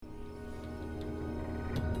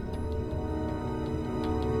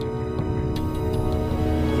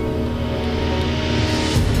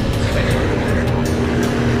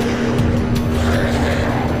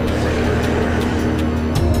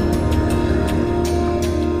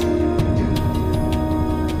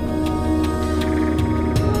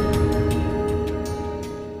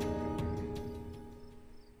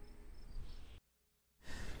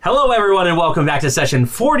everyone, and welcome back to session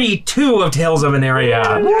 42 of Tales of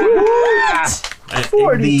Aneria.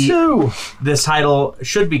 42! This title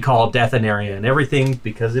should be called Death Aneria and everything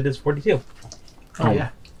because it is 42. Oh, yeah.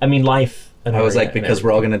 I mean, life. I was like, because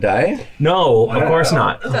we're all going to die? No, of course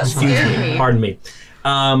not. Excuse scared me. me. Pardon me.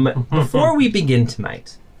 Before we begin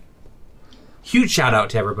tonight, huge shout out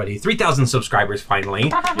to everybody. 3,000 subscribers finally.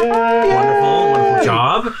 Wonderful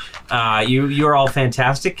job. You are all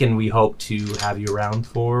fantastic, and we hope to have you around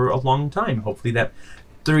for a long time. Hopefully that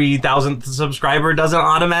 3,000th subscriber doesn't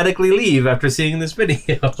automatically leave after seeing this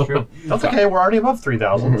video. True. That's okay, we're already above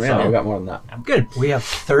 3,000. Yeah, we got more than that. Good. We have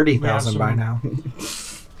 30,000 by some- now.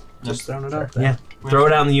 Just throwing it out there. Yeah. Throw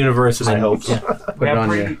it out in the universe. I hope. Yeah. Put We it have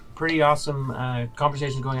on pretty awesome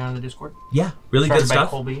conversations going on in the Discord. Yeah, really Started good by stuff.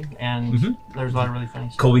 Colby, and there's a lot of really funny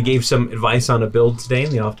stuff. Colby gave some advice on a build today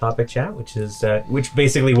in the off-topic chat, which is which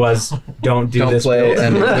basically was don't Don't this play build.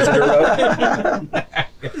 an Wizard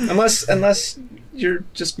Rogue. Unless you're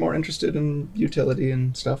just more interested in utility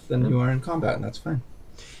and stuff than you are in combat, and that's fine.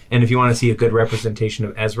 And if you want to see a good representation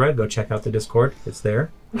of Ezra, go check out the Discord. It's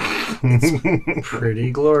there.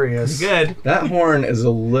 Pretty glorious. Good. That horn is a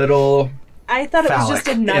little I thought it was just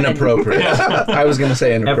a nubbin. inappropriate. I was going to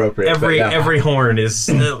say inappropriate. Every but yeah. every horn is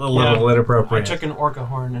a little I inappropriate. took an orca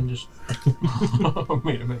horn and just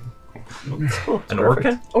made it big. An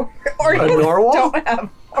orca? Orcas narwhal? don't have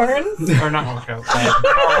horns. Or not orca.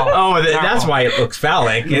 Oh, that's why it looks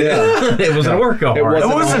phallic. Yeah. It was an orca horn. It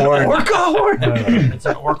wasn't a horn. Orca horn! It's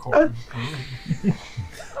an orc horn.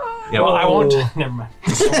 Yeah, Well, I won't. Never mind.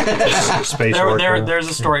 Space orca. There's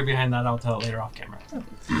a story behind that. I'll tell it later off camera.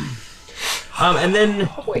 And then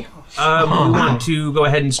we want to go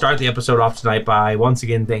ahead and start the episode off tonight by once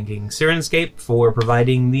again thanking Sirenscape for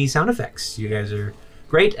providing the sound effects. You guys are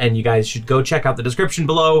great, and you guys should go check out the description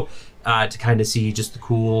below to kind of see just the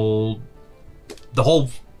whole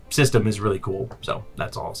system is really cool. So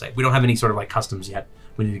that's all I'll say. We don't have any sort of like customs yet.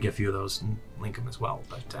 We need to get a few of those and link them as well.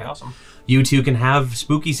 But Awesome. you two can have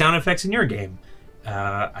spooky sound effects in your game.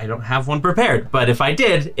 I don't have one prepared, but if I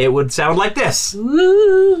did, it would sound like this.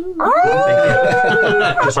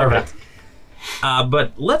 Perfect.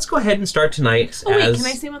 But let's go ahead and start tonight. Oh wait, can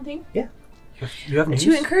I say one thing? Yeah. You have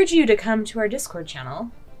To encourage you to come to our Discord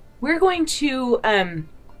channel, we're going to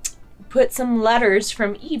put some letters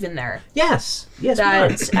from Eve in there Yes. Yes.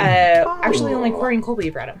 that actually only Corey and Colby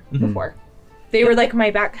have read them before. They were like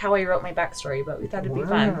how I wrote my backstory, but we thought it'd be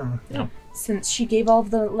fun. Yeah. Since she gave all of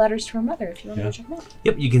the letters to her mother, if you want to go check them out.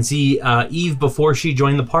 Yep. You can see Eve before she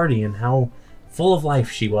joined the party and how full of life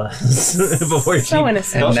she was before So she.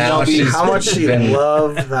 innocent. And now she's How much she been-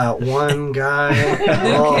 loved that one guy.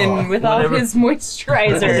 Lucan with all whatever. his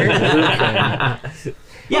moisturizer.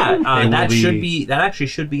 Yeah. They will That actually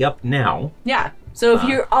should be up now. Yeah. So if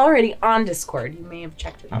you're already on Discord, you may have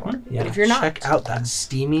checked it before. Yeah. But if you're not, Check out that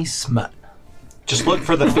steamy smut. Just look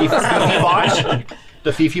for the Fifi box.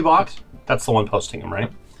 The Fifi box. That's the one posting them,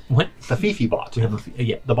 right? What? The Fifi bot. We have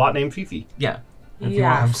yeah. The bot named Fifi. Yeah.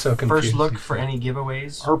 yeah. I'm so confused. First look for any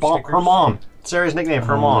giveaways. Her mom. Sarah's nickname for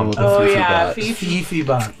her mom. The Oh Fifi yeah, bot. Fifi. Fifi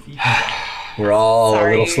bot. We're all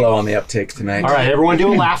Sorry. a little slow on the uptake tonight. All right, everyone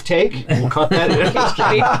do a laugh take. We'll cut that in.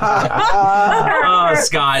 Oh,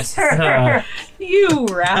 Scott. You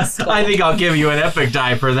rascal. I think I'll give you an epic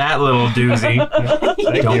die for that little doozy.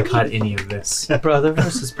 Don't cut any of this. Brother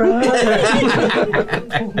versus brother.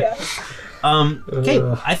 Okay,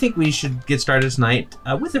 I think we should get started tonight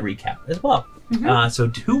with a recap as well. So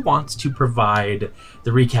who wants to provide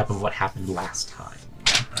the recap of what happened last time?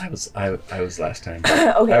 I was last time.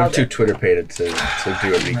 Okay, I'm I'll too do it. Twitter pated to do a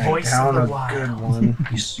recap. Voice Down of a the wild. good one.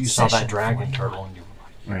 You saw that dragon turtle and you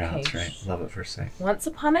were Yeah, Okay. that's right. Love it first sight. Once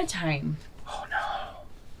upon a time. Oh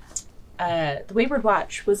no. The Wayward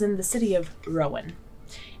Watch was in the city of Rowan,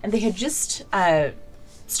 and they had just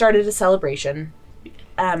started a celebration.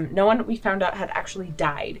 No one we found out had actually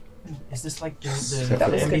died. Is this like the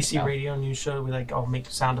That was good to NBC know. radio news show? We like make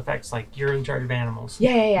sound effects like you're in charge of animals.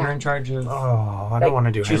 Yeah. You're in charge of. Oh, I Like, don't want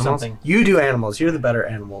to do choose animals. something. You do animals. You're the better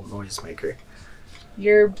animal noise maker.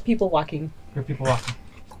 You're people walking. Your people walking.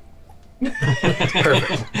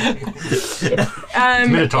 Perfect. Your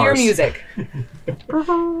Minotaurs. music.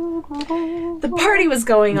 The party was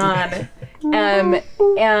going on, and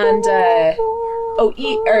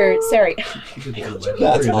sorry.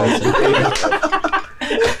 That's awesome.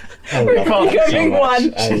 I love that so Becoming much.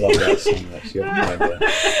 one. I love that so much. You have no idea.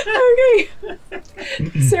 Okay.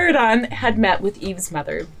 Saradon had met with Eve's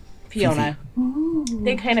mother, Fiona.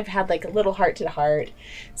 They kind of had like a little heart to heart.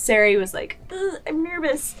 Sari was like, "Ugh, I'm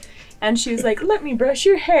nervous." And she was like, let me brush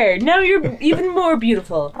your hair. Now you're even more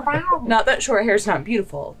beautiful. Not that short hair's not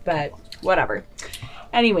beautiful, but whatever.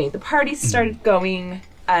 Anyway, the party started going.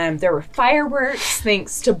 There were fireworks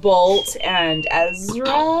thanks to Bolt and Ezra,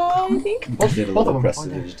 I think. Did a little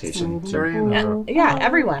prestidigitation. Yeah,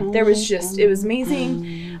 everyone. There was it was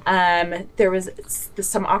amazing. There was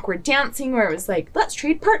some awkward dancing where it was like, let's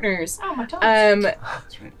trade partners. Oh, my toes.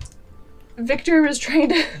 That's right. Victor was trying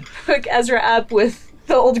to hook Ezra up with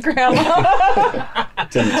the old grandma.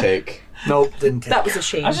 Didn't take. Nope, didn't take. That was a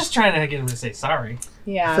shame. I was just trying to get him to say sorry.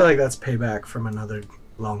 Yeah. I feel like that's payback from another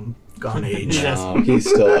long gone age. He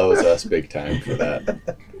still owes us big time for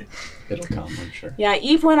that. It'll come, I'm sure. Yeah,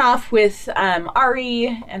 Eve went off with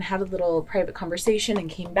Ari and had a little private conversation and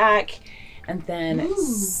came back. And then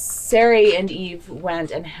Sari and Eve went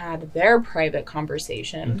and had their private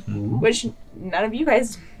conversation, which none of you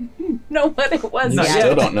guys know what it was I yet.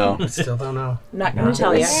 still don't know. Still don't know. Not going to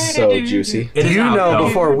tell you. It's so juicy. It is You out, know though.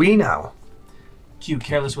 before we know. Cue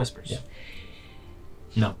Careless Whispers. Yeah.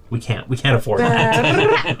 No, we can't. We can't afford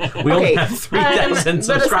that. We only have 3,000 but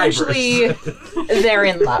subscribers. essentially, they're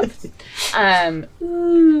in love.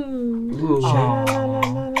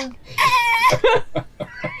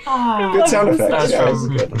 Good sound effects, That's guys.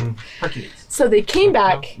 from Good. Hercules. So they came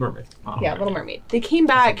back. Mermaid. Yeah, Little Mermaid. They came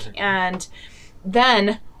back, and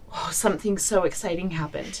then something so exciting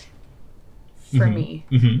happened for me,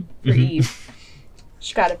 for Eve.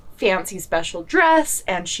 She got a fancy special dress,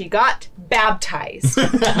 and she got baptized. Went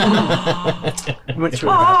through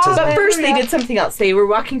a baptism. But first, they did something else. They were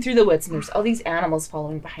walking through the woods, and there's all these animals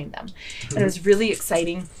following behind them, and it was really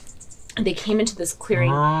exciting. And they came into this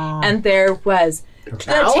clearing, and there was the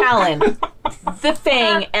Talon, the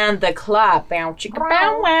Fang, and the Claw. Bow, chicka,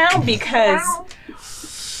 bow, wow. Because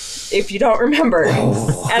if you don't remember,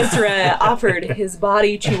 Ezra offered his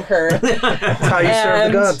body to her. That's how you serve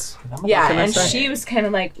And- the gods. Yeah, can I and say? she was kind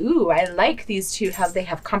of like, "Ooh, I like these two. How they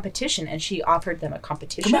have competition," and she offered them a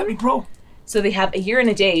competition. Come at me, bro. So they have a year and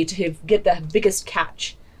a day to get the biggest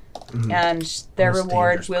catch, and their Most reward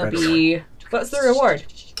dangerous will predator. be what's the reward?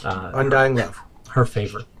 Undying love. Her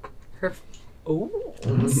favorite. Her. Oh,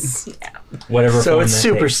 Whatever. So form it's that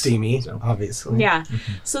super takes. steamy, So. obviously. yeah.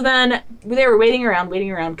 So then they were waiting around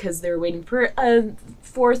because they were waiting for a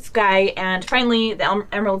fourth guy, and finally the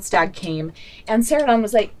Emerald Stag came, and Saradon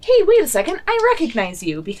was like, "Hey, wait a second, I recognize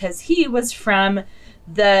you," because he was from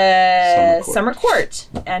the Summer Court,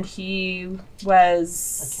 and he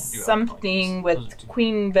was do that something like this. with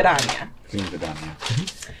Queen Vidania. Queen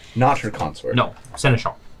Vidania. Not her consort. No,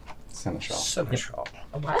 seneschal. Seneschal. Seneschal.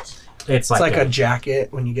 A what? It's It's like, like a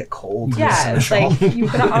jacket when you get cold. Yeah, it's Seneschal. like you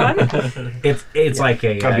put it on. it's like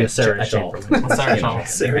a Gotta be a a seneschal. chamberlain.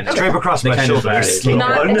 Seneschal. Drape across They my kind of shoulder. are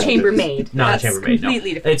Not a chambermaid. Not That's a chambermaid.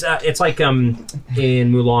 completely No. different. It's like in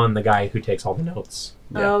Mulan, the guy who takes all the notes.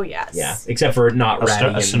 Oh yes. Yeah, except for not ratty.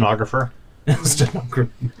 A and- stenographer. stenographer.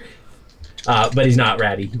 But he's not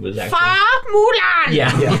ratty. He was actually. Fuck Mulan.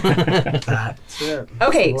 Yeah. That's it.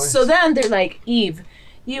 Okay, That's the so voice. then they're like, "Eve,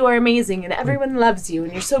 you are amazing, and everyone loves you,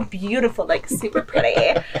 and you're so beautiful, like super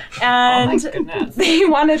pretty." And goodness. they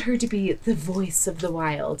wanted her to be the voice of the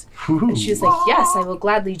wild, and she was like, "Yes, I will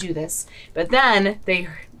gladly do this." But then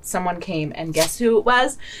someone came, and guess who it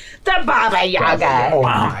was? The Baba Yaga. Oh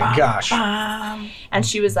my gosh. And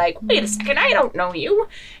she was like, "Wait a second, I don't know you."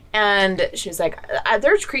 And she was like,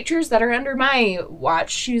 "There's creatures that are under my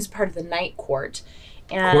watch." She was part of the Night Court.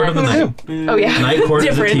 And Court of the Night. Oh yeah, Night Court is a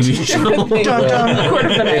different. TV show. Different thing. Court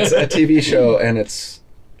of the Night. It's a TV show, and it's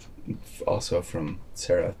also from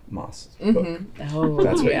Sarah Moss' book. Oh,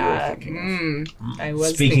 That's what you were yeah. thinking of. I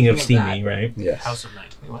was Speaking of thinking steamy, right? Yes. House of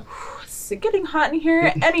Night. We went. It's getting hot in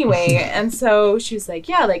here anyway. And so she was like,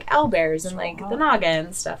 "Yeah, like owlbears and like the Naga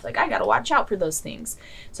and stuff. Like I gotta watch out for those things."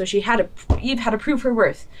 So Eve had to prove her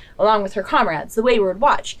worth along with her comrades, the Wayward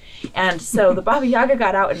Watch. And so the Baba Yaga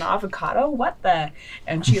got out an avocado. What the?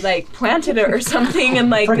 And she like planted it or something, and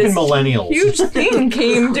like Freaking this millennials. huge thing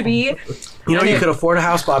came to be. You know, you could afford a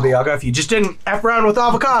house, Baba Yaga, if you just didn't F around with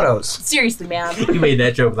avocados. Seriously, man. You made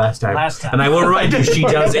that joke last time. And I will remind you, she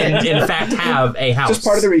does in fact have a house. Just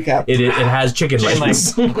part of the recap. It has chicken Chicken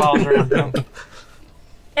legs. legs. Balls around.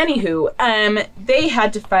 Anywho, they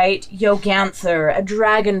had to fight Yoganther, a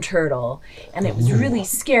dragon turtle, and it was really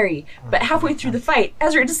scary. But halfway through the fight,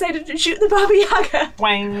 Ezra decided to shoot the Baba Yaga.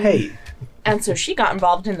 Wang. Hey, And so she got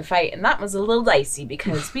involved in the fight, and that was a little dicey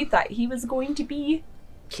because we thought he was going to be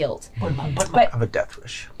killed. I have a death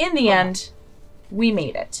wish. In the end, we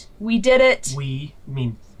made it. We did it. I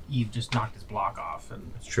mean, Eve just knocked his block off,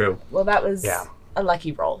 and It's true. Well, that was Yeah. a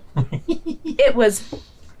lucky roll. It was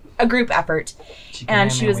a group effort.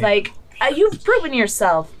 And she was like, "You've proven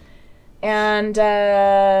yourself." And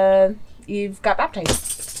Eve got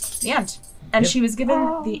baptized. The end. And Yep. she was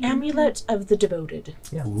given the amulet of the devoted.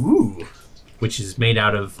 Ooh, which is made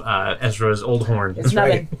out of Ezra's old horn. It's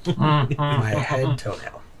right. nothing. my head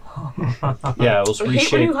toenail. Yeah, it was I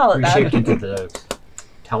hate when you call it that. reshaped into the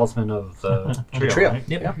talisman of the trio. Trio. Right?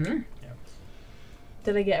 Yep.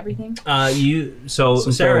 Did I get everything? Some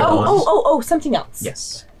Sarah. Ceradons. Oh, something else.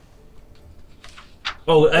 Yes.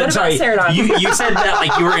 Oh, about sorry. Ceradon? You said that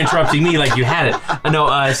like you were interrupting me, like you had it. No,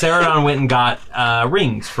 Ceradon went and got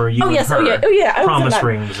rings for you. Oh, and yes. her. Oh, yeah. I wasn't Promise done.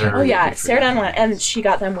 rings. Or Oh, yeah. Ceradon went, and she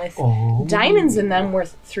got them with diamonds in them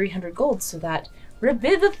worth 300 gold, so that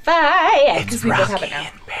revivify. Because we both have it now.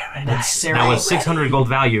 That was 600 gold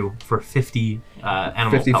value for 50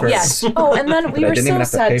 animal 50 pelts. for- Yes. Oh, and then we But I were didn't so even have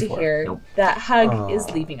to sad pay to for it. hear Nope. that Hug Oh. is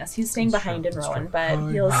leaving us. He's staying behind in Rowan, but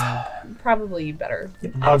he'll probably better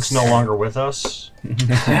Hug's no longer with us.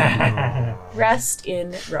 rest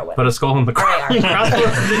in Rowan. Put a skull in the crossbones in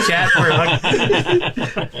the chat for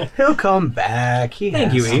Hug. He'll come back.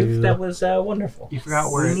 Thank you, has Eve. to. That was wonderful. You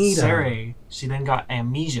forgot where We need it's Sarai. She then got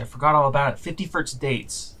amnesia. Forgot all about it. 51st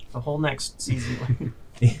dates. The whole next season.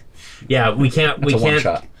 Yeah, we can't. It's a one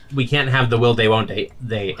shot. We can't have the will they won't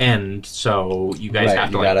they end. So you guys Right,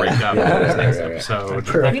 have to you like gotta- break up yeah, for this right, next right, right.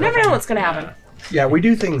 episode. You never know what's going to happen. Yeah, we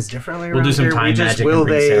do things differently We'll around do some here. time We just magic will and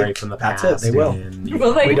bring they. Sarai from the That's past. it. They will. and-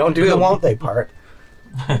 Will they? We don't do the won't they part.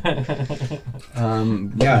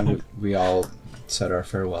 Yeah, we all said our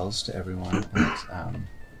farewells to everyone. And,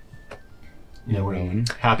 Yeah, Rowan.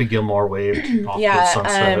 Happy Gilmore waved off the Yeah,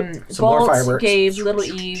 sunset. Some more Bolt fireworks. gave little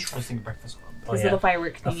Eve I was thinking Breakfast Club. his little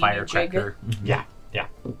firework a thingy. firecracker. Yeah.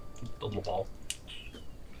 The little ball.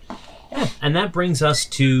 And that brings us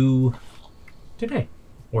to today,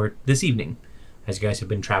 or this evening, as you guys have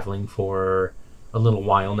been traveling for a little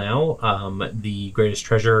while now. The greatest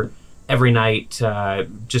treasure every night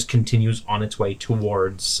just continues on its way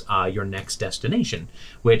towards your next destination,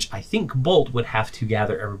 which I think Bolt would have to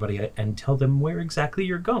gather everybody and tell them where exactly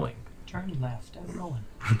you're going. Turn left and rolling.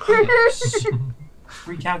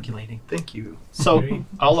 Recalculating. Thank you. So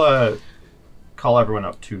I'll call everyone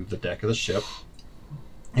up to the deck of the ship.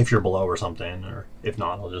 If you're below or something, or if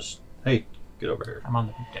not, I'll just, hey, get over here. I'm on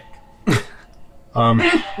the deck.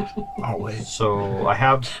 Always. So I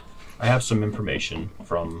have some information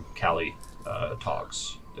from Callie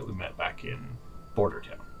Toggs that we met back in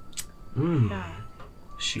Bordertown. Yeah.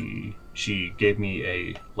 She gave me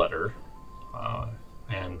a letter,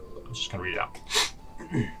 and I'm just gonna read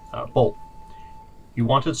it out. Bolt, you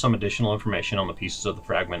wanted some additional information on the pieces of the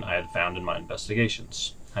fragment I had found in my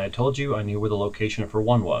investigations. I had told you I knew where the location for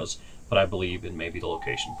one was, but I believe it may be the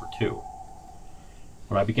location for two.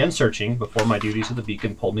 When I began searching, before my duties at the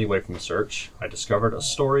beacon pulled me away from the search, I discovered a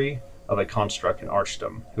story of a construct in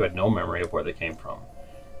Archdom who had no memory of where they came from.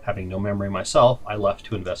 Having no memory myself, I left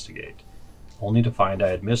to investigate, only to find I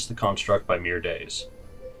had missed the construct by mere days.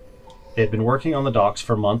 They had been working on the docks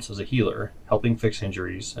for months as a healer, helping fix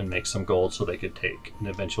injuries and make some gold so they could take an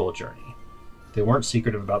eventual journey. They weren't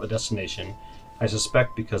secretive about the destination, I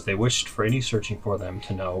suspect because they wished for any searching for them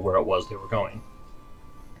to know where it was they were going.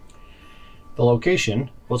 The location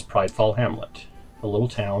was Pridefall Hamlet, a little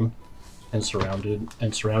town and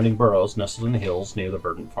surrounding boroughs nestled in the hills near the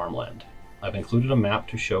verdant farmland. I've included a map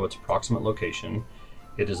to show its approximate location.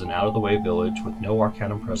 It is an out-of-the-way village with no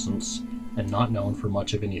Arcanum presence and not known for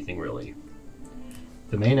much of anything really.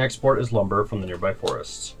 The main export is lumber from the nearby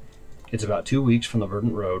forests. It's about 2 weeks from the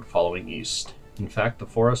verdant road following east. In fact, the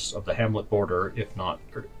forests of the hamlet border, if not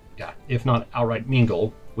outright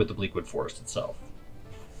mingle with the Bleakwood Forest itself.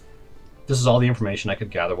 This is all the information I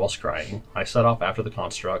could gather while scrying. I set off after the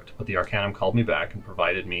construct, but the Arcanum called me back and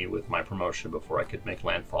provided me with my promotion before I could make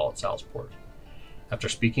landfall at Salsport. After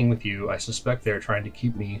speaking with you, I suspect they are trying to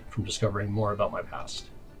keep me from discovering more about my past.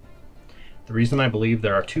 The reason I believe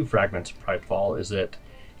there are two fragments of Pridefall is that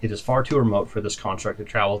it is far too remote for this construct to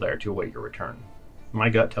travel there to await your return. My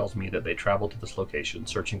gut tells me that they traveled to this location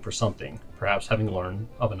searching for something, perhaps having learned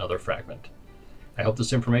of another fragment. I hope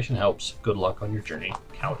this information helps. Good luck on your journey,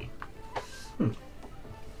 Callie.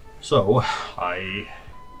 So,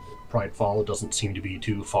 Pridefall doesn't seem to be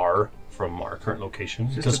too far from our current location.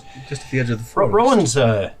 Just at the edge of the Ro- forest.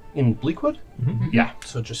 Rowan's in Bleakwood? Yeah.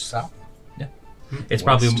 So just south. It's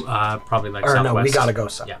West. probably like Or southwest. no, we gotta go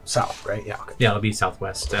south. Yeah. South, right? Yeah. Okay. Yeah, it'll be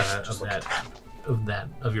southwest of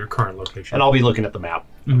your current location. And I'll be looking at the map,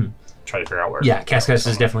 Mhm. try to figure out where. Yeah, Cascas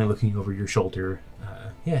is definitely looking over your shoulder.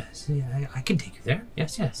 Yes, yeah, I can take you there.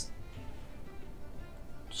 Yes.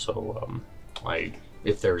 So,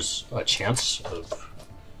 if there's a chance of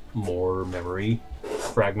more memory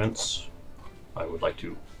fragments, I would like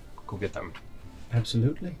to go get them,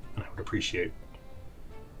 Absolutely. and I would appreciate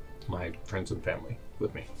my friends and family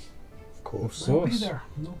with me. Of course. We'll be there.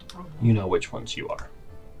 No problem. You know which ones you are.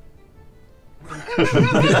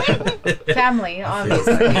 Family,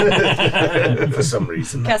 obviously. For some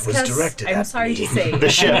reason, that was directed I'm at sorry me. to say. The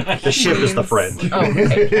ship is the friend. Oh,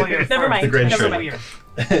 okay. Well, you're Never fine. mind. The great Never traitor.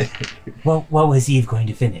 mind. What was Eve going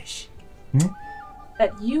to finish?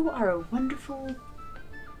 That you are a wonderful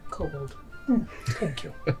kobold. Thank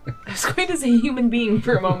you. I was going to say human being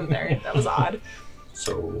for a moment there. That was odd.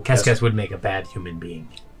 So Cascas would make a bad human being.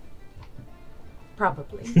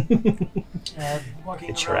 Probably. Walking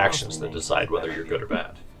it's your around actions that hopefully decide makes whether it you're better. good or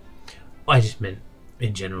bad. I just meant,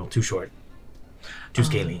 in general, too short. Too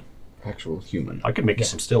scaly. Actual human. I could make you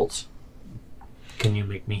some stilts. Can you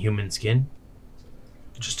make me human skin?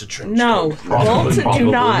 Just a trench No, coat. Bolt, do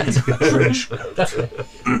Probably. not. Trench coat.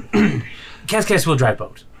 Cascas will drive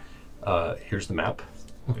boat. Here's the map.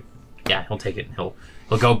 Yeah, he'll take it and he'll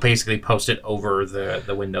go basically post it over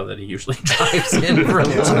the window that he usually drives in for a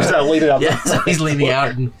little. lean it out. Yeah, so he's leaning out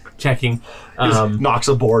and checking. Knocks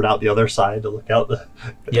a board out the other side to look out the.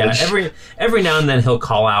 Yeah, edge. every now and then he'll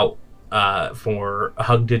call out for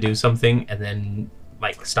Hug to do something, and then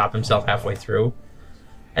like stop himself halfway through,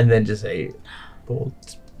 and then just say,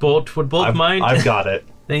 "Bolt, would Bolt mind?" I've got it.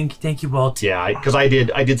 Thank you, Bolt. Yeah, because I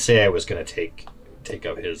did say I was going to take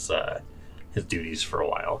up his duties for a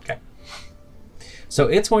while. Okay. So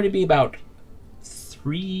it's going to be about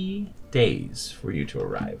 3 days for you to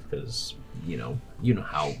arrive, because you know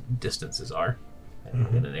how distances are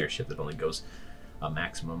in an airship that only goes a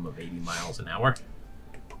maximum of 80 miles an hour.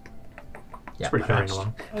 Yeah, pretty hovering fast.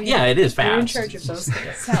 along. Oh, Yeah, it is fast. You're in charge of those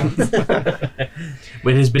sounds.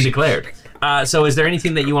 It has been declared. So is there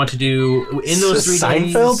anything that you want to do in those 3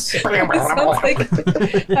 days? Sounds like,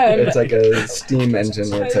 It's like a steam engine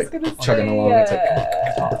where it's like chugging along. It's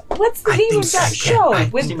like what's the name of that show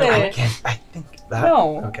with the I think that.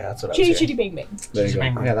 No. Okay, that's what I was Chitty hearing. Chitty Bang Bang? there you go.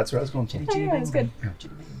 Bang, bang. Yeah, that's where I was going for. Oh, yeah, it's good.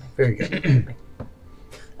 Very good.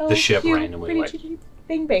 Oh, The ship cute, randomly pretty went- Chitty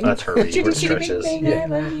Bang Bang. That's Herbie Chitty where Chitty Bang stretches. Bang, Yeah. I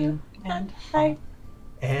love you. And Hi.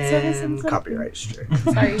 And copyright strike.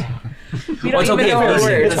 Sorry. We don't it's even okay, know it's our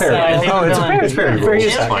fair. words. It's fair. so- Oh, it's fair. It's fair. Fair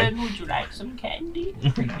use. Gentlemen, would you like some candy?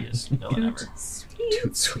 Previous villain ever.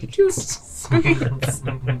 Toot sweet. Too sweet.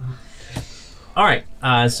 All right.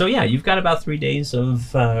 So yeah, you've got about 3 days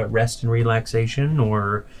of rest and relaxation,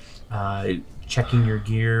 or checking your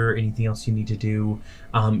gear. Anything else you need to do?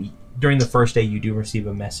 During the first day, you do receive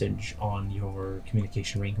a message on your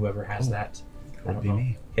communication ring. Whoever has that, I don't That'd be know.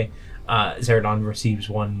 me. Okay. Zeradon receives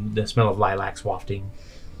one. The smell of lilacs wafting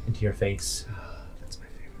into your face. That's my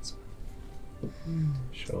favorite smell.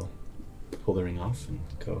 She'll pull the ring off and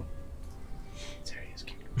go. This area is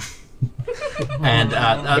cute. And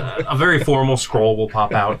a very formal scroll will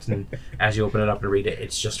pop out, and as you open it up and read it,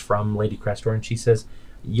 it's just from Lady Crestor, and she says,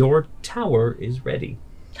 "Your tower is ready."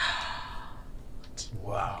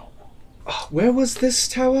 Wow. Where was this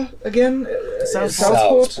tower again?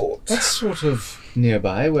 Southport. That's sort of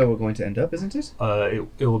nearby where we're going to end up, isn't it?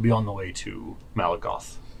 It will be on the way to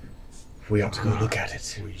Malagoth. We ought to go look at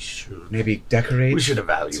it. We should. Maybe decorate. We should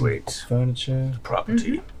evaluate furniture.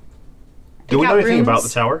 property. Do we Pick know out anything about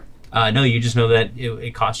rooms. the tower? No, you just know that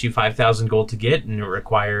it cost you 5,000 gold to get, and it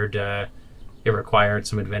required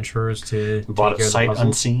some adventurers to We bought take it care of the sight puzzle.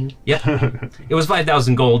 unseen. Yeah, it was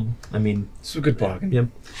 5,000 gold. I mean, It's a good bargain. yeah.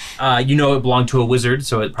 You know it belonged to a wizard,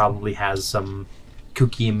 so it probably has some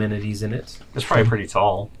kooky amenities in it. It's probably pretty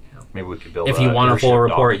tall. Maybe we could build. If you want a airship full dock.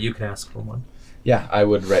 report, you can ask for one. Yeah, I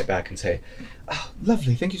would write back and say,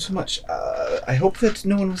 lovely, thank you so much. I hope that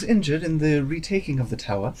no one was injured in the retaking of the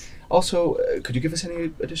tower. Also, could you give us any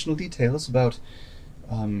additional details about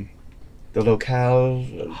the locale,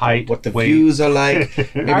 Height, what the weight. views are like,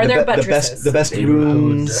 maybe Are there the best buttresses? the best Neighborhood.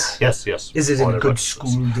 rooms? Yes, yes. Is it in All a their good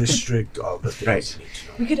buttresses. school district? All the things Right. you need to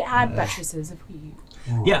know. We could add buttresses if we.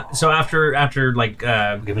 Yeah. So after like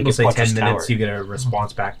can make we'll a say buttress 10 minutes, tower. you get a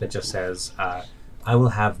response back that just says, "I will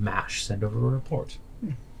have Mash send over a report."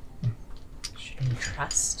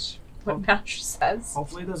 Trust what Mash says.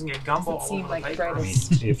 Hopefully it doesn't get gumbo Doesn't all seem over like the the paper. I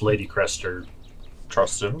brightest. mean, if Lady Crester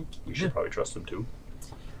trusts him, we should probably trust him too.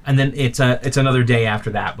 And then it's another day after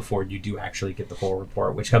that before you do actually get the full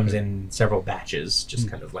report, which comes in several batches, just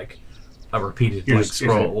kind of like a repeated You're like just-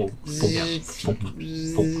 scroll. It's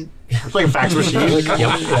like a fax machine.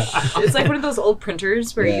 It's like one of those old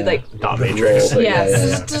printers where you Yeah. like. Dot matrix. Roll,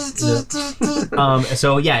 Yes.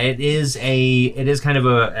 So yeah, it is kind of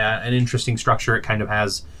an interesting structure. It kind of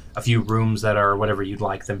has a few rooms that are whatever you'd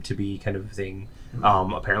like them to be, kind of thing.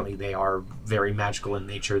 Apparently, they are very magical in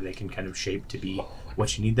nature. They can kind of shape to be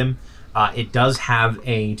what you need them. It does have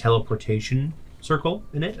a teleportation circle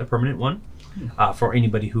in it, a permanent one. For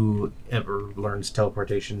anybody who ever learns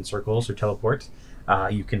teleportation circles or teleport,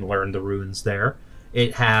 you can learn the runes there.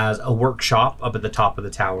 It has a workshop up at the top of the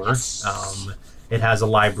tower. Yes. It has a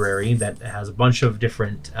library that has a bunch of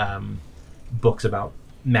different books about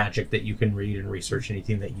magic that you can read and research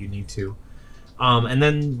anything that you need to. And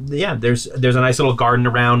then, there's a nice little garden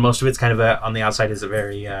around. Most of it's kind of on the outside is a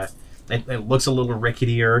very... it looks a little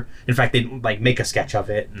ricketier. In fact, they make a sketch of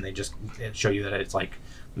it, and they just show you that it's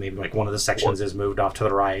maybe one of the sections is moved off to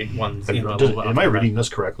the right. One's a little bit off Am to I the reading right. this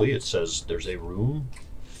correctly? It says there's a room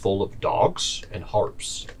full of dogs and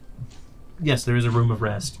harps. Yes, there is a room of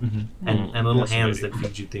rest and little hands that Fascinating.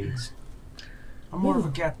 feed you things. I'm more of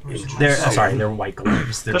a cat person. They're white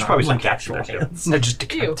gloves. They're There's not probably some like cats in actual there, too. hands. They're just Ew,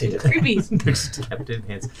 decapitated. creepy. They're just decapitated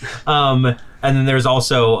hands. And then there's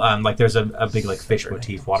also there's a big fish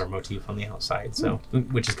motif, water motif on the outside, so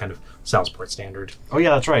which is kind of Salsport standard. Oh yeah,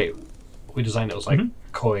 that's right. We designed it was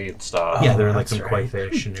koi and stuff. Yeah, there are that's some koi right.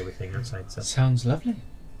 fish and everything outside. So Sounds lovely.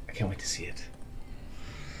 I can't wait to see it.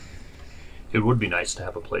 It would be nice to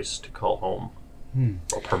have a place to call home,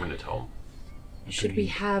 or permanent home. Should we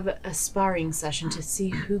have a sparring session to see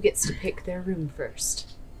who gets to pick their room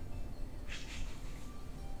first?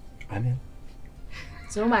 I'm in.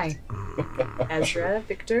 So am I. Ezra,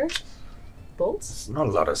 Victor, Bolt. There's not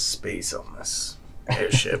a lot of space on this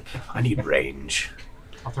airship. I need range.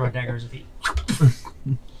 I'll throw daggers at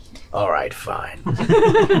you. All right, fine.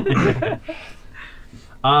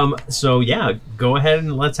 So yeah, go ahead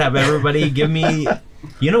and let's have everybody give me.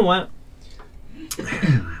 You know what?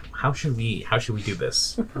 How should we do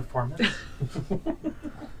this? Performance?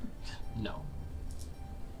 No.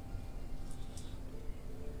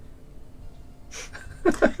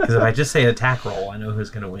 Because if I just say attack roll, I know who's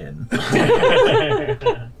going to win.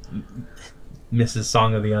 Mrs.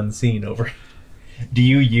 Song of the Unseen over. Do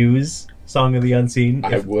you use Song of the Unseen?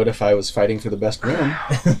 I would if I was fighting for the best room.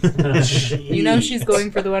 You know she's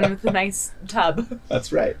going for the one with the nice tub.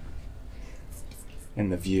 That's right.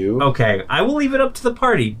 And the view. Okay, I will leave it up to the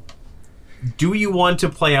party. Do you want to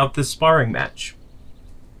play out this sparring match?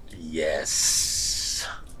 Yes.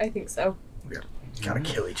 I think so. Gotta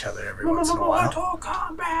kill each other every once in a while.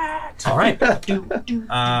 Combat! All right.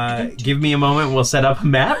 Give me a moment. We'll set up a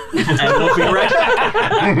map, and we'll be right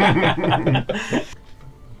back.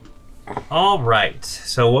 All right.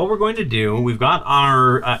 So what we're going to do, we've got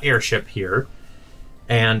our airship here,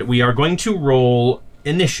 and we are going to roll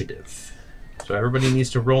initiative. So everybody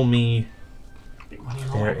needs to roll me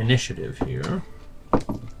their initiative here.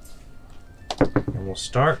 And we'll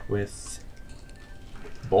start with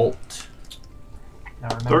Bolt. Now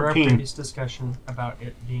remember 13. our previous discussion about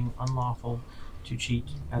it being unlawful to cheat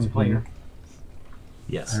as a player.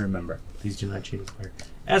 Yes. I remember. Please do not cheat as a player.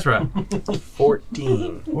 Ezra.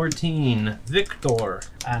 14. 14. Victor.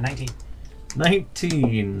 19.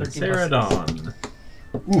 19. 13 plus Saradon.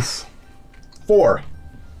 Oof. 4.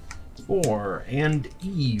 4. And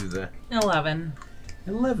Eve. 11.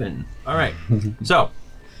 11. All right. So,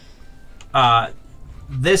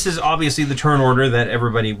 this is obviously the turn order that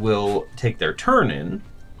everybody will take their turn in.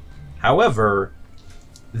 However,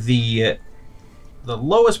 the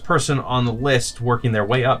lowest person on the list working their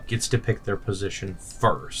way up gets to pick their position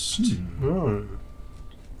first.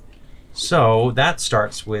 So that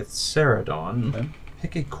starts with Saradon. Okay.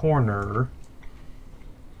 Pick a corner.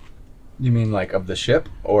 You mean of the ship?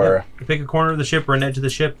 Or, Yeah, pick a corner of the ship or an edge of the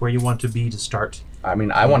ship where you want to be to start. I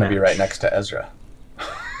mean, I want to be Match. right next to Ezra.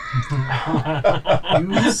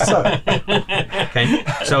 You suck. Okay,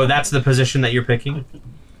 so that's the position that you're picking.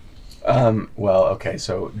 Well, okay,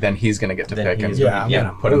 so then he's going to get to Then pick and he's Yeah, I'm yeah,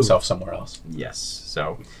 gonna put move. himself somewhere else. Yes.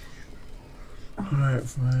 So Alright,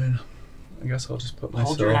 fine. I guess I'll just put myself...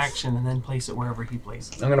 Hold your action and then place it wherever he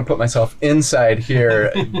places. I'm going to put myself inside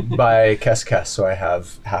here by Kes, so I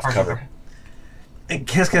have half cover. and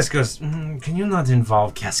Kes goes, can you not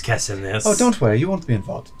involve Kes in this? Oh, don't worry, you won't be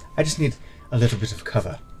involved. I just need a little bit of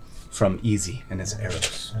cover from Easy and his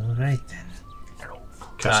arrows. All right then.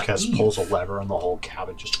 Kes Eve. pulls a lever and the whole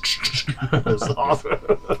cabin just goes off.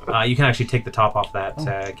 You can actually take the top off that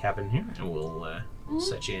cabin here, and we'll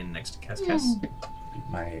set you in next to Kes.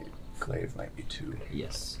 My glaive might be too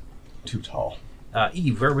Yes. tall.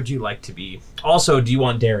 Eve, where would you like to be? Also, do you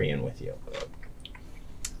want Darian with you?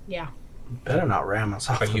 Yeah, Better not ram us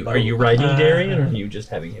off Are the you boat. are you riding Darian, or are you just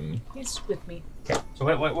having him? he's with me. So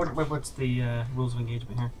what's the rules of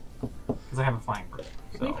engagement here? Because I have a flying group.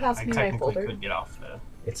 So you pass I me my technically folder? could get off the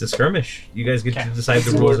It's a skirmish. You guys get to Okay. decide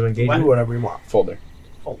the rules of Do engagement. whatever you want. Folder.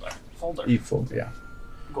 folder. E-folder, yeah.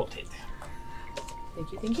 Gold tape.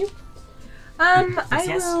 Thank you. I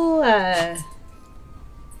Yes. will,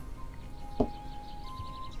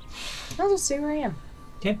 I'll just stay where I am.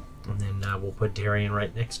 Okay. And then we'll put Darian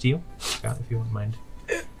right next to you. Scott, if you wouldn't mind.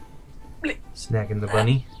 Snagging the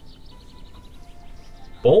bunny.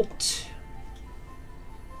 Bolt.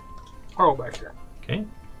 Carl back here. Okay.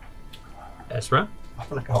 Ezra. I'm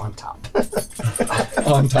gonna go on top.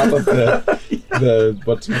 On top of the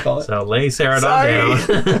what's it call it? So lay Saradon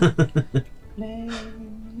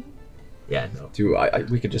down. Yeah, no.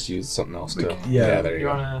 We could just use something else to. yeah, there you You go.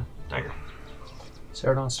 want a dagger?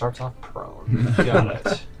 Saradon starts off prone. Got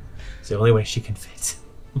it. It's the only way she can fit.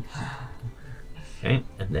 Okay,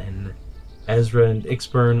 and then Ezra and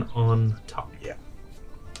Ixburn on top. Yeah.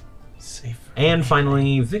 Safe. And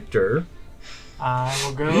finally, Victor. I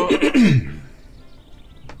will go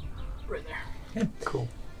right there. Cool.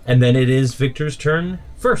 And then it is Victor's turn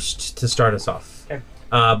first to start us off. Okay.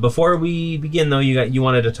 Before we begin, though, you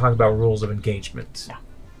wanted to talk about rules of engagement. Yeah.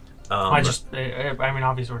 Um, I mean,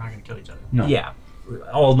 obviously we're not going to kill each other. No. Yeah.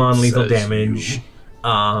 All non-lethal Says damage.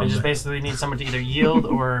 I just basically need someone to either yield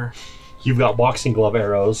or... You've got boxing glove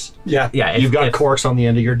arrows. Yeah. Yeah, You've got corks on the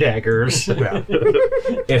end of your daggers. Yeah.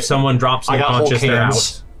 if someone drops I got unconscious, Hulk they're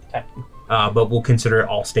hands. out. But we'll consider it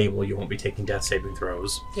all stable. You won't be taking death saving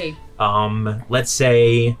throws. Okay. Let's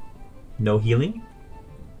say no healing.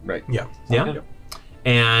 Right. Yeah. Yeah. Okay.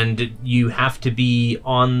 And you have to be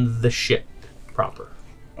on the ship proper.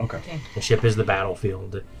 Okay. The ship is the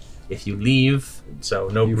battlefield. If you leave, so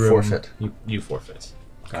no You room, forfeit. You forfeit.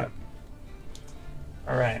 Got it.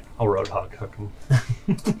 All right. I'll roadhog hook him.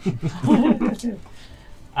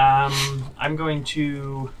 I'm going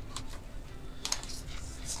to...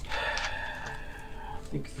 I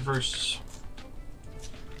think the first...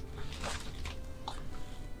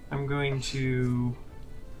 I'm going to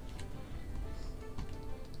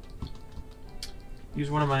use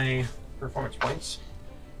one of my performance points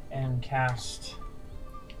and cast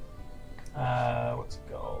what's it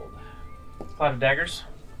called? Cloud of Daggers.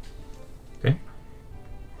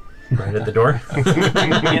 Right at the door. in the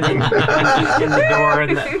door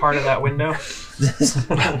in that part of that window. So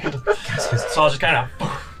I'll just kind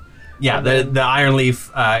of... Yeah, the iron leaf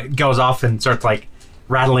goes off and starts like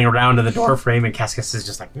rattling around in the door frame, and Cascus is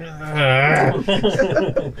just like,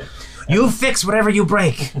 you fix whatever you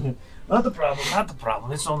break. Not the problem, not the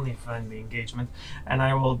problem. It's only a friendly engagement. And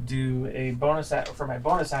I will do a bonus for my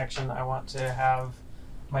bonus action. I want to have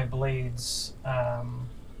my blades. I'm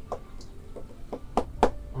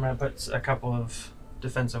going to put a couple of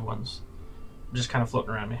defensive ones just kind of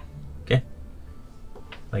floating around me.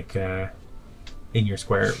 Like in your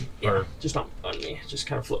square, or Just not on me, just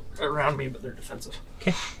kind of float around me, but they're defensive.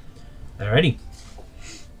 alrighty.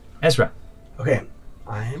 Ezra. Okay.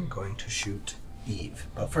 I am going to shoot Eve,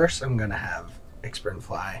 but first I'm gonna have Ixburn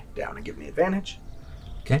fly down and give me advantage.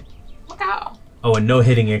 Look out. Oh, and no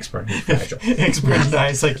hitting expert. Expert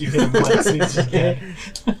dice like you hit him once and he's just dead.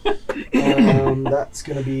 That's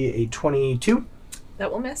gonna be a 22. That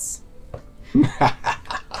will miss.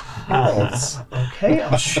 Okay,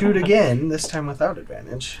 I'll shoot again. This time without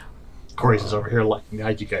advantage. Corey's is over here like, now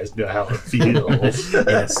you guys know how it feels.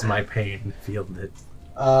 Yes, my pain. Feel it.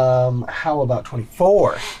 How about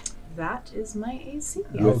 24? That is my AC.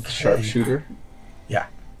 With Okay. sharpshooter. That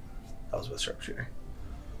was with sharpshooter.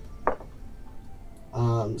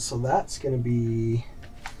 So that's gonna be.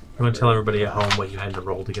 You want to tell everybody at home what you had to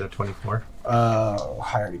roll to get a 24? I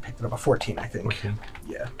already picked it up a 14, I think. 14.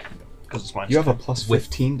 Yeah. Because it's mine. You have a plus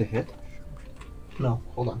 15 to hit. No,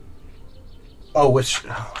 hold on. Oh,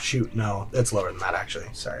 shoot, no, it's lower than that actually.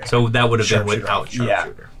 Sorry. So that would have been Sharpshooter. without Yeah.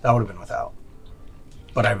 sharpshooter. That would have been without.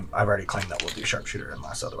 But I've already claimed that we'll do sharpshooter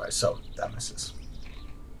unless otherwise, so that misses.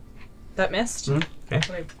 That missed. Mhm.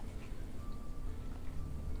 Okay.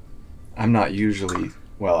 I'm not usually.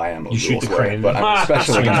 Well, I am a You shoot rules the lawyer, crane. but I'm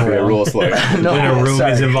especially going to be a rules lawyer. No, when a room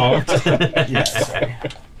sorry. is involved. Yeah, sorry.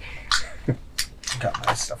 Got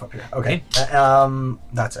my stuff up here. Okay.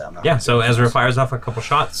 That's it. I'm not Yeah, so Ezra fires off a couple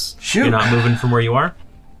shots. Shoot. You're not moving from where you are.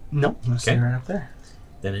 Nope. I'm gonna stay Okay. right up there.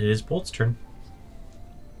 Then it is Bolt's turn.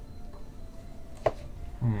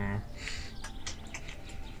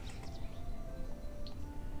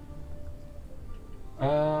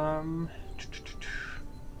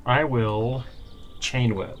 I will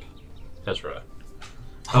chain whip Ezra.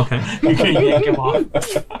 Okay. You can yank him off.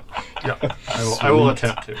 Yeah, I will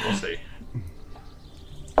attempt to. We'll see.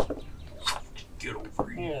 Get over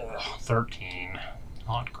here. 13.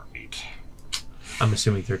 Not great. I'm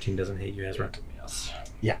assuming 13 doesn't hit you, Ezra. Yes.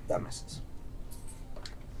 Yeah, that misses.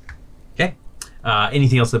 Okay.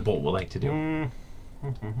 Anything else that Bolt would like to do?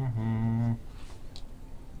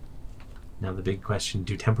 Now the big question,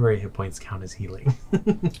 do temporary hit points count as healing?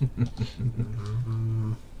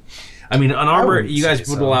 I mean, an armor. would You guys say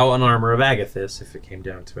would so. allow an armor of Agathis if it came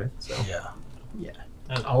down to it. So. Yeah.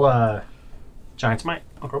 And I'll giant smite.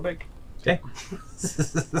 I'll grow big. Okay.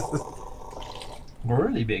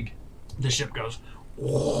 Really big. The ship goes.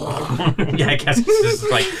 Yeah, I guess it's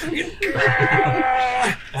like.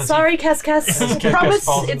 Sorry, Kes. Promise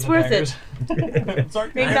it's worth it.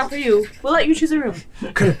 Sorry. Maybe not for you. We'll let you choose a room.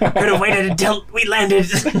 Could have waited until we landed.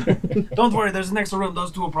 Don't worry, there's an extra room.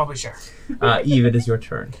 Those two will probably share. Eve, it is your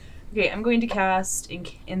turn. Okay, I'm going to cast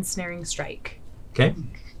Ensnaring Strike. Okay.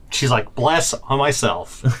 She's like, bless on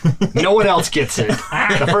myself. No one else gets it.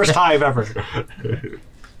 The first time ever.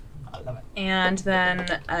 And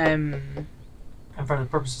then, And for the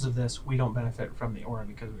purposes of this, we don't benefit from the aura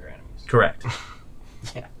because we are enemies. Correct.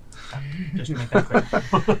 Just to make that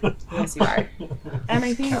clear. yes, you are. And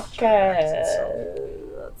I think that's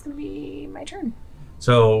going to be my turn.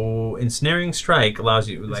 So, ensnaring strike allows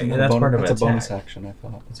you, like, that's part of That's an a bonus attack, action, I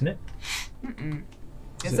thought. isn't it? Mm-mm.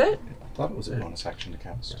 Is it? I thought it was a bonus action to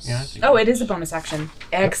cast. Yeah, Oh, it is a bonus action.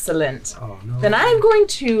 Excellent. Oh no. Then I'm going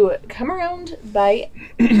to come around by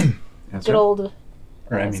That's good right. old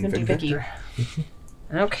Or I mean, husband Victor. Vicky.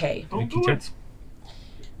 Okay, Don't do it.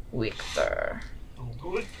 Victor. Don't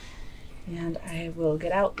do it. And I will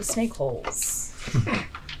get out the snake holes.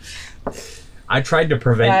 I tried to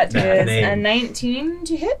prevent That that is a name. 19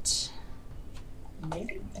 to hit.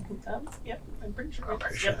 Maybe. Yep, I'm pretty sure. I'm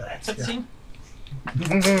pretty sure Yep, that's- 17.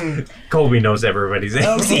 Colby knows everybody's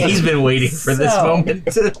names. Okay. He's been waiting for this So-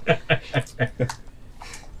 moment.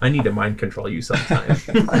 I need to mind control you sometime.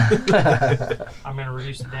 I'm going to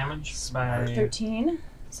reduce the damage by 13.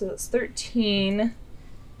 So that's 13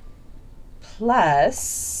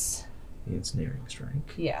 plus. The ensnaring strike.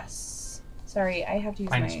 Yes. Sorry, I have to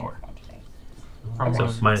use Minus my. 4. Okay. from So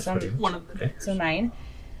one. minus So- 40. One of the Okay. So 9.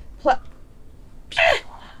 Plus.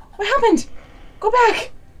 What happened? Go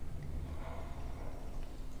back!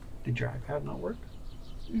 Did your iPad not work?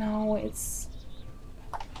 No, it's.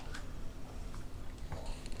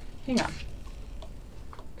 Hang on.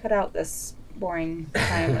 Cut out this boring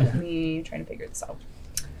time of me trying to figure this out.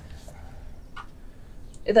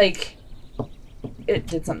 It, it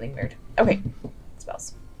did something weird. Okay.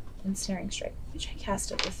 Spells. Ensnaring Strike. Which I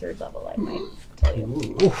cast at the 3rd level, I might tell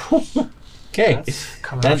you. Okay. That's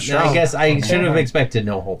coming That, up I strong. guess I should have expected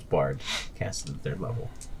no holds barred. Cast at the 3rd level.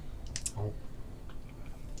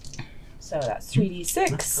 So that's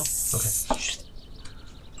 3d6.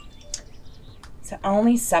 So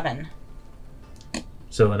only 7.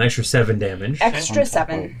 So an extra 7 damage. Extra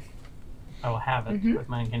 7. I will have it Mhm. with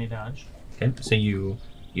my uncanny dodge. Okay. So you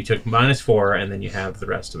took -4 and then you have the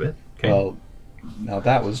rest of it. Okay. Well, now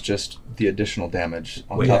that was just the additional damage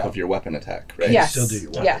on Wait. top Yeah. of your weapon attack, right? Yes. still do your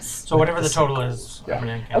weapon. Yes. So whatever the total is, Yeah. I'm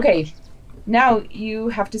gonna uncanny Okay. dodge. Now you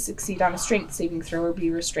have to succeed on a strength saving throw or be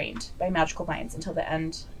restrained by magical binds until the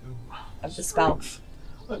end of the spell.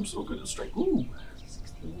 I'm so good at strength. Ooh.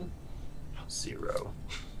 16. 0.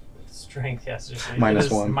 Strength, yes. Seriously. Minus It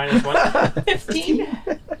is 1. Minus 1. 15.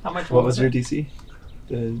 How much What was your it? DC?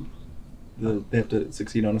 They have to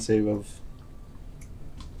succeed on a save of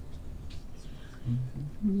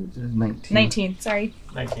 19. 19. Sorry.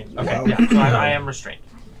 19. Okay, Wow. yeah. So I am restrained.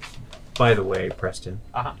 By the way, Preston,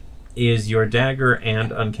 Uh-huh. is your dagger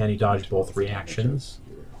and uncanny dodge both reactions?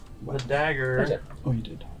 The dagger. Oh, you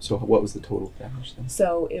did. So what was the total damage then?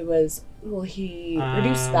 So it was. Well, he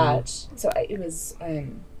reduced that. So it was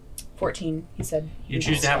 14. He said. You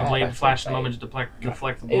choose to have a blade flash the moment to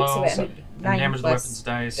deflect the blow, So it ended and 9 damage the plus weapon's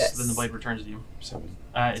dice, this. then the blade returns to you. 7.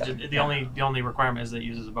 The only requirement is that it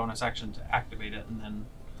uses a bonus action to activate it, and then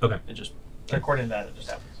Okay. it just according to that it just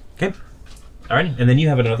happens. Okay. Alright, and then you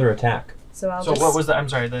have another attack. So I'll So just. what was the? I'm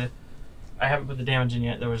sorry. I haven't put the damage in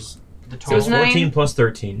yet. There was the So it was total 14 9. plus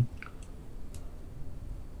 13.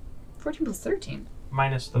 14 plus 13.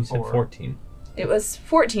 minus the You said 4. 14. It was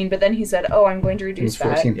 14, but then he said, "Oh, I'm going to It reduce was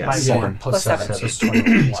that." 14 Yeah. plus By 7. Plus 7. So it's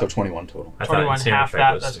 21. So 21 total. I thought 21 ensnaring half strike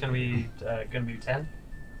that. was- That's gonna be 10.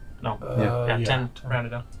 No. Yeah. Yeah, 10 rounded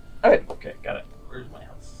down. Okay. Okay, got it. Where's my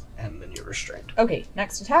health? And then you're restrained. Okay.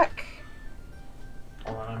 Next attack.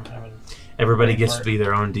 Hold on, I'm having Everybody gets to be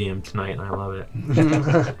their own DM tonight, and I love it.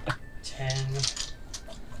 10.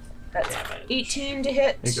 That's damage. 18 to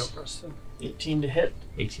hit. There you go, Preston. 18 to hit.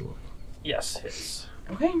 18 will. Yes, hits.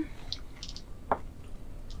 Okay.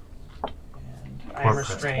 And I'm Mark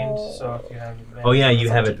restrained, so if you have advantage. Oh, yeah, you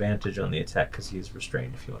on have the- advantage on the attack because he's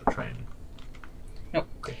restrained if you want to try and.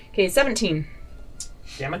 Okay. 17.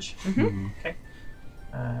 damage. Mm-hmm.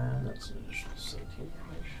 That's an additional 17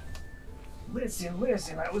 damage.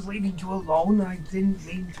 Listen, I was leaving you alone. I didn't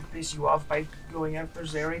mean to piss you off by going after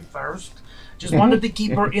Zeri first. Just wanted to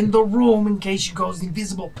keep her in the room in case she goes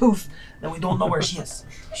invisible poof, then we don't know where she is.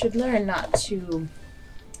 You should learn not to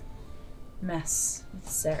mess with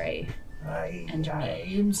Sarai. I And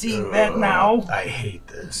am seeing that now. I hate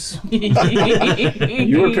this.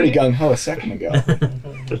 You were pretty gung ho a second ago.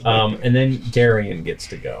 And then Darian gets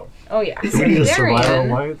to go. Oh yeah. Do So we need a survival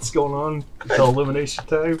Darian, alliance going on until elimination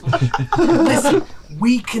time? Listen,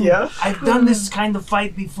 we can. Yeah. I've done this kind of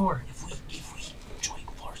fight before. If we join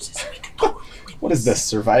forces, we can totally win. What is this,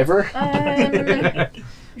 Survivor?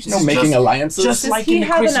 There's no making alliances. Just Does like he in the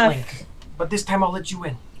have Chris enough- Link. But this time I'll let you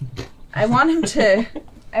in. I want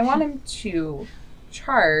him to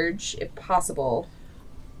charge, if possible,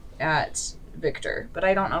 at Victor. But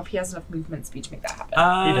I don't know if he has enough movement speed to make that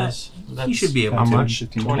happen. He does. He should be able How to. much?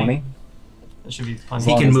 15, 20. 20. That should be plenty.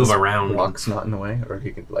 He long can as move this around. Rock's not in the way, or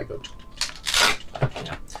he can like go.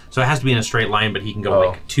 So it has to be in a straight line, but he can go Oh.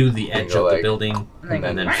 like to the edge go of the like- building And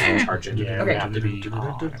and then charge it. Yeah, Okay. we have to be.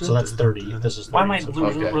 So that's 30. This is 30. Why am I so blue?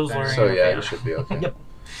 Okay. Rules wearing So yeah, a you should be okay. Yep.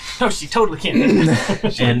 No, she totally can't.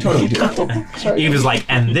 And Eve is like,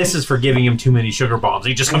 and this is for giving him too many sugar bombs.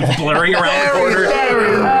 He just comes blurring around the corner.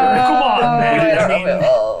 Come on,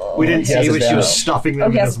 man. We didn't He has say that she was advantage. stuffing Oh,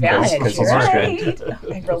 them he in has his mouth. advantage. It's You're marked.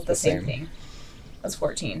 right. I rolled the It's the same same. thing. That's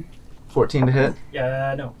 14. 14 to hit.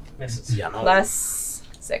 Yeah, no. Misses. Yeah, no. Plus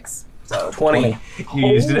 6. So 20. You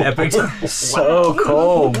used an epic. So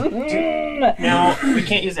cold. Now, we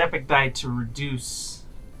can't use epic die to reduce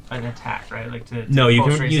an attack, right? Like to No, you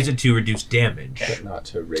close can racing. use it to reduce damage, But not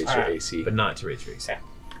to raise your Alright. AC. but not to raise your AC.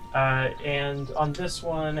 And on this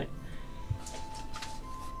one,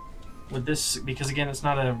 with this, because again, it's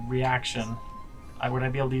not a reaction, would I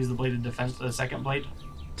be able to use the bladed defense, the second blade?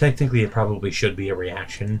 Technically, it probably should be a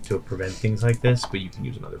reaction to prevent things like this, but you can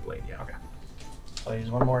use another blade. Yeah. Okay. I'll use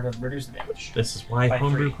one more to reduce the damage. This is why By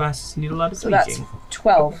homebrew 3. classes need a lot of So that's tweaking.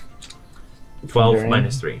 12. 12 Darian.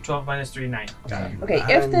 minus 3. 12 minus 3, 9. Okay,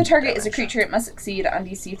 if the target is a creature, it must succeed on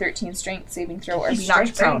DC 13 strength saving throw or be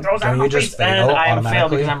knocked prone. Don't you just fail And I am failed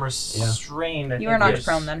automatically? because I'm restrained. I You think are knocked yes.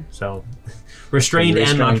 prone then. So, restrained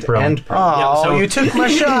and knocked prone. And prone. Oh, so- you took my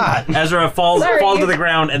shot. Ezra falls Sorry. to the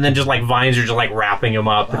ground, and then just like vines are just like wrapping him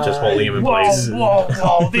up and just holding him in Whoa, place.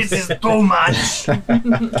 whoa, this is too much.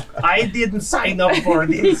 I didn't sign up for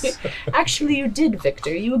this. Actually, you did,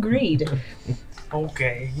 Victor. You agreed.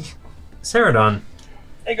 Okay. Ceradon.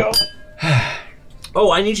 There you go.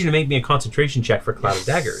 Oh, I need you to make me a concentration check for Cloud of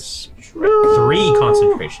Daggers. 3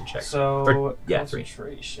 concentration checks. So, Or- yeah, 3.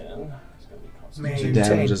 concentration. It's gonna be So concentration.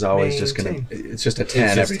 damage is always just gonna. It's just a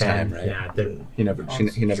 10 every time, right? Yeah, they're- He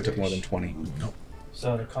never took more than 20.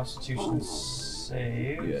 So the Constitution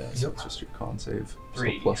save. Yeah, so it's just your con save.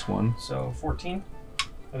 3. So +1. So 14.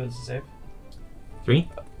 What is the save? 3?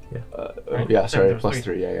 Right. Yeah, sorry, There was plus 3.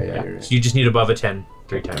 3. Yeah, Yeah. you're right. So you just need above a 10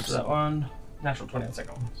 3 times. So that one. Natural 20 on the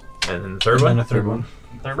second one. And then the third one? And a third one.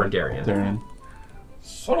 Third For one. Darian. Darian.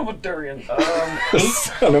 Son of a Darian. 8.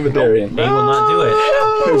 Son of a Darian. 8 will not do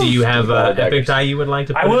it. Do you have Cloud of epic Daggers. die you would like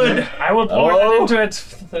to put I in would. there? I would pour that Oh. into it.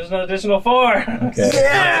 There's an additional 4. Okay.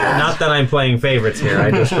 Not that I'm playing favorites here,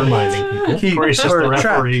 I'm just reminding people. Keep Corey's just her the trapped.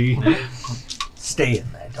 referee. Stay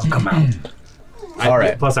in there. Don't come out. All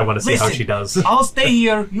right. Plus, I want to see how Listen. she does. I'll stay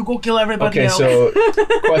here. You go kill everybody Okay, else. so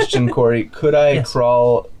question, Corey. Could I Yes.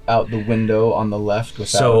 crawl out the window on the left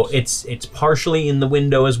without... So it's partially in the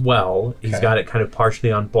window as well. He's Okay. got it kind of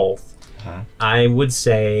partially on both. Uh-huh. I would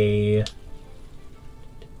say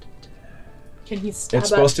Can he stab It's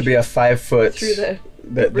supposed to be a 5 foot... through the...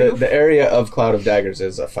 The area of Cloud of Daggers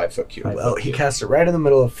is a 5 foot cube. Well, he cast it right in the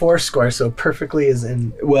middle of 4 square, so perfectly is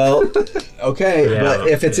in. Well, okay, Yeah, but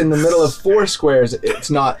if it's in the middle of 4 squares, it's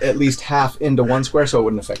not at least half into 1 square, so it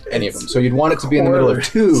wouldn't affect any of them. So you'd want it to be in the middle of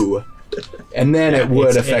 2, and then it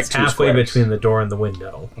would affect it's 2 halfway squares. between the door and the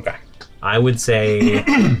window. Okay. I would say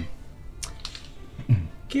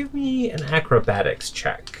give me an acrobatics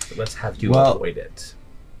check. Let's have you Well- avoid it.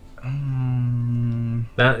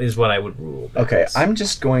 That is what I would rule. Okay, because- I'm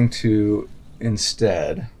just going to,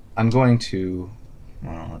 instead, I'm going to,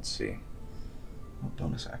 well, let's see. What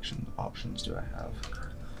bonus action options do I have?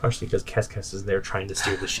 partially because Keskes is there trying to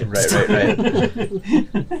steer the ship.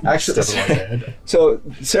 Right. Actually, so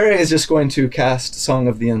Sarah is just going to cast Song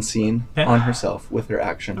of the Unseen on herself with her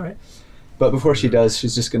action. All right. But before she does,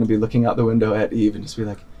 she's just going to be looking out the window at Eve and just be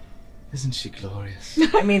like, "Isn't she glorious?"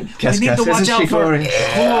 I mean, Kes, we need to watch isn't out she for. glorious?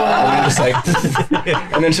 And then just like,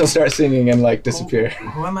 and then she'll start singing and like disappear.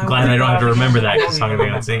 Who am I Glad I don't have to worried remember about? that because Song of the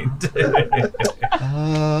Unseen.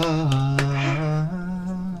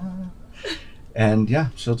 And yeah,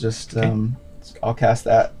 she'll just So I'll cast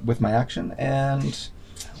that with my action and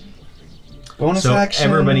bonus So action.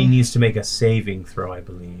 everybody needs to make a saving throw, I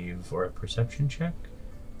believe, or a perception check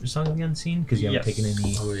for Song of the Unseen, because you haven't taken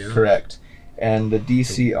any. Oh yeah. Correct. And the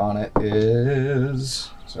DC on it is.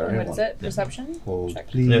 Sorry. What is it? Perception? Hold, Check.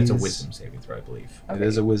 please. It's a wisdom saving throw, I believe. It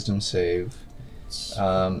is a wisdom save.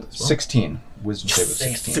 16. Wisdom save of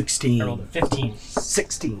 16. 16. I rolled a 15.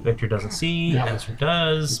 16. Victor doesn't see. Ezra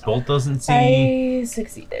does. Bolt doesn't see. I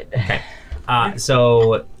succeeded. Okay.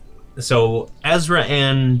 So Ezra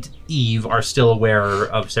and Eve are still aware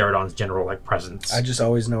of Ceradon's general presence. I just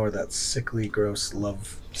always know where that sickly, gross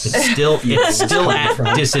love. It's still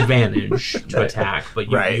at disadvantage to attack, but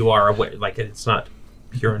Right. you are aware. It's not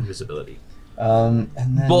pure invisibility. And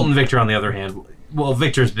then Bolt and Victor, on the other hand, well,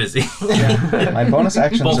 Victor's busy. my bonus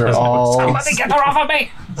actions Bolt are has all Somebody get her off of me!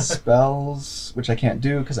 spells, which I can't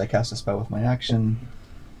do because I cast a spell with my action.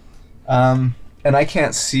 And I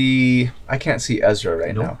can't see Ezra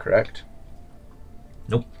right Nope. now, correct?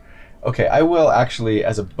 Nope. Okay, I will actually,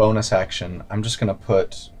 as a bonus action, I'm just gonna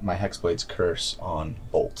put my Hexblade's Curse on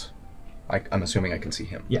Bolt. I'm assuming I can see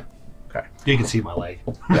him. Yeah. Okay. You can see my leg.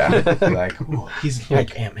 Yeah. Like He's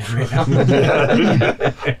like Ant-Man right now.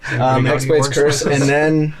 Hexblade's Curse, and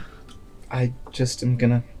then I just am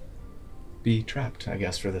gonna be trapped, I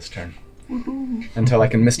guess, for this turn. Until I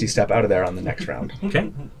can Misty Step out of there on the next round.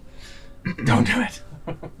 Okay. Don't do it.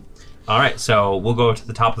 All right, so we'll go to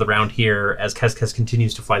the top of the round here as Keskes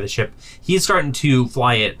continues to fly the ship. He's starting to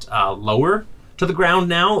fly it lower to the ground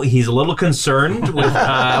now. He's a little concerned with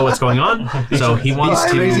what's going on, so he wants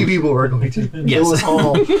These to. crazy people are going to Yes. kill us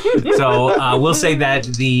all. So we'll say that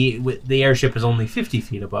the airship is only 50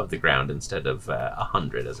 feet above the ground instead of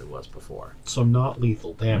 100 as it was before. So not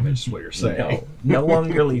lethal damage is what you're saying. No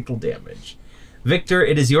longer lethal damage. Victor,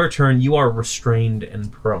 it is your turn. You are restrained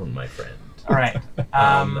and prone, my friend. All right.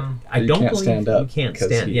 I You don't can't believe stand up you can't 'cause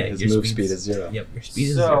stand. Yeah, his your move speed's- speed is 0. Yep, your speed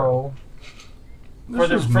is 0. So, for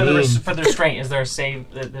the restraint, is there a save?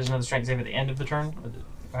 There's another strength save at the end of the turn?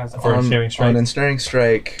 For ensnaring strike. On ensnaring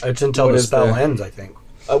strike. It's until What the is spell the- ends, I think.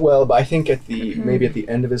 Well, but I think at the maybe at the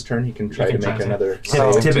end of his turn he can try can to try make to- another.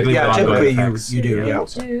 So save. typically Yeah, the ongoing typically effects. you do, yeah.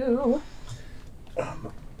 Do.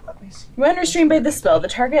 When restrained by this spell, the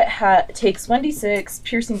target takes 1d6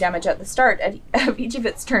 piercing damage at the start of each of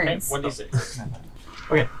its Okay, turns. 1d6.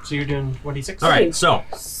 Okay, so you're doing 1d6? All right, so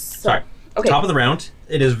Sorry. Okay. top of the round.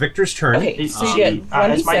 It is Victor's turn. Okay, so you get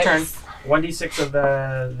 1d6. It's my turn. 1d6 of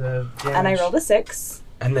the damage. And I rolled a 6.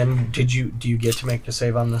 And then do you get to make the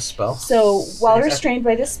save on this spell? So, while Six. restrained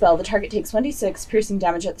by this spell, the target takes 1d6 piercing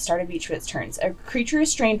damage at the start of each of its turns. A creature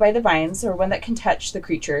restrained by the vines, or one that can touch the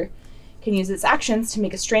creature, can use its actions to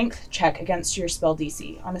make a strength check against your spell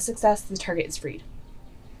DC. On a success, the target is freed.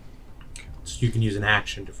 So you can use an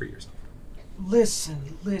action to free yourself.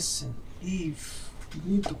 Listen, Eve.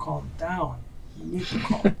 You need to calm down.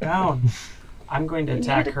 I'm going to You need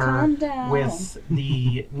attack to her calm down. with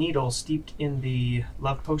the needle steeped in the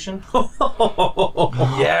love potion.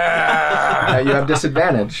 Yeah. You have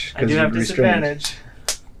disadvantage. I 'cause do you're have restrained. disadvantage.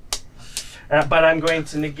 But I'm going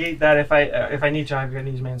to negate that if I need to. I'm going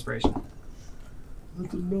to use my inspiration.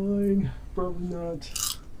 That's a 9. Probably not.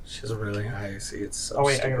 She's really high. See, it's so Oh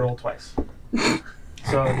wait, I stupid. gotta roll twice.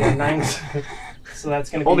 So yeah, 9. So that's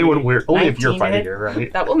gonna be Only if you're 19 fighting hit. her,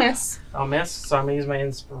 right? That will miss. I'll miss. So I'm gonna use my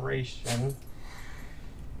inspiration.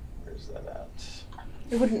 Where's that at?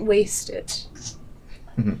 I wouldn't waste it.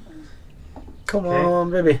 Come Okay. on,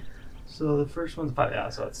 baby. So the first one's 5. Yeah,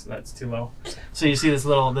 so that's too low. So you see this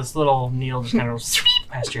little needle just kind of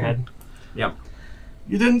past your head. Yep.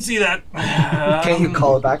 You didn't see that. Can't you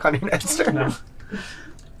call it back on your next turn? No.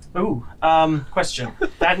 Ooh. Question.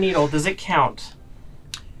 That needle, does it count?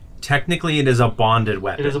 Technically, it is a bonded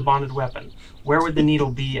weapon. It is a bonded weapon. Where would the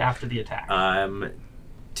needle be after the attack?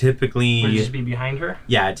 Typically, Would it just be behind her?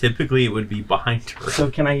 yeah, typically it would be behind her. So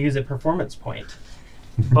can I use a performance point?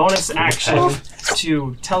 Bonus action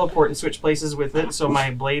to teleport and switch places with it, so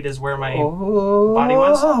my blade is where my body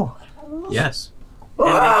was. Yes.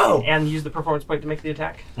 And use the performance point to make the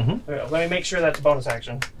attack. Mhm. Okay, let me make sure that's a bonus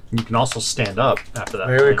action. You can also stand up after that.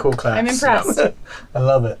 Very point. cool class. I'm impressed. I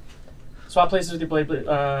love it. Swap places with your blade.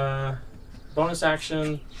 Bonus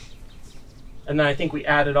action. And then I think we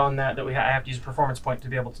added on that I have to use a performance point to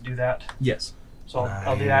be able to do that. Yes. So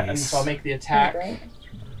I'll do that, and so I'll make the attack. Right.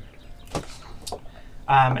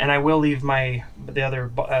 And I will leave the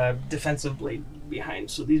other defensive blade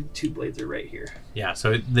behind. So these 2 blades are right here. Yeah,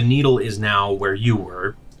 so the needle is now where you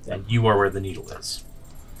were, and you are where the needle is.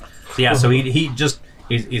 So yeah, so he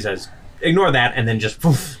says, ignore that, and then just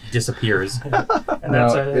poof, disappears. And Now,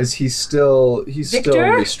 that's a. is he still? He's still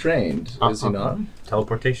Victor? restrained, is he not?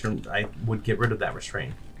 Teleportation. I would get rid of that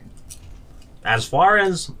restraint. As far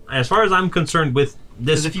as I'm concerned with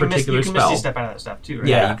this Because if you miss, particular you can spell, misty step out of that stuff too, right?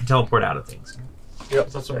 yeah, you can teleport out of things.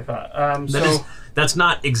 That's what I thought. That's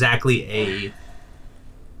not exactly a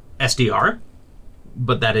SDR,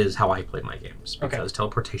 but that is how I play my games because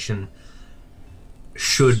teleportation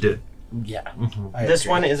should. Yeah. I This agree.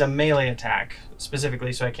 one is a melee attack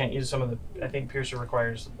specifically, so I can't use some of the. I think Piercer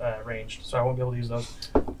requires ranged, so I won't be able to use those.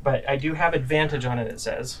 But I do have advantage on it. It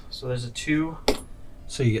says so. There's a 2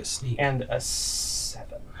 So you get sneak. and a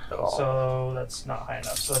 7. Oh. So that's not high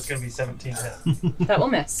enough. So that's going to be 17 to hit. That will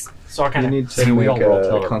miss. So I You kind of. need to Maybe we make all roll a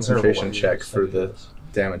terrible concentration ones. check for the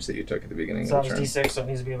damage that you took at the beginning So of that the was turn. D6, so it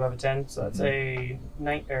needs to be above a 10. So that's a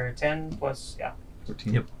 9 or 10 plus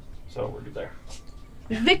 14. Yep. So we're good there.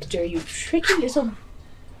 Victor, you tricky little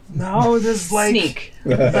No, this is like sneak.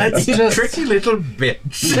 that's just Tricky little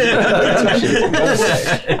bitch.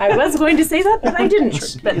 I was going to say that, but I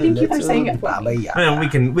didn't. But thank you for saying it for Baba me. Yaga. Well,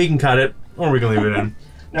 we can cut it, or we can leave it in.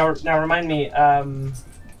 now remind me. No,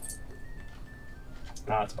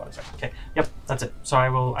 it's a bonus action. Okay. Yep, that's it. So I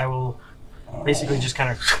will basically just kind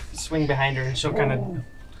of swing behind her, and she'll kind of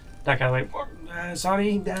duck out of the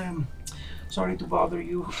way. Sorry to bother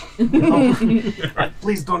you.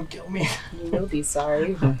 Please don't kill me. You will be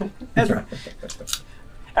sorry. Ezra.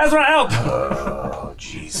 Ezra, help! Oh,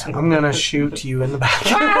 jeez. I'm gonna shoot you in the back.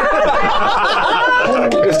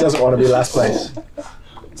 He just doesn't want to be last place.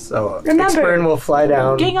 So, Remember, Expern will fly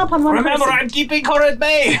down. Gang up on one Remember, person. I'm keeping her at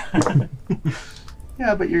bay.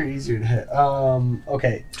 Yeah, but you're easier to hit.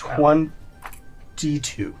 Okay,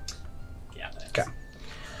 22. Yeah. Okay.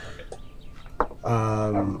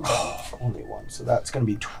 Only one. So that's gonna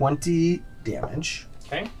be 20 damage.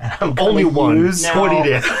 Okay. And I'm Only gonna one. use Now- 20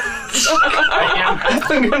 damage.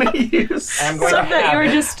 I'm gonna use. I'm going Stuff to that you were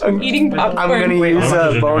have just eating popcorn. I'm gonna Wait, use I'm a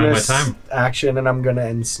just enjoying my bonus time. action, and I'm gonna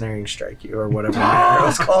ensnaring strike you, or whatever my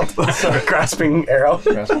arrow's called. Sorry, grasping arrow.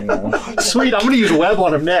 Grasping arrow. Sweet, I'm going to use web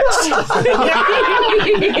on him next. So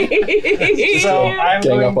I'm Gang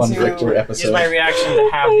going up on to Victor use episode. my reaction to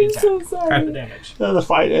have the I'm attack. so sorry. The damage. The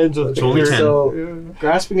fight ends with It's only 10. So,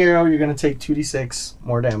 grasping arrow, you're gonna take 2d6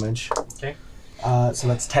 more damage. Okay. So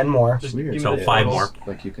that's 10 more. Just Weird. give me So the 5 totals. more.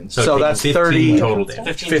 Like you can. So take that's 15 30 total damage.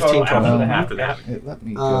 15 15 total after total. the half. After Yeah. that. Let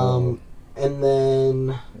me go. And then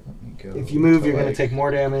Let me go if you move, to, you're gonna like, take more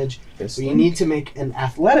damage. this So you one. need to make an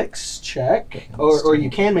athletics check, or you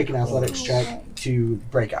can make an athletics check to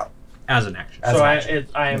break out. As an action. As So an I action.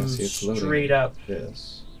 am see, it's loading. straight up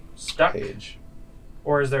this stuck, page.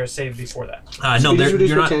 or is there a save before that? No, Speed is reduced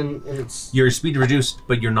you're by not. 10, and it's Your speed reduced,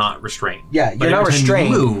 but you're not restrained. yeah, But you're not every time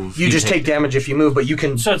restrained. You move. You just take damage if you move, but you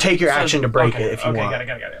can So take your action to break okay, it if you okay, want.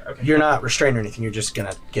 Got it. Okay. You're not restrained or anything. You're just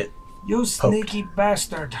gonna get You sneaky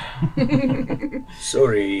bastard.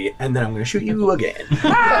 sorry, and then I'm gonna shoot you again.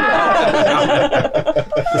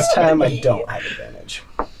 This time I don't have advantage.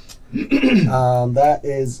 That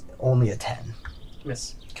is only a 10.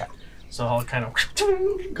 Miss. Okay. So I'll kind of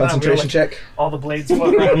Concentration check. all the blades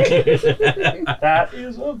float around me. That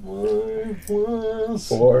is a 5 plus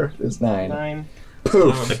 4 is 9. 9.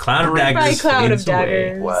 Poof. The cloud of By daggers. cloud of fades away.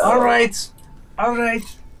 daggers. Well, All right.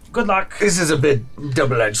 Good luck. this is a bit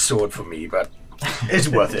double-edged sword for me, but it's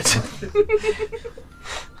worth it.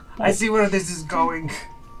 I see where this is going.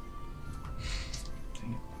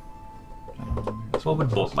 That's what would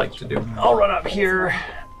Bolt like to do. I'll run up here,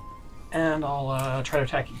 and I'll try to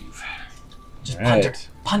attack Eve. Just Right.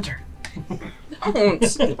 punt her.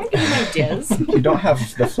 Don't. Ideas. You don't have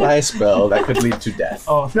the fly spell that could lead to death.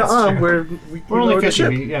 Oh, that's true. We're only lowered the 50 ship.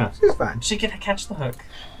 feet, yeah. It's fine. She can catch the hook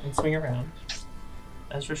and swing around.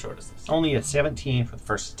 As for short as this. Only a 17 for the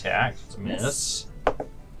first attack. It's a miss.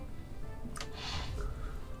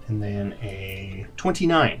 And then a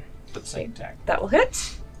 29 for the second attack. That will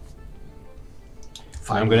hit.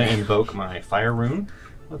 I'm going to invoke my fire rune.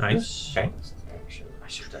 with Nice. this. Okay. I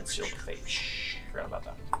should have done Seal of Fate. Forgot about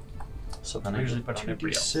that. So then I I usually usually put on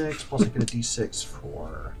everybody else. 2d6 plus I get a d6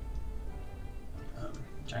 for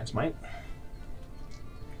Giant's Might.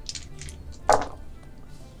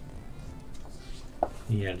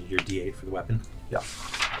 You added your D8 for the weapon. Yeah.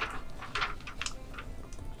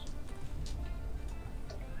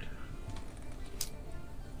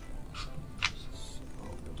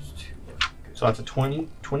 So that's a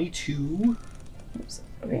 22. Oops.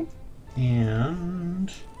 Okay.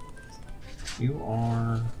 And you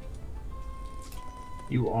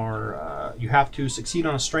have to succeed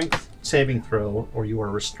on a strength saving throw or you are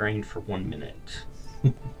restrained for 1 minute.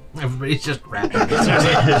 Everybody's just rapping.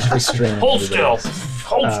 Restraining Hold everybody still. else.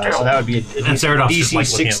 Hold still. So that would be a And Saradoff's just, DC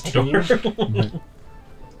like, looking out the 16. door.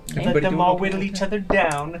 Let Everybody them doing all okay whittle with each that? other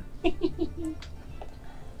down.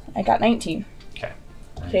 I got 19. Okay.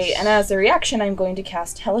 Okay, and as a reaction, I'm going to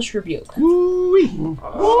cast Hellish Rebuke.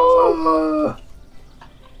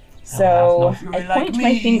 So, no fury I like point my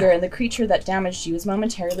me. finger, and the creature that damaged you is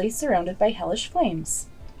momentarily surrounded by hellish flames.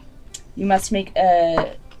 You must make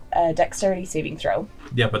a dexterity saving throw.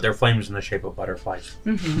 Yeah, but they're flames in the shape of butterflies.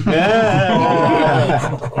 They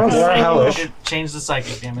are hellish. Change the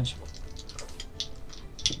psychic damage.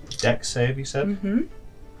 Dex save, you said? Mm-hmm.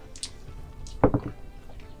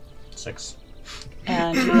 6.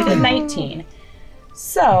 And you hit a 19.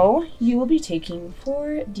 So, you will be taking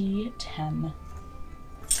 4d10.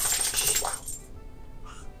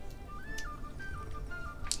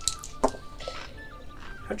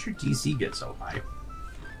 How'd your DC get so high?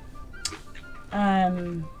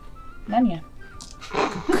 None yet.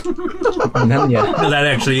 None yet. That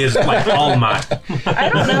actually is like all mine. I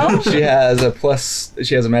don't know. She has a plus.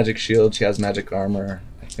 She has a magic shield. She has magic armor.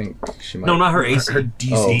 I think she might. No, not her AC. Her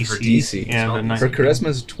DC. Oh, her DC. Yeah, the Her charisma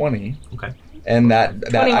is 20. Okay. And that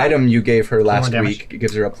 21. item you gave her last 21 damage. week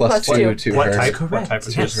gives her a plus Plus 2 2. to What her. type? Correct. What type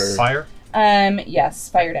is Yes. hers? Fire? Yes,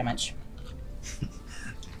 fire damage.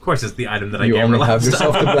 Of course, it's the item that I You gave her only have last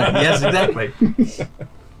yourself time. to blame. Yes, exactly.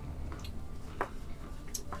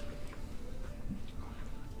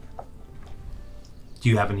 Do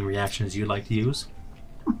you have any reactions you'd like to use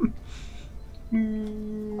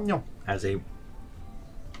No. as a?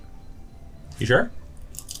 You sure?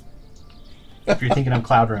 If you're thinking of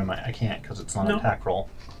Cloud Room, I can't because it's not an No. attack roll.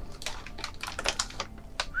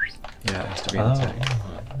 Yeah, it has to be an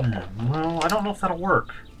attack. Well, I don't know if that'll work.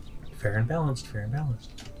 Fair and balanced. Fair and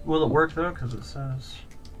balanced. Will it work though? Because it says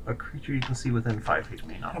a creature you can see within 5 feet of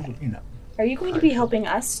me. Not. Probably not. Are you going to be helping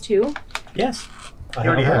us too? Yes. He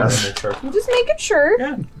already has. I'm just making sure.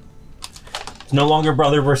 Yeah. It's no longer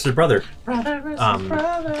brother versus brother. Brother versus Um,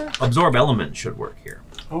 brother. Absorb element should work here.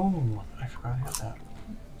 Oh, I forgot I had that.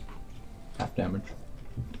 Half damage.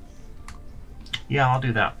 Yeah, I'll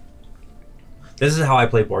do that. This is how I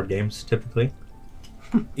play board games typically.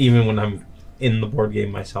 Even when I'm in the board game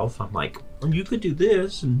myself, I'm like, well, you could do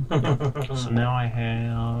this. And So now I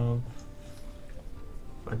have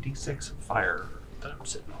a d6 of fire that I'm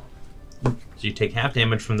sitting on. so you take half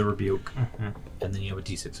damage from the rebuke, Mm-hmm. and then you have a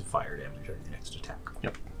d6 of fire damage on your next attack.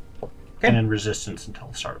 And then resistance until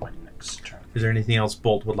the start of my next turn. Is there anything else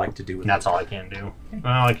Bolt would like to do with And that's all I can do.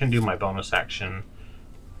 Well, I can do my bonus action.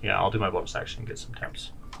 Yeah, I'll do my bonus action and get some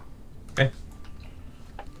temps. it?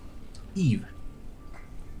 Eve.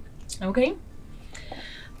 Okay.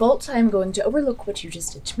 Bolt, I'm going to overlook what you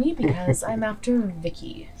just did to me because I'm after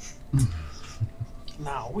Vicky.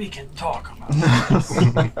 Now we can talk about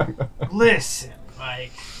this. Listen,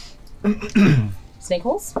 like, Snake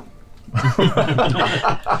holes?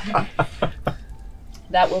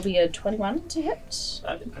 That will be a 21 to hit.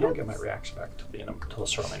 I don't get my reaction back until the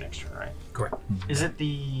start of my next turn, right? Correct. is it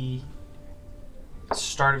the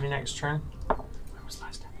start of your next turn? When was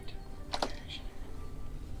last time we did?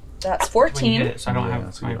 That's When you 14. hit it, so I don't Yeah,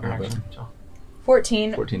 have so my you don't have reaction. So.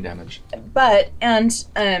 14. 14 damage. But,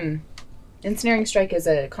 Ensnaring Strike is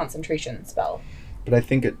a concentration spell. But I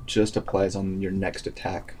think it just applies on your next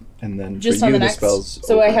attack. And then Just for on you, the the next. spell's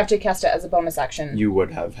So I over. have to cast it as a bonus action. You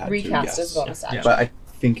would have had recast to, as yes. a bonus action. But I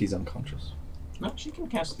think he's unconscious. No, she can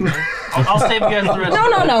cast it. I'll save you guys the rest.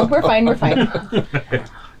 No. We're fine.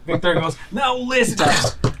 Victor goes, now listen.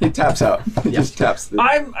 He taps out. He just taps the.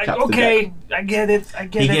 I'm taps the okay. deck. I get it. I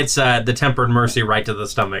get He it. gets the tempered mercy right to the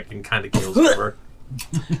stomach and kind of keels over.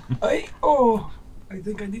 I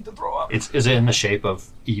think I need to throw up. Is it in the shape of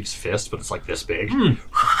Eve's fist, but it's like this big?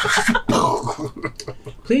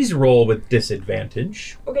 Please roll with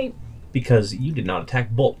disadvantage Okay. because you did not attack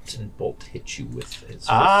Bolt, and Bolt hit you with his.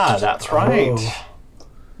 Ah, that's right.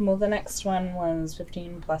 Well, the next one was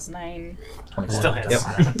 15 plus 9. Still hits. Yep.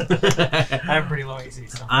 I have pretty low AC,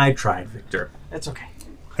 so I tried, Victor. it's okay.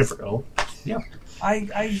 I forgot.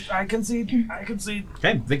 I concede. I concede.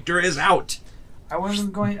 Okay, Victor is out. I was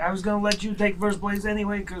gonna let you take first place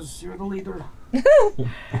anyway because you're the leader.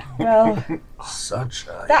 Well, Such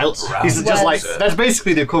a That's He's just like, that's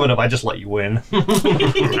basically the equivalent of I just let you win.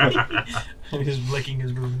 He's licking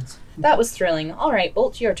his wounds. that was thrilling. All right,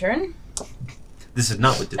 Bolt, your turn. This is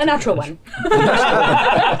not with A natural one.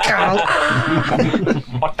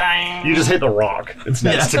 You just hit the rock. It's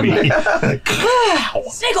next to me.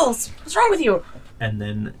 Sniggles, what's wrong with you? And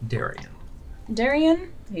then Darian.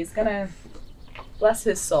 Darian, he's gonna bless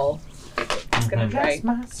his soul. He's gonna try.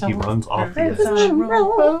 He runs off the There's edge. a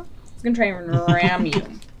roll He's gonna try and ram you.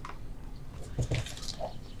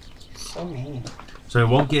 So mean. So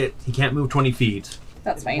he can't move 20 feet.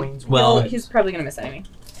 That's fine. Wings- Well- He's probably gonna miss anyway.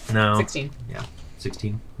 No. 16.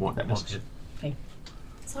 16. Won't miss.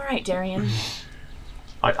 It's all right, Darian.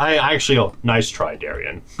 I actually, nice try,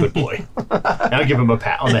 Darian. Good boy. And I'll give him a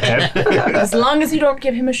pat on the head. As long as you don't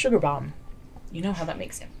give him a sugar bomb. You know how that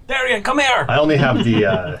makes him. Darian, come here! I only have the,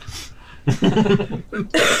 I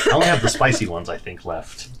only have the spicy ones, I think,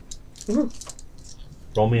 left.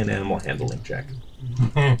 Roll me an animal handling check.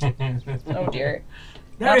 Oh dear.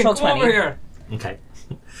 Darian, Natural come 20. over here! Okay.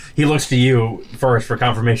 He looks to you first for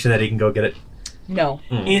confirmation that he can go get it. No.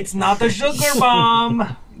 It's not the sugar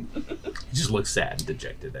bomb! He just looks sad and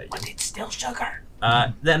dejected at you. But it's still sugar.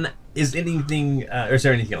 Then, is anything, or is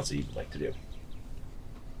there anything else that you'd like to do?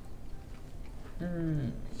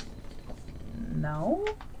 No?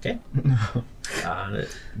 Okay.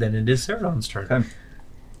 Then it is Ceradon's turn. Okay.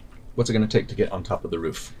 What's it going to take to get on top of the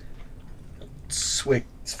roof? Swig.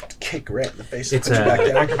 Kick right in the face. It's Put you a- back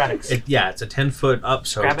down. Acrobatics. It's a 10-foot up,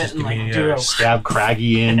 so Grab it just and, give me like, do a- a- Stab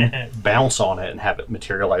Craggy in, bounce on it, and have it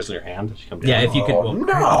materialize in your hand as you come down. Yeah, if you could. Oh, Well,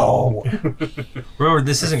 no! remember,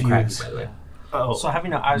 this isn't cracky, Refuse. by the way. Oh. So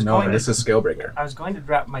having I was No, going this to, is Scalebreaker. I was going to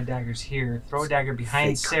drop my daggers here, throw a dagger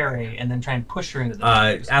behind Fake Sarai, and then try and push her into the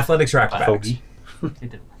daggers. Athletics or acrobatics. Fogey.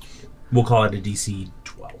 It didn't. We'll call it a DC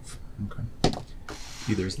 12. Okay.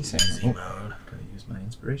 Either is the same. Oh, gotta use my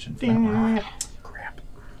inspiration for that one. Crap.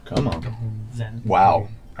 Come on. Zen. Wow.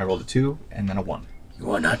 I rolled a 2 and then a 1.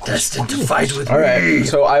 You are not destined to fight with All me. right.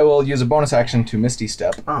 So I will use a bonus action to Misty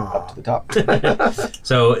Step up to the top.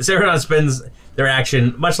 So Ceradon spends their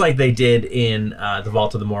action, much like they did in the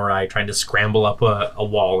Vault of the Morai, trying to scramble up a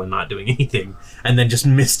wall and not doing anything, and then just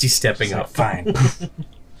Misty stepping up. Fine.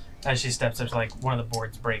 As she steps up, like one of the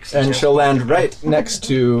boards breaks. And she'll land right next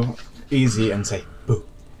to Easy and say, boo,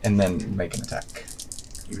 and then make an attack.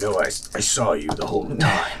 You know I saw you the whole time.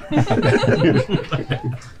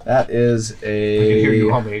 That is I can hear you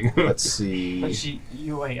a, humming. let's see, But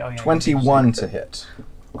you wait. Oh yeah. 21 to hit.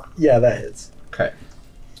 Yeah, that hits. Okay.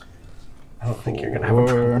 I don't think you're gonna have a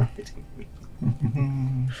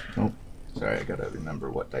problem. Oh, sorry, I gotta remember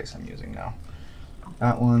what dice I'm using now.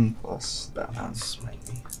 That one plus that one. That smite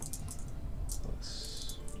me.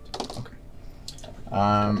 Plus, okay.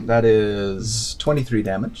 That is 23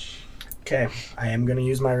 damage. Okay, I am gonna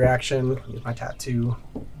use my reaction, use my tattoo.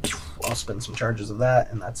 I'll spend some charges of that,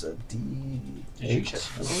 and that's a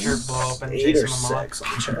D8. Sure, blow up and 8 chase or him along. 6.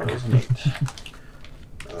 Let me check.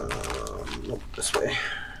 Nope, this way.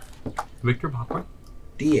 Victor Popcorn?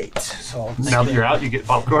 D8. So I'll Now that you're out, you get I'm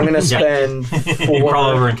popcorn. gonna spend You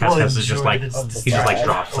crawl 4. over and Well, Cascas is just like, enjoy this he just like five.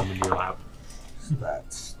 drops them into your lap.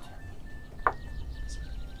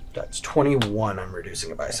 That's 21 I'm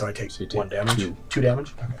reducing it by, so I take, So you take 1 damage. 2. 2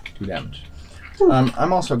 damage? Okay. 2 damage.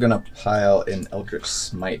 I'm also gonna pile an Eldritch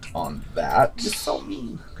Smite on that. Just so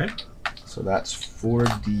mean. Okay. So that's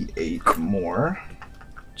 4d8 more.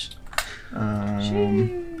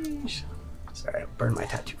 Sorry, I burned my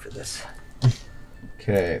tattoo for this.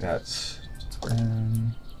 Okay, that's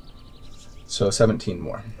 10. So 17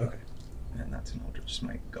 more. Okay. And that's an Eldritch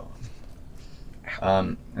Smite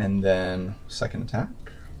gone. And then second attack.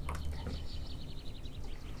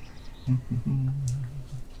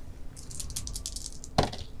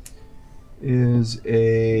 Is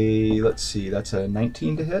a, let's see, that's a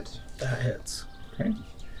 19 to hit. That hits. Okay.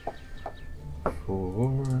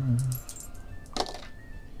 For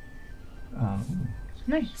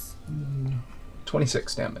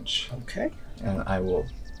 26 damage. Okay. And I will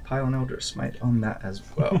pile an Eldritch Smite on that as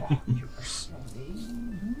well. You are so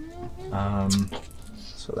mean.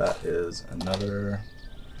 So that is another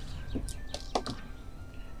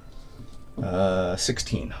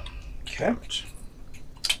 16 damage.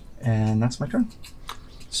 And that's my turn.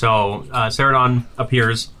 So Ceradon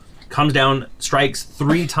appears, comes down, strikes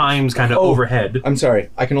 3 times kind of Oh. overhead. I'm sorry,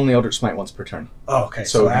 I can only Eldritch Smite once per turn. Oh, okay.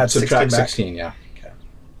 So I add 16 subtract back. 16, yeah.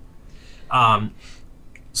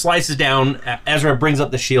 Slices down. Ezra brings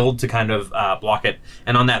up the shield to kind of block it.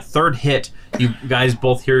 And on that third hit, you guys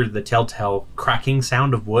both hear the telltale cracking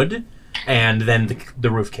sound of wood, and then the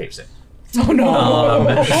roof caves in. Oh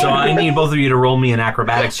no. So I need both of you to roll me an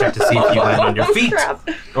acrobatics check to see if you land on your feet, Crap.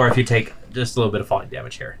 or if you take just a little bit of falling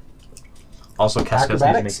damage here. Also, Cascas needs to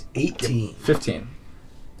Acrobatics, make... 18. 15.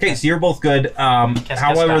 Okay, so you're both good.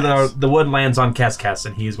 However, dies. the wood lands on Cascas,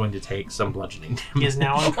 and he is going to take some bludgeoning He damage. is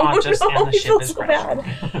now unconscious, and the I ship feel is so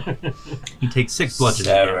crashing. He takes 6 bludgeoning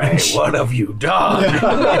Sarai, damage. what have you done?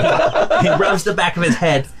 He rubs the back of his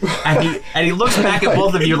head, and he looks back at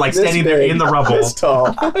both of you like standing there in the rubble, This tall.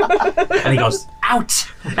 and he goes, Out!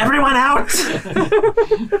 Everyone out!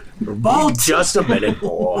 Bolt! Just a minute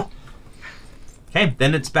more. Okay,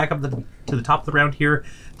 then it's back up to the top of the round here.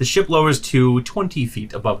 The ship lowers to 20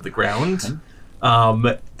 feet above the ground.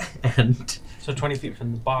 And So 20 feet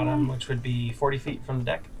from the bottom, which would be 40 feet from the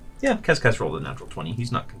deck. yeah, Kes rolled a natural 20.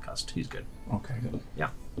 He's not concussed. He's good. Okay, good.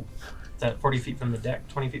 Is that 40 feet from the deck,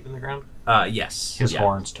 20 feet from the ground? Yes. His yeah.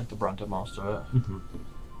 horns took the brunt of most of it.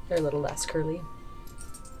 They're a little less curly.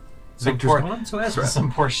 Victor's poor- gone, so Ezra.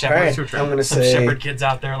 Some poor All shepherd. right, your turn. I'm gonna Some say. shepherd kids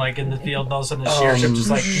out there like in the field, and all of a sudden the sheer ship just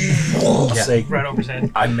like Say, right over his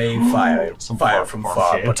head. I may fire farm from farm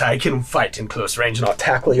far, kid. but I can fight in close range, and I'll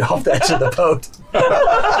tackle you off the edge of the boat.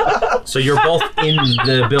 So you're both in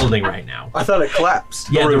the building right now. I thought it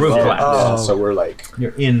collapsed. Yeah, the roof collapsed. Oh. So we're like,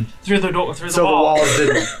 You're in. Through the door, through the So the wall. walls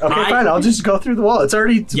didn't. Okay, I- fine. I'll just go through the wall. It's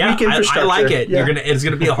already Yeah, weak infrastructure. I like it. Yeah. It's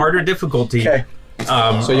gonna be a harder difficulty. Okay.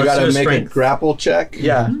 so you let's gotta do make strength. a grapple check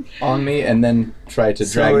Yeah. on me and then try to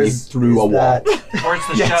drag me is- through is a wall. that- Or it's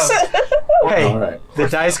the Yes. shove. Hey, All right. the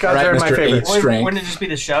dice gods Right, are my Mr. favorite. Eight. Strength. Wouldn't it just be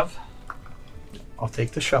the shove? I'll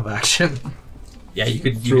take the shove action. Yeah, you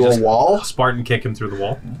could Through just a wall? Spartan kick him through the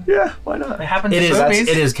wall. Yeah, why not? It happens It in is. movies.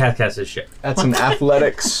 It is Keskes's ship. That's an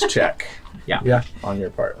athletics check Yeah. on your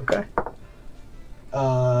part. Okay.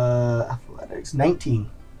 Athletics 19.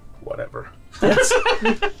 Whatever. Yes.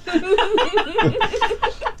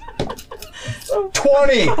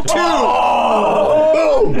 20!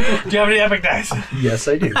 Oh! Boom! Do you have any epic dice? Yes,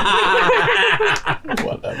 I do.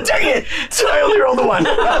 Whatever. Dang it! So I only rolled a 1.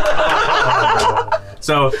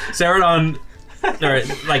 So Saradon, or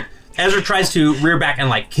like Ezra tries to rear back and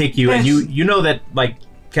like kick you, and you know that like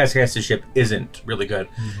Keskes's ship isn't really good,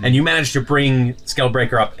 and you manage to bring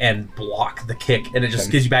Scalebreaker up and block the kick, and it just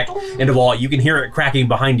gives you back into the wall. You can hear it cracking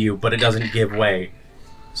behind you, but it doesn't give way,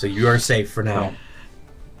 so you are safe for now.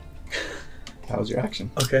 That was your action.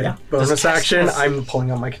 Okay. Yeah. Bonus Does action. Kes- I'm pulling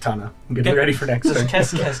out my katana. I'm getting Okay. ready for next Does turn.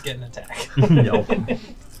 Kes get an attack? No,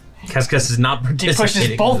 Keskes is not He participating.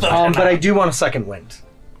 pushes both of them. But I do want a second wind.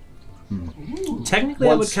 Technically,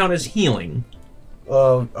 that would count as healing,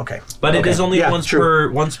 Okay. but it Okay. is only Yeah, once true.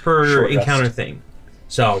 per Short rest. encounter thing.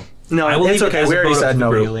 So No, I will it's leave it okay. as We a already vote up said to the no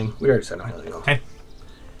group. healing. We already said no healing. Okay.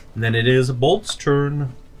 And then it is Bolt's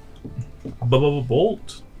turn.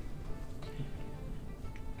 Bolt.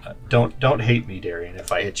 Don't hate me, Darian,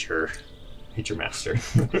 if I hit your master.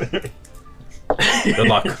 Good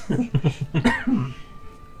luck.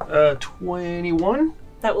 21.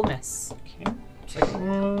 That will miss. Okay. Second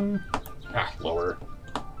one. Lower.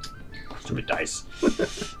 Stupid dice.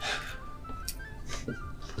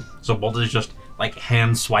 So Bolt is just like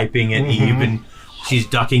hand swiping at Eve, and she's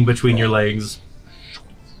ducking between your legs.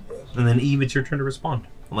 And then Eve, it's your turn to respond,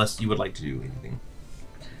 unless you would like to do anything.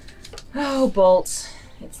 Oh, Bolt.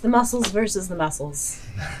 It's the muscles versus the muscles.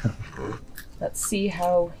 Let's see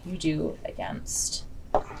how you do against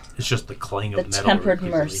It's just the clang the of metal. tempered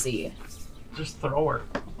repeatedly. mercy. Just throw her.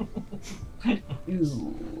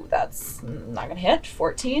 Ooh, that's not gonna hit.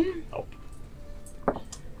 14. Nope.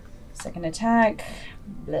 Second attack.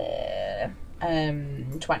 Bleh.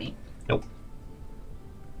 20. Nope.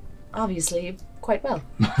 Obviously, quite well.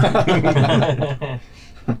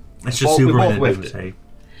 It's just We super both in whiffed it. it. Say.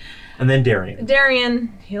 And then Darian.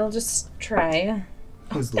 Darian, he'll just try.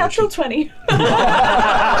 Natural 20.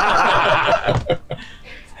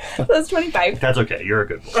 That's 25. That's okay. You're a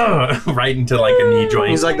good boy. Right into like a knee joint.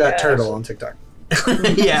 He's like that gosh. turtle on TikTok.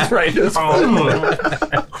 Yeah. Right. It's Heard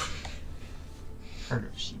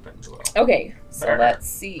of sheep and well. Okay, so Brr. let's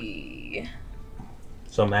see.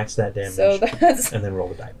 So max that damage, So that's and then roll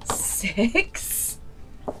the die. 6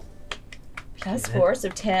 plus 4, so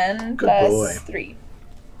 10 Good plus boy. 3.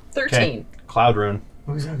 13. Cloud rune.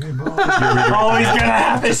 Who's that good boy? Always gonna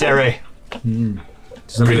happen. This area.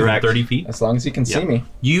 Somebody Redirect. 30 feet. As long as you can see Yep. me.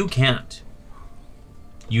 You can't.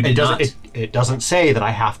 You It did doesn't. not. It doesn't say that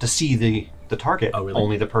I have to see the target. Oh, really?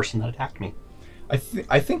 Only the person that attacked me.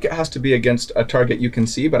 I think it has to be against a target you can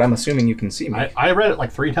see, but I'm assuming you can see me. I read it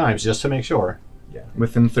like 3 times just to make sure.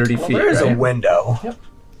 Within 30 Well, feet, there is a right? window.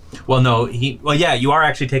 Well, no. Well, yeah. You are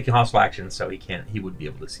actually taking hostile action, so he can't. He would be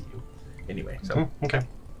able to see you. Anyway. So. Okay.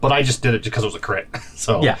 But I just did it because it was a crit,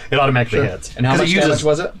 so Yeah. it automatically Sure. hits. And how 'Cause much it damage uses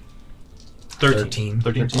was it? 13.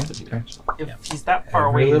 13. 13? Okay. If he's that far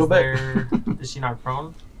Every away, little bit. is she not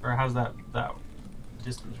prone? Or how's that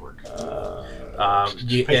distance work? It I has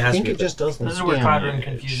think to be it just does This is where Cloud Rune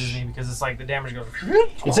confuses me because it's like the damage goes.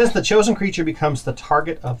 It says the chosen creature becomes the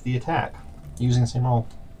target of the attack using the same roll.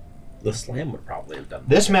 The slam would probably have done.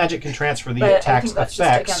 This magic can transfer the But I attack's think that's just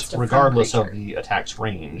effects against a prone regardless of creature. the attack's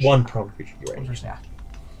range. One prone creature. You're right. Interesting.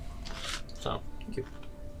 So. Thank you.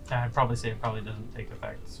 I'd probably say it probably doesn't take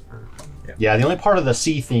effects for. Yeah, the only part of the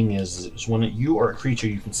see thing is when you or a creature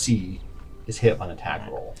you can see is hit by an attack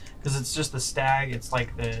roll. Because it's just the stag. It's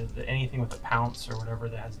like the anything with a pounce or whatever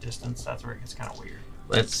that has distance. That's where it gets kind of weird.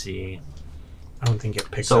 Let's see. I don't think it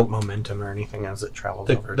picks So- up momentum or anything as it travels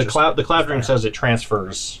The, over. the just cloud rune fire. says it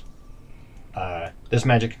transfers. This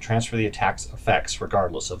magic can transfer the attack's effects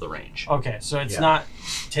regardless of the range. Okay, so it's Yeah. not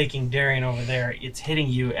taking Darian over there. It's hitting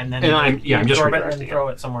you, and then And I'm just absorb it redirecting and it. throw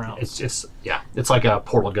it somewhere else. It's like a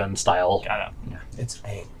portal gun style. Got it. It's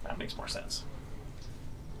aim. That makes more sense.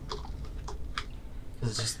 'Cause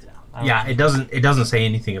it's just I don't Yeah, know. it doesn't say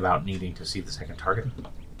anything about needing to see the second target.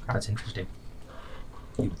 That's interesting.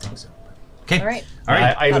 You would think so. Okay. All right. All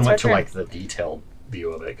right. I even That's went to our turn. like the detailed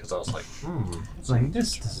view of it because I was like, It's like,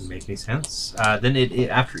 this doesn't make any sense. Then it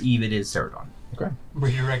after Eve, it is Ceradon.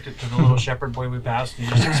 Redirect it to the little shepherd boy we passed, and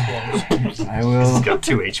he just explodes. I he's will got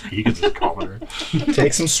 2 HP because it's commoner.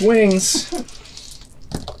 take some swings.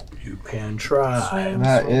 You can try.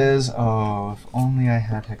 That is, if only I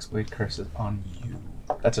had Hexblade Curses on you.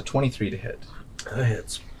 That's a 23 to hit. That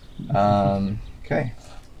hits. Okay.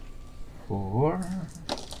 For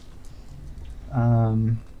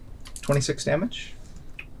 26 damage.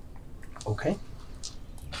 Okay.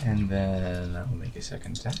 And then I will make a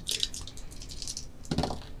second attack.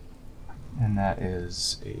 And that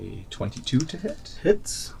is a 22 to hit.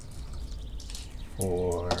 Hits.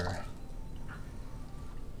 For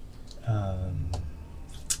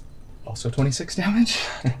also 26 damage.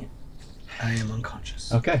 I am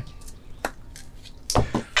unconscious. Okay.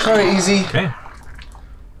 Alright, easy. Okay.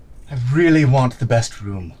 I really want the best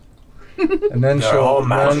room. And then They're she'll all run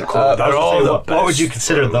magical. up. They're all the What would you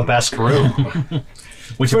consider the best room?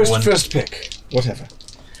 Whichever one. First pick. Whatever.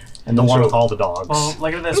 And The then one she'll- with all the dogs. Well,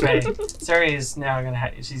 look at it this way. Sari is now gonna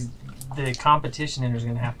have. The competition is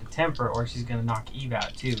gonna have to temper, or she's gonna knock Eve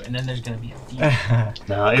out too, and then there's gonna be a feud.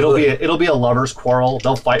 No, it'll be a lovers' quarrel.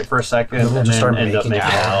 They'll fight for a second Then and we'll then just start end up making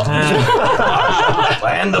making out. out.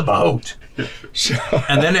 Land the boat.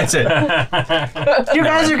 And then it's it. You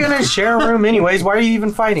guys are gonna share a room anyways. Why are you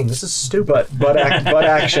even fighting? This is stupid. butt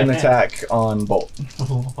action attack on Bolt.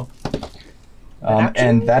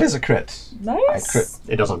 And that is a crit. I Nice. crit.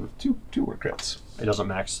 It doesn't. Two were crits. It doesn't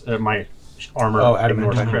max. My armor Oh,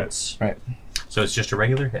 ignores adamant. crits. So it's just a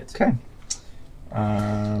regular hit. Okay.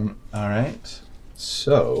 All right.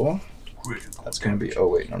 So that's gonna be. Oh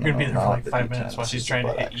wait, no, You're gonna be there for not like the 5 D10, minutes while this she's is trying to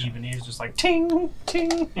butt hit action. Eve, and Eve's just like ting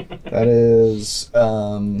ting. That is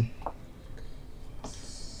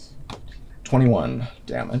 21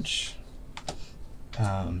 damage.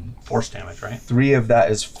 Force damage, right? 3 of that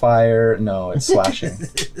is fire. No, it's slashing.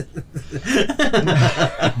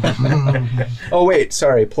 Oh wait,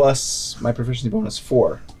 sorry. Plus my proficiency bonus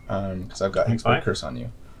 4, because I've got Hexblade 25? Curse on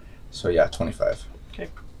you. So yeah, 25. Okay.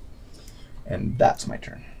 And that's my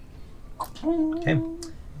turn. Okay.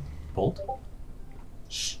 Bolt.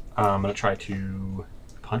 I'm gonna try to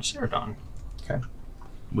punch Ceradon,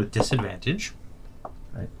 With disadvantage.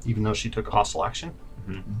 even though she took a hostile action.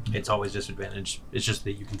 It's always disadvantage. It's just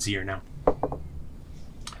that you can see her now.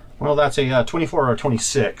 Well, that's a 24 or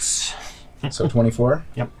 26. So 24.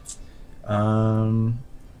 Yep. No,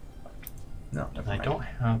 never I mind. don't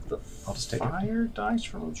have the I'll just take it. fire dice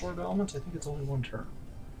from absorb elements. I think it's only 1 turn.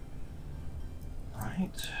 Right.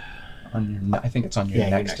 On your, I think it's on your Yeah,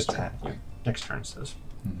 your next next attack. turn. Next turn says.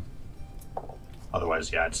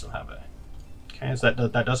 Otherwise, yeah, I'd still have it. Okay, is that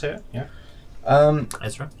does hit? Yeah.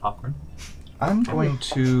 Ezra, popcorn. I'm going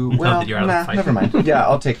to. Now Well, that you're out of the fight. never mind. Yeah,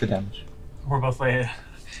 I'll take the damage. We're both like,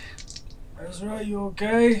 Ezra, you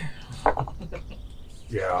okay?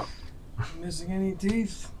 Yeah. Missing any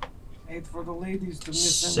teeth? Hate for the ladies to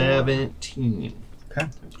miss 17.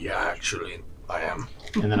 Yeah, actually, I am.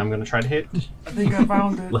 And then I'm gonna try to hit. I think I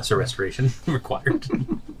found it. Lesser restoration required.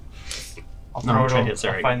 I'll No, throw I'm it trying to over. hit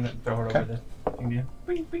Sari. I'll find it. Throw it over the thing to you.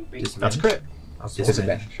 Bing, bing, bing. That's a crit.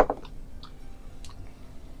 Disadvantage.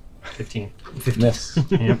 15. Miss.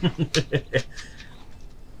 Yep.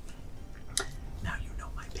 Now you know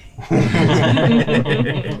my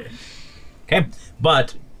pain. Okay,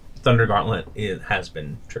 but Thunder Gauntlet has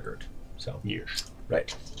been triggered. So Years.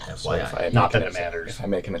 Right. that's So why if I. I Not make that an it matters. If I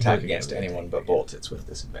make an attack Yeah, against yeah, anyone but Bolt, it's with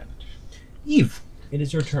disadvantage. Eve, it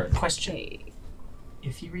is your turn. Question.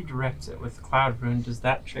 If he redirects it with Cloud Rune, does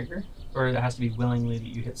that trigger? Or it has to be willingly that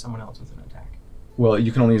you hit someone else with an attack? Well,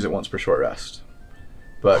 you can only use it once per short rest.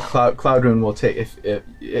 But Cloud Rune will take if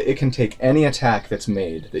it can take any attack that's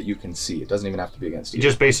made that you can see. It doesn't even have to be against You you.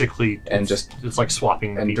 just basically And just- it's like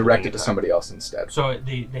swapping the And people direct being it to attacked. somebody else instead. So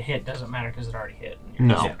the hit doesn't matter because it already hit. and you're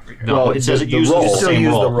No. just redirect- No, Well, it says it the uses roll. the Still same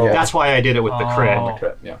use roll. the roll. That's why I did it with the crit. Oh.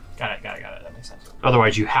 Correct, yeah. Got it. That makes makes sense.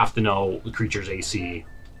 Otherwise, you have to know the creature's AC,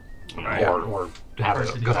 Right. or have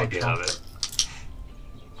a good idea of it.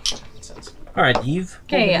 Makes sense. All right, Eve.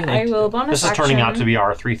 Okay, I will bonus This is action. turning out to be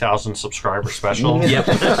our 3,000 subscriber special. Yep.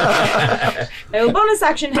 I will bonus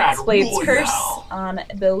action Hexblade's Curse on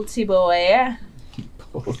Ability Boy.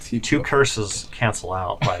 Two curses cancel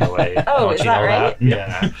out, by the way. Oh, Don't is you that know right?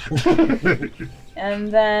 that? Yeah.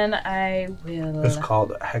 And then I will It's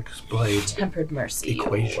called Hexblade Tempered Mercy.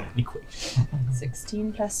 Equation.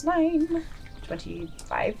 16 plus 9.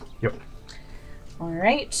 25. Yep.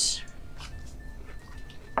 Alright.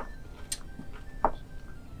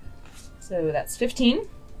 So that's 15.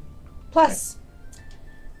 Plus,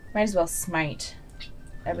 might as well smite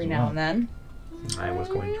every now and then. I was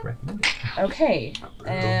going to recommend it. Okay.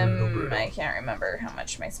 I can't remember how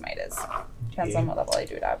much my smite is. Depends on what level I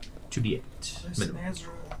do it at. 2d8. Listen,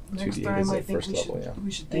 Ezra, next 2d8 time is I the think first we should, level, yeah.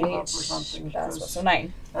 we should think 8. up for something. That's because so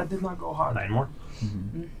 9. that did not go hard. 9 more.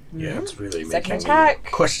 Yeah, it's really Second making attack. me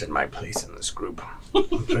question my place in this group.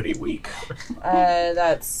 I'm pretty weak.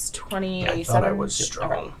 That's 27. I thought I was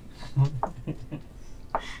strong. Okay.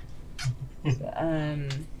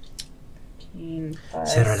 15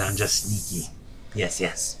 plus... Ceradan just sneaky.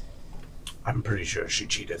 Yes. I'm pretty sure she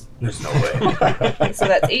cheated. There's no way. So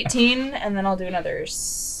that's 18, and then I'll do another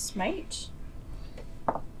smite.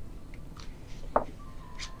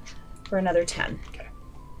 For another 10.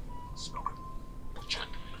 Smoke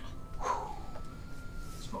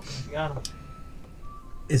him if you got him.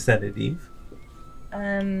 Is that it, Eve?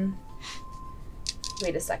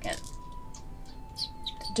 Wait a second.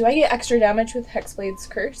 Do I get extra damage with Hexblade's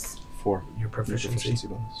Curse? 4. Your proficiency.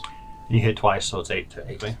 bonus. You hit twice, so it's 8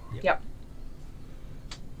 technically. Yep.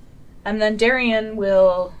 And then Darian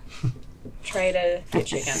will try to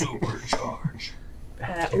hit you again. Supercharge.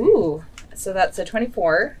 Ooh, so that's a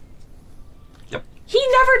 24. Yep. He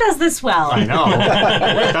never does this well. I know.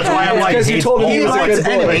 That's why I'm like, Because you he's told him he always likes a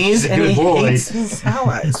good boy. enemies He's a and good he boy. hates his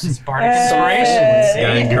allies. It's bardic inspiration. Uh,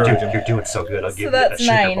 Yeah, encourage You're doing so good. I'll give you a that's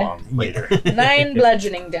sugar 9. bomb later. 9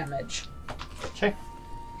 bludgeoning damage. Okay.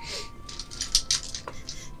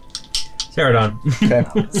 Ceradan.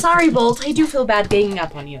 Okay. Sorry, Bolt. I do feel bad ganging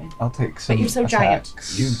up on you. I'll take some you're so giant.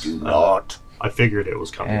 attacks. You do not. I figured it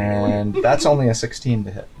was coming. And that's only a 16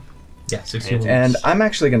 to hit. Yeah, 16. And I'm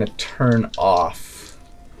actually going to turn off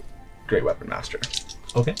Great Weapon Master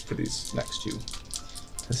Okay. for these next two.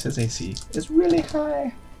 Because his AC is really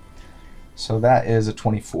high. So that is a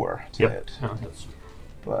 24 to Yep. hit. No, that's-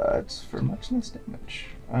 But for much less damage.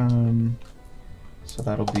 So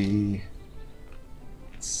that'll be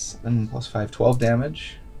 7 plus 5, 12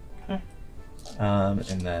 damage. Okay.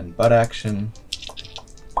 And then butt action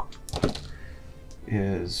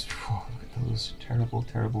is, look at those terrible,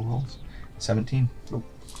 terrible rolls. 17.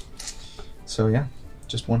 So yeah,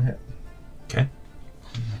 just one hit. Okay.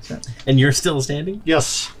 And that's it. And you're still standing?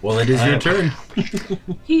 Yes. Well, it is your turn.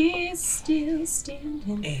 He's still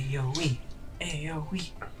standing. AoE.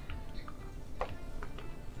 AoE.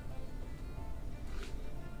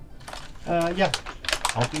 Yeah.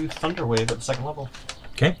 I'll do Thunder Wave at the second level.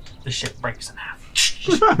 Okay. The ship breaks in half.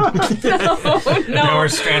 Oh, Now no. we're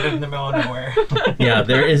stranded in the middle of nowhere. Yeah,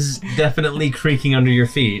 there is definitely creaking under your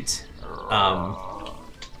feet. Well.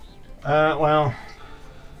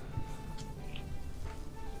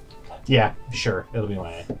 Yeah, sure. It'll be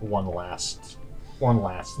my one last.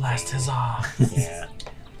 Last thing. huzzah. Yeah.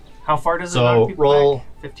 How far does it So, knock people roll- back?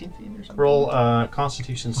 15 feet or something? Roll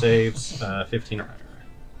Constitution saves 15 or higher.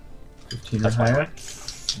 15 or That's fine. higher.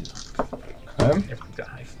 Okay. Everyone's got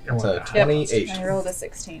high. That's Everyone a got high. 28. I rolled a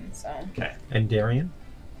 16, so. Okay. And Darian?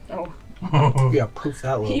 Oh. Yeah, proof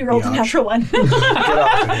that little He rolled a biatch. natural 1. Get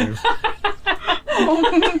off of here.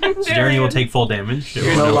 So Darian will take full damage. You're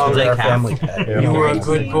Everyone no else will longer take our half. family pet. Yeah. You were a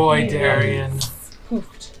good boy, Darian.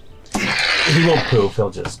 Poofed. He won't poof, he'll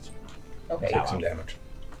just... Okay. Take some damage.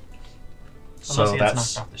 So Unless he gets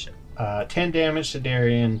that's knocked off the ship. 10 damage to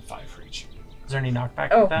Darian, 5 for each. Is there any knockback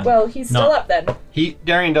Oh, with that? well, he's still No. up then.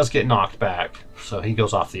 Darian does get knocked back, so he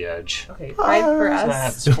goes off the edge. Okay, 5 for So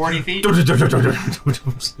us. that's 40 feet? 40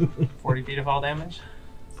 feet of all damage?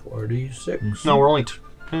 46. No, we're only.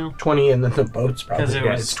 20 and then the boat's probably. Because it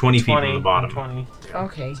Yeah, was it's 20 feet from the bottom. 20.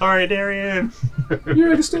 Okay. Sorry, Darian.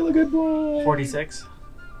 You're still a good boy. 46.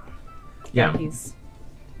 Yeah. He's...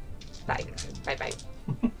 Bye. Bye-bye.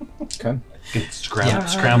 Okay.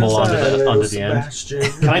 Scramble onto the end. Sebastian.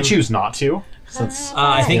 Can I choose not to? Since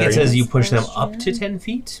I think it Darian- says you push them up to 10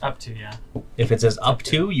 feet. Up to, yeah. If it says up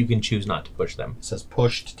to, you can choose not to push them. it says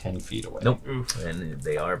pushed 10 feet away. Nope. Oof. And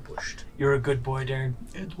they are pushed. You're a good boy, Darren.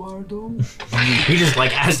 Eduardo. He just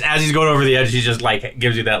like, as he's going over the edge, he just like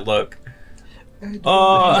gives you that look. And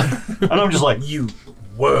I'm just like, You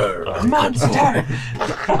were. Monster!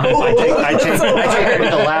 I take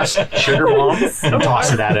the last sugar bomb and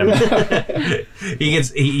toss it at him.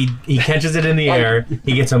 He catches it in the air.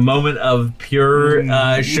 He gets a moment of pure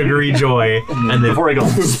sugary joy, and then Before I go,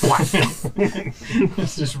 splat.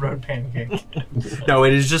 It's just road pancake. no,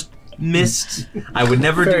 it is just mist. I would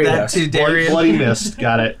never do Very that nice. to Darian. Bloody mist.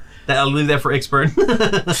 Got it. I'll leave that for Ixburn.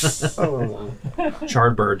 Oh,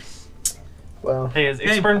 Charred bird. well, Hey, is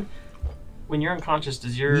Ixburn, when you're unconscious,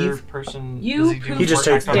 does your person... You does he do poofed he just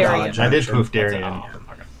more takes attack the on Darian. dodge. I did action. poof Darian. Oh,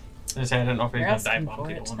 okay. I say I didn't know if he was You're going to die asking bomb for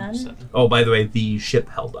people. it, and then. just said- Oh, by the way, the ship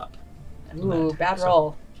held up. Ooh, bad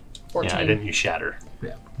roll. 14. Yeah, I didn't use shatter.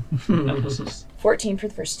 Yeah. This is 14 for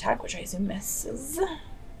the first attack, which I assume misses.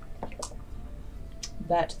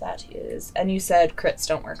 That is. And you said crits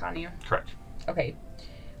don't work on you. correct. Okay.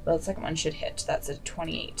 Well, the second one should hit. That's a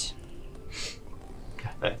 28.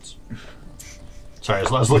 That's. Sorry, I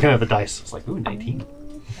was looking at the dice. I was like, ooh, 19.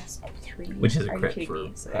 That's 3. Which is a Are you crit kidding for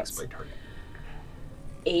me? So that's exploit target.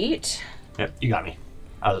 8. Yep, you got me.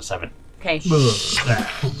 I was at 7. Okay.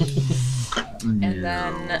 And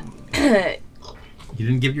then You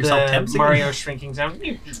didn't give yourself The temps Mario again? shrinking sound.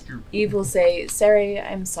 Eve will say, Sari,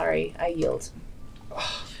 I'm sorry. I yield.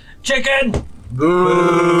 Chicken!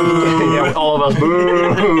 Yeah, with all of us.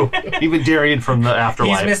 Boo! Even Darian from the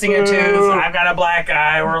afterlife. He's missing a tooth. I've got a black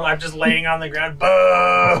eye. I'm just laying on the ground. Boo!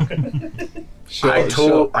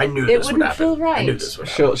 I knew It this would wouldn't happen. feel right. I knew this would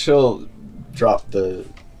happen. She'll drop the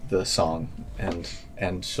song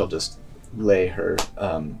and she'll just lay her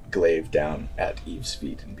glaive down at Eve's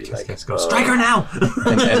feet and be like, Go, strike her now!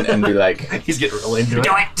 and be like, He's getting real into it.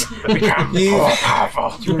 Do it! Become Eve, more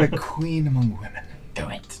powerful. you're a queen among women, Do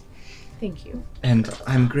it. Thank you. and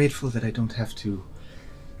I'm grateful that I don't have to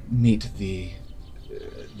meet the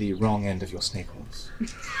wrong end of your snake holes.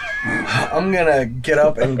 I'm gonna get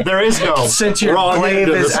up and There is no since your wrong glaive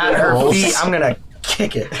end of is the at her snake feet, holes. I'm gonna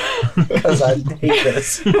kick it because I hate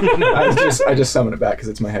this. I just summon it back because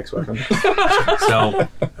it's my hex weapon. So,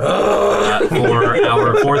 for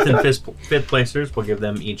our fourth and fifth placers, we'll give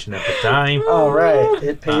them each an epic die. All right,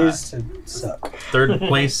 it pays to suck. Third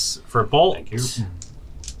place for Bolt. Thank you.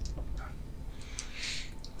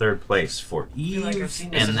 Third place for Eve. like I've seen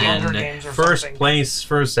this And in Hunger then Games or first something. place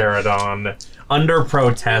for Ceradon. Under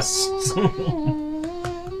protest.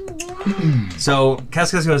 So,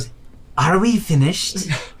 Cascas goes, are we finished?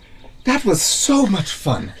 That was so much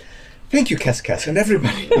fun. Thank you, Kes and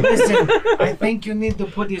everybody. Listen, I think you need to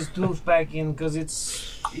put his tooth back in because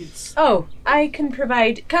it's. Oh, I can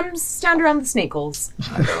provide. Come stand around the snake holes.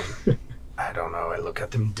 I don't know. I look at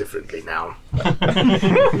them differently now.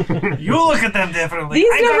 You look at them differently. These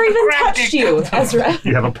I never got the even crab touched dick you, tattoo. Ezra.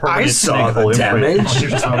 You have a permanent I saw snake hole the imprint damage. on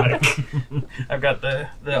your stomach. I've got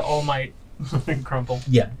the All Might crumple.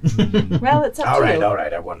 Yeah. Well, it's up All to right, you. all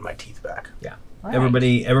right. I won my teeth back. All right.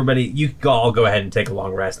 Everybody, you can all go ahead and take a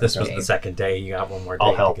long rest. This was Okay. the second day. You got one more day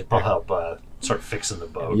I'll to help. get there. I'll help start fixing the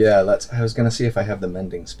boat. Yeah, I was gonna see if I have the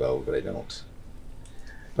mending spell, but I don't.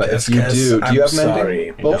 But Yes, if you Kes, do I'm you have sorry.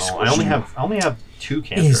 mending? No, Both? I only have 2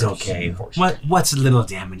 cancers. It's okay. unfortunately. What's a little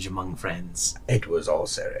damage among friends? It was all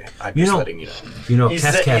Sari. I'm You just know- letting you know. You know, He's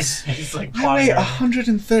Kes. like I weigh plotting.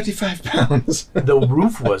 135 pounds. The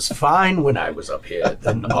roof was fine when I was up here.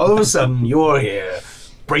 Then all of a sudden, you're here,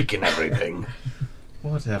 breaking everything.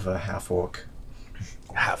 Whatever, half orc.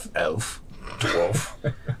 Half elf,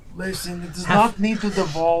 dwarf. Listen, it does not need to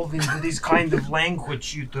devolve into this kind of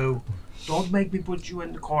language, you two. Don't make me put you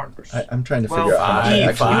in the corners. I'm trying to Well, figure out how Fine, to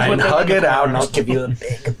actually. fine. put them Hug in it the out, and corner. I'll give you a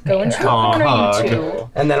big. Go into the Aw, corner, hug. you two.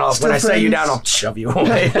 And then Still when I set you friends? down, I'll shove you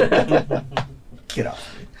away. Get off.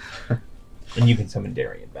 And you can summon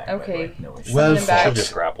Darian back. by the Okay. way. No issue. Well, Send him back. I've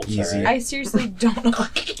just grappled. Easy. Sorry. I seriously don't know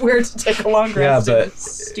where to take a long Yeah, rest. but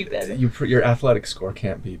It's stupid. your athletic score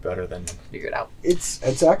can't be better than. Figure it out.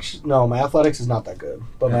 It's actually no. My athletics is not that good,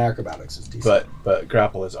 but my acrobatics is decent. But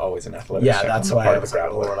grapple is always an athletic. yeah, check that's on the why part I of was the like,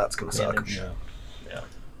 grappler. oh, that's gonna suck. Yeah.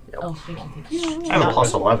 Oh, thank you. I have a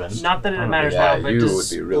plus 11. Not that it matters Yeah, now, but you does would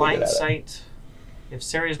be really blind good at it. sight? If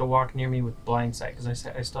Sari's to walk near me with blind sight, because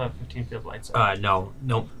I still have 15 feet of blind sight. No.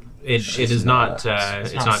 It She's is not. not-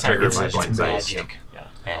 it's not not sight, triggered it's by just blind sight. magic.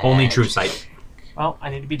 Yeah. Only true sight. Well, I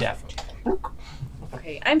need to be deaf.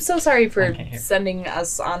 Okay, I'm so sorry for I can't hear. sending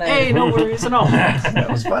us on a. Hey, no worries at all. That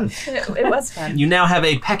was fun. It was fun. You now have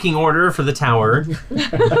a pecking order for the tower.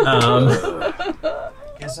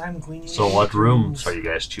 Guess I'm cleaning. So what rooms are you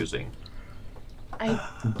guys choosing? I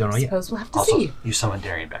Don't know yet. suppose we'll have to Also, see. you summoned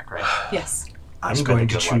Darian back, right? Yes. I'm He's going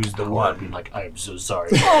gonna to go like, choose the being one. like, I'm so sorry.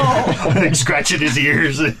 Oh. Like, scratching his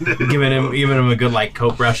ears. Giving him a good like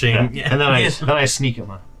coat brushing. And then I sneak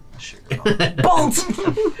him. sugar. Bolt!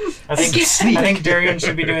 I think Darian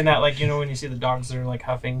should be doing that, like, you know, when you see the dogs that are like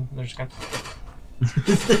huffing, they're just kind of.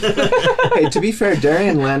 Hey, to be fair,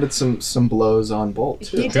 Darian landed some blows on Bolt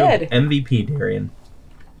too. He did. MVP Darian.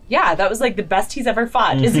 Yeah, that was like the best he's ever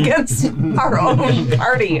fought is against our own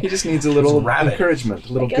party. He just needs a little rabbit. encouragement,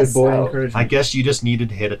 a little I guess good boy so. encouragement. I guess you just needed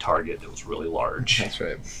to hit a target that was really large. That's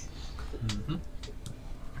right.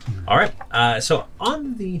 All right. So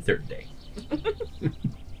on the third day,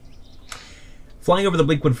 flying over the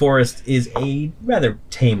Bleakwood Forest is a rather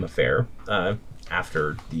tame affair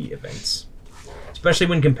after the events, especially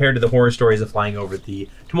when compared to the horror stories of flying over the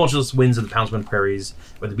tumultuous winds of the Poundsman Prairies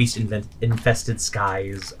or the beast-infested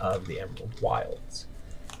skies of the Emerald Wilds.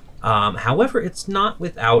 However, it's not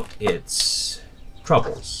without its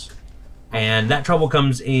troubles. And that trouble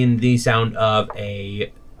comes in the sound of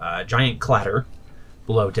a giant clatter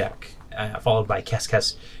below deck, followed by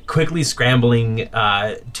Kes quickly scrambling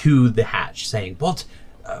to the hatch, saying, "Bolt,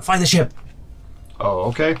 find the ship." Oh,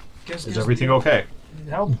 okay. Is everything okay?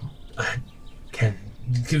 Help? Can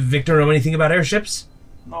Victor know anything about airships?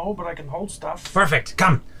 No, but I can hold stuff. Perfect,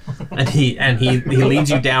 come. And he leads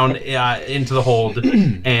you down into the hold,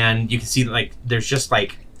 and you can see like there's just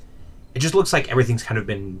like it just looks like everything's kind of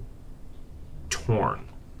been torn,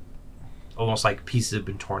 almost like pieces have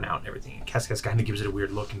been torn out and everything. And Kes kind of gives it a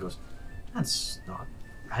weird look and goes, "That's not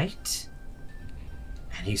right."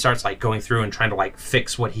 And he starts like going through and trying to like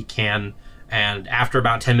fix what he can. And after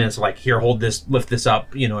about 10 minutes, like, here, hold this, lift this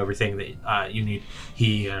up, you know, everything that you need,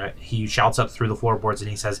 he shouts up through the floorboards and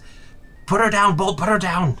he says, "Put her down, Bolt, put her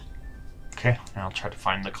down." Okay, I'll try to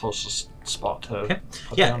find the closest spot to. Okay.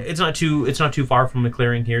 put Yeah, down. it's not too far from the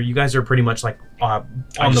clearing here. You guys are pretty much like on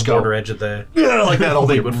the just go, border edge of the Yeah, like that all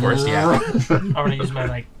day. Bleakwood Forest. Yeah. I want to use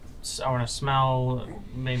my I want to smell,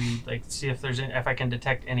 maybe like see if if I can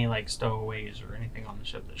detect any like stowaways or anything on the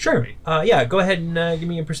ship. That Sure. should Yeah. Go ahead and give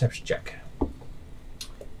me a perception check.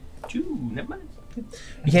 2. Never mind.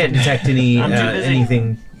 You can't detect any I'm too busy.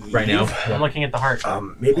 anything right now. I'm looking at the heart.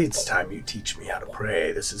 Maybe it's time you teach me how to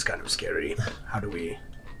pray. This is kind of scary. How do we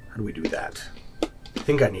do that? I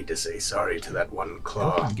think I need to say sorry to that one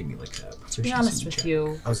claw. Give me like a To be honest with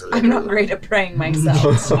you, I was a I'm not little- great at praying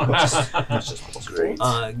myself. That's just great.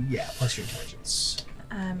 Yeah, plus your intelligence.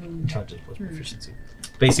 Intelligence plus Hmm. proficiency.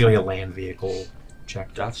 Basically a land vehicle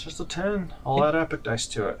check. That's just a 10. I'll add epic dice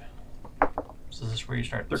to it. So this is where you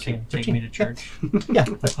start 13, take me to church. Yeah,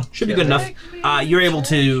 should be good enough. You're able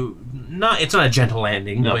to it's not a gentle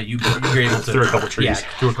landing, No. but you're able to Through a couple trees. Yeah,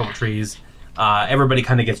 through a couple trees. Everybody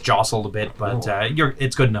kind of gets jostled a bit, but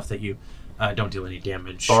it's good enough that you don't do any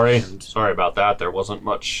damage. And, Sorry about that. There wasn't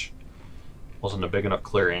a big enough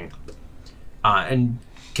clearing. and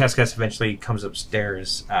Kes eventually comes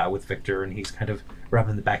upstairs with Victor, and he's kind of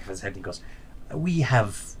rubbing the back of his head, and he goes, "We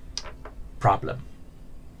have problem.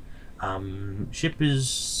 Ship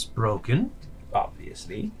is broken,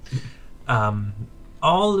 obviously.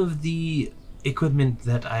 All of the equipment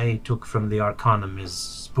that I took from the Arcanum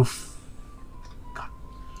is poof. Gone.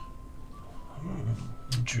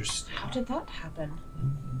 Interesting. How did that happen?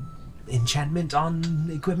 Enchantment on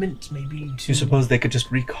equipment, maybe Do you suppose they could just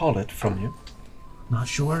recall it from you? Not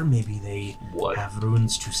sure. Maybe they What? have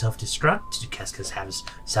runes to self-destruct. Kes has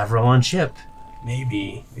several on ship.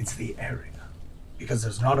 Maybe it's the area. Because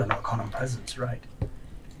there's not an Arcanum presence, right?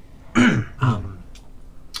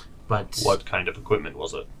 But What kind of equipment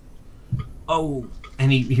was it? Oh,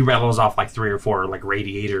 and he rattles off like 3 or 4 like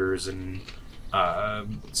radiators and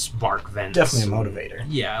spark vents. Definitely a motivator.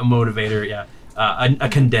 Yeah, a motivator. Yeah, a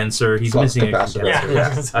condenser. He's Flux missing capacitor. a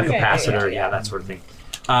condenser. Yeah. A capacitor. Yeah, that sort of thing.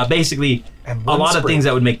 Basically, And a one lot of spring. things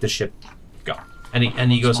that would make the ship go.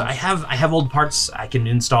 And he goes, I have old parts I can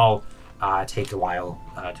install. Take a while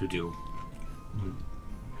to do.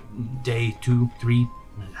 Day 2, 3.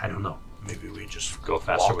 I don't know. Maybe we just Go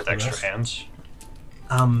faster walk with the extra rest. hands.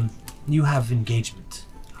 You have engagement.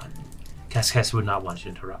 Kes would not want to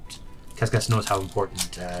interrupt. Kes knows how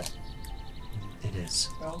important it is.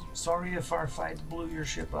 Well, sorry if our fight blew your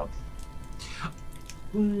ship up.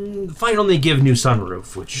 The fight only give new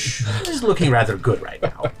sunroof, which is looking rather good right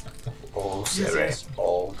now. All Sere,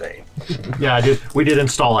 all day. Yeah, we did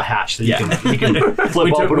install a hatch that Yeah. you can flip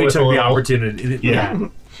we took, open we with took a the little- opportunity. Yeah.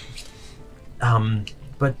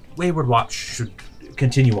 But Wayward Watch should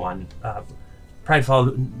continue on.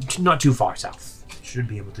 Pridefall, not too far south. Should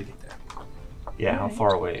be able to get there. Yeah, how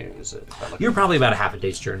far away is it? If I look You're at- probably about a half a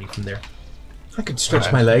day's journey from there. I could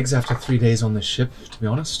stretch my legs after 3 days on this ship, to be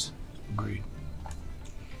honest. Agreed.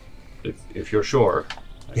 If you're sure,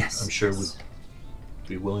 Yes. I'm sure we'd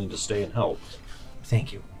be willing to stay and help.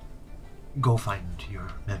 Thank you. Go find your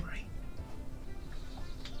memory.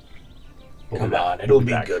 We'll Come be back. on, it'll We'll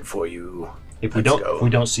be back. good for you. If we Let's don't, go. if we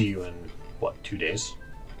don't see you in what, 2 days,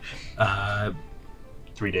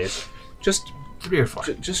 3 days. Just 3 or 4.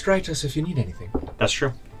 just write us if you need anything. That's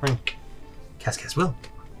true. Ring. Cascas will.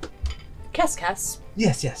 Cass,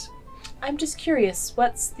 Yes. I'm just curious,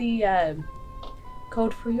 what's the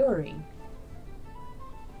code for your ring?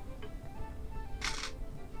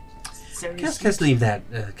 Cascas, leave that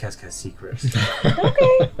Cascas secret.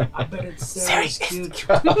 Okay. I bet it's Sarah's cute.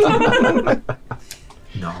 No,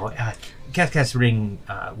 Cascas ring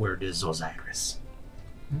word is Osiris.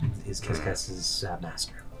 Is Cascas's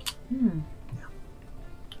master.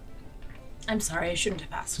 I'm sorry, I shouldn't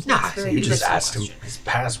have asked. Nah, That's very You just personal asked him question. his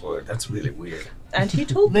password. That's really weird. And he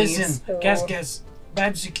told me. Listen, so- Cascas,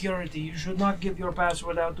 bad security. You should not give your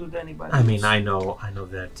password out to anybody. I mean, else. I know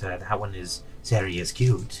that that one is Zeri is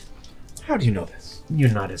cute. How do you know this?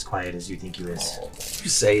 You're not as quiet as you think you is. You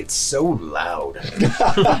say it's so loud. At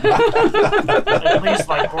least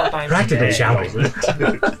like 4 times Practically a day. shouting.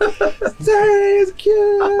 Sarah's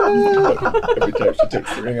cute! Every time she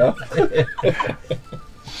takes the ring off.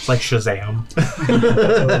 It's like Shazam.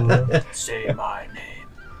 Say my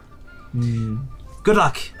name. Good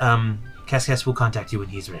luck. Cascas will contact you when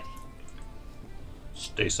he's ready.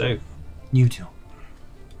 Stay safe. You too.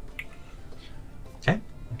 I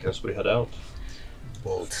guess we head out.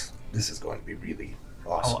 Bolt, this is going to be really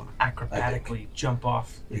I'll awesome. acrobatically jump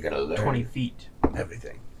off You're gonna learn 20 feet.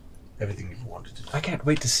 everything you've wanted to do. I can't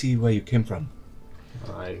wait to see where you came from.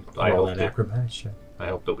 I Roll hope that that acrobatics check. I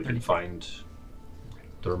hope that we can find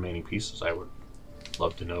the remaining pieces. I would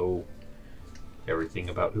love to know everything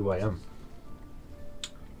about who I am.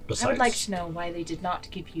 Besides, I would like to know why they did not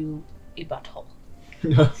give you a butthole.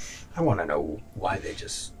 I want to know why they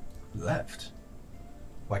just left.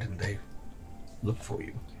 Why didn't they look for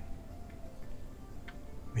you?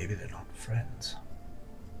 Maybe they're not friends.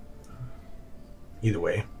 Either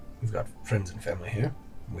way, we've got friends and family here.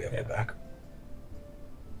 We have your back.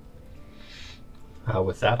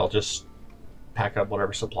 with that, I'll just pack up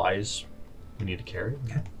whatever supplies we need to carry.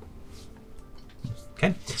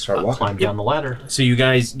 Okay. Start walking. Climb down the ladder. So you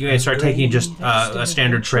guys start taking just a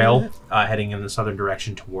standard trail, heading in the southern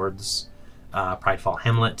direction towards Pridefall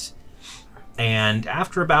Hamlet. And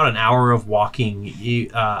after about an hour of walking,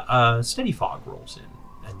 a steady fog rolls in,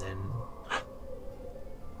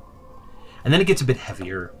 and then it gets a bit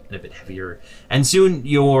heavier and a bit heavier. And soon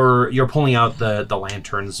you're pulling out the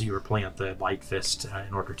lanterns. You're pulling out the light fist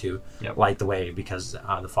in order to light the way because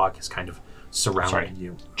the fog has kind of surrounded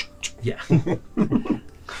you. Yeah.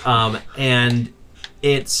 And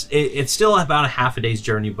it's still about a half a day's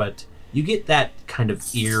journey, but you get that kind of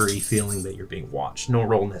eerie feeling that you're being watched. No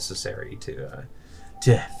roll necessary to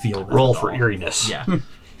feel that Roll at for all. eeriness. Yeah.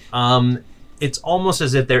 It's almost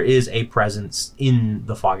as if there is a presence in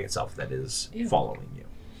the fog itself that is following you.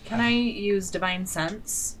 Can I use Divine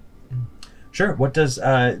Sense? Sure. What does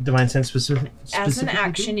Divine Sense As an specifically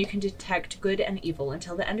action, do? you can detect good and evil.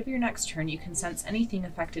 Until the end of your next turn, you can sense anything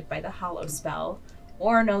affected by the Hollow spell,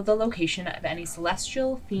 or know the location of any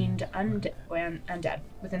celestial, fiend, undead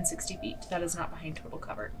within 60 feet. That is not behind total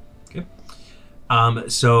cover. Okay.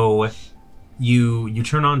 So you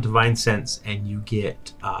turn on Divine Sense and you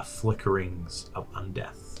get flickerings of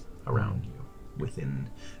undeath around you. Within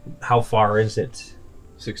how far is it?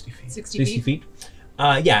 60 feet. 60 feet?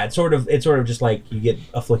 Yeah, it's sort of just like you get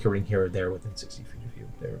a flickering here or there within 60 feet of you.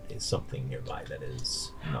 There is something nearby that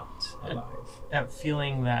is not alive. That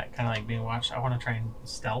feeling that kind of like being watched, I want to try and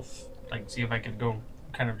stealth, like see if I could go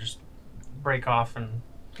kind of just break off and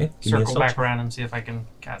Okay. Give me a circle stealth back check. around and see if I can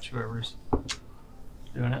catch whoever's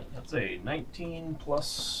doing it. That's a 19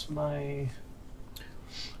 plus my...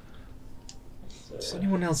 Does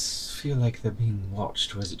anyone else feel like they're being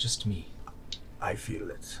watched, or is it just me? I feel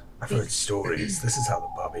it. I've heard stories. This is how the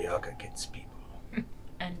Baba Yaga gets people.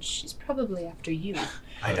 And she's probably after you.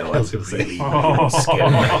 I know, I'm really, Oh. really scared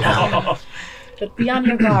right now. But be on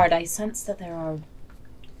your guard. I sense that there are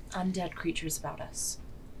undead creatures about us.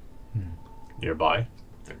 Nearby.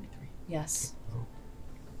 33. Yes.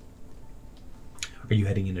 Are you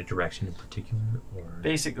heading in a direction in particular, or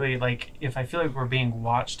Basically, like, if I feel like we're being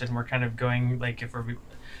watched and we're kind of going, like,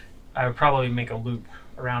 I would probably make a loop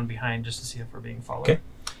around behind just to see if we're being followed. Okay.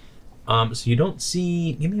 So you don't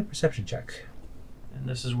see. Give me a perception check. And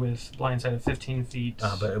this is with blindside of 15 feet.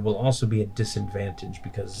 But it will also be a disadvantage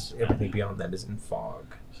because everything beyond that is in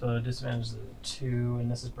fog. So disadvantage is 2, and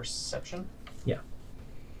this is perception? Yeah.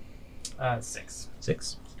 6.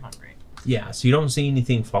 6. Not great. Yeah. So you don't see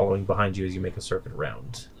anything following behind you as you make a circuit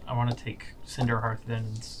around. I want to take Cinderhearth then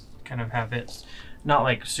and kind of have it not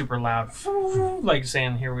like super loud, like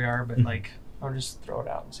saying here we are, but like I'll just throw it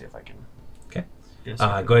out and see if I can Yes, Go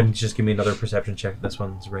ahead and just give me another perception check. This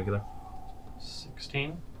one's regular.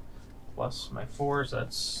 16 plus my 4, so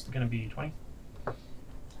that's going to be 20.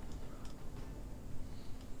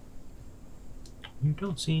 You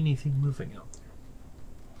don't see anything moving out.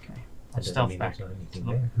 Okay. That I'll doesn't stealth mean back. there's not anything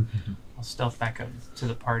Look. there. I'll stealth back up to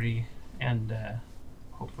the party and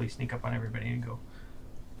hopefully sneak up on everybody and go,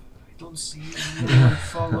 I don't see anyone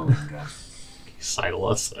following us. Sidle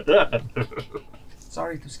us.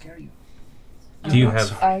 Sorry to scare you. Do you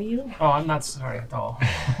have? Are you? Oh, I'm not sorry at all.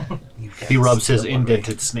 He rubs his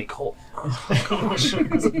indented snake hole. You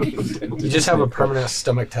just have a permanent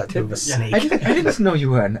stomach tattoo of a snake. I didn't know you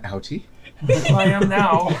were an outie. I am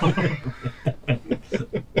now.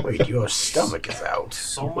 Wait, your stomach is out.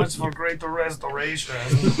 So much for greater restoration.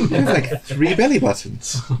 You have like 3 belly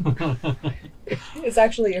buttons. It's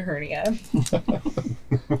actually a hernia.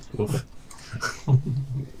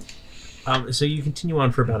 So you continue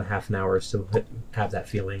on for about a half an hour, still have that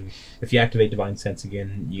feeling. If you activate Divine Sense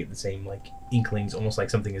again, you get the same like inklings, almost like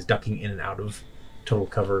something is ducking in and out of total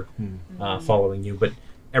cover, following you. But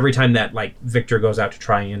every time that like Victor goes out to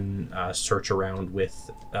try and search around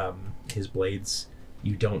with his blades,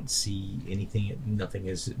 you don't see anything. Nothing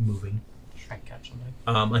is moving. Try and catch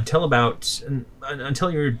something.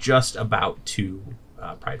 Until you're just about to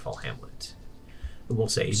Pridefall Hamlet. We'll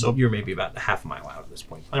say So- you're maybe about half a mile out at this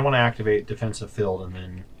point. I want to activate defensive field and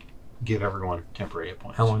then give everyone temporary hit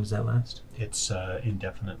points. How long does that last? It's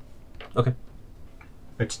indefinite. Okay.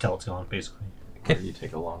 It's till it's gone, basically. Or you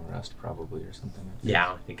take a long rest, probably, or something.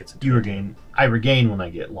 Yeah, I think it's I regain when I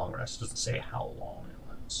get long rest. It doesn't say how long it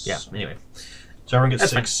lasts. Yeah. Anyway, So everyone gets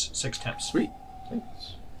That's six temps. Sweet.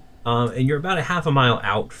 and you're about a half a mile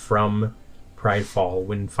out from Pridefall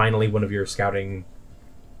when finally one of your scouting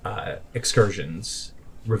excursions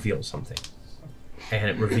reveals something, and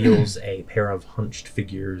it reveals a pair of hunched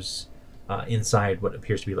figures inside what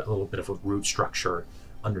appears to be a little bit of a root structure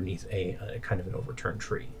underneath a kind of an overturned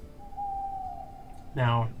tree.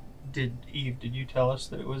 Now, did you tell us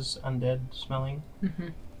that it was undead smelling? Mm-hmm.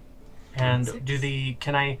 And Six.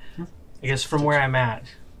 can I guess from where I'm at,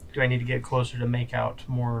 do I need to get closer to make out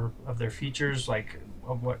more of their features, like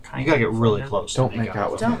of what kind? You gotta get of really undead? close. Don't make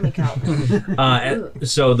out with Don't make out.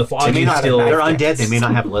 So the They fog may is not still. they're undead. They may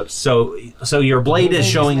not have lips. So your blade is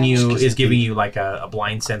showing you, Just is giving you like a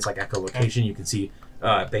blind sense, like echolocation. You can see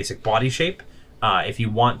basic body shape. If you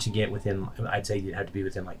want to get within, I'd say you'd have to be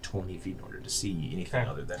within like 20 feet in order to see anything Okay.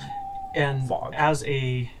 other than And fog. as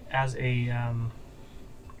a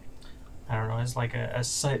I don't know, as like a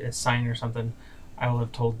sign or something, I will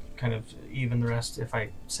have told kind of even the rest if I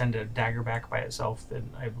send a dagger back by itself that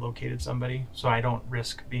I've located somebody, so I don't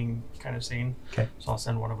risk being kind of seen. Okay. So I'll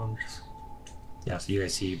send one of them. Yeah, so you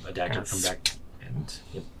guys see a dagger Kind of come back, and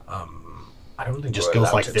I don't It think just we're goes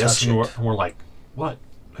allowed like to this, touch and it. we're like, what?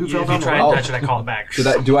 Who If fell you down the try and well? touch it, I call it back.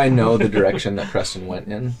 Do I know the direction that Preston went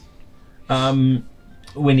in?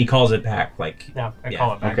 when he calls it back, like Yeah, I Yeah.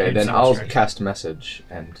 call it back. Okay, It's then in I'll which direction. cast a message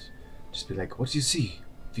and just be like, "What do you see,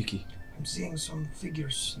 Vicky?" I'm seeing some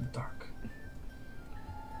figures in the dark.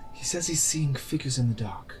 He says he's seeing figures in the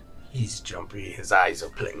dark. He's jumpy. His eyes are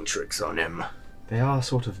playing tricks on him. They are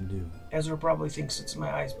sort of new. Ezra probably thinks it's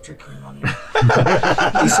my eyes tricking on him.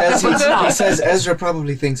 He says Ezra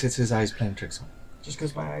probably thinks it's his eyes playing tricks on him. Just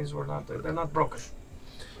because my eyes were not, they're not broken.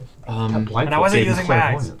 Blindfold And I wasn't gave him using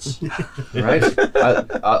my eyes. clairvoyance.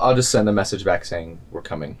 Right? I'll just send a message back saying we're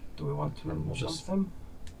coming. Do we want to We'll jump just- them?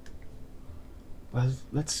 Well,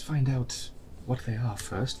 let's find out what they are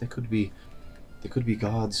first. They could be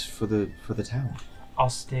guards for the town. I'll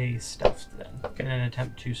stay stuffed then, in an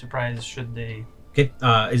attempt to surprise should they. okay.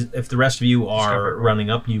 If the rest of you are Discover. running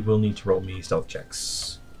up, you will need to roll me stealth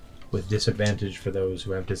checks with disadvantage for those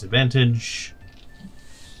who have disadvantage.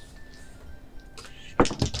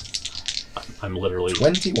 I'm literally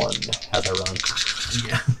 21. as I run.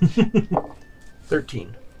 Yeah.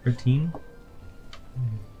 13. 13.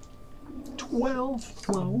 12.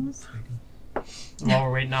 While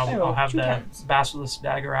we're waiting, I I'll rolled have 2 the times. basilisk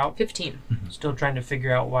dagger out. 15. Still trying to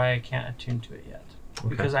figure out why I can't attune to it yet.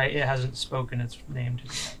 Because it hasn't spoken its name to me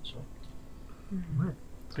yet. So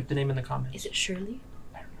put the name in the comments. Is it Shirley?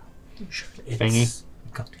 Thingy.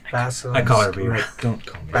 Basil. I call her Beaver. Don't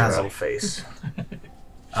call me. Basil face.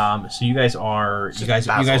 So you guys are you guys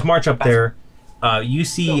Basil. march up Basil. there. You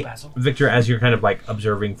see Go, Basil. Victor as you're kind of like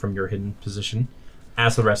observing from your hidden position.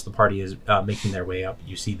 As the rest of the party is making their way up,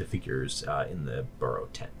 you see the figures in the burrow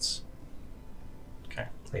tents. Okay.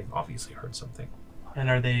 They've obviously heard something. And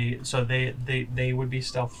are they? So they would be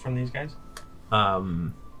stealth from these guys.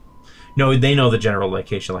 No, they know the general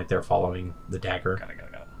location, like they're following the dagger Got it.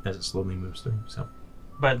 as it slowly moves through. So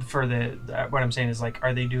But for what I'm saying is like,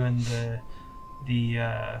 are they doing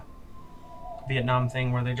the Vietnam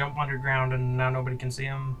thing where they jump underground and now nobody can see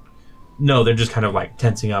them? No, they're just kind of like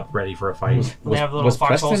tensing up, ready for a fight. They have little Was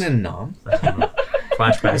foxholes. Preston in Nam?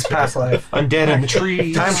 Flashbacks. Past life. I'm dead in the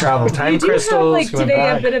trees. Time travel. Time You do crystals. have, like, he went today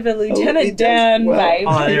a back. bit of a he Lieutenant does. Dan Well, vibe.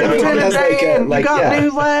 Oh, He yeah. definitely has like got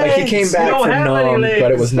new like he came legs. back You don't from have any Nam, legs.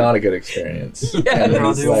 but it was not a good experience. Yeah. And They're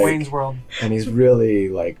all he's, doing like- Wayne's World. and he's really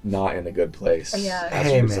like not in a good place. Yeah. as a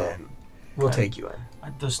Hey result. man, we'll take you in.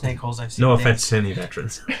 Those snake holes I've seen. No they- offense to any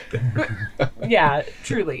veterans. Yeah,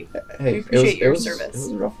 truly. Hey, We appreciate your it was, service. It was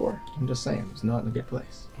a rough war. I'm just saying, it was not in a good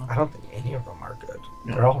place. I don't think any of them are good.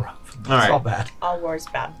 They're all rough. It's All right. all bad. All war's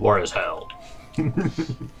bad. War is hell.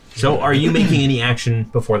 So, are you making any action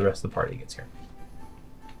before the rest of the party gets here?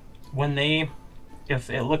 If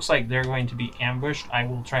it looks like they're going to be ambushed, I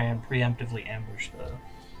will try and preemptively ambush them.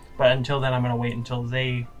 But until then, I'm going to wait until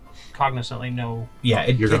they cognizantly know. Yeah,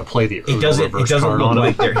 You're going to play the It doesn't reverse look card on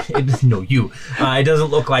like them. they're no you. It doesn't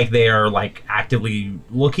look like they are like actively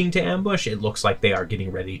looking to ambush. It looks like they are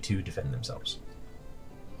getting ready to defend themselves.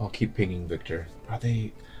 I'll keep pinging Victor. Are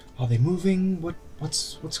they moving?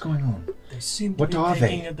 What's going on? They seem What to be are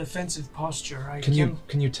taking they? a defensive posture. Can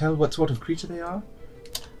you tell what sort of creature they are?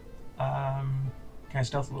 Can I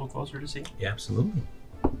stealth a little closer to see? Yeah, absolutely.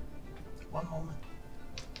 One moment.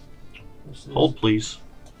 This is- Hold, please.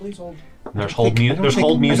 Please hold. There's hold music. There's hold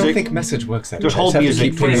I don't music, think message works that There's way. hold I just have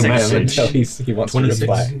to music keep pinging 26. him until he wants 26. to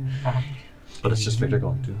reply. but it's just Victor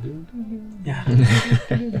going. Yeah.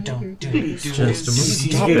 Don't do Just a moment.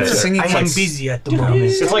 Stop it. singing I am like- busy at the moment.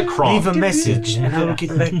 It's like Kronk. Leave a message and I'll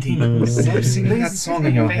get back to you. Stop singing that song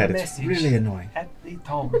in your Leave a head. It's message. really annoying. At the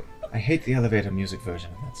tone. I hate the elevator music version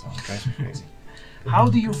of that song. It drives me crazy. How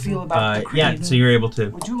do you feel about the creed? Yeah, so you're able to.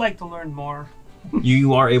 Would you like to learn more?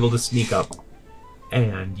 You are able to sneak up,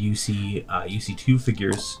 and you see two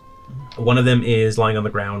figures. One of them is lying on the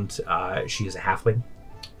ground. She is a halfling.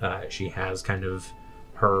 She has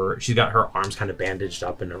she's got her arms kind of bandaged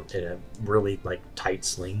up in a really like tight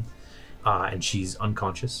sling, and she's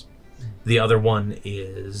unconscious. The other one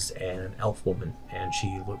is an elf woman, and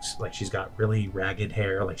she looks like she's got really ragged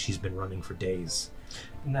hair, like she's been running for days.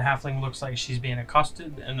 And the halfling looks like she's being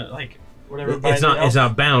accosted and like whatever. by It's the not. elf. It's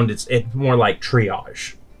not bound. It's more like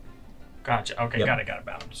triage. Gotcha. Okay, Yep. got it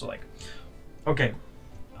bound. So like, okay,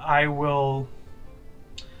 I want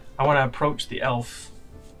to approach the elf.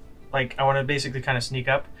 Like, I want to basically kind of sneak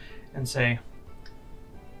up and say,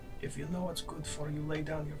 if you know what's good for you, lay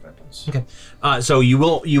down your weapons. Okay. So you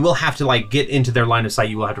will have to like get into their line of sight.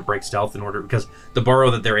 You will have to break stealth in order because the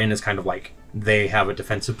burrow that they're in is kind of like they have a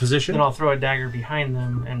defensive position. Then I'll throw a dagger behind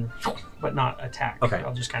them but not attack. Okay.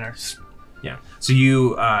 I'll just kind of. Yeah. So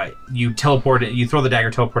you teleport. You throw the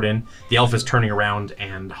dagger, teleport in. The elf is turning around,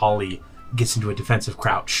 and Holly gets into a defensive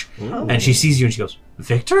crouch, and she sees you, and she goes,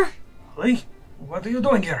 "Victor, Lee, what are you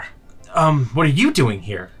doing here? what are you doing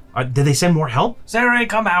here? Did they send more help?" Sarai,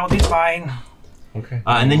 come out. He's fine. Okay.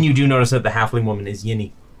 And then you do notice that the halfling woman is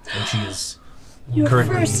Yinny, and she is Your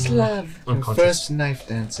currently first love. unconscious. First knife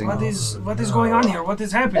dancing. What is going on here? What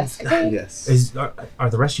has happened? Yes. Are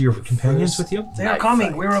the rest of your companions with you? They are Knife coming.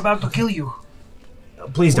 fight. We're about to kill you.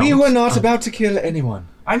 Please don't. We were not about to kill anyone.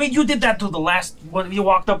 I mean, you did that to the last. What you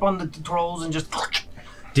walked up on the trolls and just.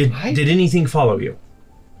 Did anything follow you?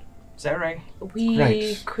 Sarai. We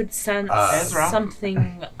Right. could sense Ezra.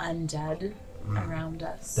 something undead around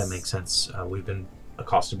us. That makes sense. We've been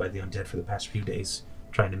accosted by the undead for the past few days,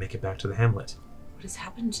 trying to make it back to the hamlet. What has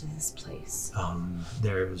happened to this place?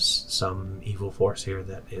 There's some evil force here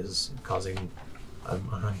that is causing an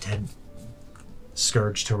undead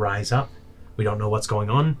scourge to rise up. We don't know what's going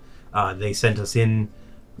on. They sent us in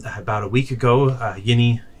about a week ago,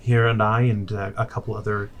 Yinny here and I and a couple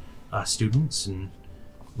other students, and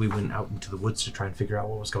we went out into the woods to try and figure out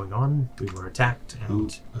what was going on. We were attacked,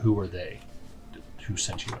 and Who were they? Who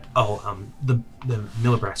sent you in? the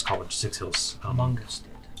Millibrax College, Six Hills. Among us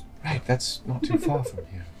did. Right, that's not too far from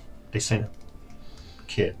here. They sent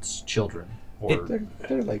kids, children, or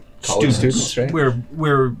They're like college Students. students, right?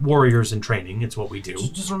 We're warriors in training. It's what we do.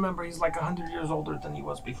 Just remember, he's like 100 years older than he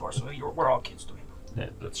was before, so we're all kids to him. Yeah,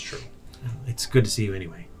 that's true. It's good to see you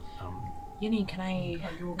anyway. Yinny, can I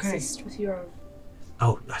Are you okay? assist with your...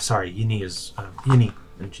 Oh, sorry, Yinny is Yinny,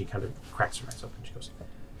 and she kind of cracks her eyes open. She goes,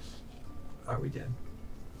 "Are we dead?"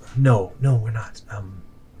 No, we're not.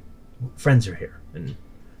 Friends are here, and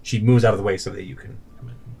she moves out of the way so that you can come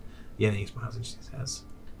in. Yinny smiles and she says,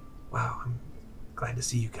 "Wow, I'm glad to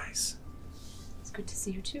see you guys." It's good to see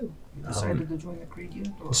you too. You decided to join the creed yet?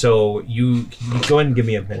 Or? So you go ahead and give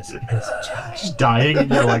me a medicine check. She's dying, and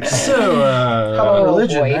you're like, So, Oh,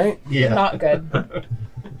 religion, boy. right? yeah. Not good.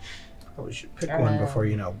 Probably should pick one before,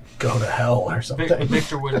 go to hell or something.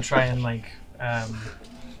 Victor would try and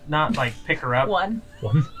not pick her up. One.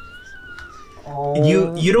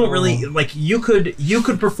 You don't really you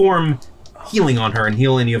could perform healing on her and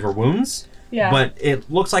heal any of her wounds. Yeah. But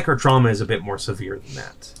it looks like her trauma is a bit more severe than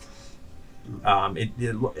that.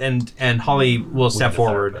 And Holly will step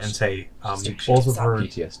forward and say,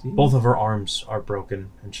 both of her arms are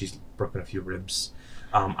broken, and she's broken a few ribs.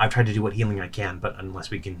 I've tried to do what healing I can, but unless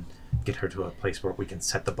we can get her to a place where we can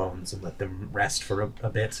set the bones and let them rest for a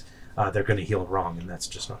bit, they're going to heal wrong, and that's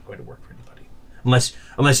just not going to work for anybody.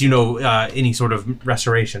 Unless you know any sort of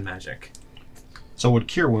restoration magic. So would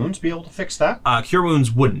Cure Wounds be able to fix that? Cure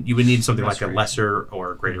Wounds wouldn't. You would need something like a lesser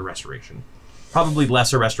or greater restoration. Probably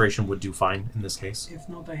lesser restoration would do fine in this case. If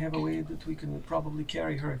not, I have a way that we can probably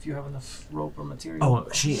carry her if you have enough rope or material. Oh,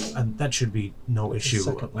 that should be no issue.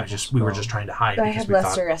 We were just trying to hide. I because have we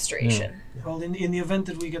lesser thought, restoration. Yeah. Well, in the event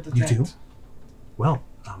that we get You attacked. do? Well,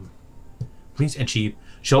 please. And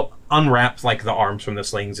she'll unwrap the arms from the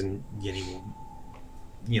slings, and Yinny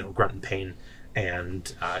will, grunt in pain,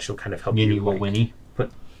 and she'll kind of help Yinny you. will whinny.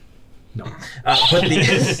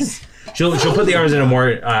 She'll put the arms in a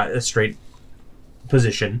more straight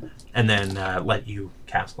position, and then let you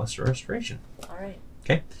cast lesser restoration. All right.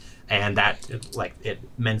 Okay, and that it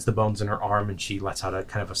mends the bones in her arm, and she lets out a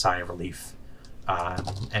kind of a sigh of relief,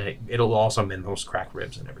 and it'll also mend those cracked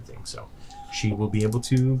ribs and everything. So she will be able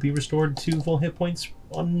to be restored to full hit points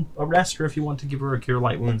on a rest, or if you want to give her a cure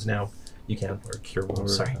light wounds now, you can. Or cure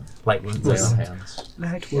wounds. Sorry, light wounds.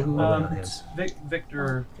 Light wounds.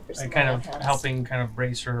 Victor, Some kind of hands. helping, kind of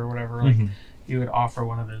brace her or whatever. He would offer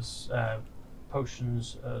one of his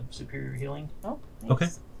potions of superior healing. Oh, nice. Okay.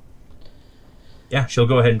 Yeah, she'll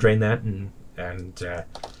go ahead and drain that, and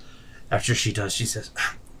after she does, she says,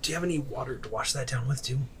 "Do you have any water to wash that down with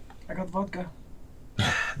too?" I got vodka.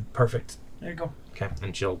 Perfect. There you go. Okay,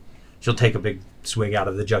 and she'll take a big swig out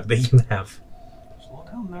of the jug that you have. Slow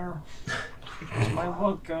down there. It's my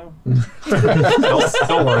vodka.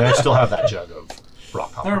 Don't worry, I still have that jug of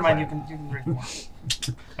rock hopper. Never mind, you can drink more.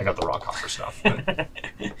 I got the rock hopper stuff. But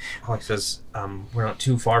Alex says, "We're not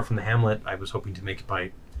too far from the hamlet. I was hoping to make it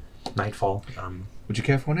by nightfall. Would you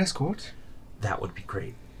care for an escort? That would be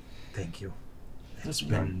great. Thank you. It's That's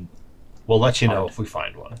been we'll let you know if we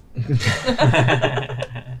find one.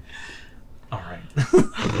 all right."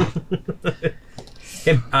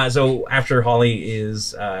 Okay, so after Holly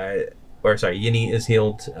is, Yinny is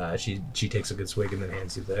healed, she takes a good swig and then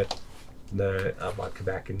hands you the vodka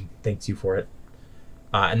back and thanks you for it.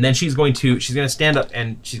 And then she's gonna stand up,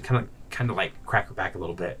 and she's kind of crack her back a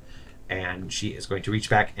little bit, and she is going to reach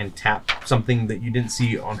back and tap something that you didn't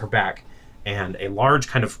see on her back, and a large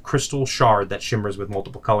kind of crystal shard that shimmers with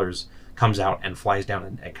multiple colors comes out and flies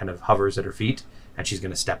down and kind of hovers at her feet, and she's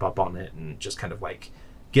gonna step up on it and just kind of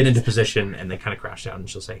get into position, and then kind of crash down, and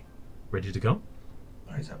she'll say, "Ready to go?"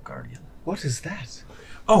 Rise up, Guardian. What is that?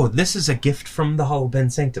 Oh, this is a gift from the Hall of Ben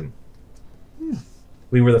Sanctum.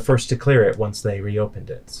 We were the first to clear it once they reopened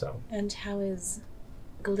it, so... And how is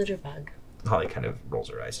Glitterbug? Holly kind of rolls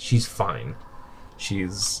her eyes. She's fine.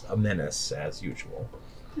 She's a menace, as usual.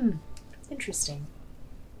 Interesting.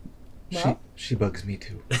 She bugs me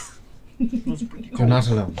too. Those are pretty cool. You're not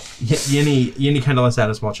alone. Yinny kind of lets out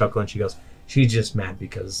a small chuckle, and she goes, she's just mad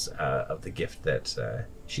because of the gift that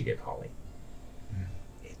she gave Holly.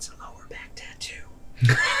 It's a lower back tattoo.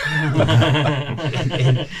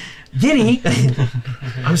 Yinny,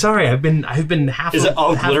 I'm sorry. I've been half. Is it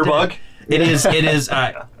Glitterbug? It is.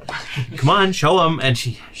 Come on, show him. And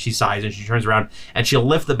she sighs and she turns around and she'll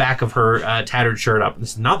lift the back of her tattered shirt up.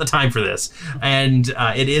 This is not the time for this. And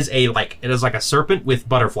it is like a serpent with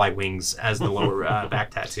butterfly wings as the lower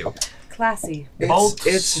back tattoo. Classy.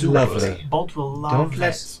 It's lovely. Bolt will love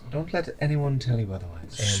Don't let anyone tell you otherwise.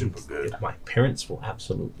 And Super good. My parents will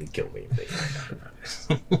absolutely kill me if they find out about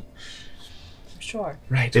it. Sure.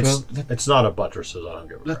 Right. It's- Well, It's not a buttress, so I don't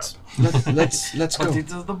give a let's But go. it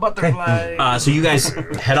does the butterfly. So you guys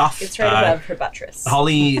head off. It's right above her buttress.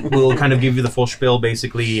 Holly will kind of give you the full spiel.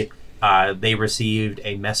 Basically, they received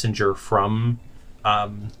a messenger from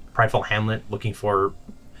Prideful Hamlet looking for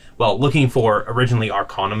originally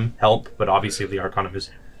Arcanum help, but obviously the Arcanum is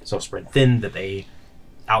so spread thin that they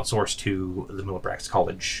outsourced to the Millabrax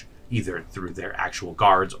College, either through their actual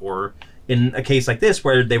guards or in a case like this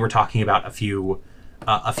where they were talking about a few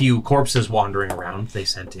corpses wandering around. They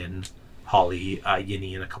sent in Holly,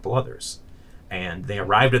 Yinny, and a couple others. And they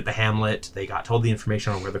arrived at the hamlet. They got told the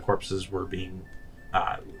information on where the corpses were being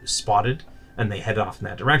spotted, and they headed off in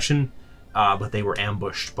that direction. But they were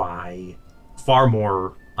ambushed by far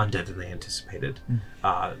more undead than they anticipated.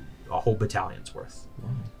 a whole battalion's worth,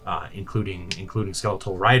 including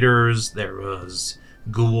skeletal riders. There was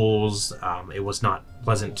ghouls. It was not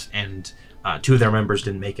pleasant, and 2 of their members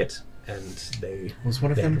didn't make it, and they Was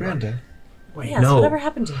one of they them had to run. Brenda? Yes, No. whatever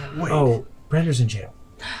happened to him? Wait, Oh, Brander's in jail.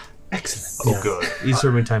 Excellent. Oh, good. He's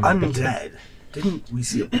serving time. in Big Ten. undead. Didn't we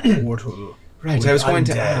see a portal? Right, With I was going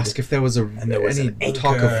to undead, ask if there was there was any an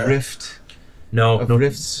talk anchor. of rift. No, Of no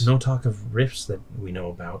rifts? No talk of rifts that we know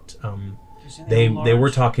about. Is it They large? were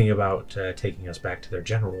talking about taking us back to their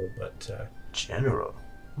general, but General.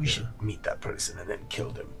 We should meet that person and then kill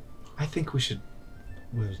them. I think we should.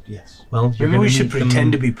 Well, yes. well, you're Maybe gonna we should meet them-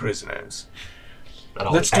 pretend to be prisoners.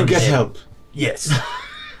 Let's go get help. Yes.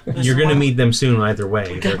 You're going to meet them soon either way.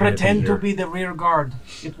 We They're can gonna pretend to here. be the rear guard.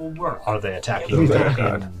 It will work. Are they attacking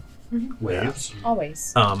Yeah. in waves?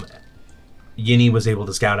 Always. Yinny was able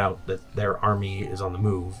to scout out that their army is on the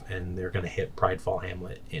move, and they're going to hit Pridefall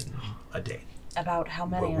Hamlet in a day. About how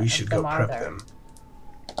many Well, we should of them go are prep there? them.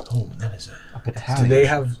 Oh, that is Do they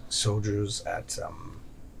have soldiers at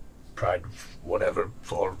Pride, whatever,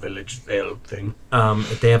 Fall Village Vale thing?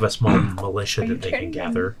 they have a small militia Are you that they can kidding me?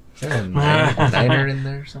 gather. Is there a niner in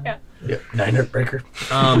there or something? Yeah. Yeah, Niner Breaker.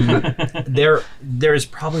 There's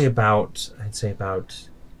probably I'd say about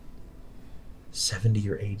 70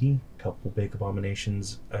 or 80. A couple big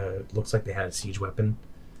abominations. Looks like they had a siege weapon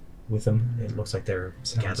with them. It looks like they're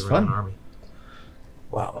Sounds gathering fun. an army.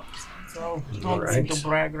 Wow. So, don't Alright. seem to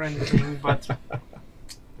brag or anything, but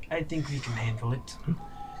I think we can handle it.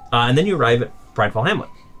 And then you arrive at Pridefall Hamlet.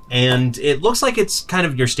 And it looks like it's kind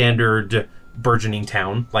of your standard burgeoning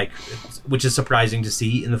town, which is surprising to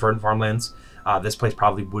see in the Verdant Farmlands. This place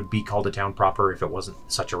probably would be called a town proper if it wasn't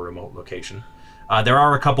such a remote location. There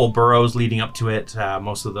are a couple burrows leading up to it.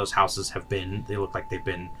 Most of those houses they look like they've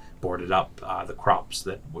been boarded up. The crops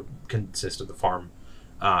that would consist of the farm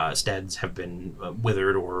steads have been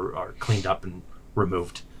withered or are cleaned up and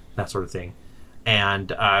removed, that sort of thing.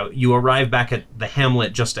 And you arrive back at the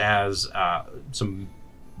hamlet just as some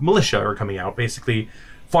militia are coming out. Basically,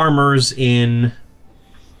 farmers in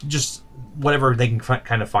just whatever they can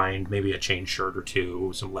kind of find, maybe a chain shirt or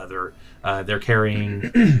two, some leather. They're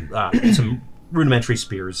carrying some rudimentary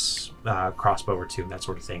spears, crossbow or two, that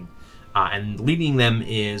sort of thing. And leading them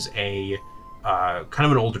is a kind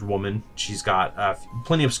of an older woman. She's got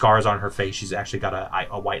plenty of scars on her face. She's actually got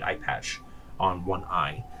a white eye patch on one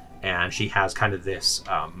eye. And she has kind of this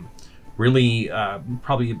really,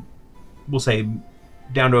 probably, we'll say,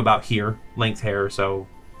 down to about here, length hair. So,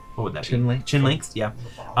 what would that Chin be? length? Chin length, yeah.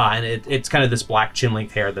 And it's kind of this black chin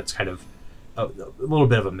length hair that's kind of a little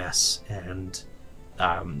bit of a mess. And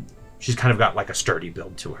she's kind of got like a sturdy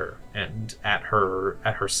build to her. And at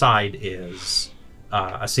her side is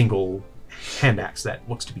a single hand axe that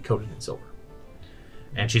looks to be coated in silver.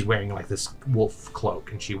 And she's wearing like this wolf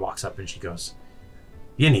cloak. And she walks up and she goes,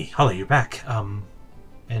 "Yinny, Holly, you're back.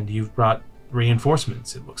 And you've brought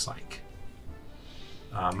reinforcements, it looks like.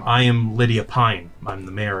 I am Lydia Pine. I'm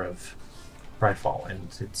the mayor of Pridefall, and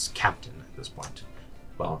it's captain at this point.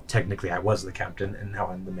 Well, technically I was the captain, and now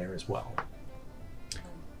I'm the mayor as well."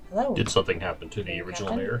 Hello. Did something happen to the original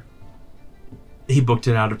Captain? mayor? He booked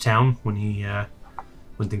it out of town when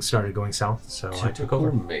when things started going south, so I took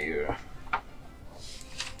over. Mayor.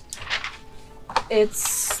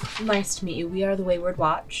 It's nice to meet you. We are the Wayward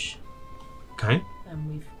Watch. Okay.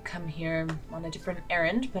 We've come here on a different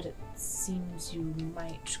errand, but it seems you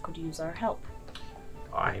could use our help.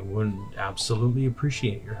 I would absolutely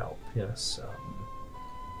appreciate your help, yes.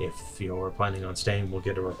 If you're planning on staying, we'll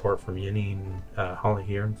get a report from Yinny and Holly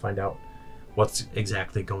here and find out what's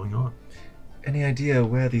exactly going on. Any idea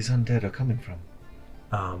where these undead are coming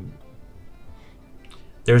from?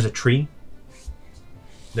 There's a tree.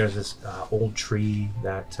 There's this old tree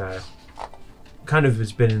that kind of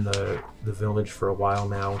has been in the village for a while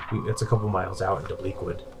now. It's a couple miles out into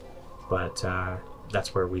Bleakwood, but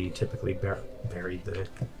that's where we typically bury the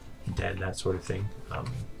dead, that sort of thing.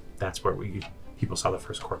 That's where people saw the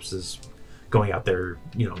first corpses going out there,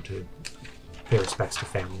 to pay respects to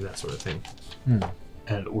family, that sort of thing.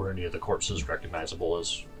 And were any of the corpses recognizable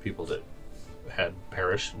as people that had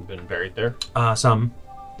perished and been buried there? Some,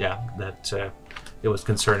 yeah, that it was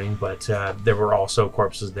concerning, but there were also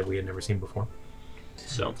corpses that we had never seen before.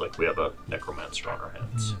 Sounds like we have a necromancer on our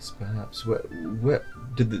hands. Yes, perhaps. Where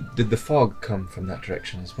did the fog come from that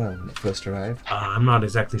direction as well when it first arrived? I'm not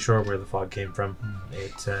exactly sure where the fog came from.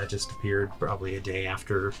 It just appeared probably a day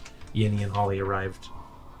after Yinny and Holly arrived.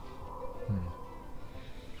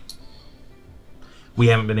 We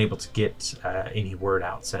haven't been able to get any word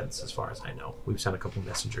out since, as far as I know. We've sent a couple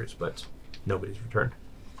messengers, but nobody's returned.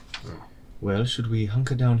 Well, should we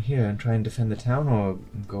hunker down here and try and defend the town, or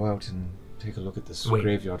go out and take a look at this Wait,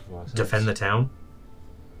 graveyard for ourselves? Defend the town?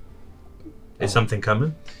 Is something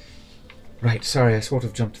coming? Right, sorry, I sort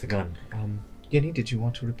of jumped the gun. Yenny, did you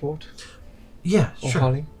want to report? Yeah, Or sure.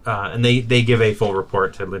 Holly? And they give a full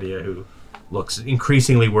report to Lydia, who looks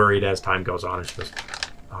increasingly worried as time goes on. And she goes,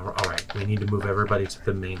 all right, we need to move everybody to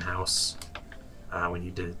the main house. We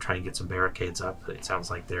need to try and get some barricades up. It sounds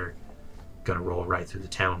like they're going to roll right through the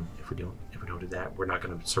town if we don't do that. We're not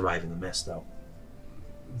going to survive in the mist, though.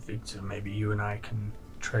 Victor, maybe you and I can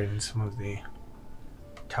train some of the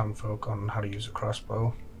townfolk on how to use a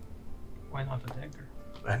crossbow Why not a dagger?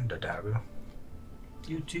 and a dagger.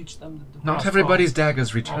 You teach them the Not crossbow. everybody's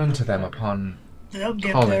daggers return to them upon... They'll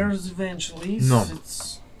get calling. theirs eventually. No.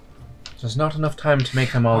 It's... There's not enough time to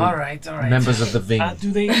make them all, All right. members of the Ving.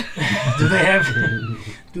 Do they have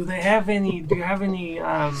any? Do you have any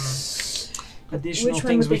additional Which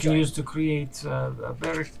one things would we they can join? use to create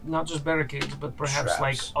not just barricades, but perhaps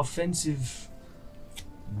like Traps. offensive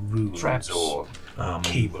Runes traps or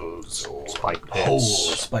cables or spike pits.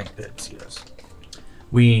 holes, spike pits, yes.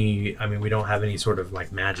 We don't have any sort of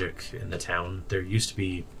like magic in the town. There used to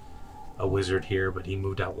be a wizard here, but he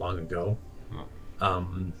moved out long ago.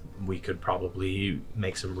 We could probably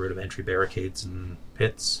make some route of entry barricades and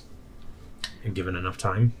pits, and given enough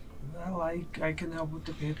time. Well, I can help with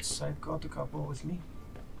the pits. I've got a couple with me.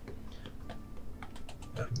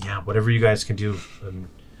 Yeah, whatever you guys can do.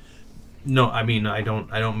 No, I mean I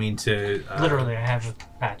don't mean to. Literally, I have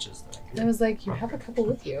patches. That I was like, you have a couple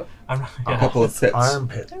with you. I'm A couple of pits.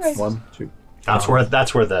 Armpits. Alright. 1, 2. That's where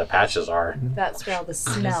the patches are. That's where all the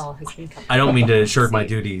smell has been coming. I don't mean to shirk my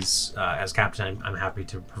duties as captain. I'm happy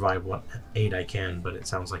to provide what aid I can, but it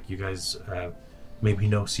sounds like you guys maybe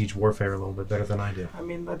know siege warfare a little bit better than I do. I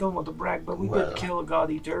mean, I don't want to brag, but we Well. did kill a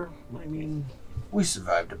god eater. I mean, We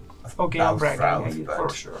survived a okay, I'm bout of bragging rounds, for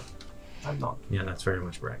but sure. I'm not. Yeah, that's very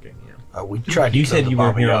much bragging. Yeah. we tried to You kill said the you were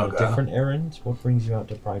Baba here on a Yaga. different errand. What brings you out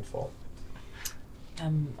to Pridefall?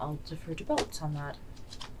 I'll defer to Bolt on that.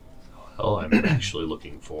 Well, I'm actually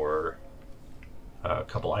looking for a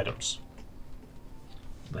couple items.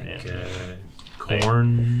 Like They-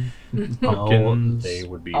 corn, No, pumpkins. they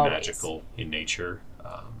would be Always. magical in nature.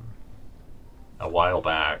 A while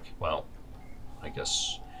back, well, I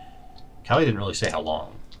guess Callie didn't really say how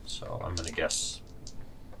long, so I'm gonna guess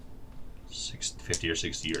 50 or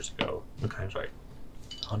 60 years ago. Okay. Sorry,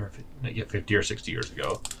 50 or 60 years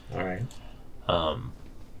ago. All right.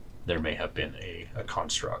 There may have been a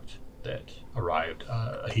construct that arrived,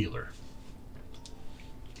 a healer,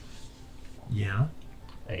 Yeah.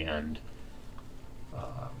 and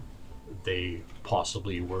they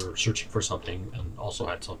possibly were searching for something and also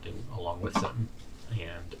had something along with them,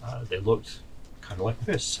 and they looked kind of like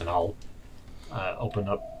this. And I'll open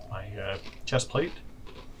up my chest plate,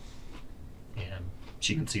 and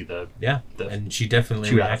she can see the Yeah. The And she definitely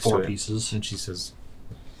 2 out of reacts 4 to it. pieces. And she says,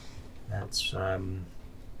 "That's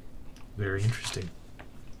very interesting.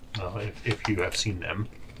 If you have seen them.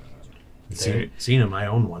 Seen him. I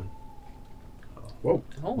own one. Whoa,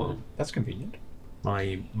 Oh. that's convenient. My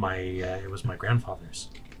it was my grandfather's,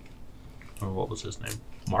 Or what was his name?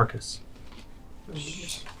 Marcus.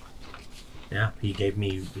 Yeah, he gave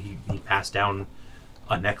me. He passed down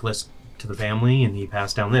a necklace to the family, and he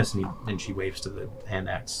passed down this, and she waves to the hand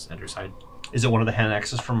axe at her side. Is it one of the hand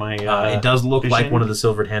axes from my? It does look like vision? one of the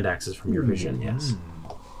silvered hand axes from your vision. Yes.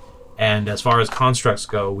 And as far as constructs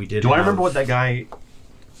go, we did. Do I have- remember what that guy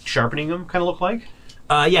sharpening them kind of looked like?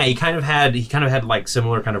 Yeah, he kind of had like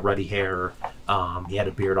similar kind of ruddy hair. He had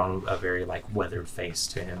a beard on a very like weathered face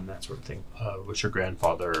to him, that sort of thing. Was your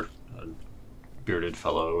grandfather a bearded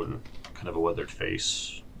fellow and kind of a weathered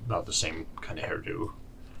face, about the same kind of hairdo?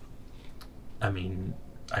 I mean,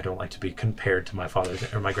 I don't like to be compared to my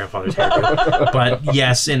father's or my grandfather's hairdo, but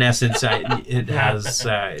yes, in essence, it has.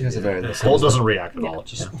 It has a very it's- Cole doesn't react at all.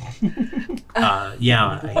 Just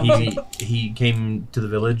he came to the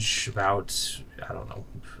village about, I don't know,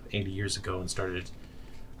 80 years ago and started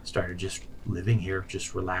just living here,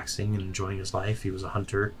 just relaxing and enjoying his life. He was a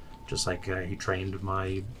hunter, just like he trained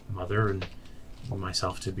my mother and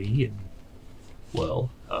myself to be. And well,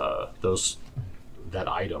 that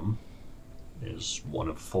item is one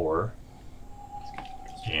of 4,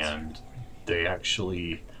 and they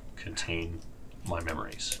actually contain my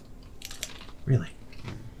memories. really,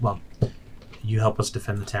 well, you help us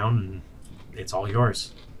defend the town, and it's all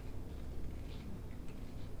yours.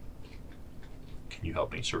 Can you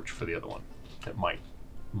help me search for the other one? That might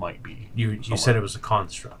be. You somewhere. said it was a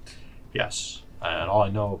construct. Yes, and all I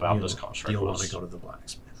know about this construct You'll want was to go to the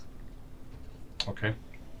blacksmith. okay.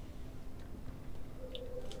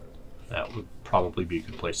 that would probably be a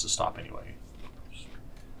good place to stop anyway.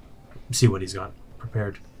 See what he's got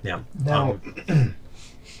prepared. Yeah. Now,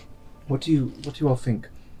 what do you all think?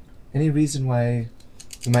 Any reason why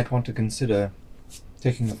we might want to consider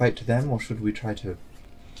taking the fight to them, or should we try to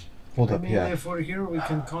hold up here? If we're here, we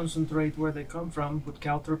can concentrate where they come from, put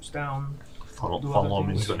caltrops down, Follow Do them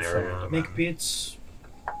other into things. an area. make pits.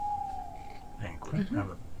 I think we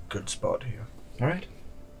have a good spot here. All right.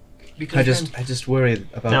 Because I just worry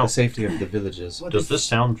about Now- the safety of the villagers. What Does if- this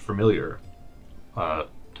sound familiar? The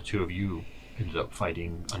two of you ended up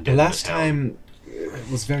fighting undead. The in last town. time it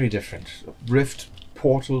was very different. Rift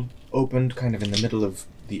portal opened kind of in the middle of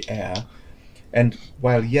the air, and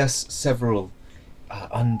while yes, several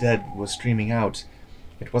undead were streaming out,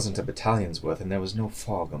 it wasn't a battalion's worth, and there was no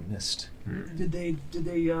fog or mist. Did they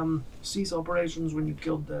cease operations when you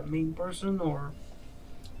killed the main person, or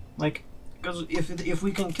like? Because if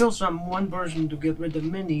we can kill one person to get rid of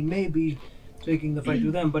many, maybe taking the fight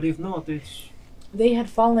to them. But if not, it's They had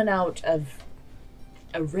fallen out of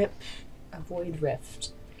a void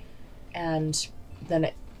rift, and then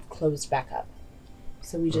it closed back up.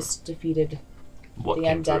 So we just defeated what the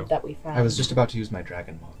came undead through? that we found. I was just about to use my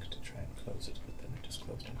dragon mark to try and close it, but then it just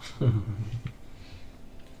closed it.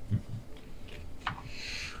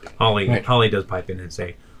 Right. Holly does pipe in and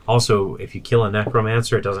say, also, if you kill a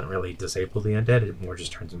necromancer, it doesn't really disable the undead. It more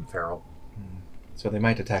just turns them feral. So they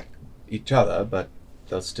might attack each other, but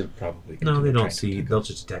they'll still probably. No, continue they don't trying to see. attack They'll us.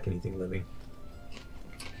 just attack anything living.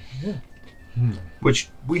 Which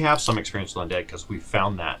we have some experience with undead because we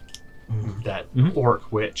found that Mhm.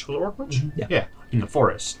 orc witch. Was it orc witch? Yeah. in the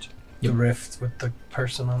forest. The rift with the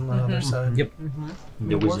person on the other side. Yep.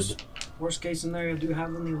 The wizard. worst case scenario. Do you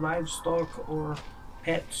have any livestock or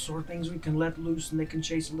pets or things we can let loose and they can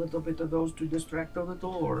chase a little bit of those to distract a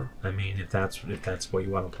little, or I mean, if that's what you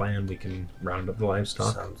want to plan, we can round up the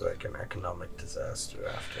livestock. Sounds like an economic disaster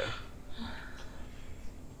after.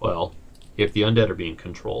 Well, if the undead are being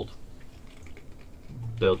controlled,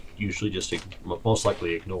 they'll usually just most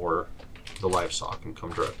likely ignore the livestock and come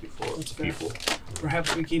directly for That's the fair. people.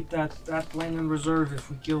 perhaps we keep that plan in reserve if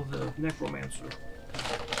we kill the necromancer.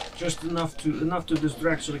 Just enough to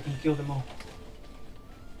distract so we can kill them all.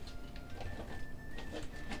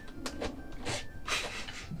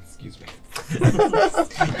 Excuse me.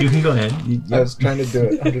 You can go ahead. I was trying to do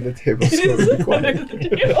it under the table so it would be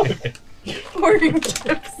quiet. Pouring chips.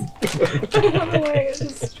 I don't know why it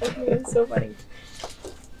just struck me as so funny.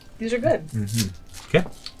 These are good.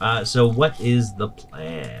 So what is the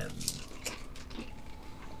plan?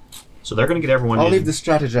 So they're going to get everyone I'll in. leave the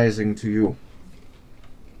strategizing to you.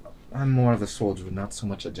 I'm more of a soldier, not so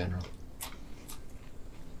much a general.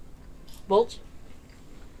 Bolt?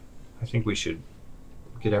 I think we should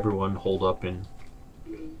get everyone holed up in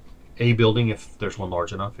a building if there's one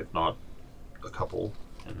large enough, if not a couple,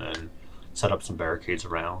 and then set up some barricades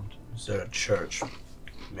around. Is there a church?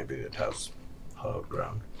 Maybe it has hallowed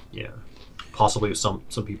ground. Yeah, possibly with some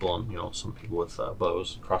people on some people with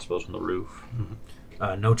bows, crossbows on the roof.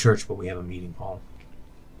 No church, but we have a meeting hall.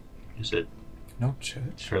 Is it No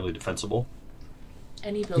church. fairly defensible?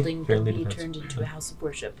 Any building can fairly be defensible. turned into a house of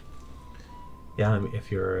worship. Yeah, I mean,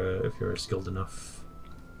 if you're a skilled enough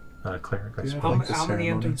cleric, I Yeah. suppose. How, like the how many ceremony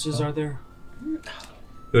entrances spell. are there?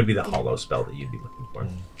 It would be the hollow spell that you'd be looking for.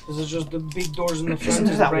 Is it just the big doors in the front? Isn't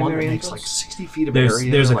is there the that one that primary makes entrance? like 60 feet of There's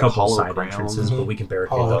area? there's a like couple hollow side ground? entrances, but we can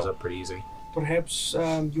barricade Hollow. those up pretty easy. Perhaps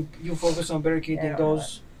you focus on barricading Yeah,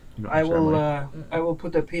 those. You don't I have will ceremony. I will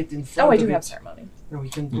put a pit in front Oh, I of do it. have ceremony. And we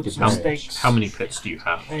can You put can some How, stakes. how many pits do you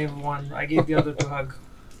have? I have one. I gave the other to Hug.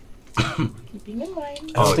 Keeping in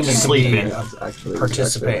mind. Oh, think it's it can sleep be in. Actually,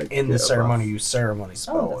 Participate like, in the yeah, ceremony. Use ceremony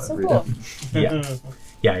spell. Oh, that's so every cool. day.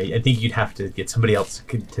 Yeah, yeah. I think you'd have to get somebody else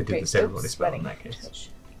to do Great. the ceremony Oops, spell in sweating. that case.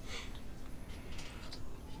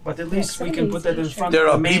 But at least we can put that in front There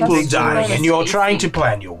of are the main people big dying, doors. and you're trying to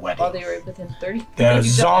plan your While wedding. they were within 30 There are feet of each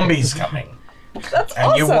other. zombies coming, That's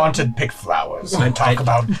and you awesome. want to pick flowers and talk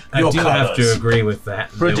about I your do colors. have to agree with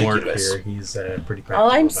that. The orc Ridiculous. here, he's pretty practical.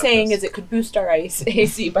 All I'm about saying this. is it could boost our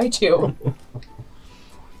AC by 2.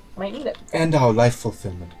 Might need it. And our life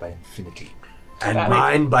fulfillment by infinity. And Like,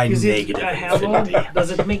 mine by Is it negative hallowed? infinity. Does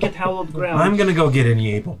it make it hallowed ground? I'm gonna go get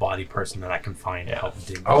any able-bodied person that I can find to help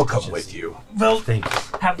dig. I'll these come ditches. with you. Well, Thank you.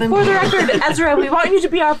 have them. For the record, Ezra, we want you to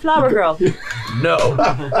be our flower girl. No. Kick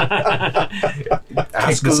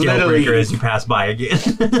Ask the scale breaker literally. as you pass by again.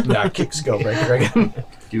 Nah, kick skill breaker again.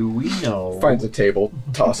 Do we know? Finds a table,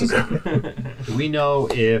 tosses it. Do we know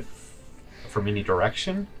if from any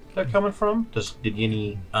direction they're coming from? Did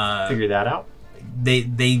any figure that out? They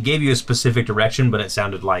gave you a specific direction, but it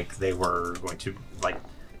sounded like they were going to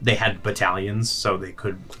they had battalions, so they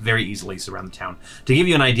could very easily surround the town. To give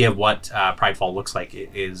you an idea of what Pridefall looks like,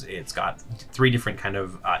 it's got 3 different kind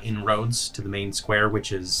of inroads to the main square,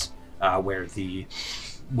 which is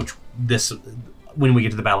when we get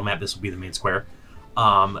to the battle map, this will be the main square,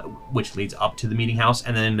 which leads up to the meeting house,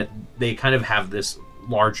 and then they kind of have this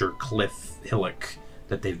larger cliff hillock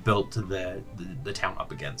that they've built to the town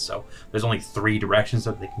up against. So there's only 3 directions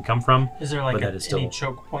that they can come from. Is there like any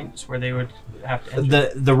choke points where they would have to enter?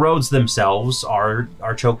 The roads themselves are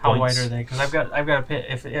choke How points. wide are they? Because I've got a pit.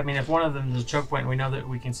 If one of them is a choke point, and we know that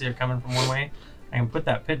we can see it coming from one way, I can put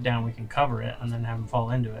that pit down. We can cover it and then have them fall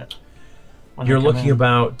into it. You're looking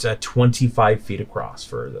about 25 feet across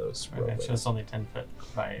for those Okay, roadways. so it's only 10 foot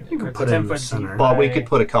by. You could it's put it in 10 the foot center. deep But we by- could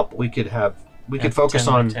put a couple. We could focus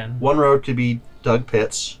 10 by on 10. one road could be dug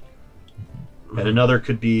pits, and another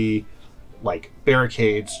could be like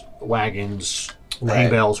barricades, wagons, hay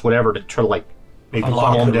bales, whatever, to try to like maybe Funnel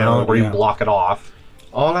funnel them the down road, or even yeah. block it off.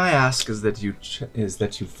 All I ask is that you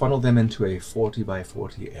funnel them into a 40 by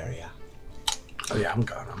 40 area. Oh yeah, I'm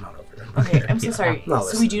gone. I'm not over here. Okay, I'm so sorry. No, So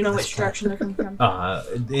listen we do to know this which plan. direction they're coming from?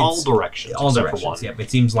 All directions, All except directions, for one. yeah. It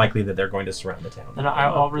seems likely that they're going to surround the town. Then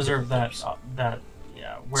I'll reserve that.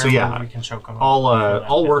 Wherever yeah, we can choke them.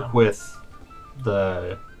 I'll work with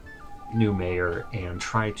the new mayor and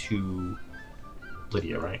try to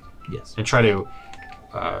Lydia, right? Yes. And try to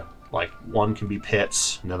like one can be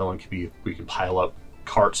pits, another one can be we can pile up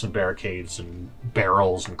carts and barricades and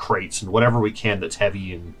barrels and crates and whatever we can that's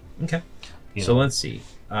heavy and Okay. you So know, let's see.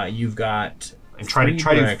 You've got and try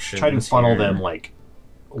to 3 funnel here. them like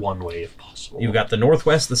one way if possible. You've got the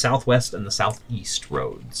northwest, the southwest, and the southeast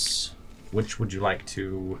roads. Which would you like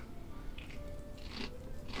to?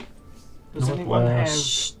 Does anyone have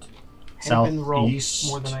Northwest, hempen rope southeast.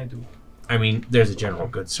 more than I do? I mean, there's a general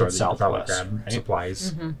goods store that you can probably Southwest, grab right?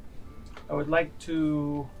 supplies. Mm-hmm. I would like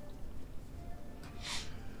to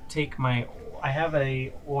take my. I have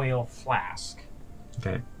a oil flask.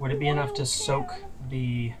 Okay. Would it be enough to soak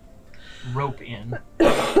the rope in,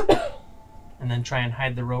 and then try and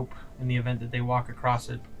hide the rope in the event that they walk across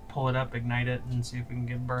it? Pull it up, ignite it, and see if we can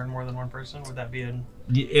get burn more than one person. Would that be an?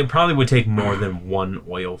 It probably would take more than 1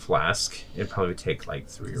 oil flask. It probably would take like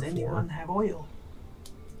 3 Does or 4. anyone have oil?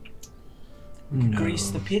 We could grease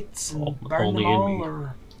the pits and burn Only them in all, me.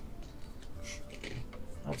 or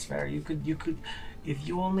that's fair. You could. If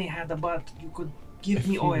you only had a butt, you could give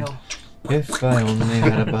me oil. If I only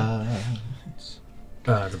had a butt.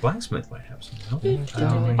 The blacksmith might have some. No?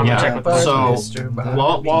 I'm gonna check with So Mr.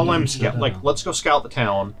 Bobby. while I'm let's go scout the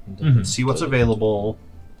town, Mhm. see what's available.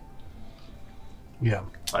 Yeah.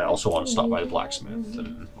 I also want to stop by the blacksmith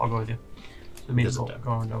and I'll go with you. The meeting's Visit them.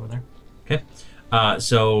 going over there.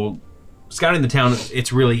 So scouting the town,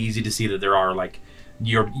 it's really easy to see that there are like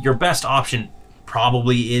your best option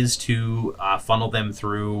probably is to funnel them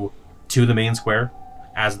through to the main square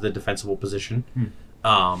as the defensible position.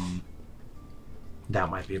 That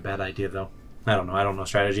might be a bad idea though. I don't know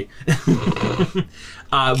strategy.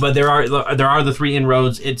 But there are the 3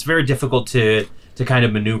 inroads. It's very difficult to kind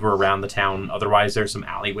of maneuver around the town. Otherwise, there's some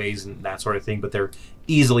alleyways and that sort of thing, but they're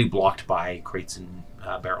easily blocked by crates and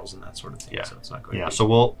barrels and that sort of thing. Yeah. So it's not going. yeah. to be.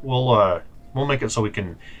 So we'll make it so we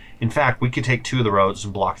can. In fact, we could take 2 of the roads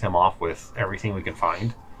and block them off with everything we can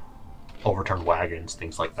find, overturned wagons,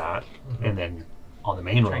 things like that, and then on the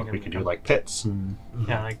main Try and road we get could it do like pits and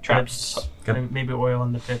Yeah, like traps. pits, Okay. and maybe oil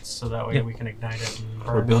in the pits, so that way Yeah. we can ignite it. And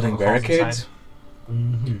burn We're building whatever falls barricades. inside.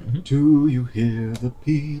 Do you hear the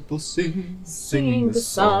people Singing the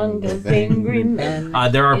song of angry men.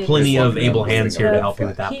 There are It's plenty of like able that. hands here to help you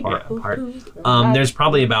with that People part. who There's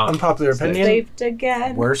probably about Unpopular opinion. Saved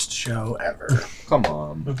again. Worst show ever. Come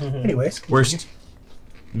on. Anyways, continue. worst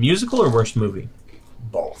musical or worst movie.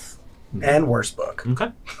 Both. And worst book.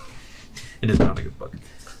 Okay. It is not a good book.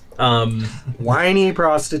 Whiny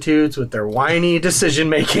prostitutes with their whiny decision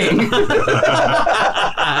making.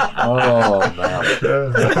 Oh, man.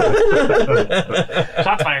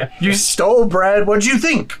 Shots fired. You stole bread. What'd you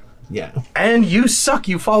think? Yeah. And you suck.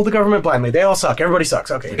 You follow the government blindly. They all suck. Everybody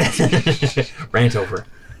sucks. Okay. Rant over.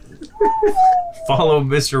 Follow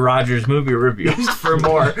Mr. Rogers' movie reviews for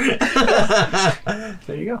more.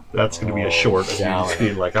 There you go. That's going to be a short of you just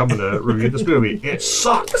being like, I'm going to review this movie. It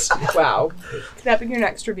sucks. Wow. Could that be your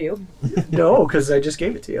next review? No, because I just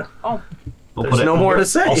gave it to you. Oh. We'll There's put no more to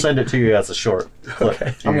say. I'll send it to you as a short.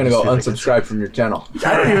 Okay. I'm going to go unsubscribe from your channel.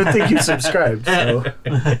 I don't even think you subscribed. So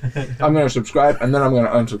I'm going to subscribe and then I'm going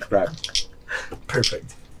to unsubscribe.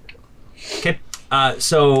 perfect. Okay.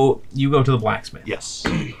 So you go to the blacksmith. Yes.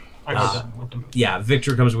 I go down with them. Yeah,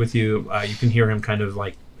 Victor comes with you. You can hear him kind of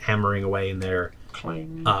like hammering away in there.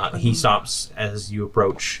 Clang. He stops as you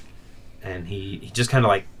approach, and he just kind of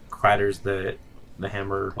like clatters the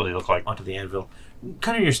hammer What do they look like? onto the anvil.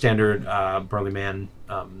 Kind of your standard burly man,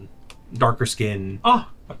 darker skin. Oh,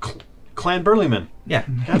 Clan Burleyman. Yeah,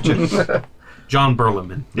 Gotcha. John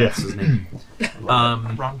Burleman. That's Yes. his name.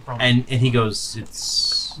 Wrong. And he goes,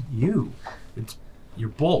 "It's you. You're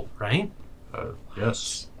Bolt, right?"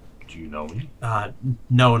 Yes. Do you know me?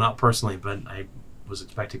 No, not personally, but I was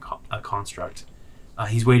expecting a construct.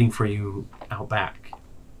 He's waiting for you out back.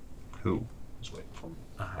 Who is waiting for me?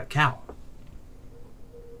 Cal.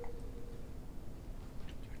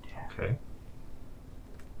 Okay.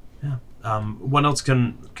 Yeah. What else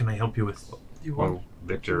can I help you with? You Well, want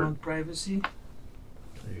Victor, privacy?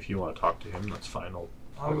 if you want to talk to him, that's fine. I'll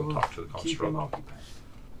I go will talk to the keep him construct. occupied.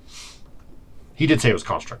 He did say it was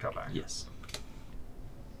construct out back. Yes.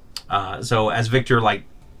 So as Victor like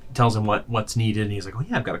tells him what's needed, and he's like, "Oh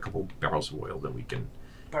yeah, I've got a couple barrels of oil that we can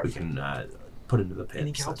Perfect. put into the pits."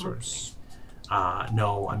 Any that sort of calipers? thing.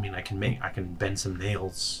 No, I mean I can bend some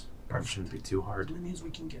nails. It shouldn't be too As hard. many as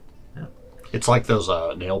we can get. It's like those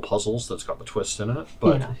nail puzzles that's got the twist in it,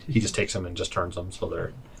 but Yeah. he just takes them and just turns them so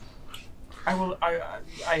they're.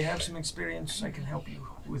 I have some experience. I can help you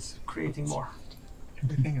with creating more.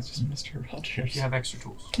 Everything is just Mr. If Rogers. you have extra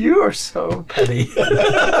tools. You are so petty.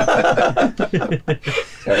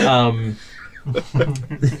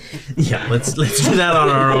 Yeah, let's do that on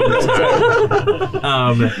our own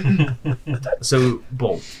time. So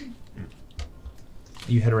Bolt,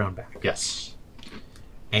 you head around back. Yes.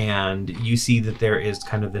 And you see that there is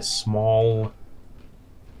kind of this small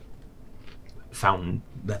fountain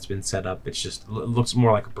that's been set up. It's just it looks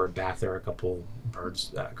more like a bird bath. There are a couple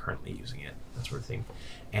birds currently using it, that sort of thing.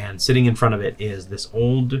 And sitting in front of it is this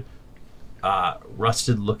old,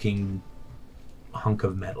 rusted-looking hunk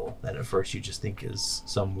of metal that at first you just think is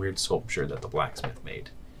some weird sculpture that the blacksmith made.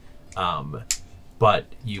 But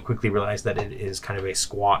you quickly realize that it is kind of a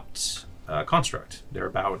squat construct. They're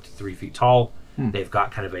about 3 feet tall. They've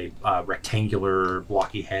got kind of a rectangular,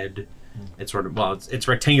 blocky head. It's sort of it's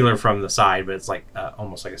rectangular from the side, but it's like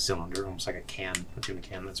almost like a cylinder, almost like a tuna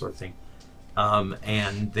can, that sort of thing.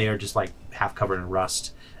 And they are just like half covered in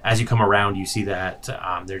rust. As you come around, you see that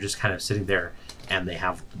they're just kind of sitting there, and they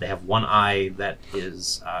have one eye that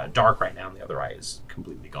is dark right now, and the other eye is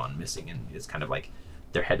completely gone, missing, and it's kind of like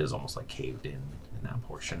their head is almost like caved in that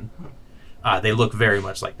portion. They look very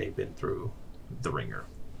much like they've been through the ringer.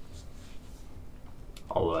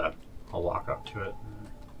 I'll walk up to it.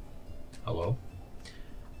 Hello?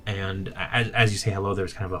 And as you say hello,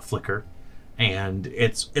 there's kind of a flicker, and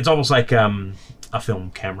it's almost like a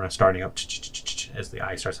film camera starting up as the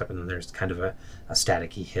eye starts up, and then there's kind of a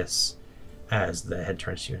staticky hiss as the head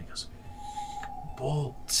turns to you, and he goes,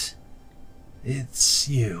 "Bolt, it's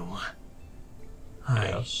you. I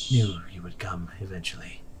Yes. knew you would come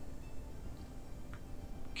eventually."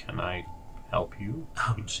 Can I help you?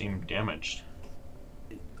 You seem damaged.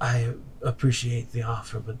 I appreciate the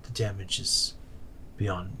offer, but the damage is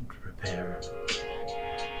beyond repair.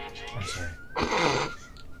 I'm sorry.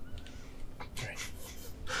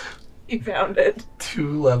 You found it.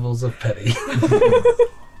 2 levels of petty.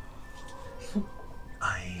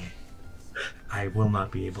 I will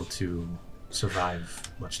not be able to survive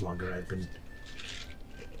much longer. I've been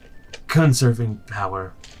conserving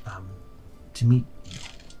power to meet you.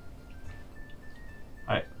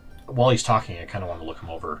 While he's talking, I kind of want to look him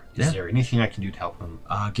over. Is Yeah. there anything I can do to help him?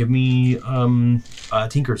 Give me a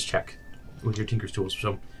Tinker's check with your Tinker's tools.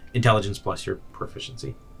 So intelligence plus your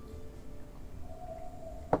proficiency.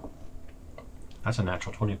 That's a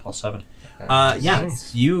natural 20 plus 7. Yeah,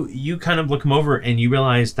 you kind of look him over and you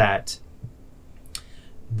realize that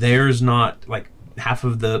there's not like half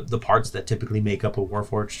of the parts that typically make up a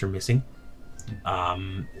Warforged are missing.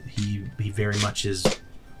 He very much is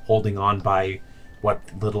holding on by what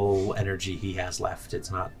little energy he has left.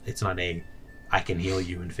 It's not a I can heal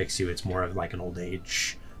you and fix you. It's more of like an old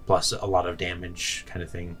age plus a lot of damage kind of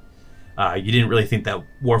thing. You didn't really think that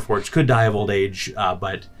Warforged could die of old age,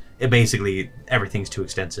 but it basically everything's too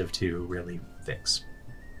extensive to really fix.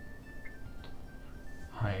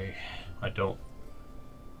 I don't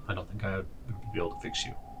think I would be able to fix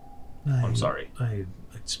you. I'm sorry. I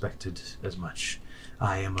expected as much.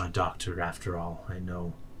 I am a doctor after all. I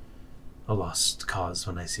know a lost cause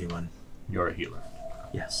when I see one. You're a healer.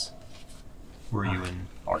 Yes. Were you in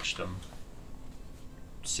Archdom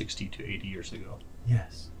 60 to 80 years ago?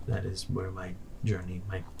 Yes. That is where my journey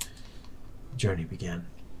began.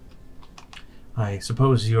 I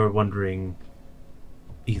suppose you're wondering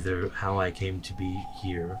either how I came to be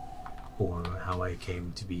here or how I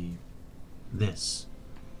came to be this.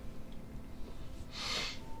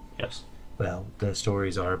 Yes. Well, the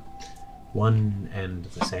stories are one and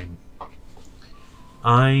the same.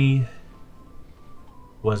 I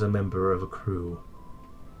was a member of a crew.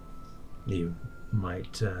 You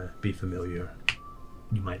might be familiar.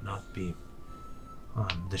 You might not be.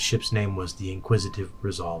 The ship's name was the Inquisitive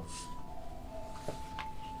Resolve.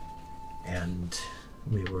 And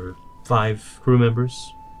we were 5 crew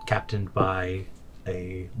members, captained by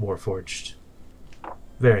a warforged,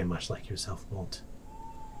 very much like yourself, Bolt.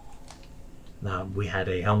 We had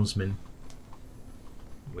a helmsman.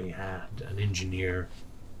 We had an engineer,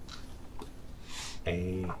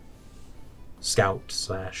 a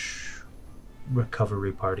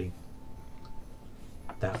scout/recovery party.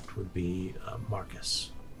 That would be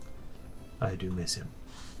Marcus. I do miss him.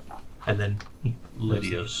 And then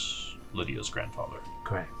Lydia's grandfather.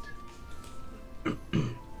 Correct.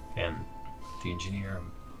 And the engineer,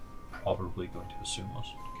 I'm probably going to assume, was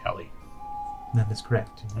Callie. That is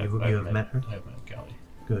correct. You have met her? I have met Callie.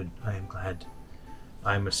 Good. I am glad.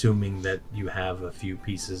 I'm assuming that you have a few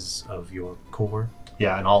pieces of your core.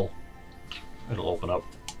 Yeah, and it'll open up.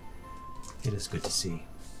 It is good to see.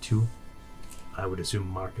 2? I would assume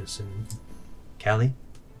Marcus and Callie?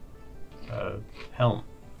 Helm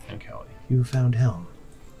and Callie. You found Helm.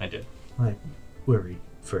 I did. I worried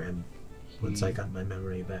for him once I got my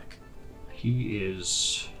memory back.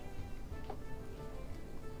 He's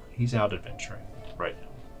out adventuring right now.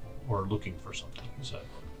 Or looking for something, he said.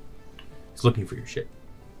 He's looking for your ship.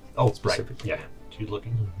 Oh, specifically. Right. Yeah. He's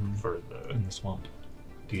looking for In the swamp.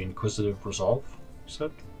 the Inquisitive Resolve, you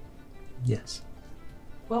said? Yes.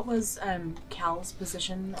 What was Cal's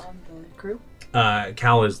position on the crew?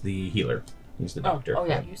 Cal is the healer. He's the doctor. Oh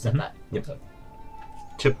yeah, you said that. Yep.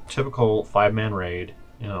 Typical 5-man raid,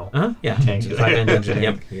 you know. Yeah. Tank. 5-man dungeon.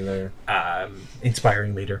 Yep. Healer.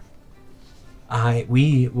 Inspiring leader.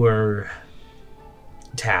 We were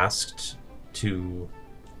tasked to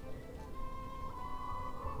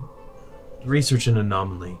research an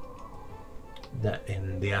anomaly that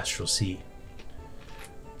in the astral sea,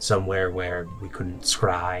 somewhere where we couldn't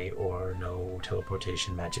scry or no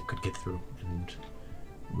teleportation magic could get through, and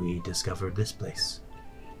we discovered this place.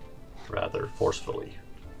 Rather forcefully,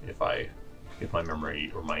 if my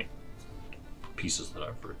memory or my pieces that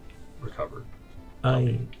I've recovered.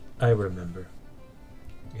 I remember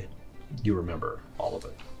it. You remember all of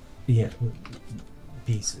it. Yeah,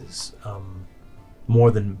 pieces.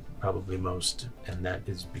 More than probably most, and that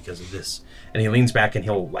is because of this. And he leans back and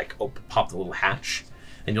he'll pop the little hatch,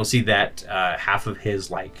 and you'll see that half of his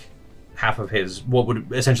what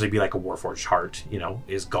would essentially be like a warforged heart,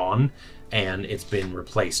 is gone, and it's been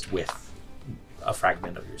replaced with a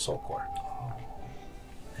fragment of your soul core.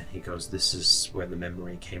 And he goes, "This is where the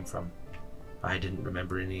memory came from. I didn't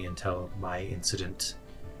remember any until my incident,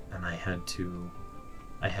 and I had to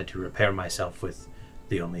repair myself with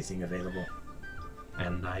the only thing available.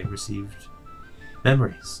 And I received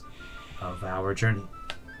memories of our journey."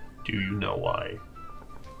 Do you know why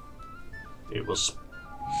it was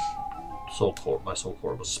my soul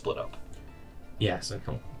core was split up? Yes, I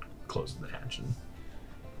can close the hatch and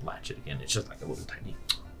latch it again. It's just like a little tiny.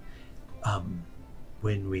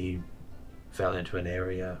 When we fell into an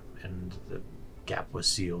area and the gap was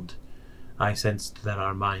sealed, I sensed that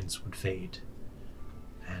our minds would fade.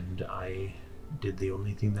 And I did the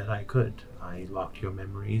only thing that I could. I locked your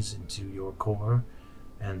memories into your core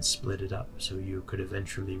and split it up so you could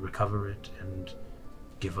eventually recover it and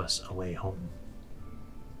give us a way home.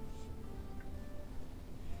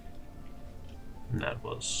 And that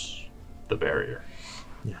was the barrier.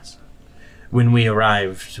 Yes. When we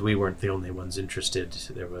arrived, we weren't the only ones interested.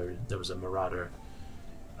 There was a marauder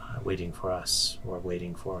waiting for us, or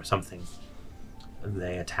waiting for something. And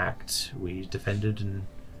they attacked. We defended, and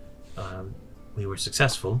we were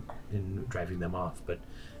successful in driving them off, but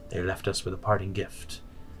they left us with a parting gift.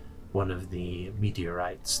 One of the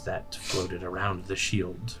meteorites that floated around the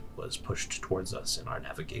shield was pushed towards us, and our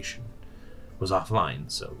navigation was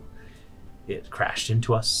offline, so it crashed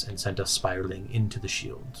into us and sent us spiraling into the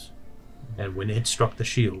shield. And when it struck the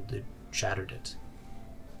shield, it shattered it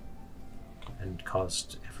and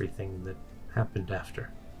caused everything that happened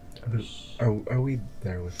after. Are we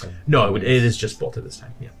there with them? No, it is just Bolt at this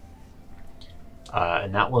time, yeah.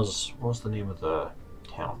 And that was, what was the name of the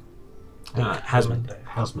town? Hasmond.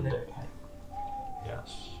 Hasmond.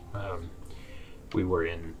 Yes. We were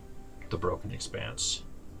in the Broken Expanse,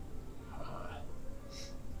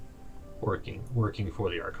 working for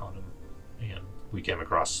the Arcanum, and we came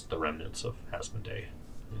across the remnants of Hasmond.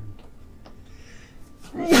 And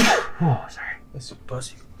Oh, sorry.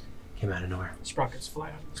 Bless you. Came out of nowhere. Sprockets fly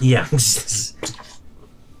out. Yeah.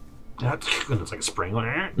 And it's like a spring.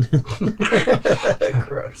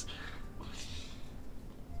 Gross.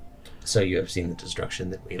 So you have seen the destruction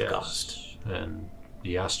that we've caused. And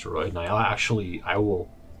the asteroid. And I will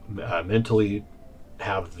mentally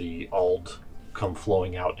have the Ald come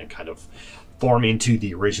flowing out and kind of form into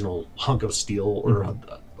the original hunk of steel or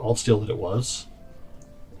Ald steel that it was.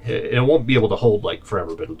 It won't be able to hold like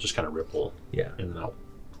forever, but it'll just kind of ripple. Yeah. And then I'll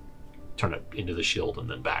turn it into the shield and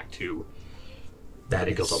then back to that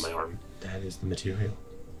it goes on my arm. That is the material.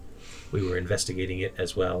 We were investigating it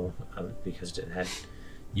as well because it had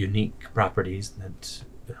unique properties that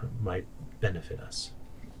might benefit us.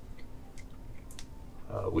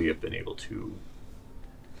 We have been able to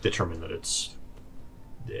determine that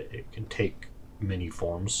it can take many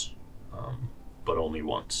forms, but only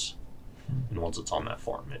once. And once it's on that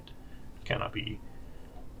form, it cannot be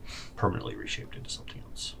permanently reshaped into something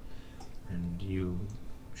else. And you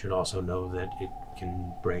should also know that it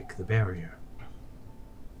can break the barrier.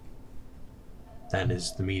 That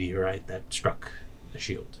is the meteorite that struck the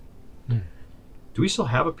shield. Do we still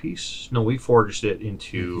have a piece? No, we forged it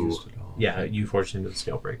into... Yeah, you forged into the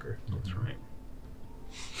Scalebreaker. That's right.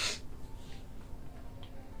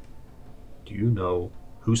 Do you know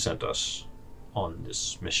who sent us on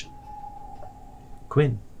this mission?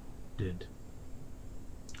 Quinn did.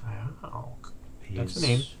 Oh, that's a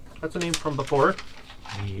name. That's a name from before.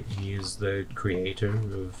 He is the creator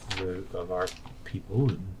of our people,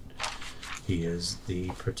 and he is the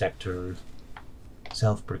protector,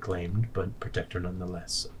 self-proclaimed, but protector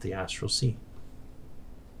nonetheless of the Astral Sea.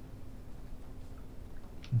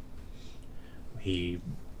 He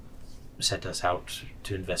sent us out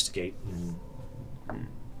to investigate, and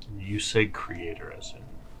You say creator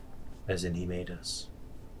as in he made us.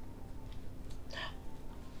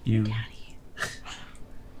 You,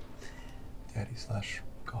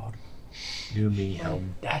 Daddy/God. you, me,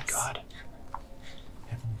 Helm. Dad God.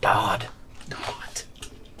 God.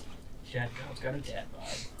 Dad God's got a dad bod.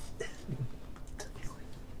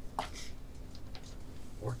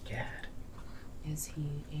 Or dad. Is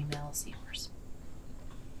he a male seahorse?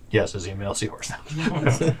 Yes, is he a male seahorse?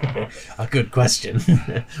 A good question.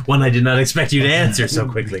 One I did not expect you to answer so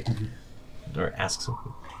quickly. Or ask so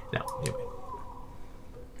quickly. No, anyway.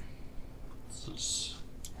 This is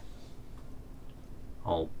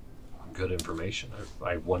all good information.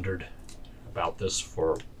 I wondered about this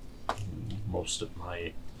for most of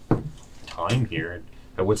my time here.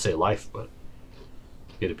 I would say life, but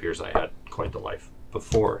it appears I had quite the life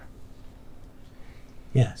before.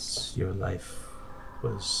 Yes, your life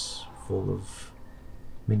was full of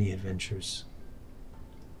many adventures,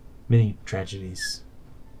 many tragedies.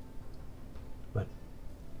 But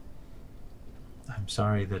I'm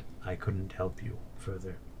sorry that I couldn't help you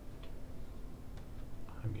further.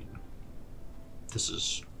 I mean, this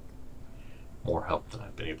is more help than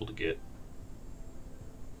I've been able to get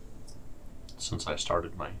since I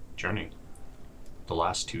started my journey. The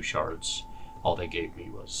last 2 shards, all they gave me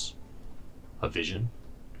was a vision,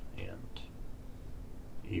 and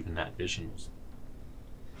even that vision was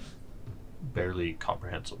barely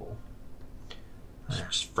comprehensible.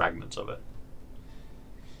 Just fragments of it.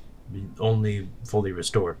 Only fully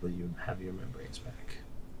restored will you have your memories back.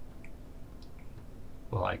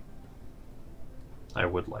 Well, I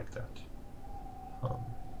would like that.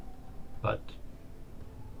 But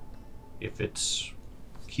if it's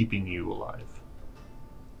keeping you alive,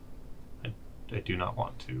 I do not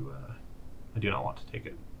want to. I do not want to take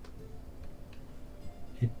it.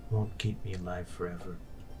 It won't keep me alive forever.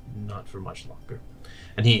 Not for much longer.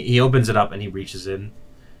 And he opens it up and he reaches in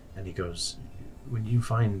and he goes, when you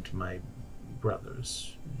find my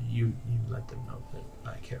brothers, you let them know that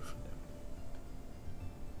I care for them.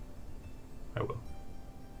 I will.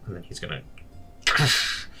 And then he's gonna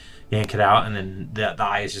yank it out, and then the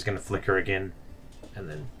eye is just gonna flicker again and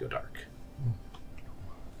then go dark.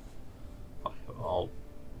 I'll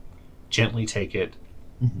gently take it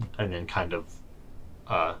and then kind of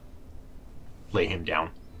lay him down,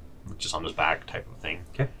 just on his back type of thing.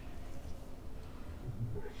 Okay.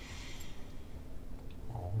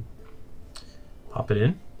 Pop it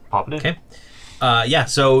in. Pop it in. Okay. Yeah,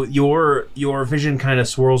 so your vision kind of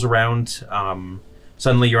swirls around.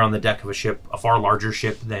 Suddenly you're on the deck of a ship, a far larger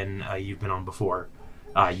ship than you've been on before.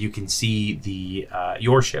 You can see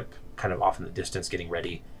your ship kind of off in the distance getting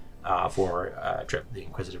ready for a trip, the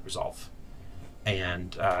Inquisitive Resolve.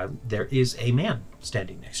 And there is a man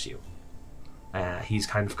standing next to you. He's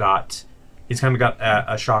kind of got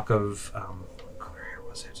a shock of where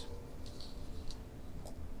was it?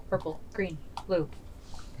 Purple, green, blue.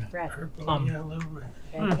 Red.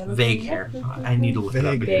 Vague hair. I need to look it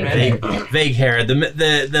up. Vague Vague hair.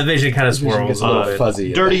 The vision kind of swirls Gets a a little little bit.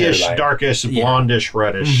 fuzzy. at the Dirtyish, hairline. darkish, Yeah. blondish,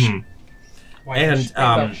 reddish. Mhm.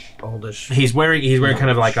 And Oldish. he's wearing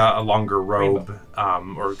kind of like a longer robe,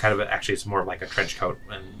 or kind of actually it's more like a trench coat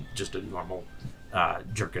and just a normal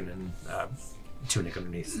jerkin and tunic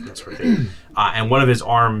underneath, that sort of thing. And one of his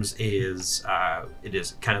arms is it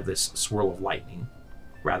is kind of this swirl of lightning,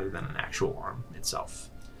 rather than an actual arm itself.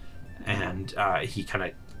 And he kind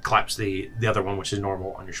of claps the other one, which is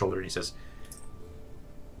normal, on your shoulder, and he says,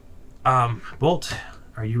 "Bolt,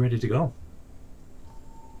 are you ready to go?"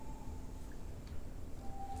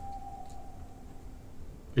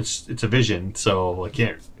 It's a vision, so I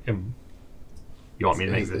can't. You want me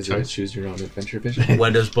to make the Is it a choice? choose your own adventure vision?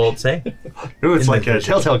 What does Bolt say? Ooh, it's in like the a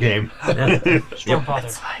vision? Telltale game.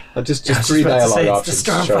 Stormfather. Just I was three about to say, dialogue it's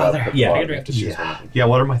the options show up. Stormfather. at the Yeah. bottom. You have to choose one. Yeah,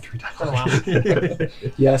 what are my 3 For a dialogues?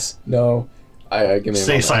 while. Yes, no. I give me a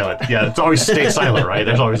Stay moment. silent. Yeah, it's always stay silent, right?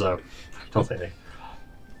 There's always a. Don't say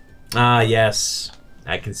anything. Yes.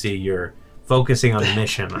 I can see you're focusing on the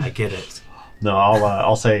mission. I get it. No,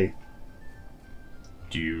 I'll say.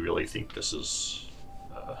 Do you really think this is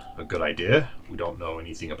a good idea? We don't know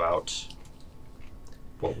anything about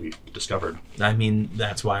what we discovered. I mean,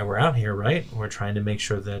 that's why we're out here, right? We're trying to make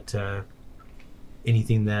sure that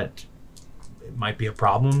anything that might be a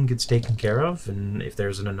problem gets taken care of, and if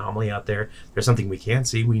there's an anomaly out there, there's something we can't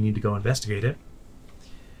see, we need to go investigate it.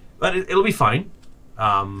 But it'll be fine.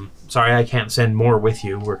 Sorry, I can't send more with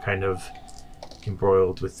you. We're kind of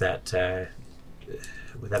embroiled with that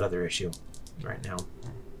other issue right now.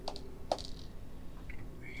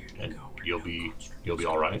 And you'll be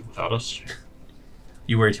all right without us.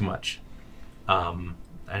 You worry too much.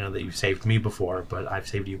 I know that you've saved me before, but I've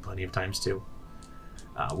saved you plenty of times too.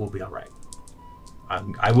 We'll be all right.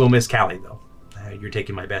 I will miss Callie, though. You're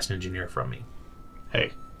taking my best engineer from me.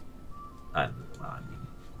 Hey, I mean,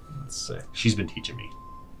 it's she's been teaching me.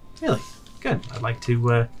 really good. I'd like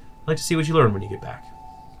to see what you learn when you get back.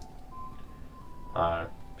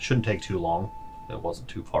 Shouldn't take too long. It wasn't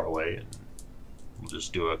too far away, and we'll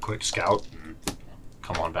just do a quick scout and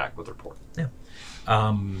come on back with a report.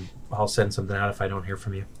 I'll send something out if I don't hear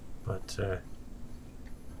from you, but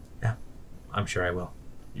yeah, I'm sure I will.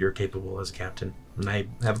 You're capable as a captain, and I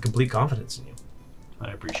have complete confidence in you.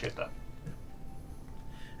 I appreciate that.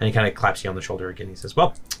 And he kind of claps you on the shoulder again. He says,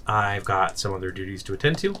 "Well, I've got some other duties to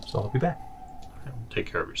attend to, so I'll be back. Take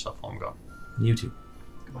care of yourself while I'm gone. You too."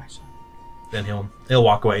 Goodbye, son. Then he'll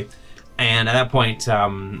walk away, and at that point,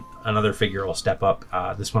 another figure will step up.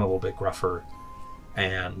 This one a little bit gruffer,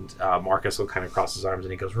 and Marcus will kind of cross his arms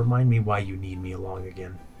and he goes, "Remind me why you need me along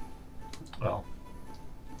again." Well,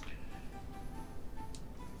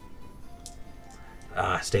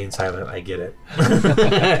 Staying silent, I get it.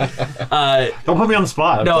 don't put me on the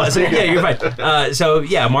spot. No, so, yeah, you're fine. So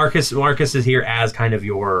yeah, Marcus is here as kind of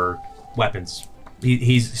your weapons.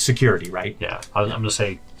 He's security, right? Yeah, I'm gonna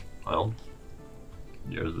say, well,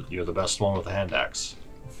 you're the best one with a hand axe.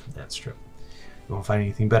 That's true. You won't find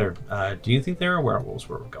anything better. Do you think there are werewolves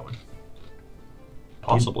where we're going?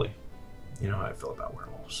 Possibly, You know how I feel about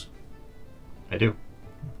werewolves. I do.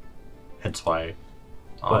 Hence why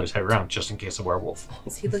I always head around just in case a werewolf.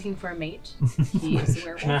 Is he looking for a mate? He is a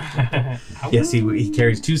werewolf. Yes, he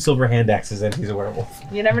carries 2 silver hand axes and he's a werewolf.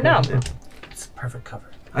 You never know. It's a perfect cover.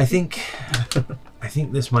 I think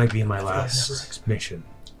this might be my last mission.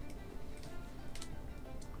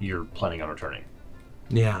 You're planning on returning.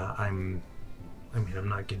 Yeah, I'm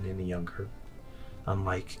not getting any younger.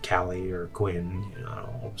 Unlike Callie or Quinn, you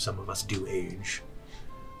know, some of us do age.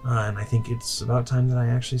 And I think it's about time that I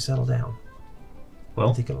actually settle down. Well,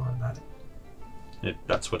 I'm thinking a lot about it. if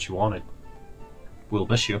that's what you wanted, we'll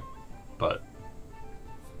miss you, but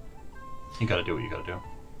you gotta do what you gotta do.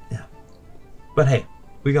 But hey,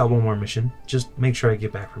 we got one more mission. Just make sure I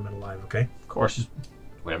get back from it alive, okay? Of course,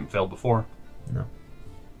 we haven't failed before. No.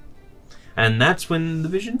 And that's when the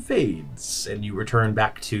vision fades, and you return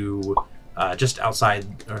back to just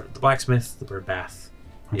outside the blacksmith, the bird bath.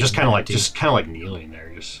 I'm just kind of like kneeling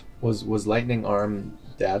there. Just Was Lightning Arm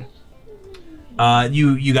Dad?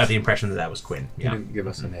 You got the impression that was Quinn. He Yeah. didn't give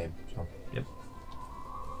us a name. So.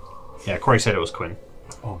 yeah. Corey said it was Quinn,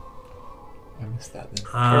 Oh, I missed that then.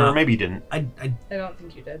 or maybe he didn't. I I don't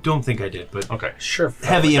think you did. don't think I did, but Okay, Sure.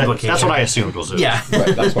 heavy implication. that's what I assumed was it. Yeah.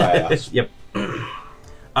 Right, that's why I asked. Yep.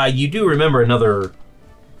 You do remember another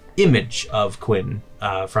image of Quinn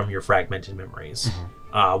from your fragmented memories.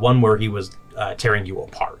 One where he was tearing you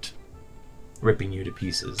apart, ripping you to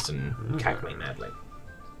pieces and cackling madly.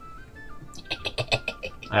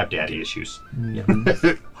 I have daddy issues. Yeah.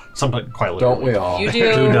 Sometimes quite literally. Don't we all? You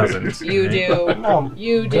do. Who doesn't? You do. No,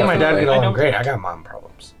 You me do. and my dad get I along know. great. I got mom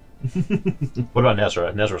problems. What about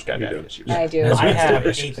Nezra? Nezra's got daddy issues. I do. That's I right. have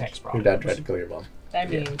Issues. apex Your problems. dad tried to kill your mom. I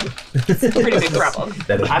mean, it's a pretty big problem.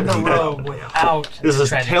 That is I'm the rogue without. This the is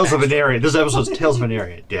tragic Tales of backstory. Aneria. This episode's Tales of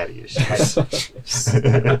Aneria. Daddy issues.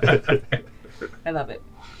 I love it.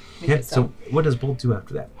 Me Yeah, too, so what does Bolt do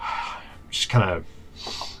after that? Just kind of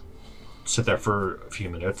sit there for a few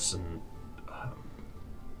minutes and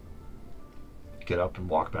get up and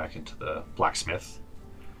walk back into the blacksmith.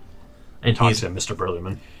 And Talk he's, to Mr.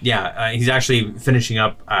 Burlerman. he's actually finishing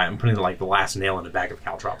up and putting the last nail in the bag of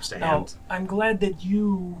caltrops to Now, hand. I'm glad that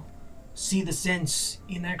you see the sense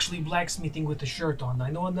in actually blacksmithing with the shirt on.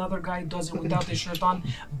 I know another guy does it without the shirt on.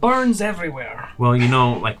 Burns everywhere. Well,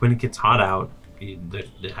 when it gets hot out,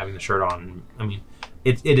 having the shirt on, I mean,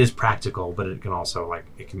 it is practical, but it can also,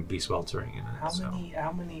 it can be sweltering in it.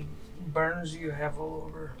 How many burns do you have all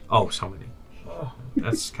over? Oh, so many. Oh.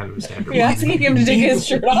 That's kind of a standard. Are you asking him to take his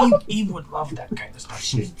shirt off? Eve would love that kind of stuff.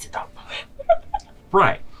 She eats it up.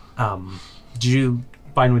 Right. Did you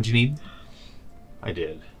find what you need? I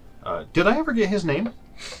did. Did I ever get his name?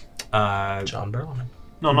 John Berlin.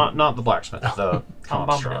 No, not the blacksmith. The Tom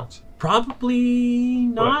construct. Probably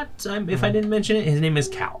not. If I didn't mention it, his name is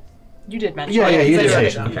Cal. You did mention Yeah, it. yeah, you Said did it say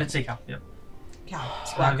right. so. You did say Cal. Yep.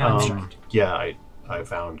 Cal. Yeah, I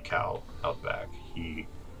found Cal out back.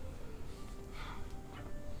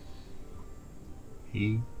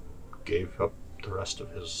 He gave up the rest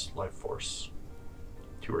of his life force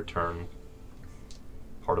to return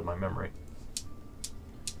part of my memory.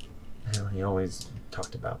 Well, he always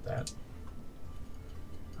talked about that.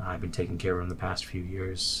 I've been taking care of him the past few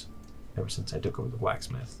years, ever since I took over the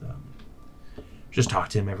blacksmith. Just talk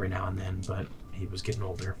to him every now and then, but he was getting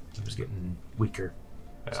older. He was getting weaker.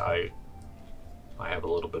 I have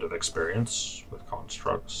a little bit of experience with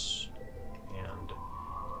constructs, and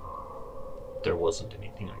there wasn't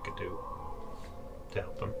anything I could do to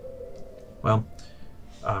help him. Well,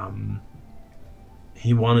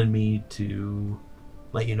 he wanted me to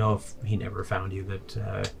let you know if he never found you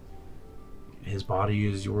that his body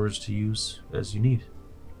is yours to use as you need.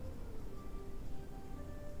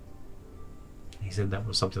 He said that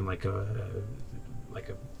was something like a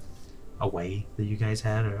way that you guys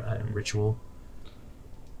had, or a ritual.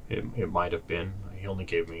 It might have been. He only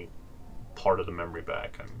gave me part of the memory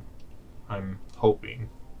back. I'm hoping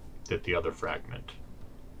that the other fragment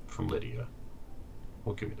from Lydia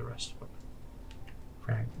will give me the rest of it.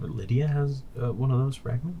 Lydia has one of those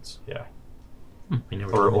fragments? Yeah. I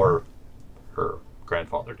never knew Or her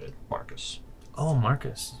grandfather did, Marcus. that. Oh,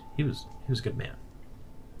 Marcus. He was a good man.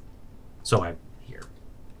 So I hear.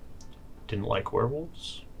 Didn't like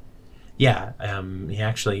werewolves? Yeah, he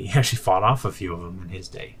actually fought off a few of them in his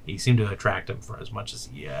day. He seemed to attract them for as much as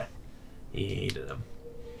he hated them.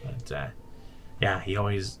 But yeah, he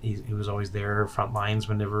was always there front lines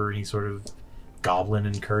whenever any sort of goblin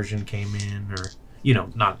incursion came in, or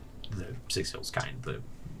not the Six Hills kind,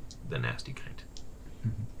 the nasty kind.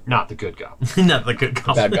 Not the good goblin. Not the good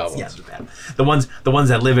goblins. Bad goblins. Yeah, the bad. The ones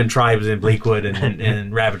that live in tribes in Bleakwood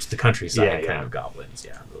and ravage the countryside Yeah, kind yeah. of goblins.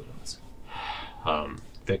 Yeah, those ones.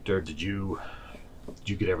 Victor, did you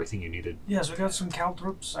get everything you needed? Yes, we got some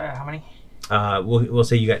caltrops. How many? We'll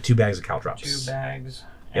say you got 2 bags of caltrops. 2 bags.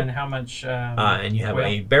 Yep. And how much? And you have oil?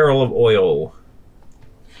 a barrel of oil.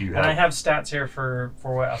 You And I have stats here for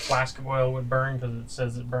what a flask of oil would burn, because it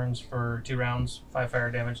says it burns for 2 rounds, 5 fire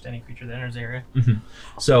damage to any creature that enters the area.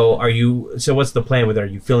 So what's the plan with it? Are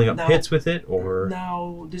you filling up Now- pits with it, or?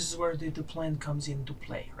 Now, this is where the plan comes into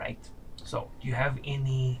play, right? So, do you have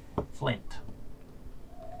any flint?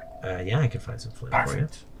 Yeah, I can find some flint for you.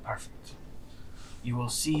 Perfect. Perfect. You will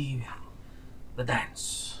see the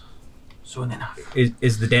dance soon enough.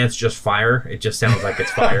 Is the dance just fire? It just sounds like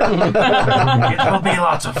it's fire. It will be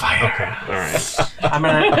lots of fire. Okay, all right. I'm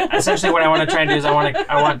gonna essentially what I want to try and do is I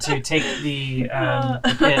want to take the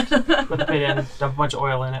pit, put the pit in, dump a bunch of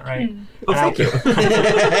oil in it, right? Oh, thank you.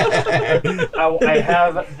 I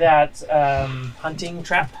have that hunting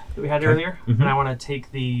trap that we had earlier, Mhm. and I want to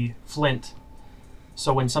take the flint.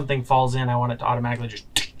 So when something falls in, I want it to automatically just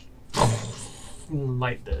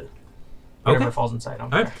light the whatever Okay. falls inside on All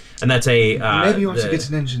fire. right. And that's a Maybe you want to the- get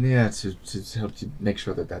an engineer to help you make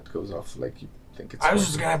sure that goes off like you think it's I was going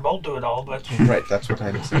just to. gonna bolt to it all, but Right, that's what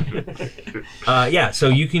I'm saying. yeah. So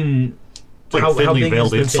you can. It's like how thinly big is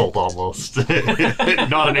veiled the pit? insult almost.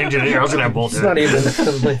 Not an engineer. I was gonna have bolted. It's not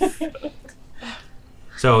even.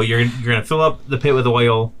 So you're gonna fill up the pit with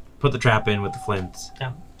oil, put the trap in with the flint,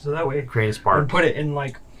 yeah. So that way, create a I spark. would put it in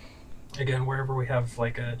like again, wherever we have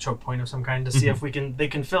like a choke point of some kind, to see if they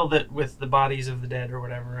can fill that with the bodies of the dead or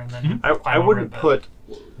whatever, and then I wouldn't put.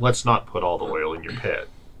 Let's not put all the oil in your pit.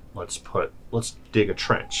 Let's dig a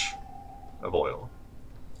trench of oil,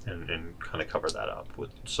 and kind of cover that up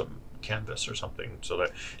with some canvas or something, so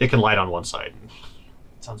that it can light on one side.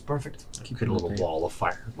 Sounds perfect. Keep it a little wall of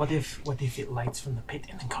fire. What if it lights from the pit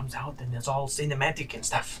and then comes out and it's all cinematic and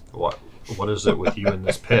stuff? What is it with you in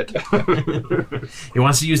this pit? He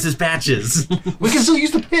wants to use his patches. We can still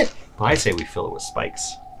use the pit. I say we fill it with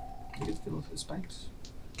spikes. You can fill it with spikes.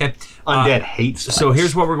 Okay. Undead hates spikes. So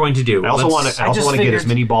here's what we're going to do. I also want to get as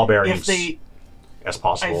many ball bearings as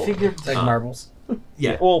possible. I figured Like marbles.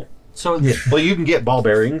 Yeah. Well, so you can get ball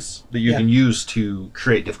bearings that you can use to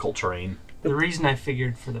create difficult terrain. the reason I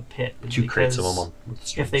figured for the pit is You create because some of them with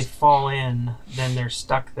strings. if they fall in, then they're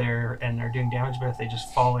stuck there and they're doing damage. But if they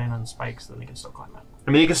just fall in on spikes, then they can still climb out.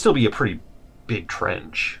 I mean, it can still be a pretty big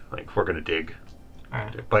trench. Like we're gonna dig, All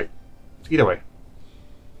right. but either way.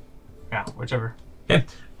 Yeah, whichever. Okay.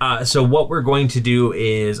 So what we're going to do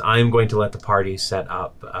is I'm going to let the party set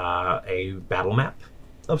up a battle map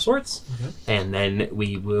of sorts, and then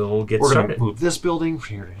we will get We're started. gonna move this building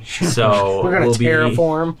from here to So We're gonna we'll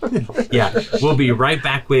terraform. Yeah, we'll be right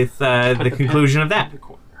back with the conclusion of that.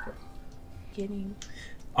 Getting.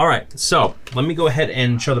 All right, so let me go ahead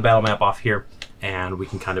and show the battle map off here, and we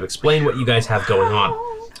can kind of explain what you guys have going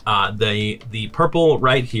on. The purple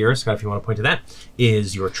right here, Scott, if you want to point to that,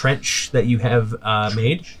 is your trench that you have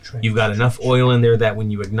made. You've got enough oil in there that when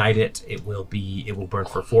you ignite it, it will burn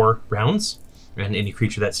for 4 rounds, and any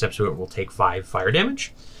creature that steps to it will take 5 fire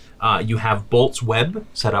damage. You have Bolt's web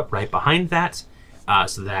set up right behind that,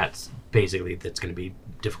 so that basically that's going to be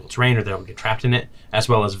difficult terrain, or they'll get trapped in it, as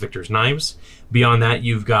well as Victor's knives. Beyond that,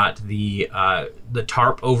 you've got the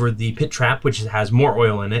tarp over the pit trap, which has more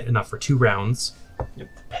oil in it, enough for 2 rounds.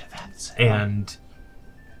 And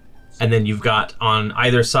then you've got on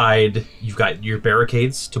either side, you've got your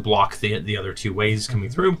barricades to block the other 2 ways coming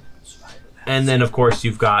through. And then, of course,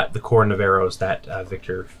 you've got the cordon of arrows that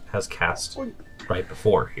Victor has cast right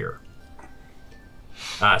before here.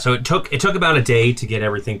 So it took about a day to get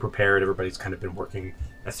everything prepared. Everybody's kind of been working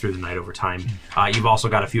through the night over time. You've also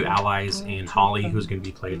got a few allies in Holly, who's going to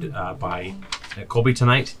be played by Colby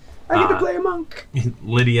tonight. I get to play a monk.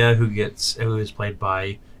 Lydia, who is played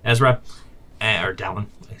by Ezra, or Dallin,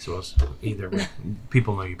 I suppose. Either way,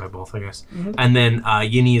 people know you by both, I guess. And then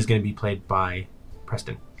Yinny is going to be played by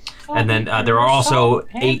Preston. And then there are also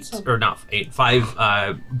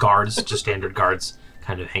 5 guards, just standard guards,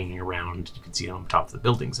 kind of hanging around. You can see on top of the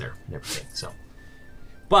buildings there and everything. So,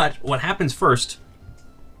 but what happens first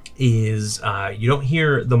is you don't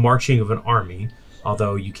hear the marching of an army,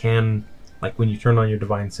 although you can. Like when you turn on your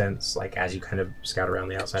divine sense, like as you kind of scout around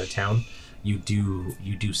the outside of town, you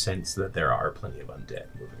do sense that there are plenty of undead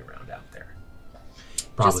moving around out there.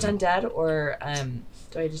 Just undead, or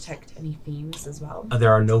do I detect any fiends as well?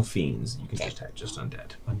 There are no fiends. You can detect just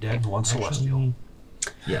undead. Undead and one celestial.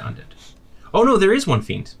 Yeah, undead. Oh no, there is one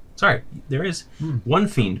fiend. Sorry, there is one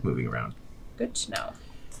fiend moving around. Good to know.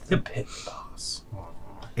 The pit boss.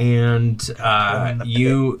 And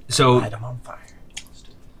you so. Light 'em on fire.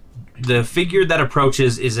 The figure that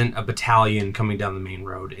approaches isn't a battalion coming down the main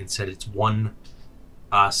road. Instead, it's one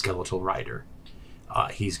skeletal rider.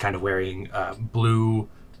 He's kind of wearing blue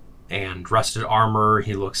and rusted armor.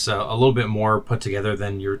 He looks a little bit more put together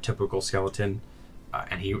than your typical skeleton.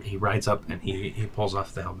 And he rides up and he pulls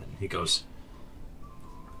off the helmet. And he goes,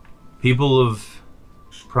 "People of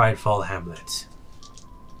Pridefall Hamlet,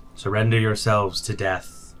 surrender yourselves to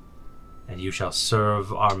death, and you shall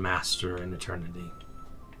serve our master in eternity."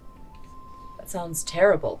 That sounds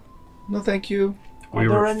terrible. No, thank you. We Are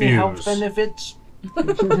there any health refuse. benefits?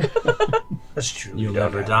 That's true. You'll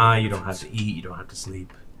never die. You don't have to eat. You don't have to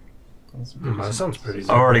sleep. That sounds pretty.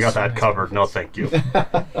 I've already got that covered. No, thank you.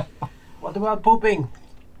 What about pooping?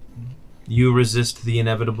 You resist the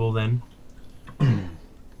inevitable, then.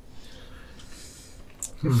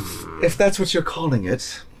 If that's what you're calling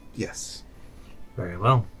it, yes. Very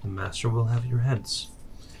well. The master will have your heads.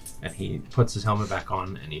 And he puts his helmet back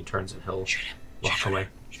on, and he turns and he'll walk away.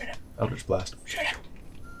 Eldritch Blast.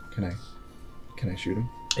 Can I shoot him?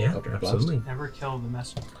 Yeah, Eldritch Blast. absolutely. Never kill the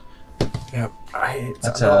messenger. Yep.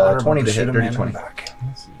 That's I'm not honorable 20 to shoot hit, a dirty man 20. back.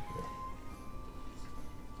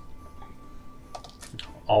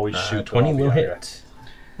 Always shoot 20 them will all hit.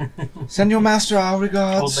 Send your master our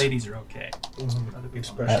regards. Old ladies are okay. Other people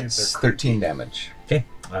Especially not. if That's they're 13 damage. Okay.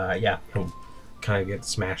 Yeah, he'll kind of get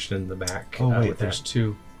smashed in the back. Oh wait, with there's that.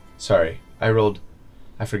 2. Sorry, I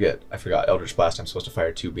forgot Eldritch Blast. I'm supposed to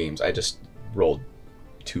fire 2 beams. I just rolled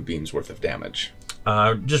 2 beams worth of damage.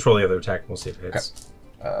 Just roll the other attack. We'll see if it hits.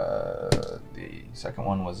 The second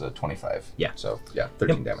one was a 25. Yeah. So, yeah,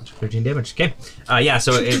 13 damage. 13 damage. Okay. Yeah,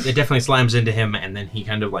 so it definitely slams into him, and then he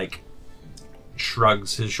kind of like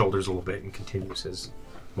shrugs his shoulders a little bit and continues his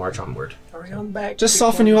march onward. Hurry on back. Just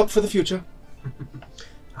soften you up for the future.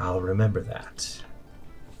 I'll remember that.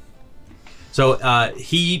 So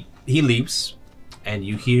he leaps, and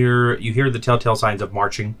you hear the telltale signs of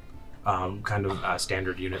marching, kind of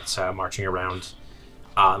standard units marching around.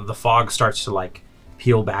 The fog starts to like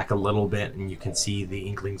peel back a little bit, and you can see the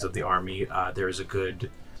inklings of the army. There's a good,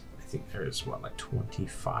 I think there's like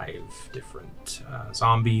 25 different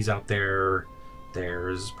zombies out there.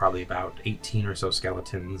 There's probably about 18 or so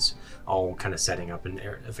skeletons, all kind of setting up in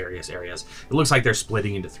various areas. It looks like they're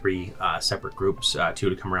splitting into 3 separate groups, 2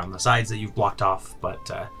 to come around the sides that you've blocked off,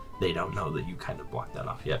 but they don't know that you kind of blocked that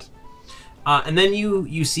off yet. And then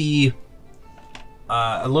you see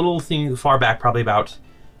a little thing far back, probably about,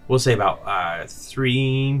 we'll say about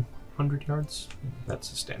 300 yards.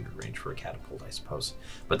 That's a standard range for a catapult, I suppose.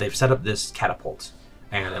 But they've set up this catapult,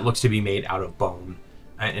 and it looks to be made out of bone.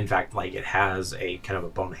 In fact, like it has a kind of a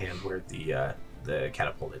bone hand where the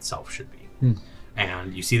catapult itself should be.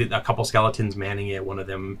 And you see that a couple skeletons manning it. One of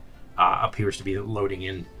them appears to be loading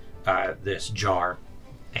in this jar,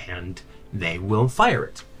 and they will fire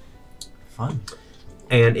it. Fun.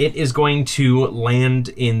 And it is going to land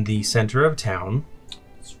in the center of town.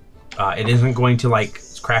 It isn't going to like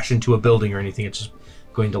crash into a building or anything. It's just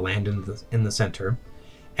going to land in the center.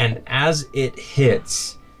 And as it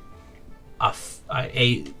hits,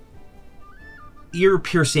 a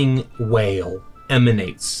ear-piercing wail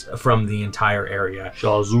emanates from the entire area.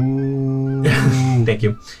 Shazoo. Thank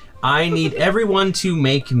you. I need everyone to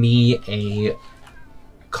make me a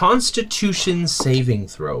Constitution saving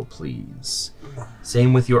throw, please.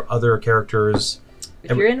 Same with your other characters.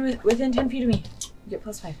 If you're in within 10 feet of me, you get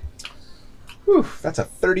 +5. Whew, that's a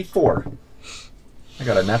 34. I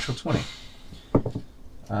got a natural 20.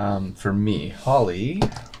 For me, Holly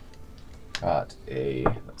got a,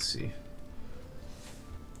 let's see.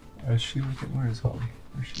 Where is she? Where is Holly?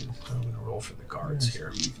 Where she is? I'm going to roll for the guards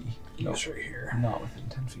here. Evie. No, right here. Not within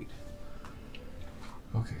 10 feet.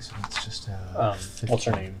 Okay, so that's just What's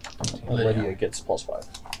her name? Lydia gets +5.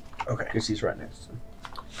 Okay. Because he's right next to him.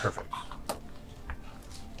 Perfect.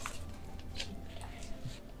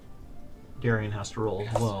 Darian has to roll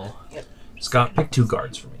as well. Scott, pick 2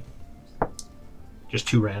 guards for me. Just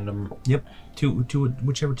 2 random. Yep, two,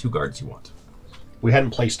 whichever 2 guards you want. We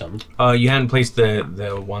hadn't placed them. You hadn't placed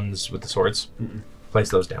the ones with the swords. Place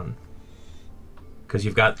those down. Because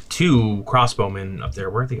you've got 2 crossbowmen up there.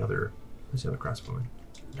 Where's the other crossbowman?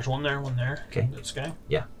 There's one there, one there. Okay. This guy?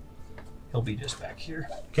 Yeah. He'll be just back here.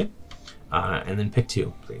 Okay. And then pick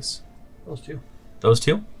 2, please. Those 2. Those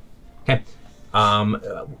 2? Okay.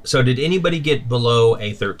 So did anybody get below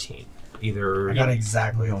a 13? Either I got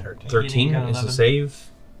exactly a 13. 13 got is a 11.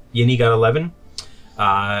 save. Yinny got 11.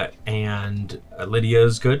 And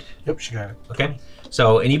Lydia's good. Yep, she got it. Okay.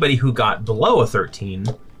 So anybody who got below a 13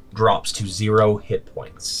 drops to 0 hit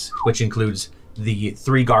points, which includes the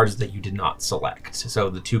 3 guards that you did not select. So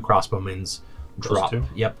the 2 crossbowmen drop. 2?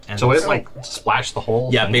 Yep. And So it like splashed the whole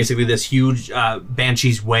yeah, thing? basically this huge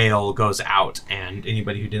Banshee's wail goes out, and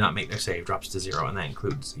anybody who did not make their save drops to 0, and that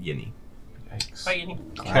includes Yinny. Yikes. Bye,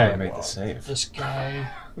 Yinny. Glad I made the save. This guy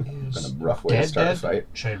Been is a rough way to start a fight.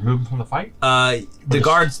 Should I remove him from the fight? The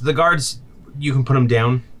guards, you can put them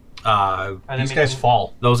down. These guys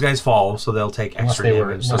fall. Those guys fall, so they'll take Unless extra they were-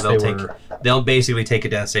 damage. So unless they'll basically take a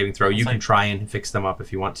death saving throw. You It's can like- try and fix them up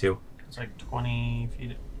if you want to. It's like 20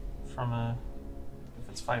 feet from a. If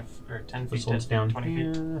it's 5 or 10 feet This one's to down 20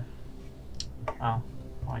 feet. here. Oh,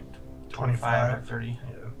 like 25 or 30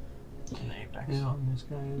 Yeah. in the apex. Yeah, and this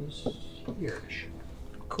guy is here.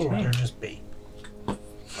 Cool. They're just bait.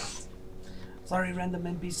 Sorry, random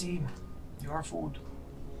NPC. Your food.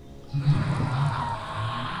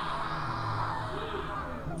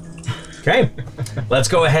 Okay, let's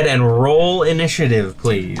go ahead and roll initiative,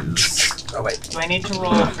 please. Oh, wait. Do I need to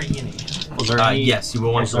roll for Yinny? Was there any, Yes, you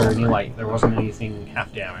will want was to there roll. any like there wasn't anything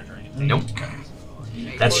half damage or anything? Nope.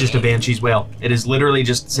 That's just a Banshee's wail. It is literally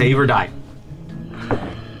just save or die.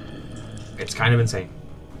 It's kind of insane.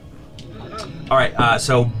 All right,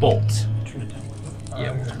 so Bolt. Turn it down.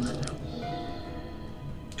 Yeah.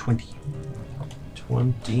 20.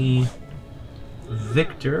 20.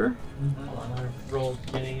 Victor. Hold on, I rolled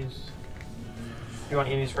Yinny's. You want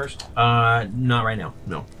Yinny's first? Not right now.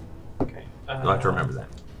 No. Okay. You'll have to remember that.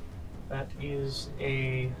 That is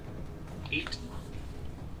a 8.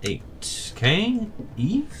 8. Okay.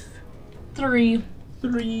 Eve. 3.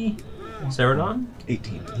 3. Ceradon.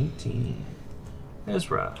 18. 18.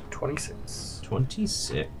 Ezra. 26.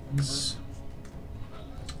 26.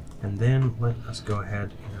 And then let us go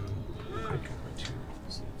ahead and click to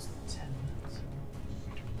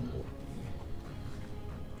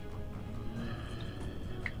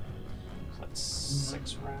That's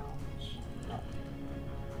 6 rounds. No.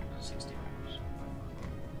 60 rounds.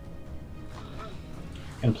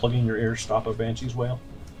 And plugging your ears stop a banshee's wail.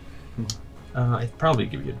 I'd probably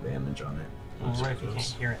give you advantage on it. Well, what if you can't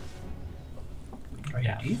hear it? Are you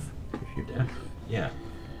Yeah. deaf? If you're deaf. Yeah.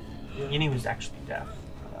 Yinny was actually deaf.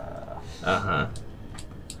 Uh-huh.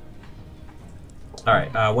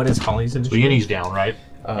 Alright, what is Holly's So initiative? Yinny's down, right?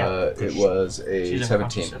 It was a She's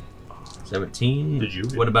 17. unconscious. 17. Did you?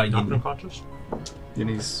 What about Knock you? unconscious?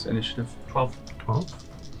 Yinny's initiative. 12. 12.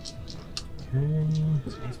 Okay.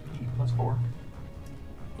 HP plus 4.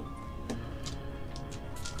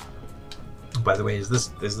 By the way, is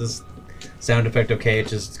this sound effect okay?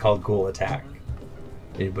 It's just called Ghoul Attack.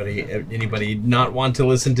 Anybody not want to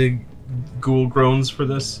listen to ghoul groans for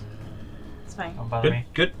this? It's fine. Don't bother me.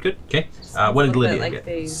 Good. Okay. Sounds What a did little bit Lydia like get?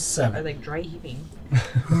 they 7. are like dry heaving.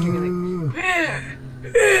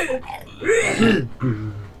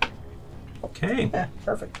 Okay. Yeah,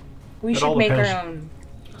 perfect. We It should all make depends. our own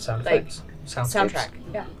Sound Like, effects. soundtrack.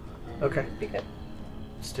 Yeah, Okay, be good.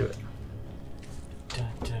 let's do it. Dun,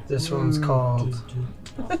 dun, This one's called. dun,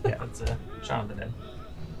 dun. Yeah, that's Shaun of the Dead.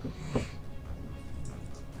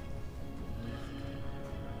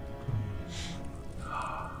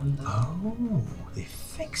 Oh, they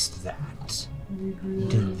fixed that.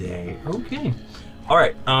 Did they? Okay. All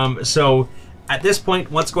right. So at this point,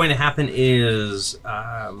 what's going to happen is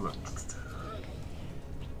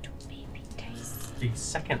The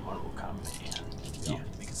second one will come and Yeah.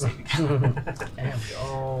 make a saving. And we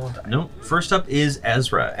all die. no. First up is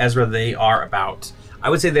Ezra. Ezra, they are about.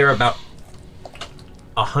 I would say they're about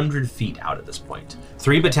 100 feet out at this point.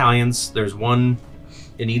 3 battalions. There's one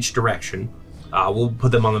in each direction. We'll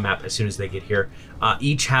put them on the map as soon as they get here.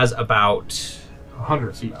 Each has about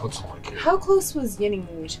 100 feet looks like it. How close was Yinning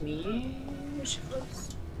to me? Was she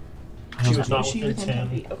close? She was not She within was 10.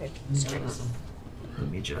 feet. Okay. Sorry.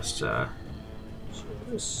 Let me just. So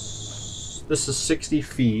this is 60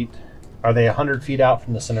 feet. Are they 100 feet out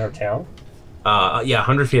from the center of town? Yeah,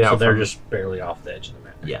 100 feet out. So they're from- just barely off the edge of the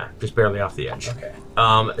map. Yeah, just barely off the edge. Okay.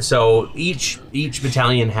 So each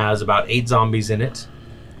battalion has about 8 zombies in it,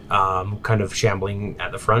 kind of shambling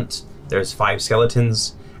at the front. There's 5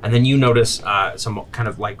 skeletons, and then you notice some kind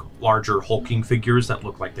of like larger hulking figures that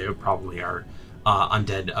look like they probably are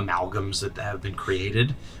undead amalgams that have been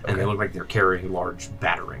created, and they look like they're carrying large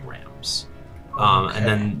battering rams. And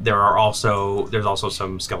then there's also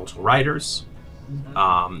some skeletal riders.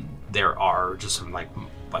 There are just some like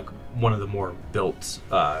one of the more built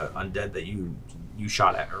undead that you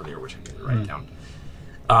shot at earlier, which I need to write down.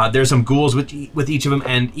 There's some ghouls with each of them,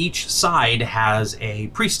 and each side has a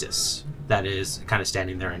priestess that is kind of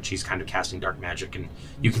standing there, and she's kind of casting dark magic, and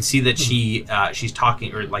you can see that she's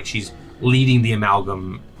talking, or like she's leading the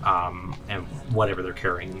amalgam and whatever they're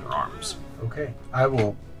carrying in their arms. Okay. I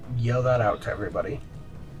will yell that out to everybody.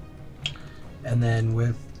 And then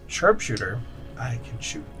with sharpshooter, I can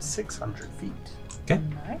shoot 600 feet.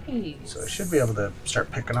 Nice. So I should be able to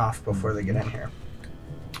start picking off before they get in here.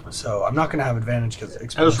 So I'm not going to have advantage because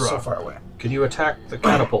it's so Ezra. far away. Could you attack the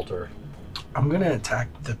catapulter? I'm going to attack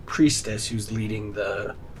the priestess who's leading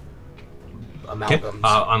the Okay. amalgams.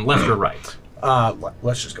 On left or right?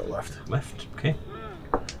 Let's just go left. Left. Okay.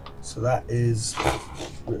 So that is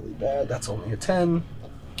really bad. That's only a 10.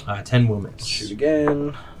 10 will miss. Shoot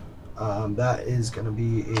again. That is going to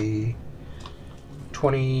be a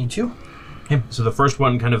 22. Okay. So the first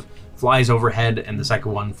one kind of flies overhead, and the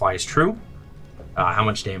second one flies true. How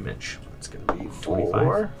much damage? It's going to be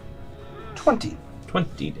 25. 20.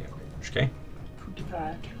 20 damage. Okay.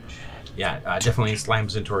 25. Yeah, definitely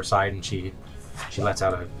slams into her side, and she lets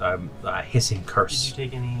out a hissing Did you curse.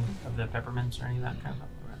 take any of the peppermints or any of that kind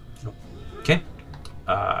of? Okay.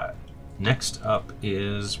 Next up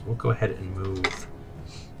is we'll go ahead and move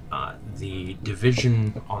the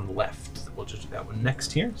division on the left. We'll just do that one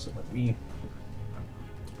next here. So let me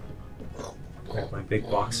grab my big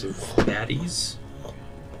box of baddies,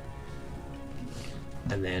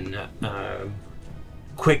 and then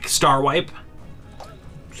quick star wipe.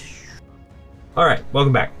 All right,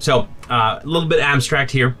 welcome back. So a little bit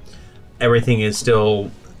abstract here. Everything is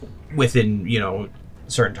still within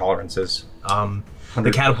certain tolerances. The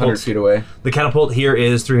 100 catapult. feet away. The catapult here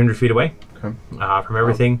is 300 feet away Okay. from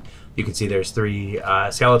everything. You can see there's 3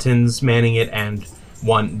 skeletons manning it, and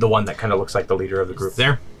the one that kind of looks like the leader of the group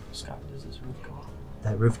there. Scott, does this roof go off?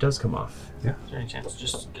 That roof does come off. Is there any chance?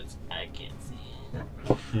 Just because I can't see.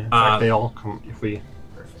 In fact, they all come. If we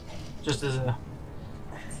Just as a.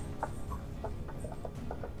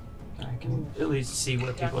 I can at least see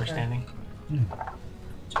where people are standing.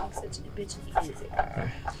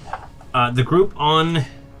 The group on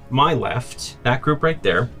my left, that group right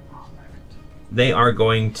there, they are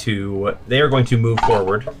going to move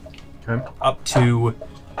forward up to.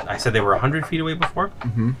 I said they were 100 feet away before.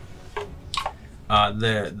 Mm-hmm.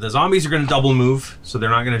 The zombies are going to double move, so they're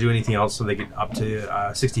not going to do anything else. So they get up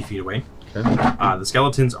to 60 feet away. Okay. The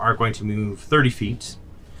skeletons are going to move 30 feet,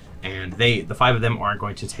 and the 5 of them are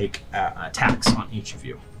going to take attacks on each of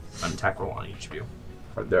you, an attack roll on each of you.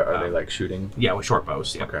 Are they like shooting? Yeah, with short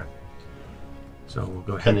bows. Yeah. Okay. So we'll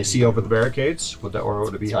go ahead. can they see over the barricades? Or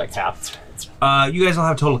would it be like half? You guys will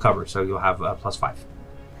have total cover, so you'll have +5.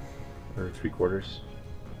 Or 3/4?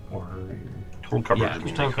 Or Total cover. Yeah, doesn't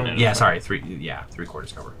mean total they can cover. enter. yeah, sorry,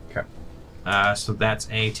 3/4 cover. Okay. So that's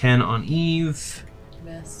a 10 on Eve,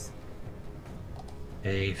 Miss.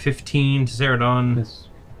 a 15 to Zeradon,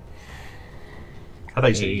 I thought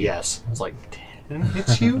you said A- yes. I was like, 10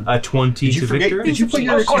 hits you? a 20 Did you to forget? Victor. Did you put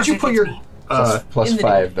your? Of course Did you it put hits your? me. Plus in the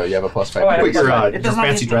 5 though. You have a +5. Oh, I have Put your It does not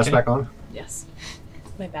fancy hit dress me. back on. Yes.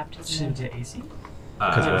 My Should baptism. into AC.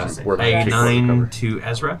 we're a not 9 cover. to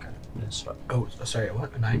Ezra, Yes. Oh, sorry,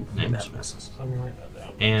 what? 9? Nine. That misses.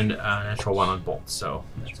 and a natural 1 on Bolt. So,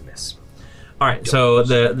 That's a miss. all right. So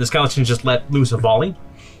the skeletons just let loose a volley.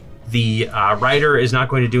 The rider is not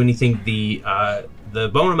going to do anything. The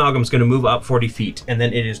bone amalgam is going to move up 40 feet, and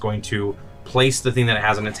then it is going to place the thing that it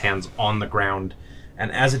has in its hands on the ground.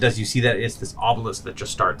 And as it does, you see that it's this obelisk that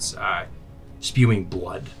just starts spewing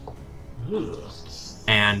blood.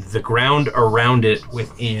 And the ground around it,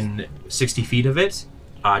 within 60 feet of it,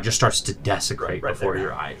 just starts to desecrate Right before there.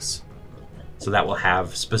 your eyes. So that will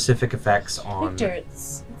have specific effects on. Victor,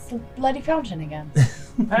 it's the bloody fountain again.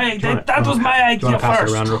 Hey, that was my Do you idea want to pass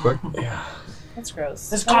first. it around real quick? That's gross.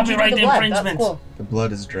 This Why would you do copyright the blood? infringement. That's cool. The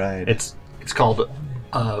blood is dried. It's called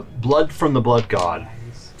Blood from the Blood God.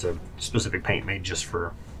 It's a specific paint made just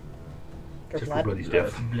for blood? bloody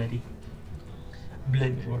stuff. Bloody.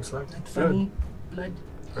 Blood. Looks like Funny. Blood.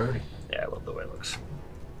 Alrighty. Yeah, I love the way it looks.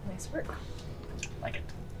 Nice work. Like it.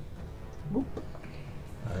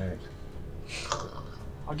 Alright.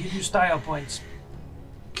 I'll give you style points.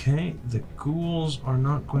 Okay, the ghouls are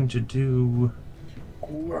not going to do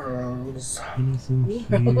Girls. anything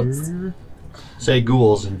Ghouls. here. Say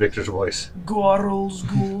ghouls in Victor's voice. Ghouls,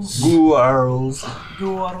 ghouls, Ghouls.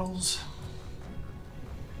 ghouls.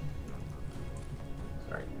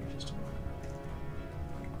 Sorry, give me just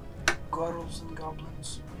a Ghouls and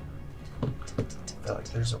goblins. I feel like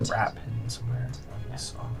there's a rap hidden somewhere on this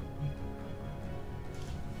song.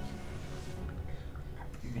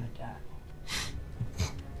 You're gonna die.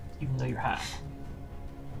 Even though you're high.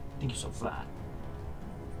 Think you're so fly.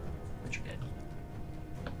 But you're dead.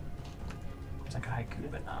 It's like a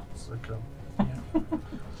haiku, but not. It's like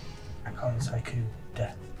I call this haiku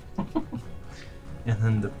death. And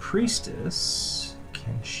then the priestess,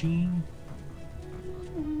 can she?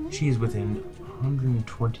 She's within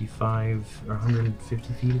 125 or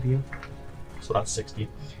 150 feet of you. So that's 60.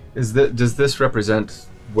 Does this represent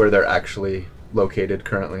where they're actually located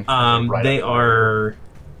currently? Right They up the are.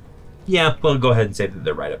 Yeah, well, go ahead and say that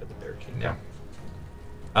they're right up at the barricade now.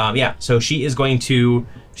 Yeah, so she's going to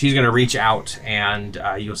reach out, and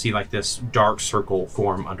you'll see like this dark circle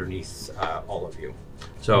form underneath all of you.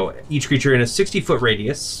 So each creature in a 60-foot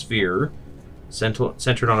radius sphere,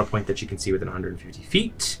 centered on a point that you can see within 150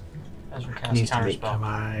 feet. As we Needs cast to make counterspell. Am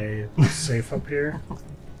I safe up here?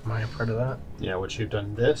 Am I a part of that? Yeah, once you've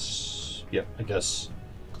done this, yep, I guess.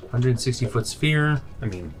 160-foot sphere. I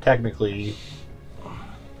mean, technically,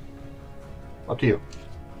 up to you.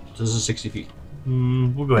 This is 60 feet.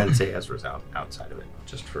 We'll go ahead and say Ezra's outside of it,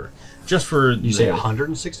 just for You say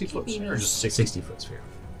 160 foot or just 60? 60-foot sphere.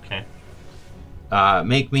 Okay.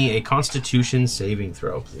 Make me a Constitution saving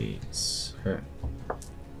throw, please. Okay.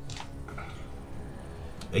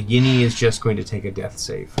 A Yinny is just going to take a death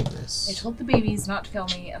save from I this. told the babies not to kill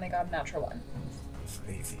me, and I got a natural 1.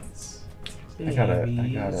 I got a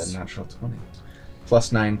natural 20.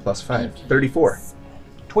 Plus 9, plus 5. 34.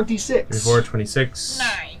 26. 34, 26.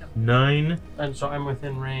 9. And so I'm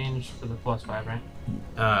within range for the +5, right?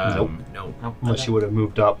 Nope. No. Nope. Unless you would have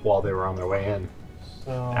moved up while they were on their way in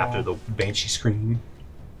So after the banshee scream.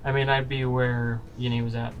 I mean, I'd be where Yini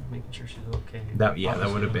was at, making sure she's okay. That would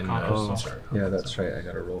Obviously, have been conscious, so- start. Yeah, that's right. I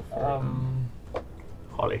got a roll for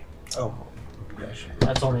Holly. Oh, gosh.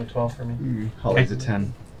 That's only a 12 for me. it. Holly's a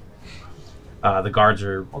 10. The guards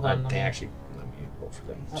are. Hold on, let they me- actually. Let me roll for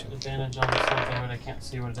them Not to. advantage on something, but I can't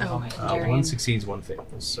see what it is. Oh, on the Darian. One succeeds, one fails.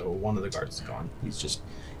 So one of the guards is gone. He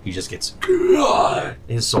just gets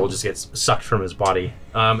his soul just gets sucked from his body.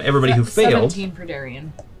 Everybody who failed, 17 for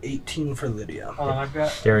Darian. 18 for Lydia. Hold on, I've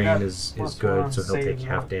got. Darian is plus good, one so he'll take save,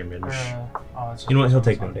 half or, damage. it's You know what? just He'll plus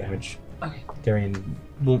take no one damage. Okay. Darian,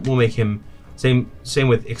 we'll make him same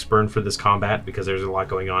with Ixburn for this combat because there's a lot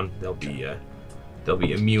going on. They'll be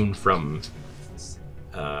immune from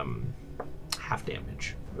half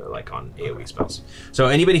damage, like on AOE spells. So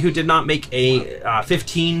anybody who did not make a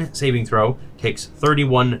 15 saving throw takes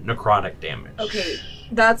 31 necrotic damage. Okay,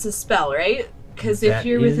 that's a spell, right? Because if That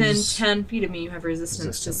you're within is 10 feet of me, you have resistance to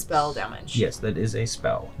resistance. spell damage. Yes, that is a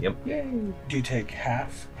spell. Yep, Do you take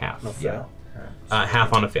half? half. No Yeah, fail.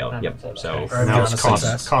 half on a fail. Yep. So Or Now on it's a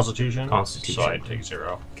success. Constitution. Constitution. So I take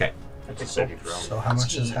 0. okay, That's a saving throw. So how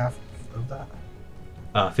much is half of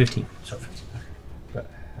that? 15. So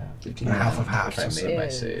 15. Half of half. If I made my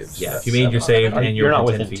saves. Yeah, if you made your save and You're not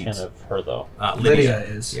within within 10 feet. 10 of her, though. Lydia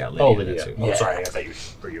is. Yeah, Lydia. Oh, that's Lydia. who- Oh, Yeah. sorry. I thought you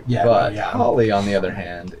were you. Yeah, But yeah. Holly, on the other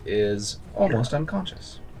hand, is almost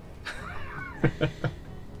unconscious.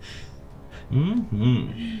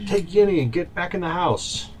 Mm-hmm. Take Ginny and get back in the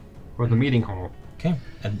house. Or the meeting hall. Okay,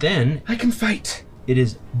 and then I can fight. it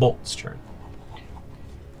is Bolt's turn.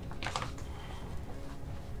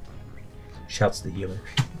 Shouts the healer.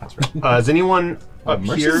 That's right. Is anyone up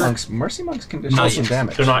Mercy here? Monks can dish Not out some yet.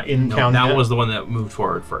 damage. They're not in No, town that yet? was the one that moved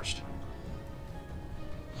forward first.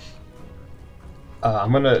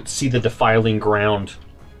 I'm gonna see the defiling ground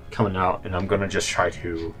coming out, and I'm gonna just try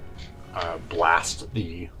to blast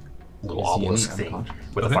the little Is he obelisk any thing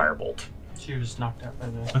unconscious? with Okay. a firebolt. She was knocked out by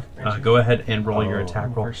the. Go ahead and roll your Oh.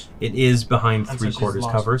 attack roll. First. It is behind And so she's 3/4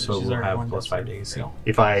 lost- cover, so it she's will already have one plus death 5 save days. fail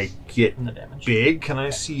If I get in the damage. big, can I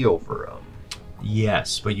see over them?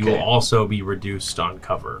 Yes, but you Okay. will also be reduced on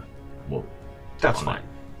cover. Well, That's on fine.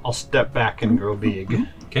 I'll step back and go big,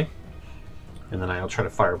 Okay. and then I'll try to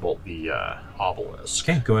firebolt the obelisk.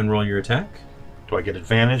 Okay, go and roll your attack. Do I get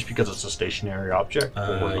advantage because it's a stationary object?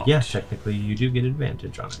 or not? Yeah, technically you do get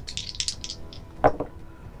advantage on it.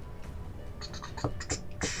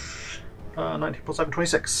 19 plus 7,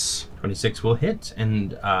 26. 26 will hit,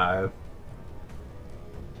 and I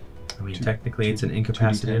mean, technically it's an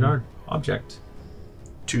incapacitated 2d10. object.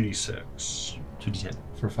 2d6. 2d10.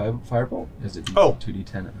 For firebolt? Is it Oh.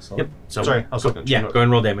 2d10 at assault? Yep. So Sorry, I was looking at yeah, your note. go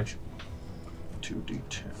and roll damage.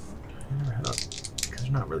 2d10. Because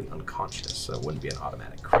they're not really unconscious, so it wouldn't be an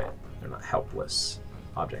automatic crit. They're not helpless.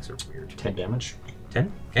 Objects are weird. 10 damage.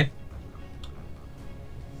 10? Okay.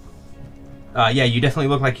 Yeah, you definitely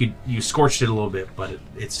look like you scorched it a little bit, but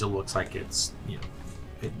it still looks like it's, you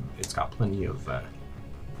know, it's got plenty of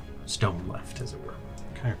stone left, as it were.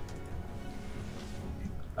 Okay.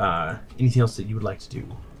 Anything else that you would like to do?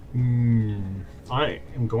 I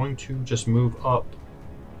am going to just move up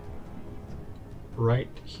right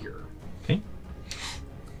here. Okay.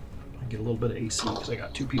 I get a little bit of AC because I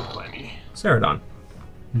got 2 people by me. Ceradon.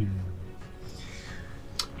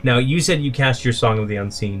 Now, you said you cast your Song of the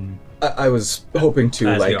Unseen. I was hoping to,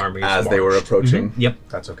 As the like, army as they were marched. approaching. Yep.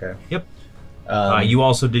 That's okay. Yep. Um, You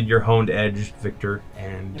also did your Honed Edge, Victor,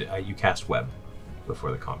 and you cast Web before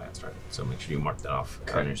the combat started. So make sure you mark that off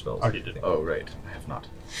on your spells. Already did. Oh, right. I have not.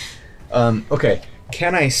 Okay.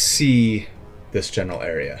 Can I see this general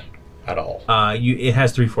area at all? It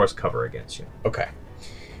has 3/4 cover against you. Okay.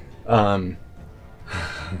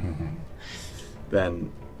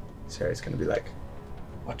 Then Sarah's gonna be like,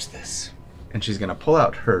 "Watch this," and she's gonna pull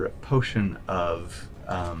out her potion of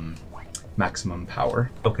maximum power,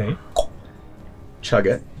 Okay. chug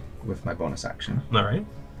it with my bonus action. All right.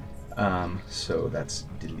 So that's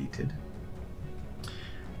deleted.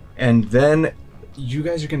 And then you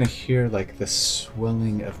guys are gonna hear like the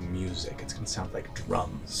swelling of music. It's gonna sound like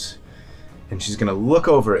drums. And she's gonna look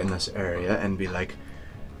over in this area and be like,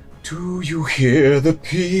 "Do you hear the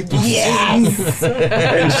people sing?" And she's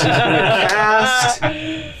gonna cast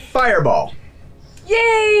Fireball.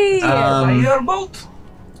 Yay! Firebolt.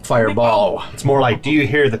 Fireball. It's more like, do you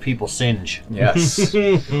hear the people singe? Yes.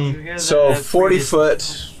 You guys So have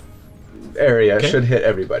 40-foot area Okay. should hit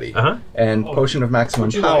everybody. Uh huh. And potion of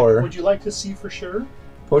maximum power. Would you like to see for sure?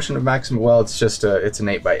 Potion of maximum. Well, it's just it's an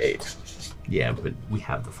 8x8. Yeah, but we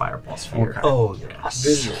have the Fireball sphere. Oh, yes.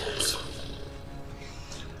 Visuals.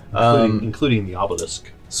 Including the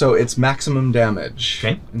obelisk. So it's maximum damage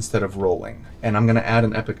Okay. instead of rolling. And I'm going to add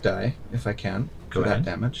an epic die, if I can, Go for ahead. that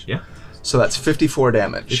damage. Yeah. So that's 54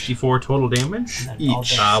 damage 54 total damage.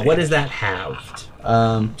 each. What does that have?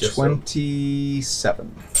 Just so-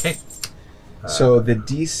 27. Okay. So the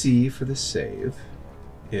DC for the save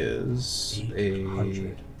is a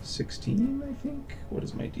 16, I think. What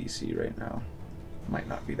is my DC right now? Might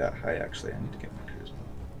not be that high, actually. I need to get my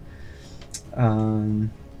charisma.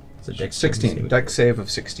 So dex 16. Dex save of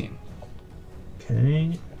 16.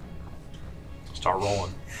 Okay. Start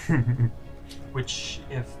rolling. Which,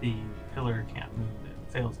 if the pillar can't move, it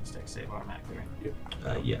fails its dex save automatically,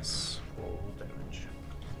 right? Yes. Roll damage.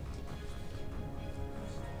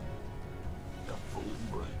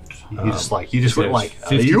 You just went like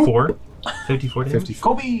 54. 54 damage?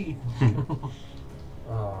 54. Kobe!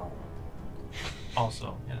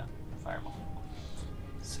 Also, fireball.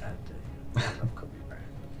 Sad day.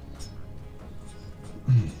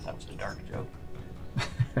 That was a dark joke.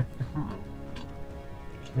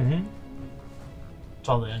 Okay. It's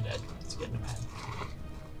all the undead. It's getting mad.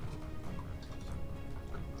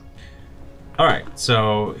 Alright,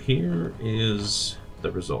 so here is the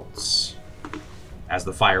results. As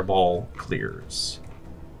the fireball clears.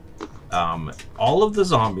 All of the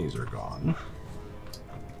zombies are gone.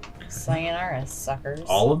 Sayonara, suckers.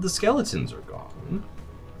 All of the skeletons are gone.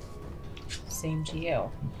 Same to you.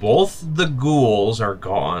 Both the ghouls are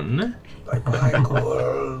gone. Bye-bye,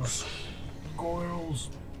 ghouls. Goils.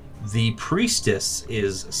 The priestess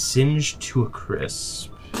is singed to a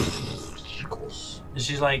crisp.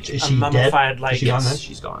 She's like Is a she mummified, dead? like Is she gone then?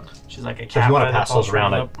 She's gone. she's like a So if cat. you want to that pass falls those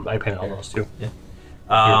around, from I painted all those too. Yeah.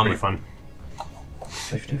 They were pretty fun.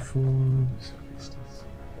 54.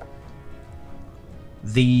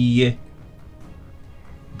 The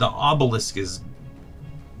obelisk is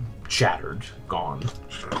shattered, gone.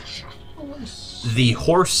 The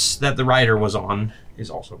horse that the rider was on is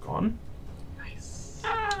also gone. Nice.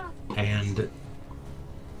 And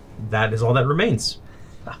that is all that remains.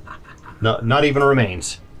 No, not even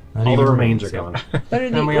remains. Not All even the remains are yeah. gone. What are,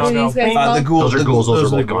 Then we all what are go, these guys "Bing." called? The ghouls, Those are ghouls, those are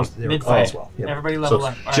the both ghouls. gone. They were Mid gone fight. as well. Yep. Everybody So level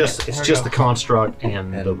it's up. just Alright, it's here we just go. the construct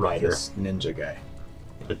and the rider. This ninja guy.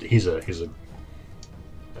 But he's a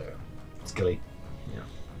skilly.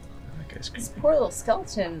 That guy's These creepy. poor little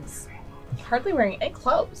skeletons. Hardly wearing any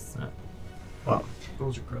clothes.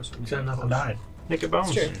 Ghouls are gross. He said nothing died. Naked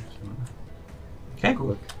bones. It's true. Okay.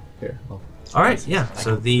 Look, here. Oh. All right. Yeah.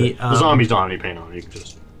 So the The zombies don't have any paint on. You can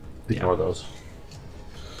just ignore those.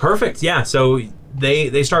 Perfect. Yeah. So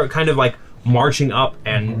they start kind of like marching up,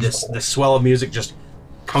 and this swell of music just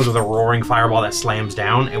comes with a roaring fireball that slams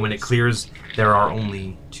down, and when it clears, there are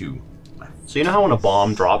only two left. So you know how when a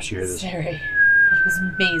bomb drops, you hear this? Scary. It was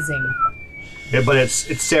amazing. Yeah, but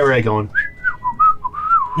it's Sarah going.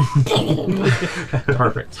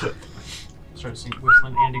 Perfect. Start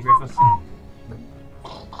whistling Andy Griffith.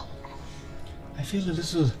 I feel a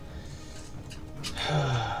little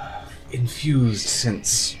infused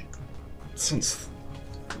since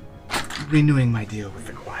renewing my deal with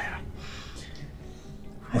the choir.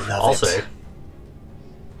 I love I'll it. say.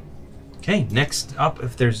 Okay. Next up,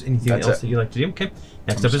 if there's anything That's else it. that you'd like to do, okay. Next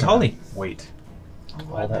I'm up just is gonna Holly. Wait.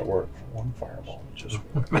 All that work for one fireball. Just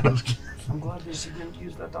I'm glad they didn't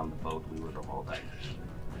use that on the boat. We would have all died.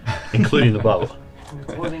 Including the bow.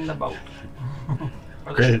 Including the boat.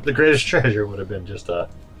 Or the The greatest treasure would have been just a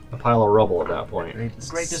pile of rubble at that point.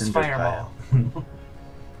 greatest Cinder fireball. pile.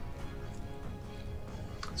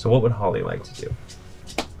 So what would Holly like to do?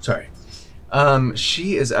 Sorry.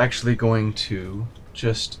 She is actually going to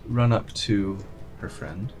just run up to her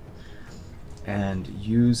friend and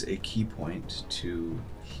use a key point to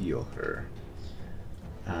heal her.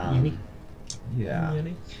 Yeah.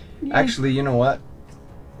 Actually, you know what?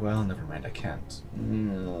 Well, never mind. I can't.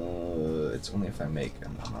 It's only if I make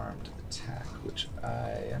an unarmed attack, which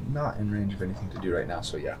I am not in range of anything to do right now.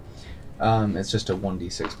 So yeah. It's just a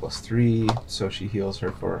 1d6 plus 3, so she heals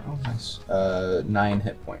her for 9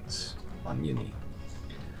 hit points on Yuni.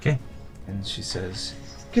 Okay. And she says,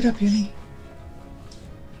 "Get up, Yuni.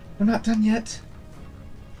 We're not done yet."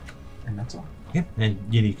 And that's all. Yeah. And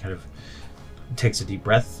Yini kind of takes a deep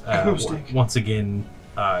breath. Once again,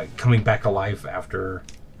 coming back alive after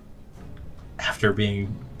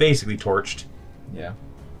being basically torched. Yeah.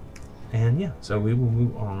 And yeah, so we will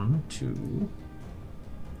move on to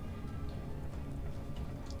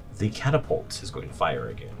the catapult is going to fire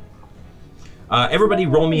again. Everybody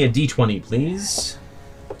roll me a d20, please.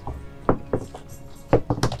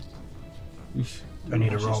 I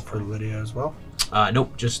need a roll for Lydia as well.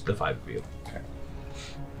 Nope, just the 5 of you. Okay.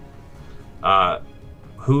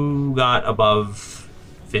 Who got above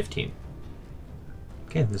 15?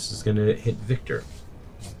 Okay, this is going to hit Victor.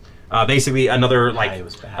 Basically,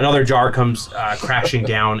 another jar comes crashing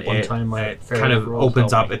down. One It time my kind fairy of roll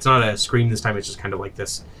opens fell up. me. It's not a scream this time. It's just kind of like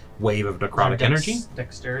this wave of necrotic energy.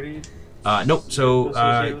 Dexterity. Nope. So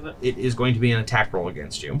Associated with it is going to be an attack roll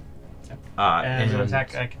against you. And an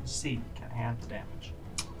attack I can see. Can I have the damage?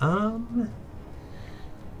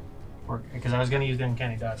 Because I was going to use the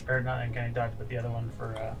uncanny dodge, or not uncanny dodge, but the other one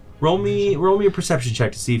for. Roll me a perception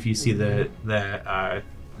check to see if you see the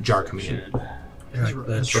jar coming in. Like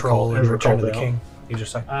the troll in Return of the King. You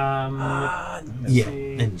just like, Yeah,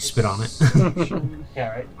 and you spit on it. Yeah,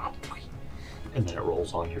 right. And then it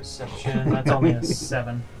rolls on you. Perception. That's only a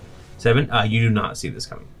 7. 7. You do not see this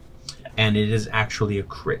coming, and it is actually a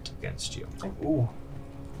crit against you. Ooh.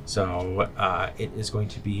 So it is going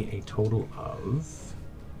to be a total of.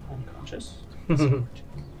 Unconscious.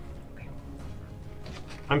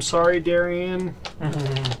 I'm sorry, Darian.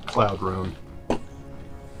 Cloud rune.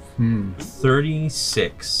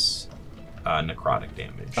 36 necrotic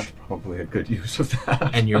damage. That's probably a good use of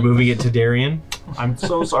that. And you're moving it to Darian? I'm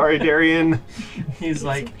so sorry, Darian. He's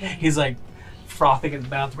like frothing at the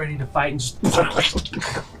mouth, ready to fight, and just.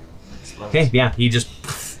 Okay, yeah, he just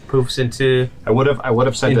poofs into. I would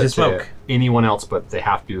have sent Into it smoke. to anyone else, but they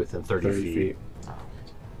have to be within 30 feet.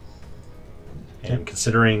 And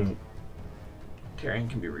considering Darian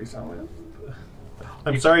can be reasoned with.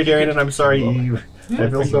 I'm sorry, Darian, and I'm sorry, Eve. I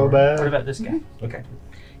feel so What bad. about this guy? Okay.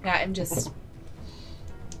 Yeah, I'm just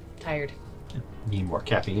tired. Need more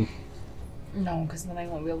caffeine. No, because then I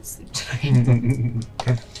won't be able to sleep tonight.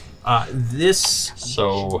 This.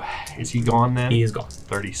 So, is he gone then? He is gone.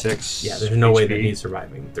 36. Yeah, there's no way that HP. he's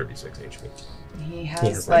surviving 36 HP. He has,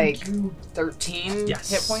 has like, like 13 Yes.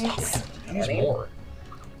 hit points. He's more.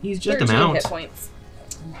 He's just a 13 mount. hit points.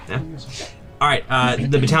 All right,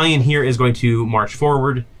 the battalion here is going to march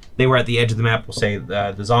forward. They were at the edge of the map. We'll say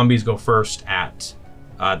the zombies go first at.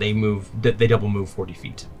 They double move 40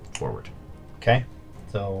 feet forward. Okay.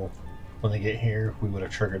 So, when they get here, we would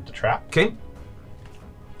have triggered the trap. Okay.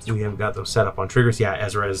 We haven't got those set up on triggers. Yeah,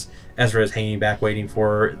 Ezra is hanging back, waiting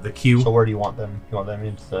for the cue. So, where do you want them? You want them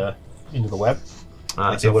into the web?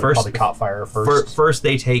 Like they So would have first, probably caught fire first. first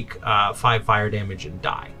they take 5 fire damage and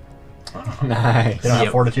die. Nice. They don't have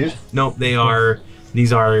Yep. fortitude? Nope,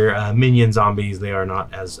 these are minion zombies. They are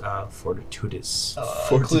not as fortuitous.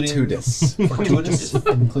 Fortitudus. Fortuitous?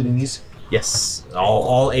 Including these? Yes,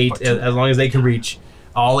 all 8, as long as they can reach,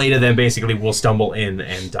 all 8 of them basically will stumble in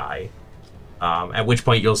and die. At which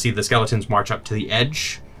point you'll see the skeletons march up to the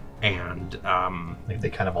edge, and Like they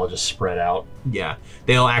kind of all just spread out. yeah,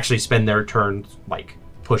 they'll actually spend their turn like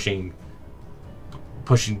pushing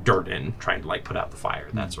dirt in, trying to like put out the fire,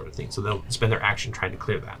 that sort of thing. So they'll spend their action trying to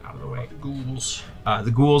clear that out of the way. Ghouls.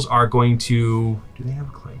 The ghouls are going to. Do they have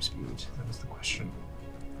a climb speed? That was the question.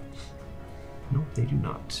 Nope, they do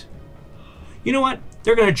not. You know what?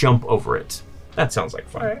 They're going to jump over it. That sounds like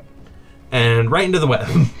fun. Alright. And right into the web.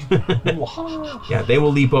 Yeah, they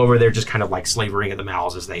will leap over. They're just kind of like slavering at the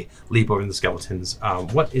mouths as they leap over the skeletons.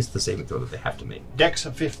 What is the saving throw that they have to make? Dex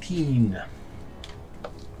of 15.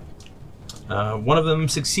 One of them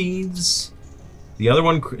succeeds. The other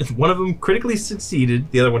one of them critically succeeded.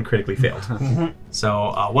 The other one critically failed.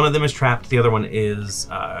 So one of them is trapped. The other one is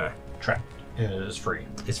Trapped. Is free.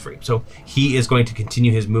 free. So he is going to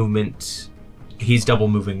continue his movement. He's double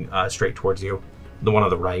moving straight towards you. The one on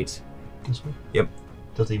the right. This one? Yep.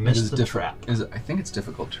 Does he It miss is the different. trap? Is it? I think it's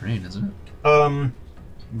difficult terrain, isn't it?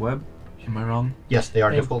 Web? Am I wrong? Yes, they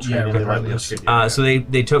are difficult terrain. and they lightly escape. So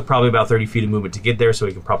they took probably about 30 feet of movement to get there, so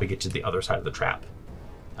he can probably get to the other side of the trap.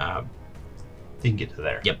 They can get to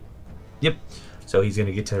there. Yep. Yep. So he's going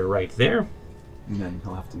to get to right there. And then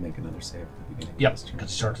he'll have to make another save at the beginning. Yep. Of his turn.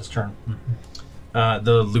 Because he starts his turn.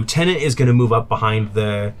 The lieutenant is going to move up behind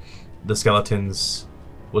the skeletons.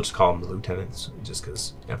 We'll just call them the lieutenants, just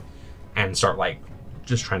because, yeah. And start, like,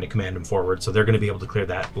 just trying to command them forward. So they're going to be able to clear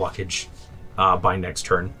that blockage by next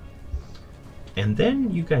turn. And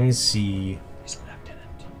then you guys see...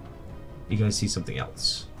 You guys see something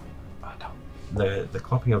else. The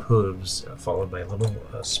clopping of hooves, followed by little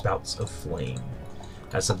spouts of flame,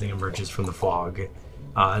 as something emerges from the fog.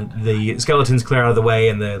 The skeletons clear out of the way,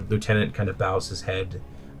 and the lieutenant kind of bows his head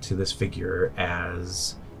to this figure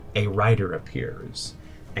as a rider appears.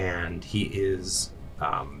 And he is...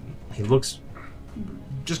 he looks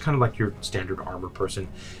just kind of like your standard armor person,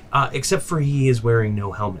 except for he is wearing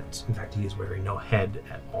no helmet. In fact, he is wearing no head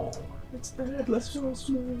at all. It's the headless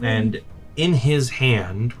horseman. And in his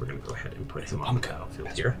hand, we're going to go ahead and put him on the battlefield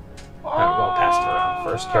here. We'll pass it around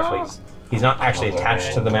first. Carefully. He's not actually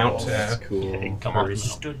attached to the mount. Cool. Come on.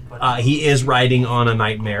 He is riding on a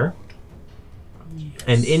nightmare.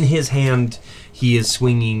 And in his hand, he is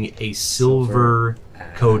swinging a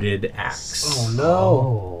silver-coated axe. Oh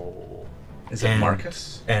no! Is it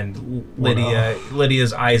Marcus? And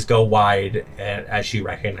Lydia's eyes go wide as she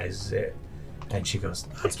recognizes it. And she goes,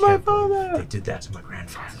 "That's my father! They did that to my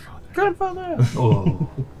grandfather." Grandfather! Oh.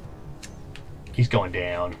 He's going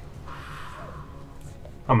down.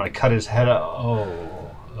 I'm gonna cut his head off.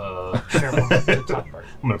 Careful with the top part.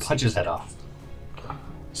 I'm gonna punch his head off.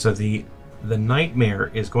 So the nightmare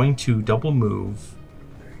is going to double move,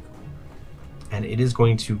 and it is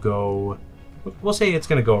going to go. We'll say it's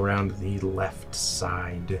going to go around the left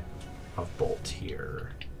side of Bolt here.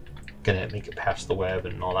 Gonna make it past the web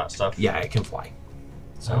and all that stuff. Yeah, it can fly.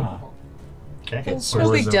 So Okay. It's Where's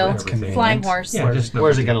no big the- deal. where's everything? Flying horse. Yeah, just no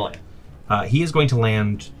Where's big it gonna land? He is going to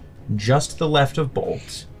land just to the left of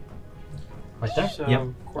Bolt. Right there. So, Yep.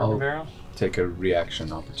 Cordon Barrows Take a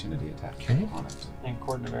reaction opportunity attack Okay. on it. and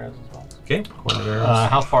Cordon Barrows as well. Okay, corner of arrows.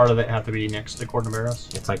 How far do they have to be next to Cordon Barrows?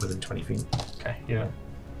 It's like within 20 feet. Okay. Yeah.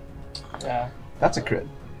 Yeah. That's a crit.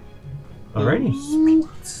 Alrighty. So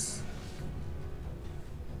it's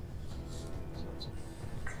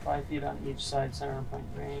 5 feet on each side, center point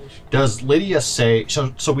range. Does Lydia say?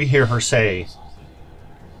 So we hear her say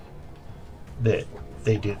that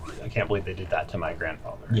they did. I can't believe they did that to my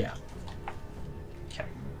grandfather. Yeah. Okay.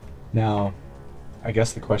 Now, I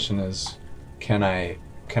guess the question is, can I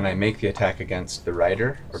make the attack against the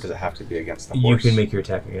rider, or does it have to be against the You horse? can make your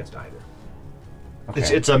attack against either.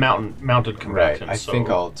 Okay. It's a mounted right. combatant. I so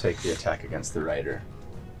think I'll take the attack against the rider.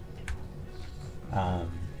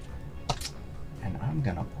 And I'm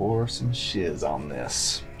gonna pour some shiz on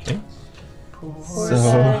this. Okay.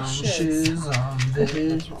 So, Shiz on this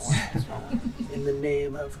in the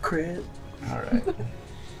name of crit. all right.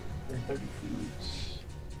 They're 30 feet.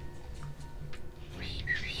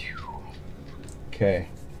 Okay.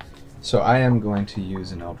 So I am going to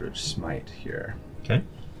use an Eldritch Smite here. Okay.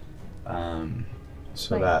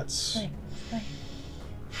 So that's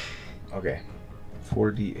okay.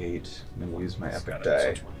 4d8. I'm gonna use my epic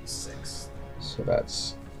die. 26. So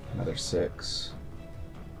that's another 6.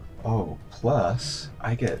 Oh, plus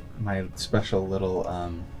I get my special little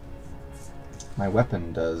my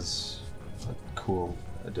weapon does a cool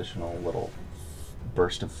additional little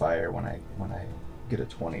burst of fire when I get a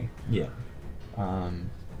 20. Yeah. I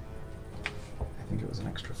think it was an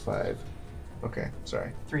extra 5. Okay,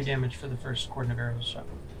 sorry. 3 damage for the first Cordon Barrows shot.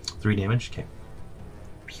 3 damage. Okay.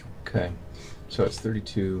 Okay. So it's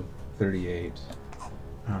 32, 38.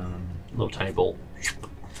 little tiny bolt.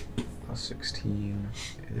 Plus 16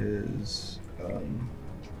 is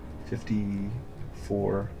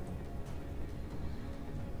 54.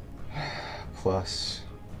 Plus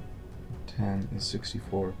 10 is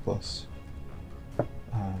 64. Plus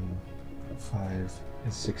 5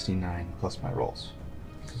 is 69. Plus my rolls.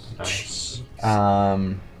 Nice.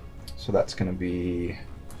 So that's going to be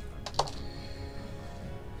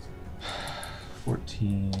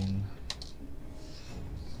 14,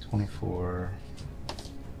 24,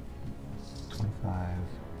 25,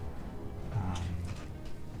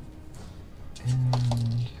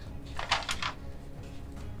 and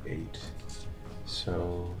 8.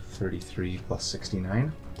 So 33 plus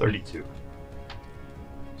 69. 32.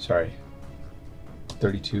 Sorry.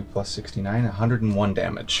 32 plus 69, 101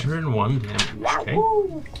 damage. 101 damage. Okay.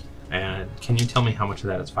 And can you tell me how much of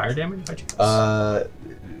that is fire damage by chance?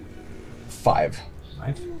 5.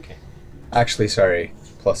 5? Okay. Actually, sorry,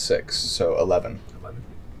 plus 6, so 11. 11.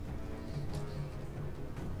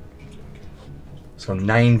 So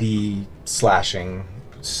 90 slashing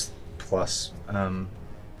plus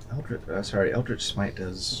Eldritch Smite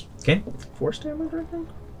does Okay. force damage, I think.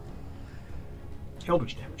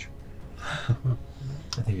 Eldritch damage.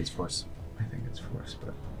 I think it's force. I think it's force,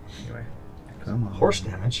 but anyway. Come on. Horse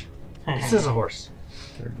damage. This is a horse.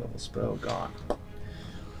 3rd level spell gone.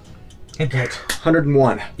 Okay.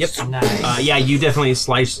 101. Yep. Nice. Yeah, you definitely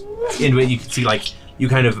slice into it. You can see, like, you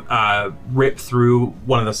kind of rip through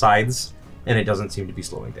one of the sides, and it doesn't seem to be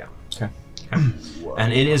slowing down. Okay.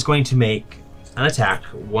 And it is going to make an attack,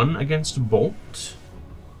 one against Bolt,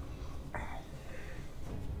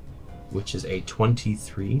 which is a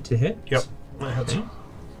 23 to hit. Yep. Okay.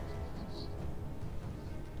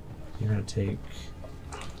 You're going to take...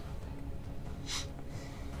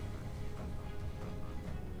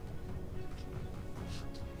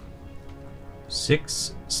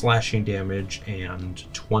 six slashing damage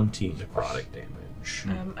and 20 necrotic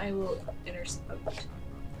damage. I will intercept.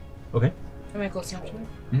 Okay. Am I close enough to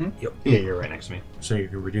it? Yeah, you're right next to me. So you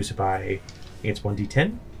can reduce it by, it's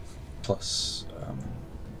 1d10. Plus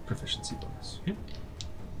proficiency bonus.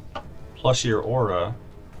 Plus your aura.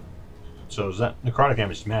 So is that necrotic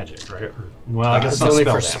damage is magic, right? Or, well, I guess it's it's not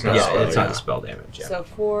only spell for damage. spell. Yeah, it's yeah. not spell damage. Yeah. So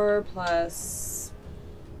 4 plus.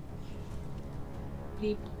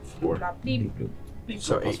 Beep. 4. Beep.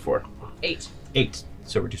 So 8. 4. 8. 8.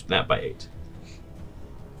 So reduce that by 8.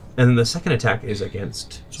 And then the second attack is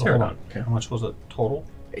against So hold Ceradon. on. Okay, how much was it total?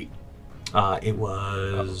 It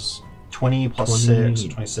was 20 plus 20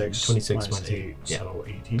 6, 26, 26 minus minus 8, yeah. so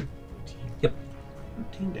 18. Yep.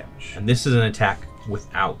 13 damage. And this is an attack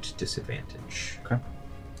without disadvantage. Okay.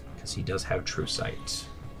 Because he does have true sight.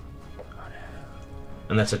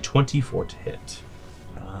 And that's a 24 to hit.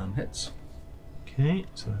 Hits. Okay,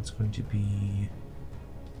 so that's going to be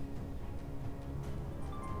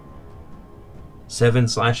 7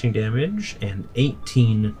 slashing damage and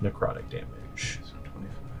 18 necrotic damage. So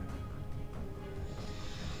 25.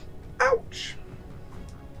 Ouch.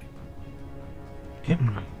 Okay.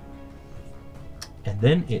 And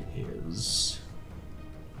then it is.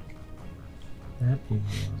 That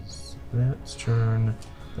is that's turn.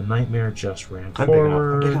 The nightmare just ran I'm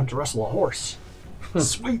forward. big enough to wrestle a horse.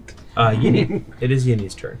 Sweet. Yini. It is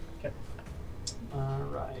Yini's turn.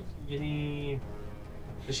 Alright.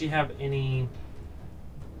 Does she have any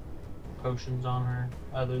potions on her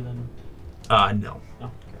other than. No. No.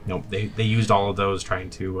 Okay. Nope. They used all of those trying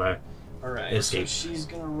to Alright. escape. So she's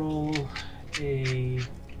gonna roll a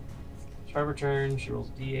survivor turn. She rolls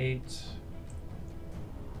a d8.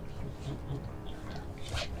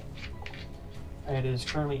 It is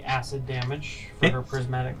currently acid damage for Okay. her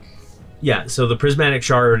prismatic. Yeah, so the prismatic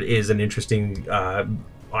shard is an interesting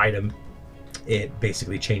item. It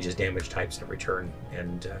basically changes damage types every turn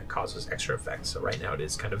and causes extra effects. So right now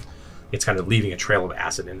it's kind of leaving a trail of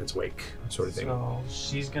acid in its wake, sort of thing. So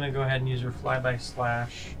she's gonna go ahead and use her flyby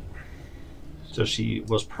slash. So she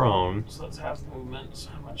was prone. So that's half the movement. So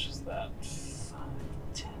how much is that? 5,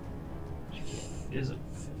 10. Is it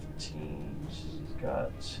 15? She's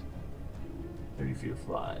got 30 feet of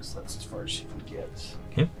fly, so that's as far as she can get.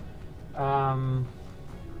 Okay.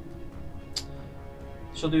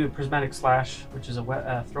 She'll do a prismatic slash, which is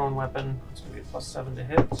a thrown weapon. It's going to be a +7 to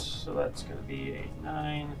hit, so that's going to be a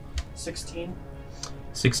 9, 16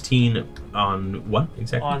 16 on what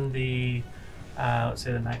exactly? on the, let's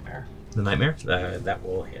say the nightmare. The nightmare. That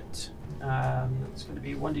will hit. It's going to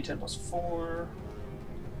be 1d10 plus 4,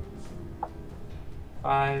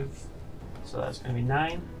 5, so that's going to be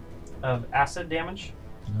 9 of acid damage.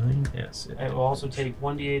 9 acid. It will also take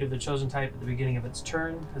 1d8 of the chosen type at the beginning of its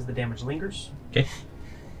turn as the damage lingers. Okay.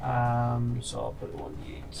 So I'll put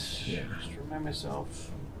 1d8 Yeah. just to remind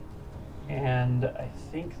myself. And I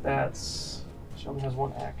think that's. She only has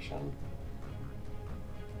one action.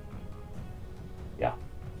 Yeah.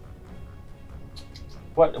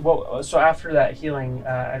 What? So after that healing,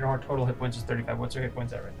 I know her total hit points is 35. What's her hit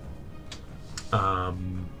points at right now?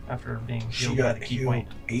 After being She healed by got the key healed point.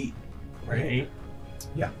 8, right? 8.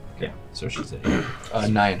 Yeah. So she's at 8.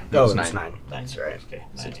 9. No, It's it's 9. 9. That's right. Okay.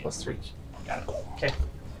 6 plus 3. Got it. Okay.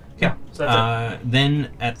 Yeah. So that's it.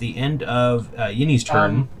 Then at the end of Yini's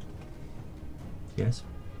turn. Yes.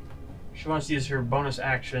 She wants to use her bonus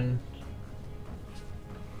action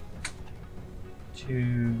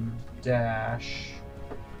to dash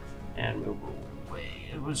and move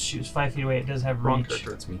away. She was 5 feet away. It does have Wrong reach.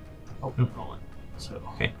 character, it's me. Oh, roll it. So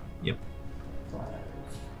Okay. Yep. 5.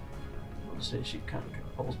 Let's say she kind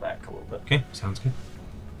of pulls back a little bit. Okay. Sounds good.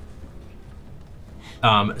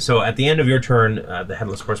 So at the end of your turn, the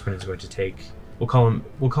headless horseman is going to take. We'll call him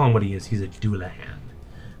what he is. He's a Doulahan.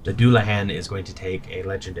 The Doulahan is going to take a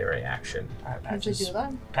legendary action. Patches a He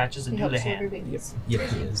helps Doulahan. deliver babies. Yep,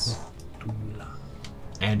 he is.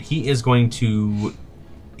 And he is going to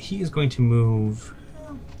move.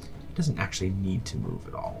 He doesn't actually need to move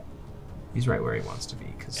at all. He's right where he wants to be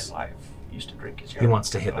In because life, used to drink his he urine. wants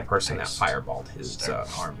to hit the Like person that paste. fireballed his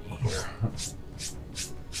army here.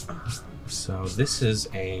 So this is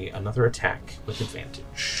another attack with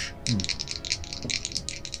advantage.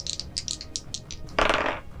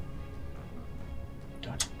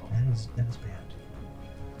 That is bad.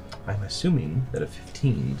 I'm assuming that a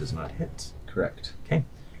 15 does not hit. Correct. Okay.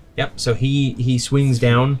 Yep. So he swings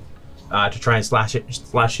down to try and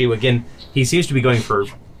slash you again. He seems to be going for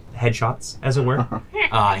headshots, as it were.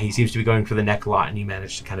 He seems to be going for the neck a lot, and he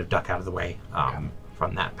managed to kind of duck out of the way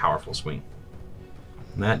from that powerful swing.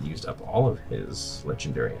 And that used up all of his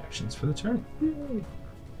legendary actions for the turn. Yay.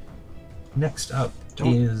 Next up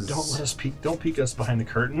is Don't let us peek. Don't peek us behind the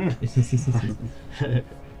curtain.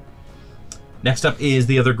 Next up is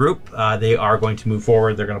the other group. They are going to move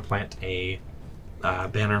forward. They're going to plant a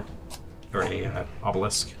banner or a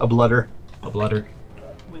obelisk. A blooder. A blooder.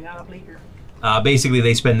 We got a bleeder. Basically,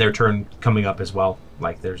 they spend their turn coming up as well.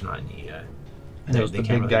 Like there's not any. And it was the can't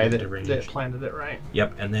big really guy get that, into range. that planted it right.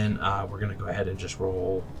 Yep, and then we're going to go ahead and just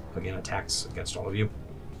roll again attacks against all of you.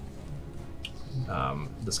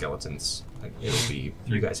 The skeletons. It'll be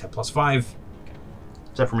you guys have +5.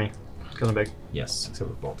 Except for me, because I'm big. Yes, except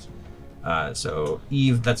with bolts. So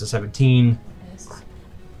Eve, that's a 17. Yes.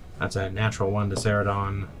 That's a natural 1 to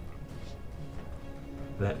Ceradon.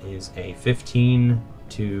 That is a 15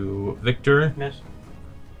 to Victor. Miss.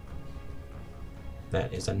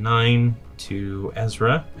 That is a 9 to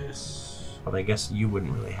Ezra. Miss. Well, I guess you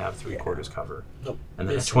wouldn't really have 3/4 cover. Nope. And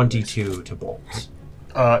then a Miss. 22 to Bolt.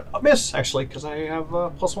 A miss, actually, because I have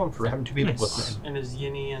 +1 for having 2 people Nice. with me. And is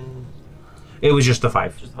Yinny and It was just the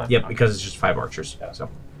 5. Just the 5, Yep, okay. because it's just 5 archers. So.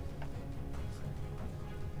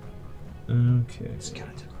 Okay.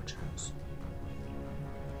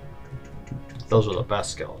 Those are the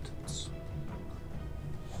best skeletons.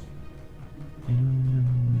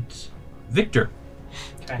 And Victor,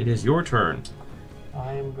 Okay. it is your turn.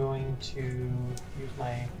 I am going to use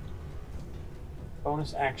my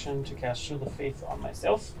bonus action to cast Shield of Faith on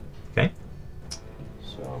myself. Okay.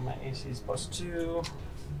 So my AC is +2.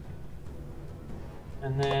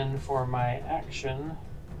 And then for my action,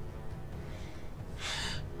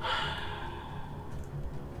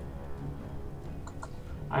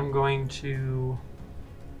 I'm going to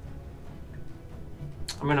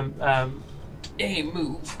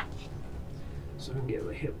move. So I don't get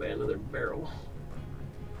hit by another barrel.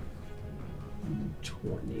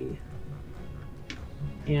 20.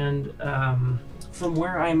 And from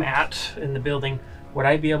where I'm at in the building, would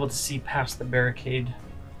I be able to see past the barricade,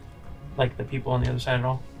 like the people on the other side at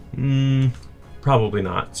all? Probably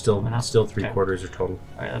not. Still, Why not? still Okay. 3/4 are total.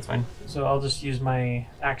 All right, that's fine. So I'll just use my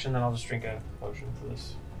action, then I'll just drink a potion for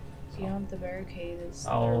this. Beyond the barricade is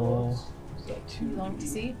I'll. too long to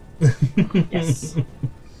see. Yes.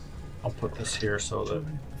 I'll put this here so that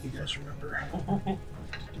You guys remember.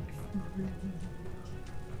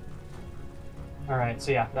 All right,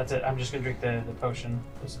 so yeah, that's it. I'm just gonna drink the potion,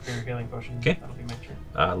 the superior healing potion. Okay. That'll be my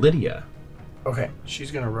turn. Lydia, Okay,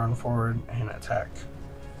 she's gonna run forward and attack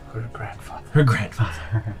her grandfather. her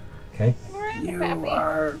grandfather. Okay. You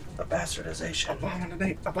are a bastardization.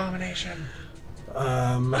 Abomination.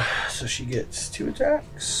 So she gets 2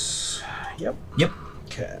 attacks. Yep. Yep.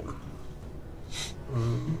 Okay.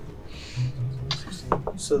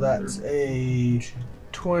 So that's a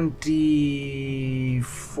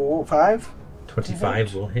 5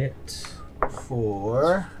 25 will hit.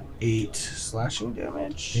 for 8 slashing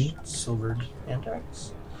damage. 8. Silvered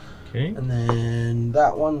antax. Okay. And then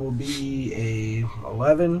that one will be a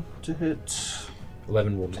 11 to hit.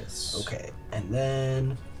 11 will miss. Okay. And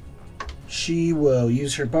then she will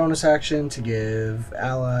use her bonus action to give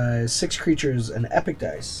allies 6 creatures an epic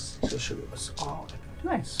dice. So she'll give us all.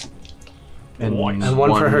 Nice. and one And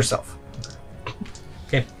one for herself.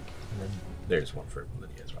 Okay. And then there's one for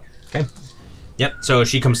Lydia as well. Okay. Yep. So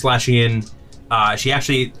she comes slashing in. She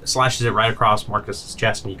actually slashes it right across Marcus's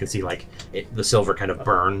chest, and you can see like the silver kind of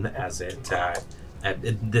burn as it.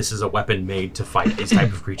 This is a weapon made to fight these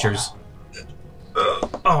type of creatures.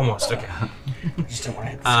 Almost okay. Just don't want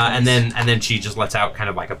to hit And then she just lets out kind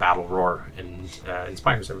of like a battle roar and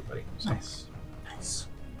inspires everybody. So Nice. Nice.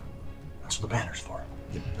 That's what the banner's for.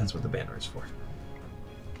 that's what the banner is for.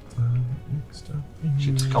 Next up.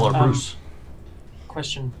 She's the color Bruce.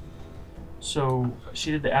 Question. So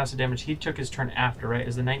she did the acid damage. He took his turn after, right?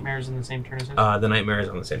 Is the nightmares in the same turn as his? The nightmare is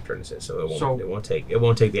on the same turn as his, so it won't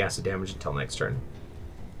take the acid damage until next turn.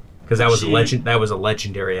 Because that was a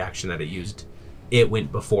legendary action that it used. It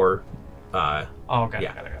went before. Oh, got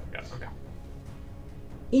yeah. it. Okay.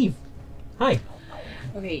 Eve, hi.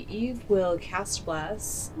 Okay, Eve will cast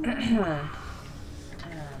bless. I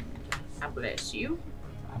bless you.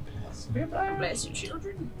 I bless you,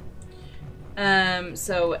 children.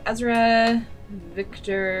 So Ezra,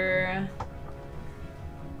 Victor.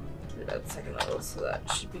 At second level, so that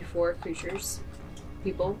should be 4 creatures,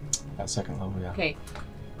 people. At second level, yeah. Okay.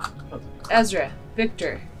 Ezra,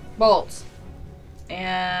 Victor, Bolt,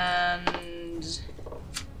 and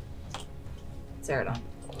Ceradon.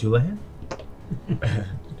 Doulahan?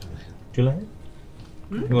 Doulahan?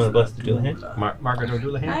 You want to bless the Doulahan? Margaret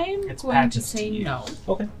O'Doulahan? I'm It's going to patent say to you. no.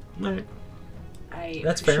 Okay. All right. I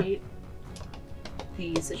That's fair. appreciate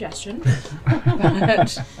the suggestion,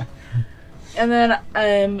 but and then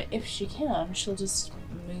if she can, she'll just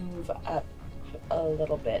move up a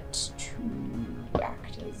little bit to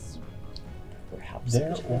act as perhaps a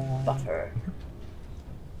bit of a buffer.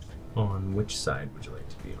 On which side would you like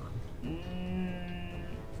to be on?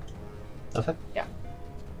 Okay. Yeah.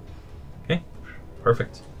 Okay.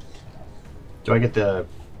 Perfect. Do I get the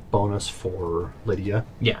bonus for Lydia?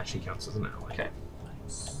 Yeah, she counts as an ally. Okay.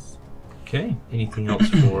 Okay. Anything else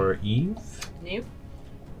for Eve? Nope.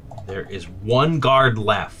 There is 1 guard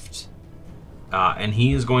left. And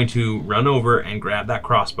he is going to run over and grab that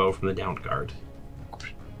crossbow from the downed guard.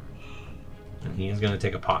 And he is going to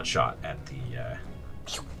take a pot shot at the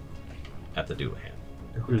Doulahan.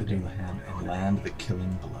 Equip the hand and land the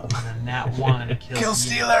killing blow. And that one kills Kill you.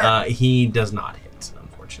 stealer. He does not hit,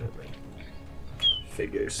 unfortunately.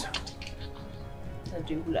 Figures. The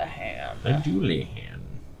Doulahan. A Doulahan.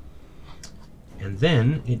 And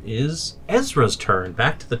then it is Ezra's turn.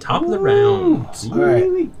 Back to the top of the round. All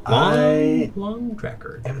right. I Long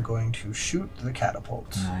tracker. am going to shoot the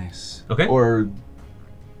catapult. Nice. Okay. Or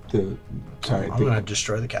the sorry. I'm going to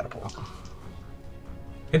destroy the catapult.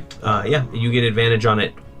 Okay. Yeah, you get advantage on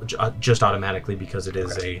it just automatically because it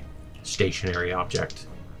is a stationary object.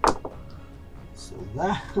 So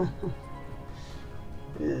that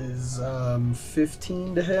is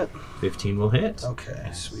 15 to hit. 15 will hit. Okay,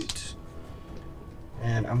 sweet.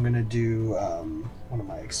 And I'm gonna do one of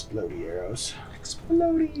my explodey arrows.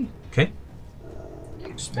 Explodey. Okay.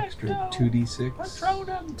 Extra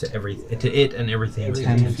 2d6. To it and everything.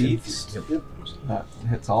 10 feet. Yep. That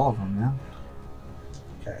hits all of them, yeah.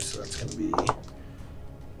 Okay, so that's gonna be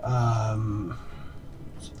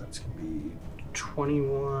so that's gonna be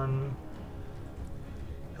 21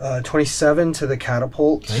 27 to the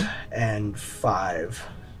catapult Okay. and 5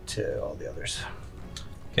 to all the others.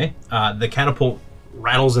 Okay. The catapult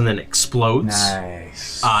rattles and then explodes.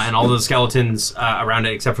 Nice. And all the skeletons around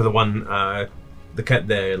it, except for the one,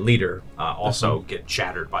 the leader, also get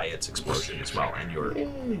shattered by its explosion as well,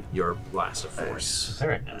 and your blast of force.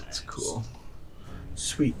 Very nice. That's cool.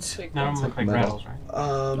 Sweet. None of them look like metal. rattles,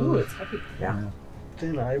 right? Ooh, it's heavy.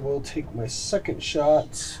 Then I will take my second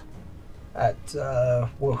shot at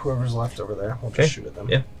whoever's left over there. We'll Okay. just shoot at them.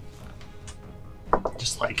 Yeah.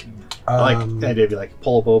 Just like I like the idea of you like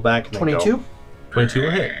pull a bow back and then 22. go. 22 will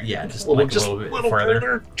hit. Yeah, just Well, like just a little bit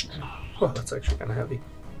farther. Oh, that's actually kind of heavy.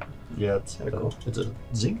 Yeah, it's Cool. it's a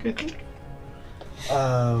zinc, I think.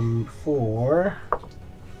 For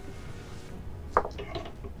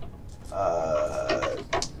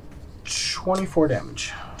 24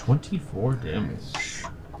 damage. 24 damage.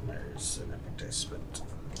 There's an epic dice spent.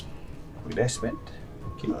 What did I spend?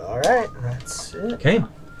 All right, that's it. Okay.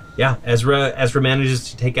 Yeah, Ezra manages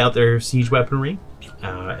to take out their siege weaponry,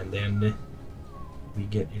 and then we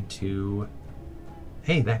get into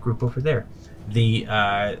that group over there. The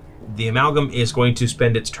amalgam is going to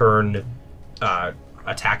spend its turn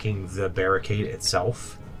attacking the barricade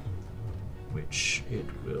itself, which it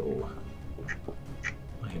will,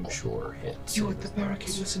 I am sure, hit. You at the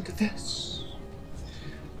barricade, listen to this.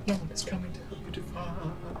 No one is coming to help you to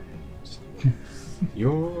fight.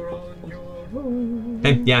 You're on your own.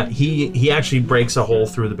 Okay, yeah, he actually breaks a hole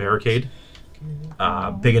through the barricade,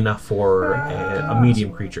 big enough for a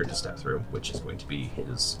medium creature to step through, which is going to be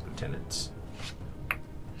his lieutenant.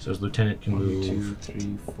 So his lieutenant can 1, move 2,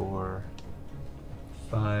 3, 4,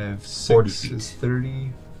 5, 6 40 is feet. 30.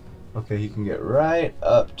 Okay, he can get right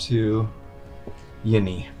up to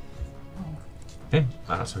Yinny. Okay,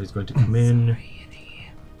 so he's going to come in.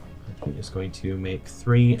 He is going to make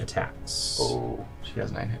 3 attacks. Oh, she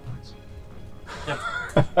has 9 hit points.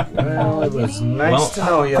 Well, it was nice Well, to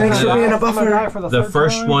know you. Thanks for being a buffer. For The third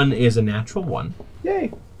first time. one is a natural 1.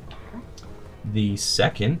 Yay. The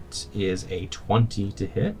second is a 20 to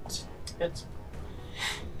hit. Hits.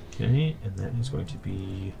 Okay, and that is going to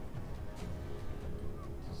be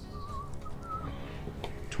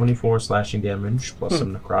 24 slashing damage plus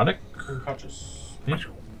some necrotic. Unconscious. Yeah.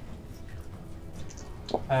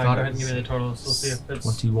 Go ahead and give me the totals. Let's see if it's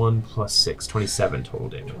 21 plus 6, 27 total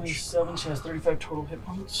damage. 27. She has 35 total hit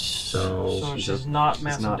points. So she's not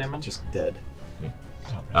massive He's not damage. just dead.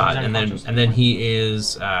 And then he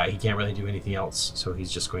is he can't really do anything else, so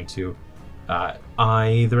he's just going to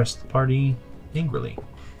eye the rest of the party angrily,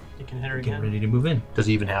 You can hit her getting again. ready to move in. Does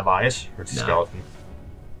he even have eyes, or it's a No. skeleton?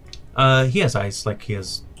 He has eyes, like he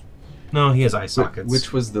has. No, he has eye sockets.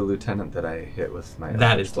 Which was the lieutenant that I hit with my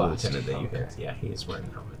That Eldritch is the Blast. lieutenant that you Okay. hit. Yeah, he is wearing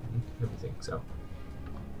the helmet and everything. So,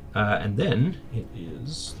 and then it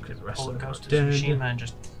is the rest Pull of the them are ghost of Machine dead. Man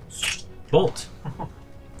just. Bolt.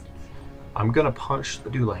 I'm gonna punch the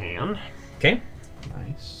Doulahan. Okay.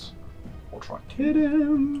 Nice. We'll try to. Hit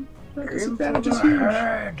him. That disadvantage is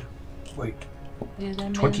huge. Wait.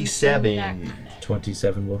 27.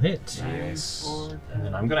 27 will hit. Nice. And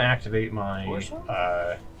then I'm gonna activate my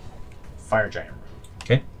fire giant.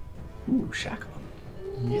 Okay. Ooh, shackle.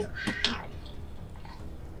 Yeah.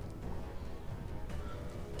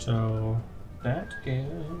 So that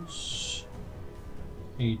is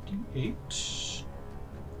a D8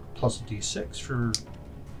 plus a D6 for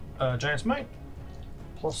Giant's Might,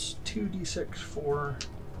 plus 2D6 for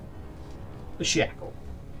the shackle.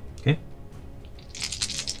 Okay.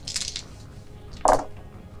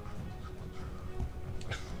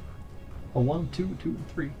 A 1, 2, 2,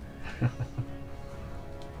 3.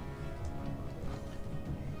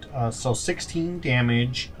 So 16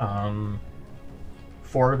 damage.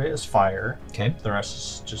 4 of it is fire. Okay. The rest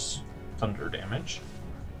is just thunder damage.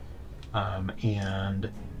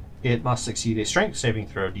 And it must succeed a strength saving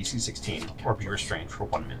throw, DC 16, or be restrained for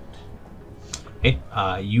 1 minute. Okay.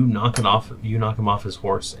 You knock him off his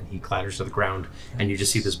horse, and he clatters to the ground, and you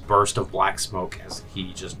just see this burst of black smoke as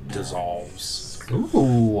he just dissolves.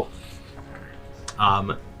 Ooh.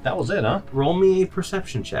 That was it, huh? Roll me a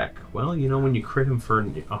perception check. Well, you know when you crit him for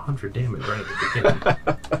 100 damage right at the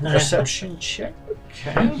beginning. Perception check.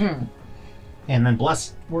 Okay. And then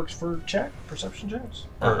bless works for perception checks.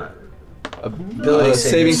 Ability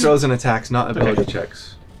saving throws and attacks, not ability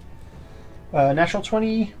checks. Natural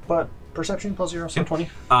 20, but perception plus 0, so 20.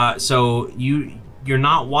 So you're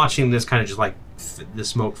not watching this kind of just like the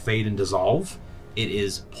smoke fade and dissolve. It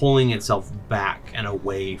is pulling itself back and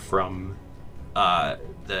away from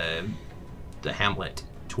the hamlet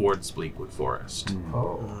towards Bleakwood Forest.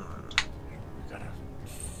 Oh.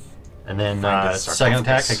 And then Find its second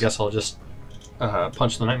attack, sarcophagus. I guess I'll just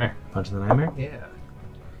punch the nightmare. Punch of the nightmare. Yeah.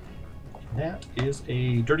 That is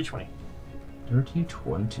a dirty 20. Dirty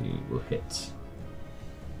 20 will hit.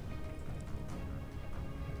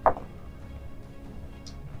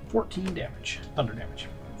 14 damage. Thunder damage.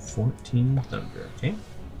 14 thunder. Okay.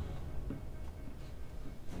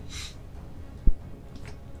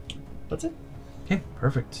 That's it. Okay.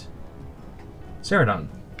 Perfect. Ceradon.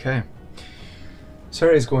 Okay.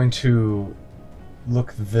 Sarah is going to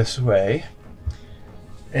look this way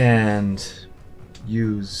and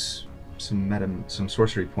use some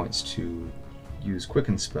sorcery points to use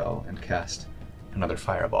Quicken Spell and cast another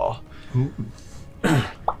fireball.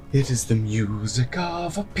 It is the music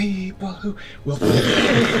of a people who will.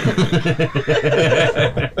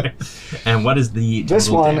 And what is the This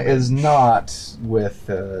total one damage? is not with,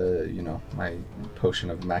 my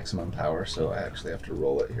potion of maximum power, so I actually have to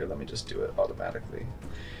roll it here. Let me just do it automatically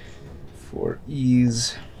for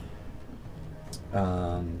ease.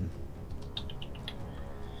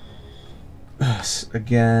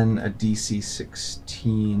 Again, a DC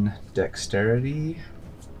 16 dexterity,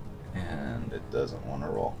 and it doesn't want to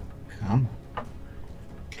roll. Come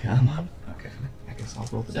on. Okay, I guess I'll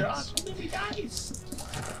roll the dice.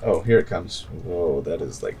 Oh, here it comes. Whoa, that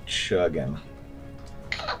is like chugging.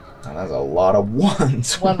 And that's a lot of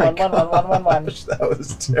ones. One. Gosh, that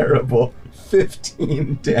was terrible.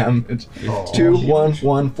 15 damage. Oh. 2, 1,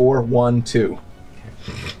 1, 4, 1, 2.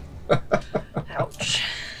 Ouch.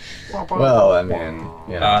 Well, I mean,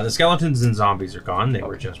 The skeletons and zombies are gone. They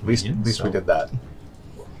were just at least minions, we did that.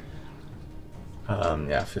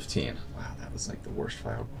 15. Wow, that was like the worst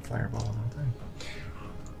fireball of all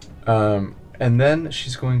time. And then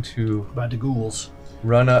she's going to By the ghouls.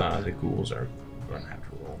 run up. The ghouls are going to have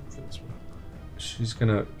to roll for this one. She's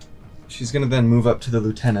gonna then move up to the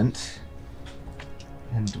lieutenant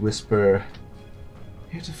and whisper,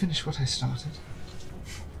 "Here to finish what I started."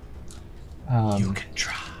 You can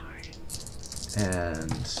try. And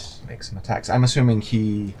make some attacks. I'm assuming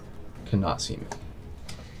he cannot see me,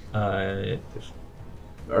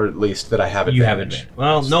 or at least that I have advantage. You have advantage.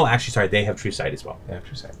 Well, no, actually, sorry, they have true sight as well. They have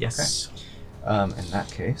true sight. Yes. Okay. In that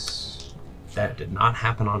case, That did not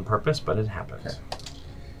happen on purpose, but it happened. Okay.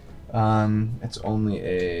 It's only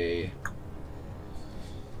a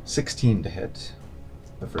 16 to hit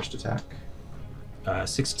the first attack.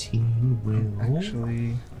 16 will...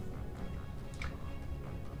 Actually,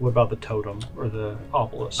 What about the totem or the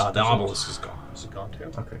obelisk? the obelisk is gone. Is it gone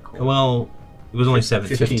too? Okay, cool. Well, it was only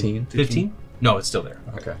 17. 15. 15? No, it's still there.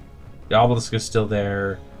 Okay. The obelisk is still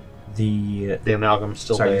there. The amalgam's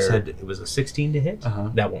still sorry, there. you said it was a 16 to hit? Uh-huh.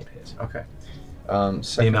 That won't hit. Okay. The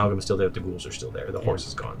Second, amalgam is still there. The ghouls are still there. The horse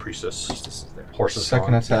is gone. Priestess. Priestess is there. Horse is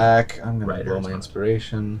second gone. attack. I'm gonna Rider blow is my gone.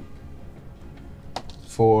 inspiration.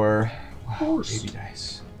 For Horse. baby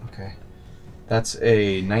dice. Okay. That's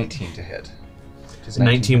a 19 to hit. Does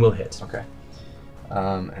 19 will hit. Okay.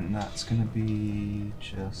 And that's gonna be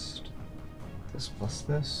just this plus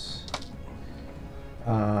this.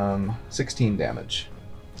 16 damage.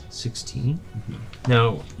 16?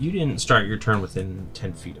 Now, you didn't start your turn within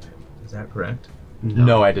 10 feet of him. Is that correct?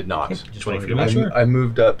 No, I did not. Okay, just 20 wanted feet to away. make sure. I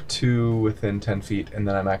moved up 2 within 10 feet, and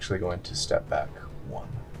then I'm actually going to step back 1.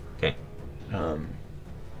 Okay.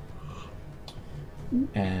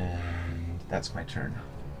 And that's my turn.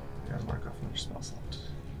 Gotta mark off another spell slot.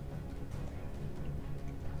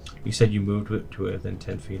 You said you moved to within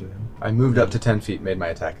 10 feet of him. I moved up to 10 feet, made my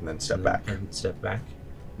attack, and then stepped back. And step back.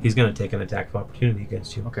 He's going to take an attack of opportunity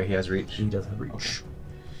against you. Okay, he has reach. He does have reach.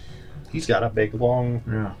 He's got a big, long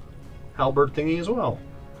Yeah. halberd thingy as well.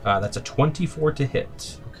 That's a 24 to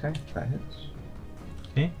hit. Okay, that hits.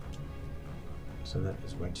 Okay. So that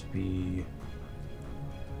is going to be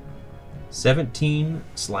 17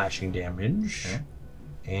 slashing damage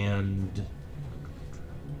and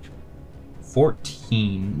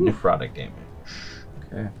 14 necrotic damage.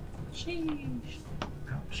 Okay. Sheesh.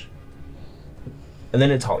 Ouch. And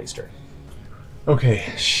then it's Holly's turn.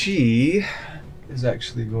 Okay, she is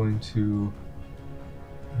actually going to.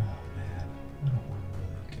 Oh man, I don't want to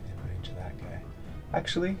really get in range of that guy.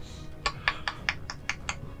 Actually,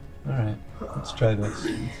 all right, let's try this.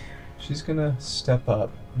 She's gonna step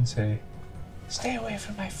up and say, "Stay away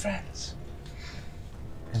from my friends,"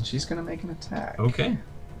 and she's gonna make an attack. Okay.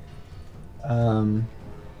 All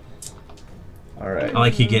right. I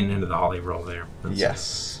like you getting into the Holly roll there.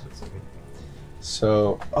 Yes. That's okay.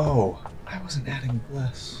 So, I wasn't adding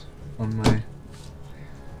bless on my.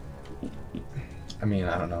 I mean,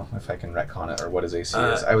 I don't know if I can retcon it or what his AC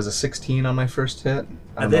is. I was a 16 on my first hit.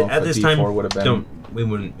 I don't know if At a this D4 time, would have been. we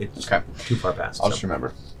wouldn't. It's Okay. too far past. I'll so. just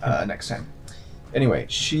remember next time. Anyway,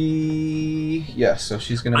 so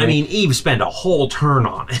she's gonna. I mean, Eve spent a whole turn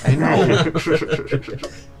on it. I know.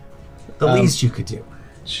 The least you could do.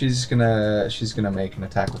 She's gonna make an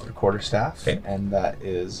attack with her quarterstaff, Okay. and that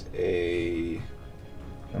is a.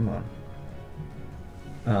 Come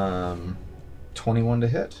on. 21 to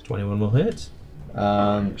hit. 21 will hit.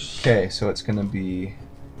 Okay, so it's gonna be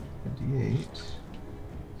a D8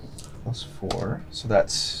 plus 4, so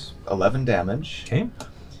that's 11 damage. Okay.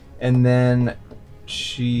 And then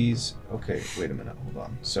she's okay. Wait a minute. Hold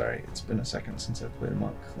on. Sorry, it's been a second since I've played a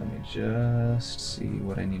monk. Let me just see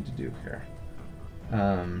what I need to do here.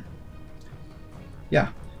 Yeah,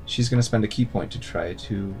 she's gonna spend a key point to try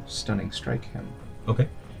to stunning strike him. Okay.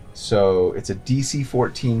 So it's a DC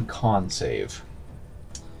 14 con save.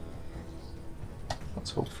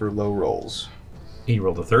 Let's hope for low rolls. He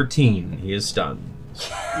rolled a 13. He is stunned.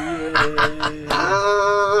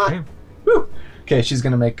 Okay. Okay, she's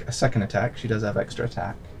gonna make a second attack. She does have extra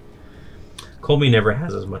attack. Colby never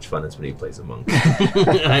has as much fun as when he plays a monk.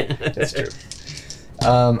 That's true.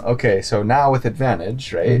 Okay, so now with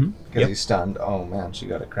advantage, right? Mhm. Because Yep. he's stunned. Oh man, she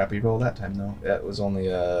got a crappy roll that time though. That was only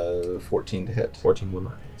a 14 to hit. 14 will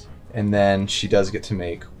not hit. And then she does get to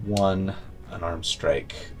make one unarmed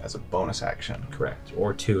strike as a bonus action. Correct.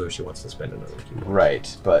 Or 2 if she wants to spend another key.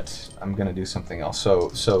 Right, but I'm gonna do something else. So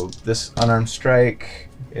this unarmed strike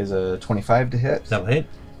is a 25 to hit, That'll hit.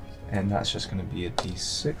 and that's just gonna be a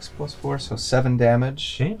D6 plus 4, so 7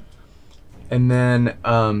 damage. Okay. And then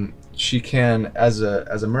she can, as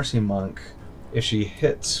a mercy monk, if she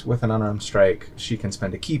hits with an unarmed strike, she can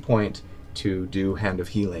spend a key point to do Hand of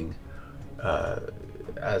Healing.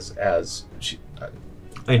 As she.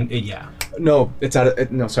 Yeah. No, it's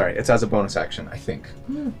it's as a bonus action, I think.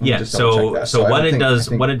 Let me Yeah. just double check So that. what I it think- does,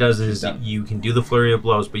 I think what it does she's is done. you can do the flurry of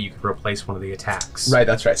blows, but you can replace one of the attacks. Right,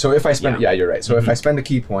 that's right. So if I spend, Yeah. you're right. So if Mhm. I spend a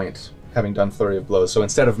key point, having done Flurry of Blows, so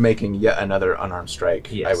instead of making yet another unarmed strike,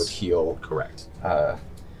 I Yes. would heal Correct. my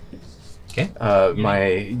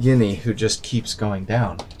Yinny, who just keeps going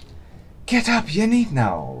down. Get up, Yinny!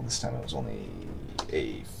 No, this time it was only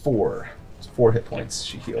a 4. It's 4 hit points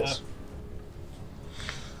she heals.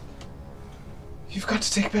 You've got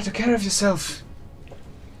to take better care of yourself.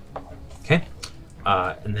 Okay.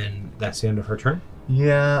 And then that's the end of her turn.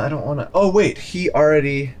 Yeah, I don't want to. Oh wait, he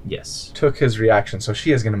already Yes. took his reaction, so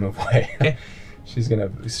she is gonna move away. Okay.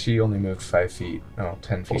 She only moved 5 feet. Oh,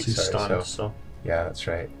 10 feet. Well, he's sorry. stunned, So so yeah, that's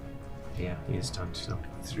right. Yeah, he is stunned. So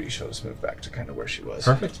 3 shows move back to kind of where she was.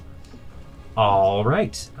 perfect. All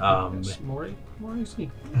right. it's more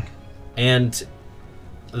easy. And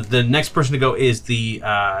the next person to go is the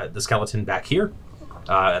skeleton back here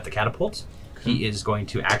at the catapult. He is going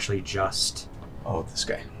to actually just. Oh, this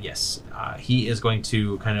guy. Yes, he is going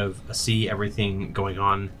to kind of see everything going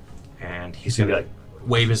on, and he's going to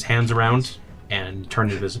wave his hands around and turn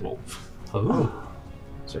invisible. Oh.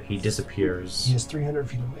 So he disappears. He is 300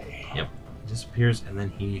 feet away. Yep, disappears, and then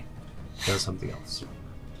he does something else.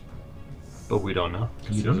 But we don't know.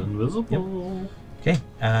 You don't know. Invisible. Okay,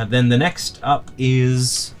 then the next up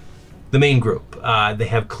is the main group. They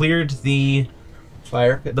have cleared the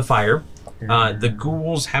Fire pit. the fire. The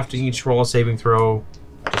ghouls have to each roll a saving throw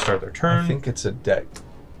to start their turn. I think it's a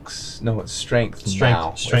dex. No, it's strength. Strength-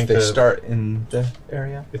 Now. strength if they of- start in the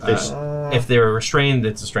area. If they if they're restrained,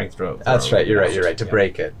 it's a strength throw. That's right. You're right. You're right. To Yeah.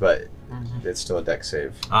 break it, but it's still a dex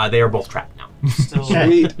save. They are both trapped now. Still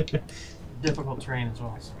Sweet. difficult terrain as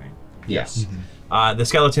well, right? Yes. The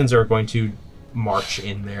skeletons are going to march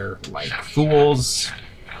in there like fools,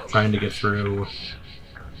 trying to get through.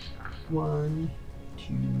 1,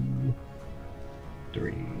 2,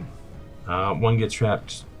 3. One gets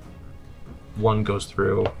trapped. One goes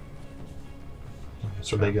through.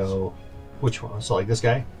 So they go Which one? So like this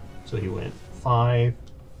guy? So he went 5.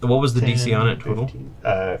 What was the 10, DC on it total?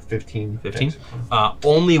 15. 15?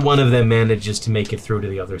 Only one of them manages to make it through to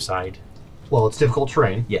the other side. Well, it's difficult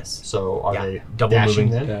terrain. Yes. So are Yeah, they double dashing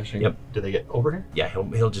moving. then? Dashing. Yep. Do they get over here? Yeah,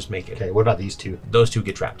 he'll just make it. Okay, what about these two? Those two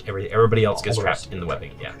get trapped. Everybody else gets All the trapped rest. in the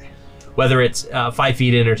webbing. Yeah. Whether it's 5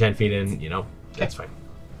 feet in or 10 feet in, that's fine.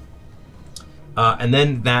 And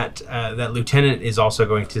then that lieutenant is also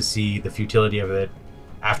going to see the futility of it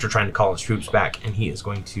after trying to call his troops back, and he's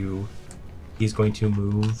going to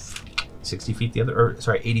move 60 feet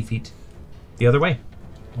 80 feet the other way.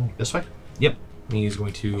 This way? Yep. He's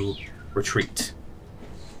going to retreat.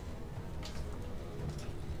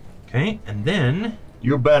 Okay, and then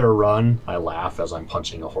You better run. I laugh as I'm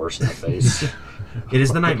punching a horse in the face. it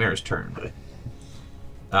is the Nightmare's turn.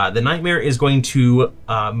 The Nightmare is going to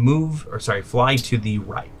fly to the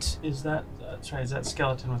right. Is that is that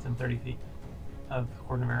skeleton within 30 feet of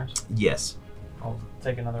Cornaveras? Yes. I'll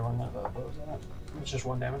take another one of those. It's just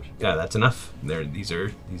 1 damage. Yeah, that's enough. These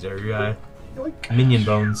are minion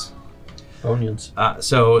bones. Onions.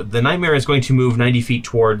 So the Nightmare is going to move 90 feet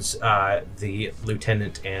towards the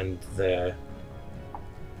lieutenant and the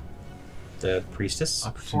priestess.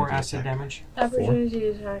 4 acid damage. Opportunity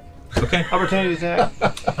attack. Okay. Opportunity attack.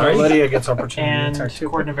 All right. Lydia gets opportunity And attack too.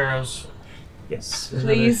 Cornaveras. Yes.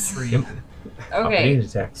 Please. 3. Yep. Okay. Opportunity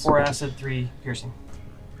attacks. 4 acid, 3 piercing.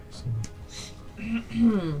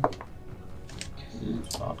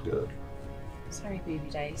 Not good. Sorry, baby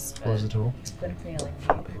dice, What was the but total? it's been failing me.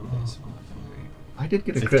 I did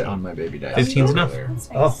get a crit on my baby dice. 15's enough. earlier. That's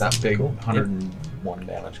nice. That big 101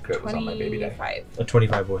 damage crit was on my baby die. 25. A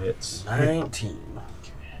 25 will hit. 19.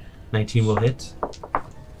 19 will hit.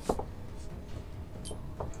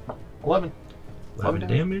 11. 11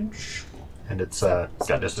 damage. And it's got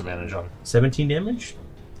disadvantage on. 17 damage.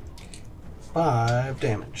 5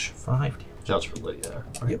 damage. 5 damage. Just for Lydia.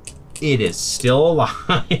 Right? Yep. It is still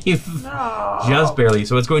alive. Just barely.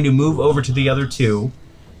 So it's going to move over to the other two.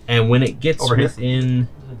 And when it gets Over here? within,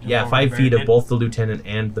 Jump over 5 the feet of barricade. both the lieutenant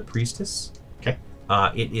and the priestess, Okay.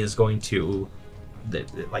 it is going to,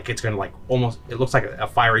 it's going to almost, it looks like a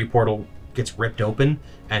fiery portal gets ripped open,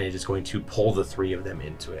 and it is going to pull the 3 of them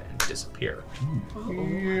into it and disappear.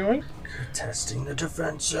 Testing the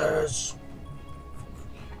defenses.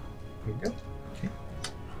 Here you go. Okay.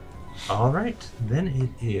 All right. Then it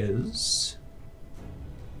is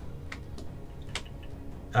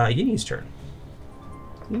Yini's turn.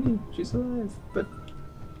 She's alive,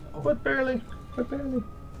 but barely. But barely.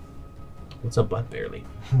 What's a butt barely?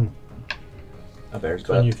 A bear's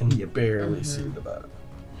When butt. you can barely see the butt.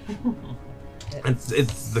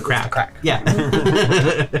 It's the crack. the crack. Yeah.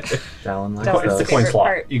 Dallin likes That was It's the those. coin favorite slot.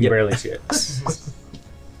 part. You can Yep. barely see it.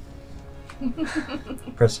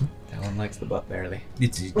 Preston. Dallin likes the butt barely.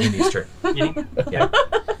 It's Yini's turn. Yini? Yeah.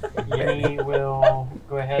 Yini will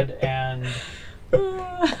go ahead and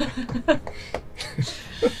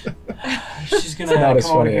she's gonna not as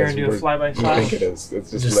come over funny here as and do you a fly-by You think slash it is.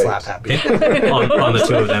 It's just Just late. slap happy. on the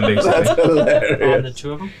 2 of them, That's basically. hilarious. on the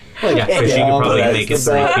 2 of them. Yeah, so she could probably Dallin make it likes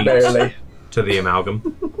the 3 butt feet barely. to the amalgam.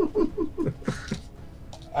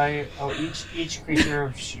 Each creature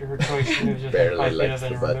of her choice moves within Barely 5 feet likes of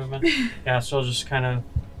the her butt. movement. Yeah, so I'll just kind of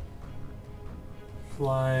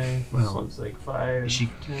fly. This Well, one's like 5. Is she,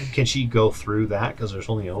 10. can she go through that? Because there's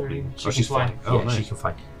only an opening. She Oh, can she's fly. flying. Oh, Yeah, nice. she can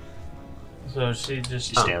fly. So she just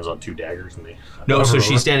She stands on 2 daggers and they. No, knock so her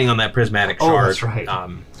she's over. standing on that prismatic Oh, shard. that's right. Go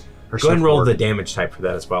Her ahead and roll the surfboard. damage type for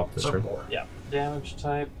that as well this turn. Surfboard. damage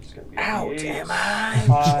type. It's gonna be Ow, 8, damn it.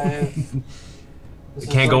 5. It This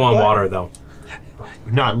can't is go like on water though.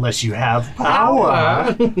 Not unless you have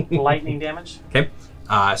power. lightning damage.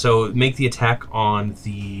 So make the attack on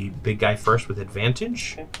the big guy first with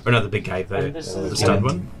advantage. Okay. Or not the big guy, And this the is stunned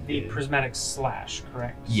like one. the prismatic slash,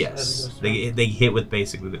 correct? As it Yes, goes through. they hit with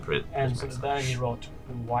basically the And so then I need to roll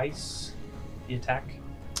twice the attack,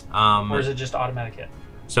 or um. is it just automatic hit?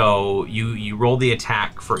 So you roll the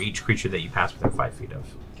attack for each creature that you pass within 5 feet of.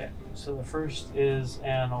 Okay. So the first is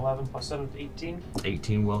an 11 plus 7 is 18,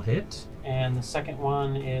 18 will hit. and the second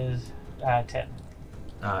one is 10.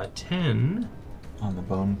 10 On the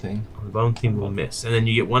bone thing. on the bone theme will miss, and then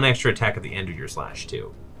you get 1 extra attack at the end of your slash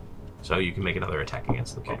too. So you can make another attack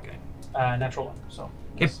against the bone guy. Natural one. So.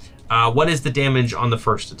 Okay. What is the damage on the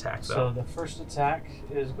first attack though? So the first attack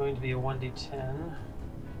is going to be a 1d10.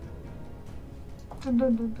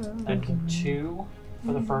 And 2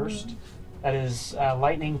 for the first. That is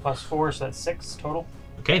lightning plus 4, so that's 6 total.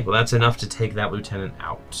 Okay, well that's enough to take that lieutenant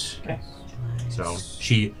out. Okay. So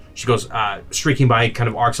she goes streaking by, kind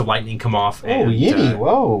of arcs of lightning come off. Oh, and, Yinny.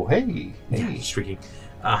 Whoa. Hey. Yeah, streaking.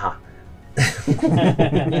 Uh-huh.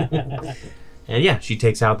 And yeah, she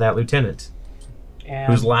takes out that lieutenant,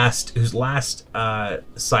 And whose last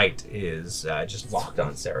sight is just locked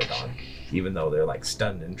on Ceradon, even though they're like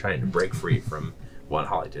stunned and trying to break free from what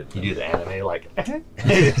Holly did. You do the anime like. I can't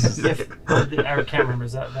remember.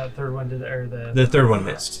 Is that third one did or The third one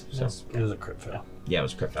missed. So Yes. It was a crit fail. yeah, it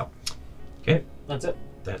was crit fail. Okay, That's it.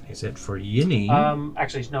 that is it for Yinny.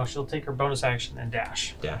 Actually, no. She'll take her bonus action and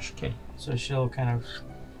dash. Dash. Okay, So she'll kind of.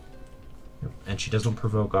 and she doesn't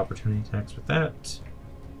provoke opportunity attacks with that.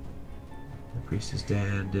 The priest is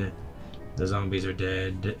dead. The zombies are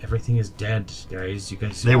dead. Everything is dead, guys. You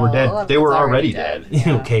guys. They were Well, dead. They were it's already dead.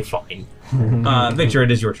 Yeah. Okay, fine. Victor, it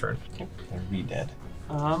is your turn. They're re-dead.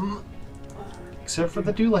 Except for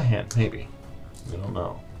the Doulahan, maybe. We don't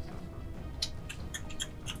know.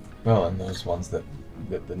 Well, and those ones that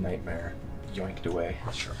the nightmare yoinked away.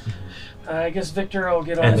 Sure. I guess Victor will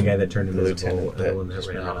get And the on. guy that turned The invisible, lieutenant and the one that that just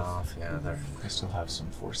ran ran off. off. Yeah, I still have some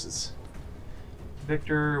forces.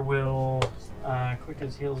 Victor will click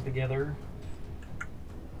his heels together.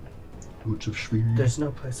 Boots of Schweer. There's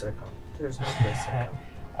no place I go. There's no place I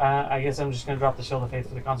go. I guess I'm just going to drop the Shield of Faith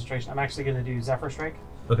for the concentration. I'm actually going to do Zephyr Strike,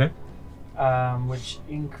 Okay. which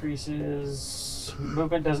increases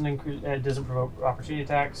movement, doesn't provoke opportunity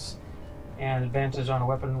attacks, and advantage on a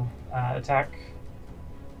weapon attack.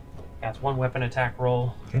 That's one weapon attack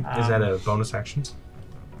roll. Okay. Is that a bonus action?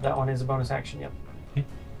 That one is a bonus action. Yep.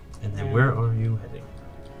 And then where are you heading?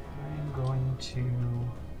 I'm going to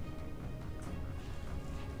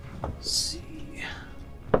see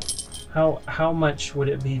how much would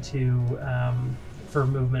it be to for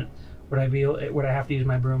movement? Would I have to use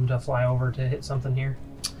my broom to fly over to hit something here,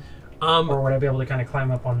 or would I be able to kind of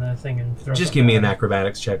climb up on the thing and throw? Just something give me at an it?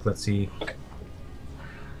 acrobatics check. Let's see.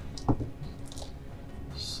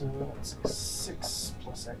 So that's 6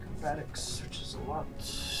 plus acrobatics, which is a lot.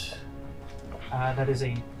 That is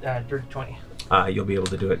a dirty 20. You'll be able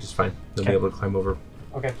to do it just fine. You'll be Okay. able to climb over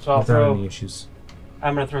Okay, so I'll without throw. any issues.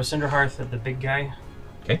 I'm gonna throw Cinder Hearth at the big guy.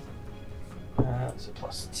 Okay. That's a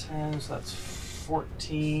plus 10, so that's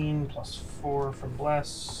 14 plus 4 from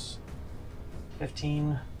Bless.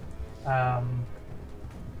 15. And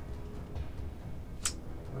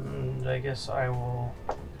I guess I will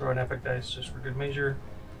throw an epic dice just for good measure.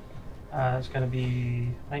 It's gonna be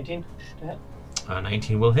 19 to hit.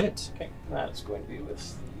 19 will hit. Okay, that's going to be with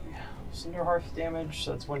the Cinder Hearth damage,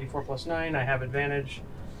 so that's 1d4 plus 9. I have advantage.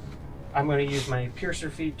 I'm going to use my Piercer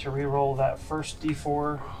feat to reroll that first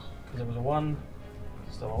d4, because it was a 1.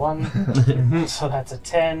 Still a 1. So that's a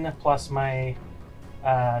 10, plus my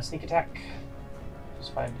sneak attack, which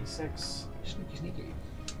is 5d6. Sneaky.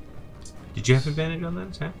 Did you have advantage on that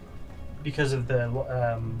attack? Because of the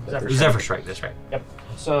Zephyr Strike. Zephyr Strike, that's right. Yep.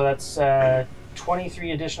 So that's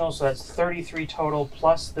 23 additional, so that's 33 total,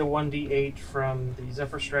 plus the 1d8 from the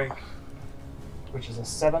Zephyr Strike, which is a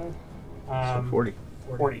 7. So 40.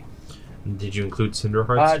 40. Did you include Cinder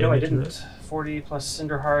Heart's No, I damage in didn't. that? 40 plus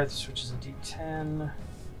Cinder Hearths, which is a d10.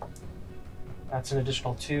 That's an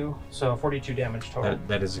additional 2, so 42 damage total.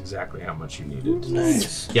 That is exactly how much you needed.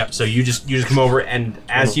 Nice. Yep. So you just come over, and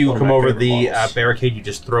as you One of come my over favorite the models. barricade, you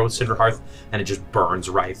just throw Cinder Hearth, and it just burns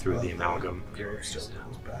right through the amalgam. Garrett still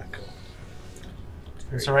comes back.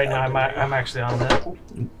 So right now I'm actually on the.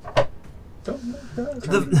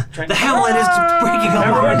 The Hamlet is breaking up.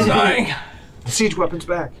 Everyone's dying. Siege weapon's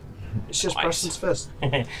back. It's just Twice. Preston's fist.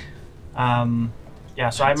 Yeah,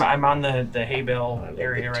 so I'm on the hay bale love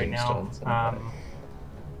area the right now. tombstones and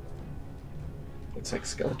Looks like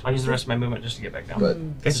Skeletor. I'll use the rest of my movement just to get back down. But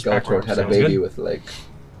Okay. Skeletor had a Sounds baby good. with like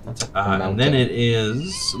And then it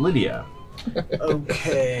is Lydia.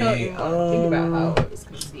 Okay. Think about how it was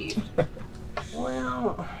conceived.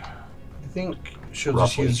 Well, I think she'll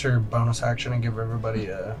just use her bonus action and give everybody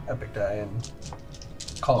a epic die and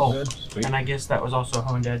call it good. And I guess that was also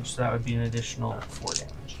honed edge, so that would be an additional 4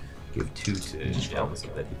 damage. Give 2 to Elvis so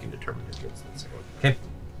that he can determine who gets the second one. Okay.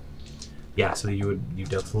 Yeah, so you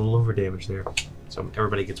dealt a little over damage there. So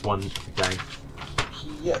everybody gets 1 die.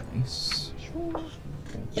 Yeah. nice.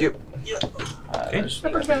 Yep. Okay. There's the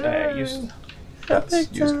die I used.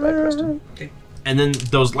 That's used by Preston. And then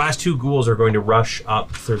those last 2 ghouls are going to rush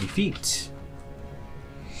up 30 feet.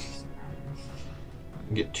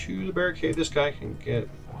 Get to the barricade. This guy can get.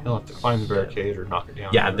 He'll have to climb the barricade or knock it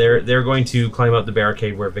down. Yeah, they're going to climb up the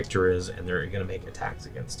barricade where Victor is, and they're going to make attacks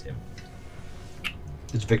against him.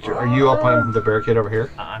 It's Victor. Are you up on the barricade over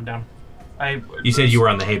here? I'm down. You said you were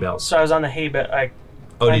on the hay bales. So I was on the hay bale.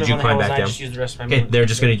 Oh, did you climb back I down? just used the rest of my Okay, movement they're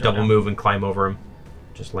just going to jump double down. move and climb over him.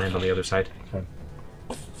 Just land on the other side. Okay.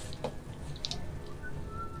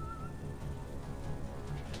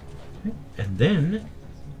 And then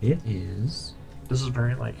It is This is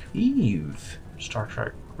very like Eve. Star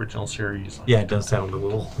Trek original series. Like, Yeah, it does sound a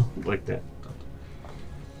little like that.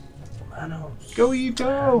 Go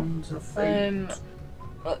Ito!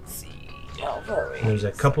 Let's see. How far away? There's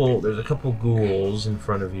a couple ghouls in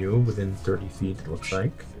front of you within 30 feet, it looks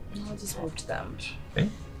like. I'll just move to them. Okay.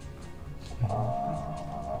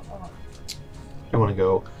 You want to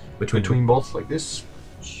go between both like this?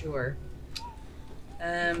 Sure.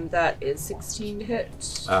 That is 16 to hit.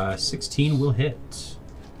 16 will hit.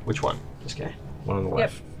 Which one? This guy. One on the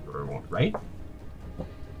left or one right?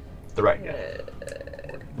 The right guy.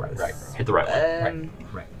 Right. Hit the right one.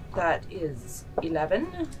 Right. That is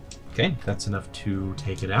 11. Okay, that's enough to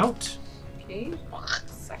take it out. Okay.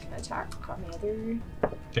 Second attack on the other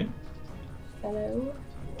Okay. fellow,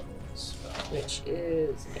 which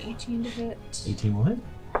is an 18 to hit. 18 will hit.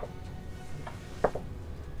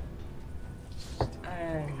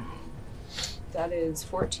 That is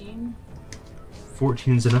 14.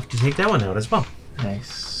 14 is enough to take that one out as well.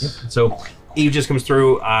 Nice. Yep. So Eve just comes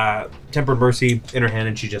through, Tempered Mercy in her hand,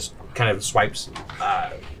 and she just kind of swipes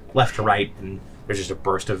left to right, and there's just a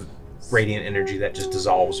burst of radiant energy that just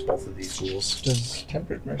dissolves both of these ghouls. Does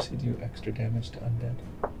Tempered Mercy do extra damage to undead?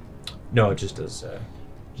 No, it just does.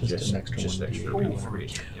 Just an extra just one. extra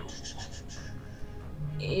radiant. Yep.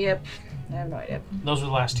 Yep. I have no idea. Those were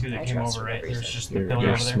the last two that I came trust over, for right? reason. There's just the Your, pillar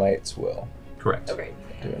your over there. smites will Correct. Okay.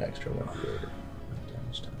 do an extra 1d8 of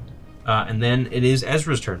damage to undead. And then it is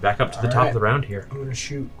Ezra's turn. Back up to the top of the round here. I'm gonna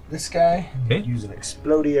shoot this guy. Okay. Use an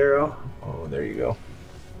explodey arrow. Oh, there you go.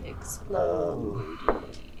 Explode.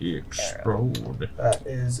 Explode. That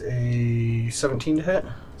is a 17 to hit.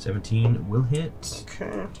 17 will hit.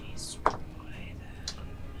 Okay.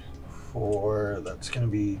 That's gonna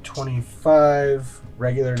be 25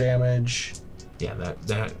 regular damage. Yeah, that's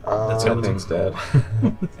That gonna thing's dead.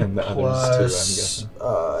 And the others too, I'm Plus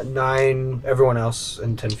guessing. 9. Everyone else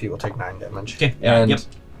in 10 feet will take 9 damage. Okay. And Yep.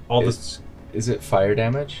 All this. is it fire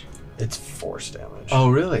damage? It's force damage. Oh,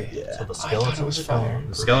 really? Yeah. So the I thought it skeletons was are fire. gone.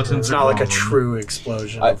 The skeletons It's are not like a gone. true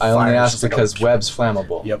explosion. I of only fire, it's asked just like because a- web's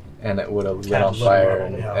flammable. Yep. And it would have lit Yeah, on lit fire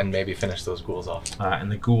on, yeah. and maybe finish those ghouls off.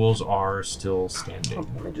 And the ghouls are still standing.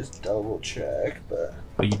 Let me just double check, but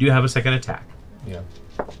But you do have a second attack. Yeah.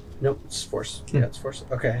 nope, it's force. Yeah, it's force.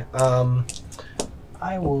 Okay.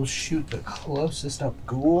 I will shoot the closest up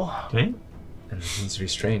ghoul. Okay. And he's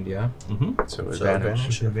restrained, yeah? Mm-hmm. So So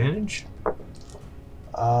advantage. Advantage.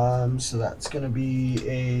 So that's gonna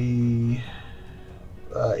be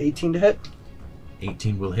a 18 to hit.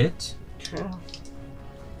 18 will hit. Okay.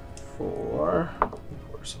 Pour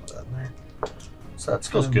some of that in there. So that's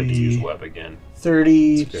Feels gonna good to use be web again.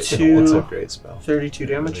 32. It's a great spell. 32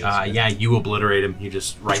 damage. Yeah, you obliterate him. You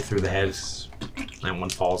just right through the head. That one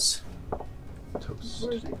falls. Toast.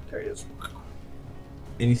 Where is he? There he is.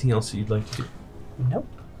 Anything else that you'd like to do? Nope.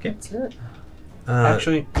 Okay. That's it. Uh,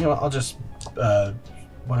 Actually, you know what? I'll just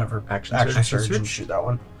whatever Action action surge. surge and shoot that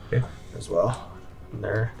one. Okay. As well. And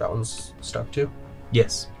there, that one's stuck too.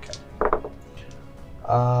 yes.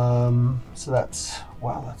 So that's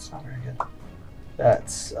that's not very good.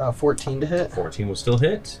 That's 14 to hit. 14 will still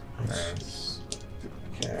hit. Nice.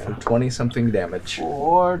 Okay. For 20-something damage.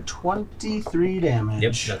 For 23 damage.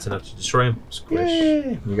 Yep, that's enough to destroy him. Squish.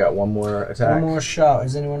 Yay. You got one more attack. One more shot.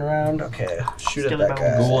 Is anyone around? Okay. Shoot at that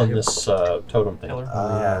guy. Ghoul in this totem thing. Pillar.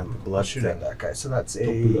 Yeah, blood shoot at thing. that guy. So that's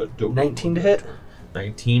a 19 to hit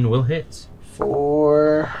 19 will hit.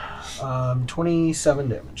 for 27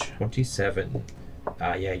 damage. 27.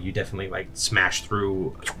 Yeah, you definitely like smash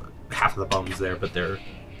through half of the bones there, but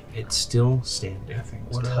it's still standing.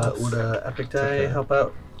 Would a epic die help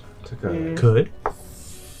out? Took a Could.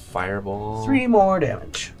 fireball. 3 more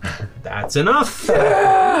damage. That's enough.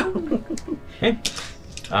 Okay.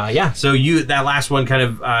 So that last one kind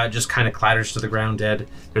of just kind of clatters to the ground dead.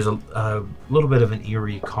 There's a little bit of an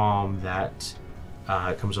eerie calm that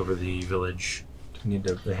comes over the village. You need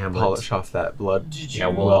to The hamlet. polish off that blood. Yeah,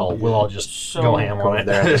 we'll all just So- go ham Go on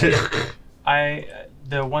there. it.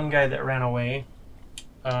 The one guy that ran away,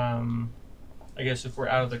 I guess if we're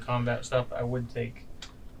out of the combat stuff, I would take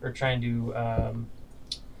or try and do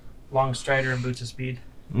long strider and boots of speed.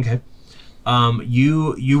 Okay.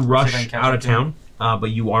 You See if I rush can catch out of him. town,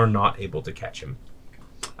 but you are not able to catch him.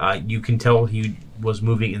 You can tell he was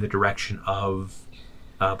moving in the direction of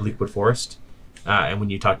Bleakwood Forest. And when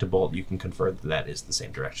you talk to Bolt, you can confer that is the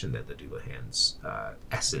same direction that the Doulahan's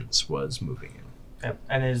essence was moving in. Yep.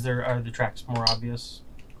 And are the tracks more obvious?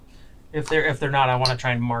 If they're not, I want to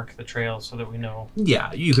try and mark the trail so that we know.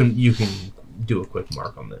 Yeah, you can do a quick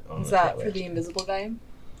mark on the. Is that for the invisible guy?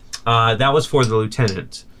 That was for the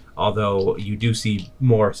lieutenant. Although you do see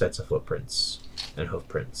more sets of footprints and hoof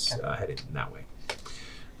prints heading that way.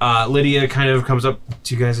 Lydia kind of comes up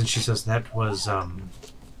to you guys and she says, "That was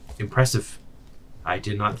impressive. I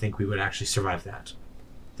did not think we would actually survive that.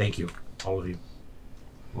 Thank you, all of you.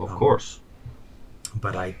 Well, of course.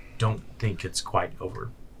 But I don't think it's quite over."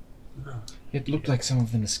 It looked like some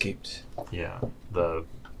of them escaped. Yeah, the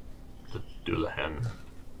Doulahan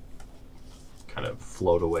kind of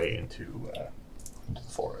flowed away into the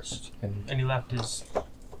forest. And he left his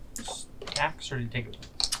axe, or did he take it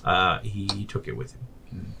with him? He took it with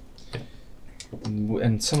him.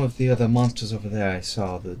 And some of the other monsters over there I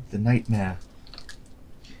saw, the nightmare.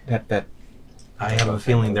 That I have a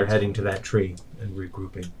feeling they're heading to that tree and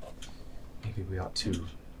regrouping. Maybe we ought to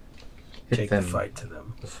hit Take them the fight to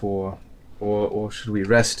them. before, or should we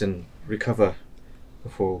rest and recover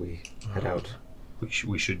before we head out?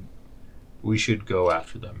 We should go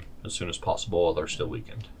after them as soon as possible while they're still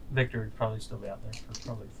weakened. Victor would probably still be out there for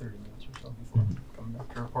probably 30 minutes or so before coming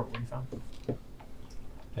back to report what he found.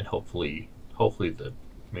 And hopefully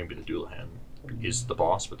maybe the Doulahan is the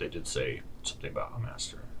boss, but they did say something about a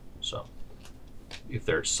master. So if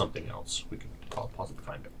there's something else, we can possibly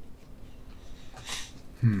find it.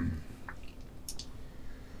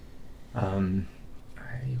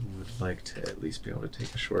 I would like to at least be able to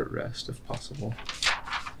take a short rest if possible.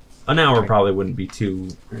 An hour probably wouldn't be too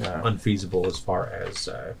Yeah. unfeasible as far as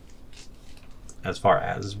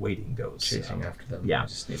waiting goes. Chasing after them. yeah. I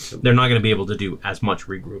just need to. They're not going to be able to do as much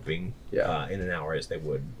regrouping Yeah. in an hour as they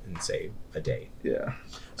would in, say, a day. Yeah.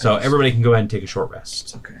 So everybody can go ahead and take a short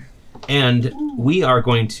rest. Okay. And we are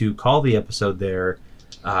going to call the episode there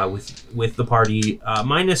with the party,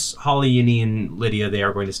 minus Holly, Yini, and Lydia. They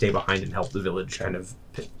are going to stay behind and help the village kind of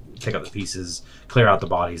pick up the pieces, clear out the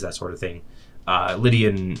bodies, that sort of thing.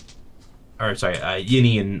 Yini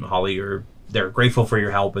and Holly they're grateful for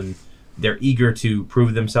your help, and they're eager to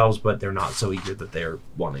prove themselves, but they're not so eager that they're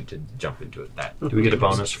wanting to jump into it. Do we get a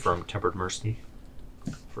bonus from Tempered Mercy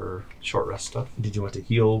for short rest stuff? Did you want to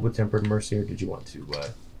heal with Tempered Mercy, or did you want to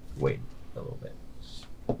wait a little bit?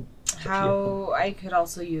 How I could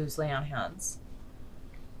also use Lay on Hands.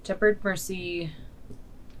 Tempered Mercy,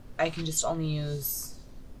 I can just only use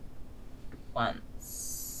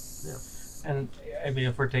once. And I mean,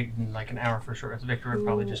 if we're taking like an hour for short rest, Victor would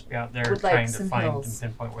probably just be out there Would like trying to some find heals.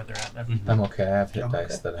 and pinpoint where they're at. Then. I'm okay. I have hit I'm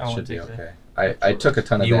dice okay. that I I won't should be take the okay. I took a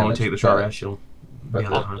ton of You damage. won't take the short but- rest. You'll but be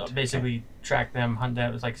on the the- hunt. Basically, track them, hunt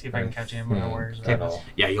them. It's like see if I can catch him unawares. Okay.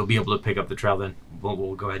 Yeah, you'll be able to pick up the trail then.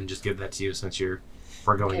 We'll go ahead and just give that to you since you're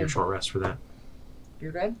foregoing your Okay. short rest for that.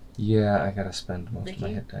 You're good? Yeah, I gotta spend most of my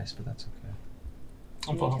Vicky? hit dice, but that's okay.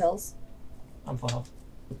 I'm You full need health. hills? I'm full health.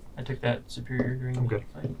 I took that superior during I'm the good.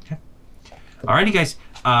 fight. Alrighty, guys.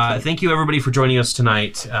 Thank you everybody for joining us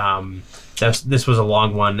tonight. This was a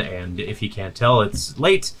long one, and if you can't tell, it's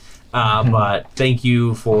late. But thank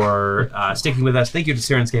you for sticking with us. Thank you to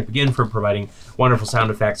Sirenscape again for providing wonderful sound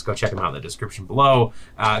effects. Go check them out in the description below.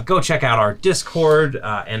 Go check out our Discord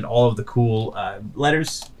and all of the cool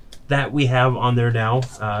letters that we have on there now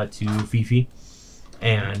to Fifi.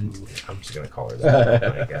 And I'm just going to call her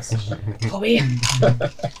that, I guess. Chloe.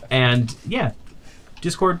 And yeah,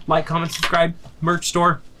 Discord, like, comment, subscribe, merch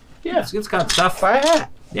store. Yeah. It's got stuff. Buy a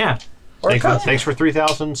hat. Yeah. Thanks for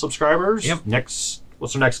 3,000 subscribers. Yep.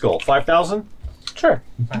 What's our next goal? 5,000? Sure.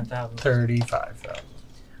 5,000. 35,000.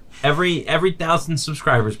 Every 1,000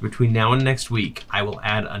 subscribers between now and next week, I will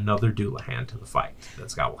add another Doulahan to the fight. That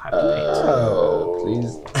Scott will have to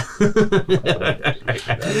Please.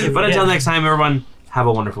 But until next time, everyone, have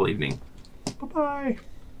a wonderful evening. Bye-bye.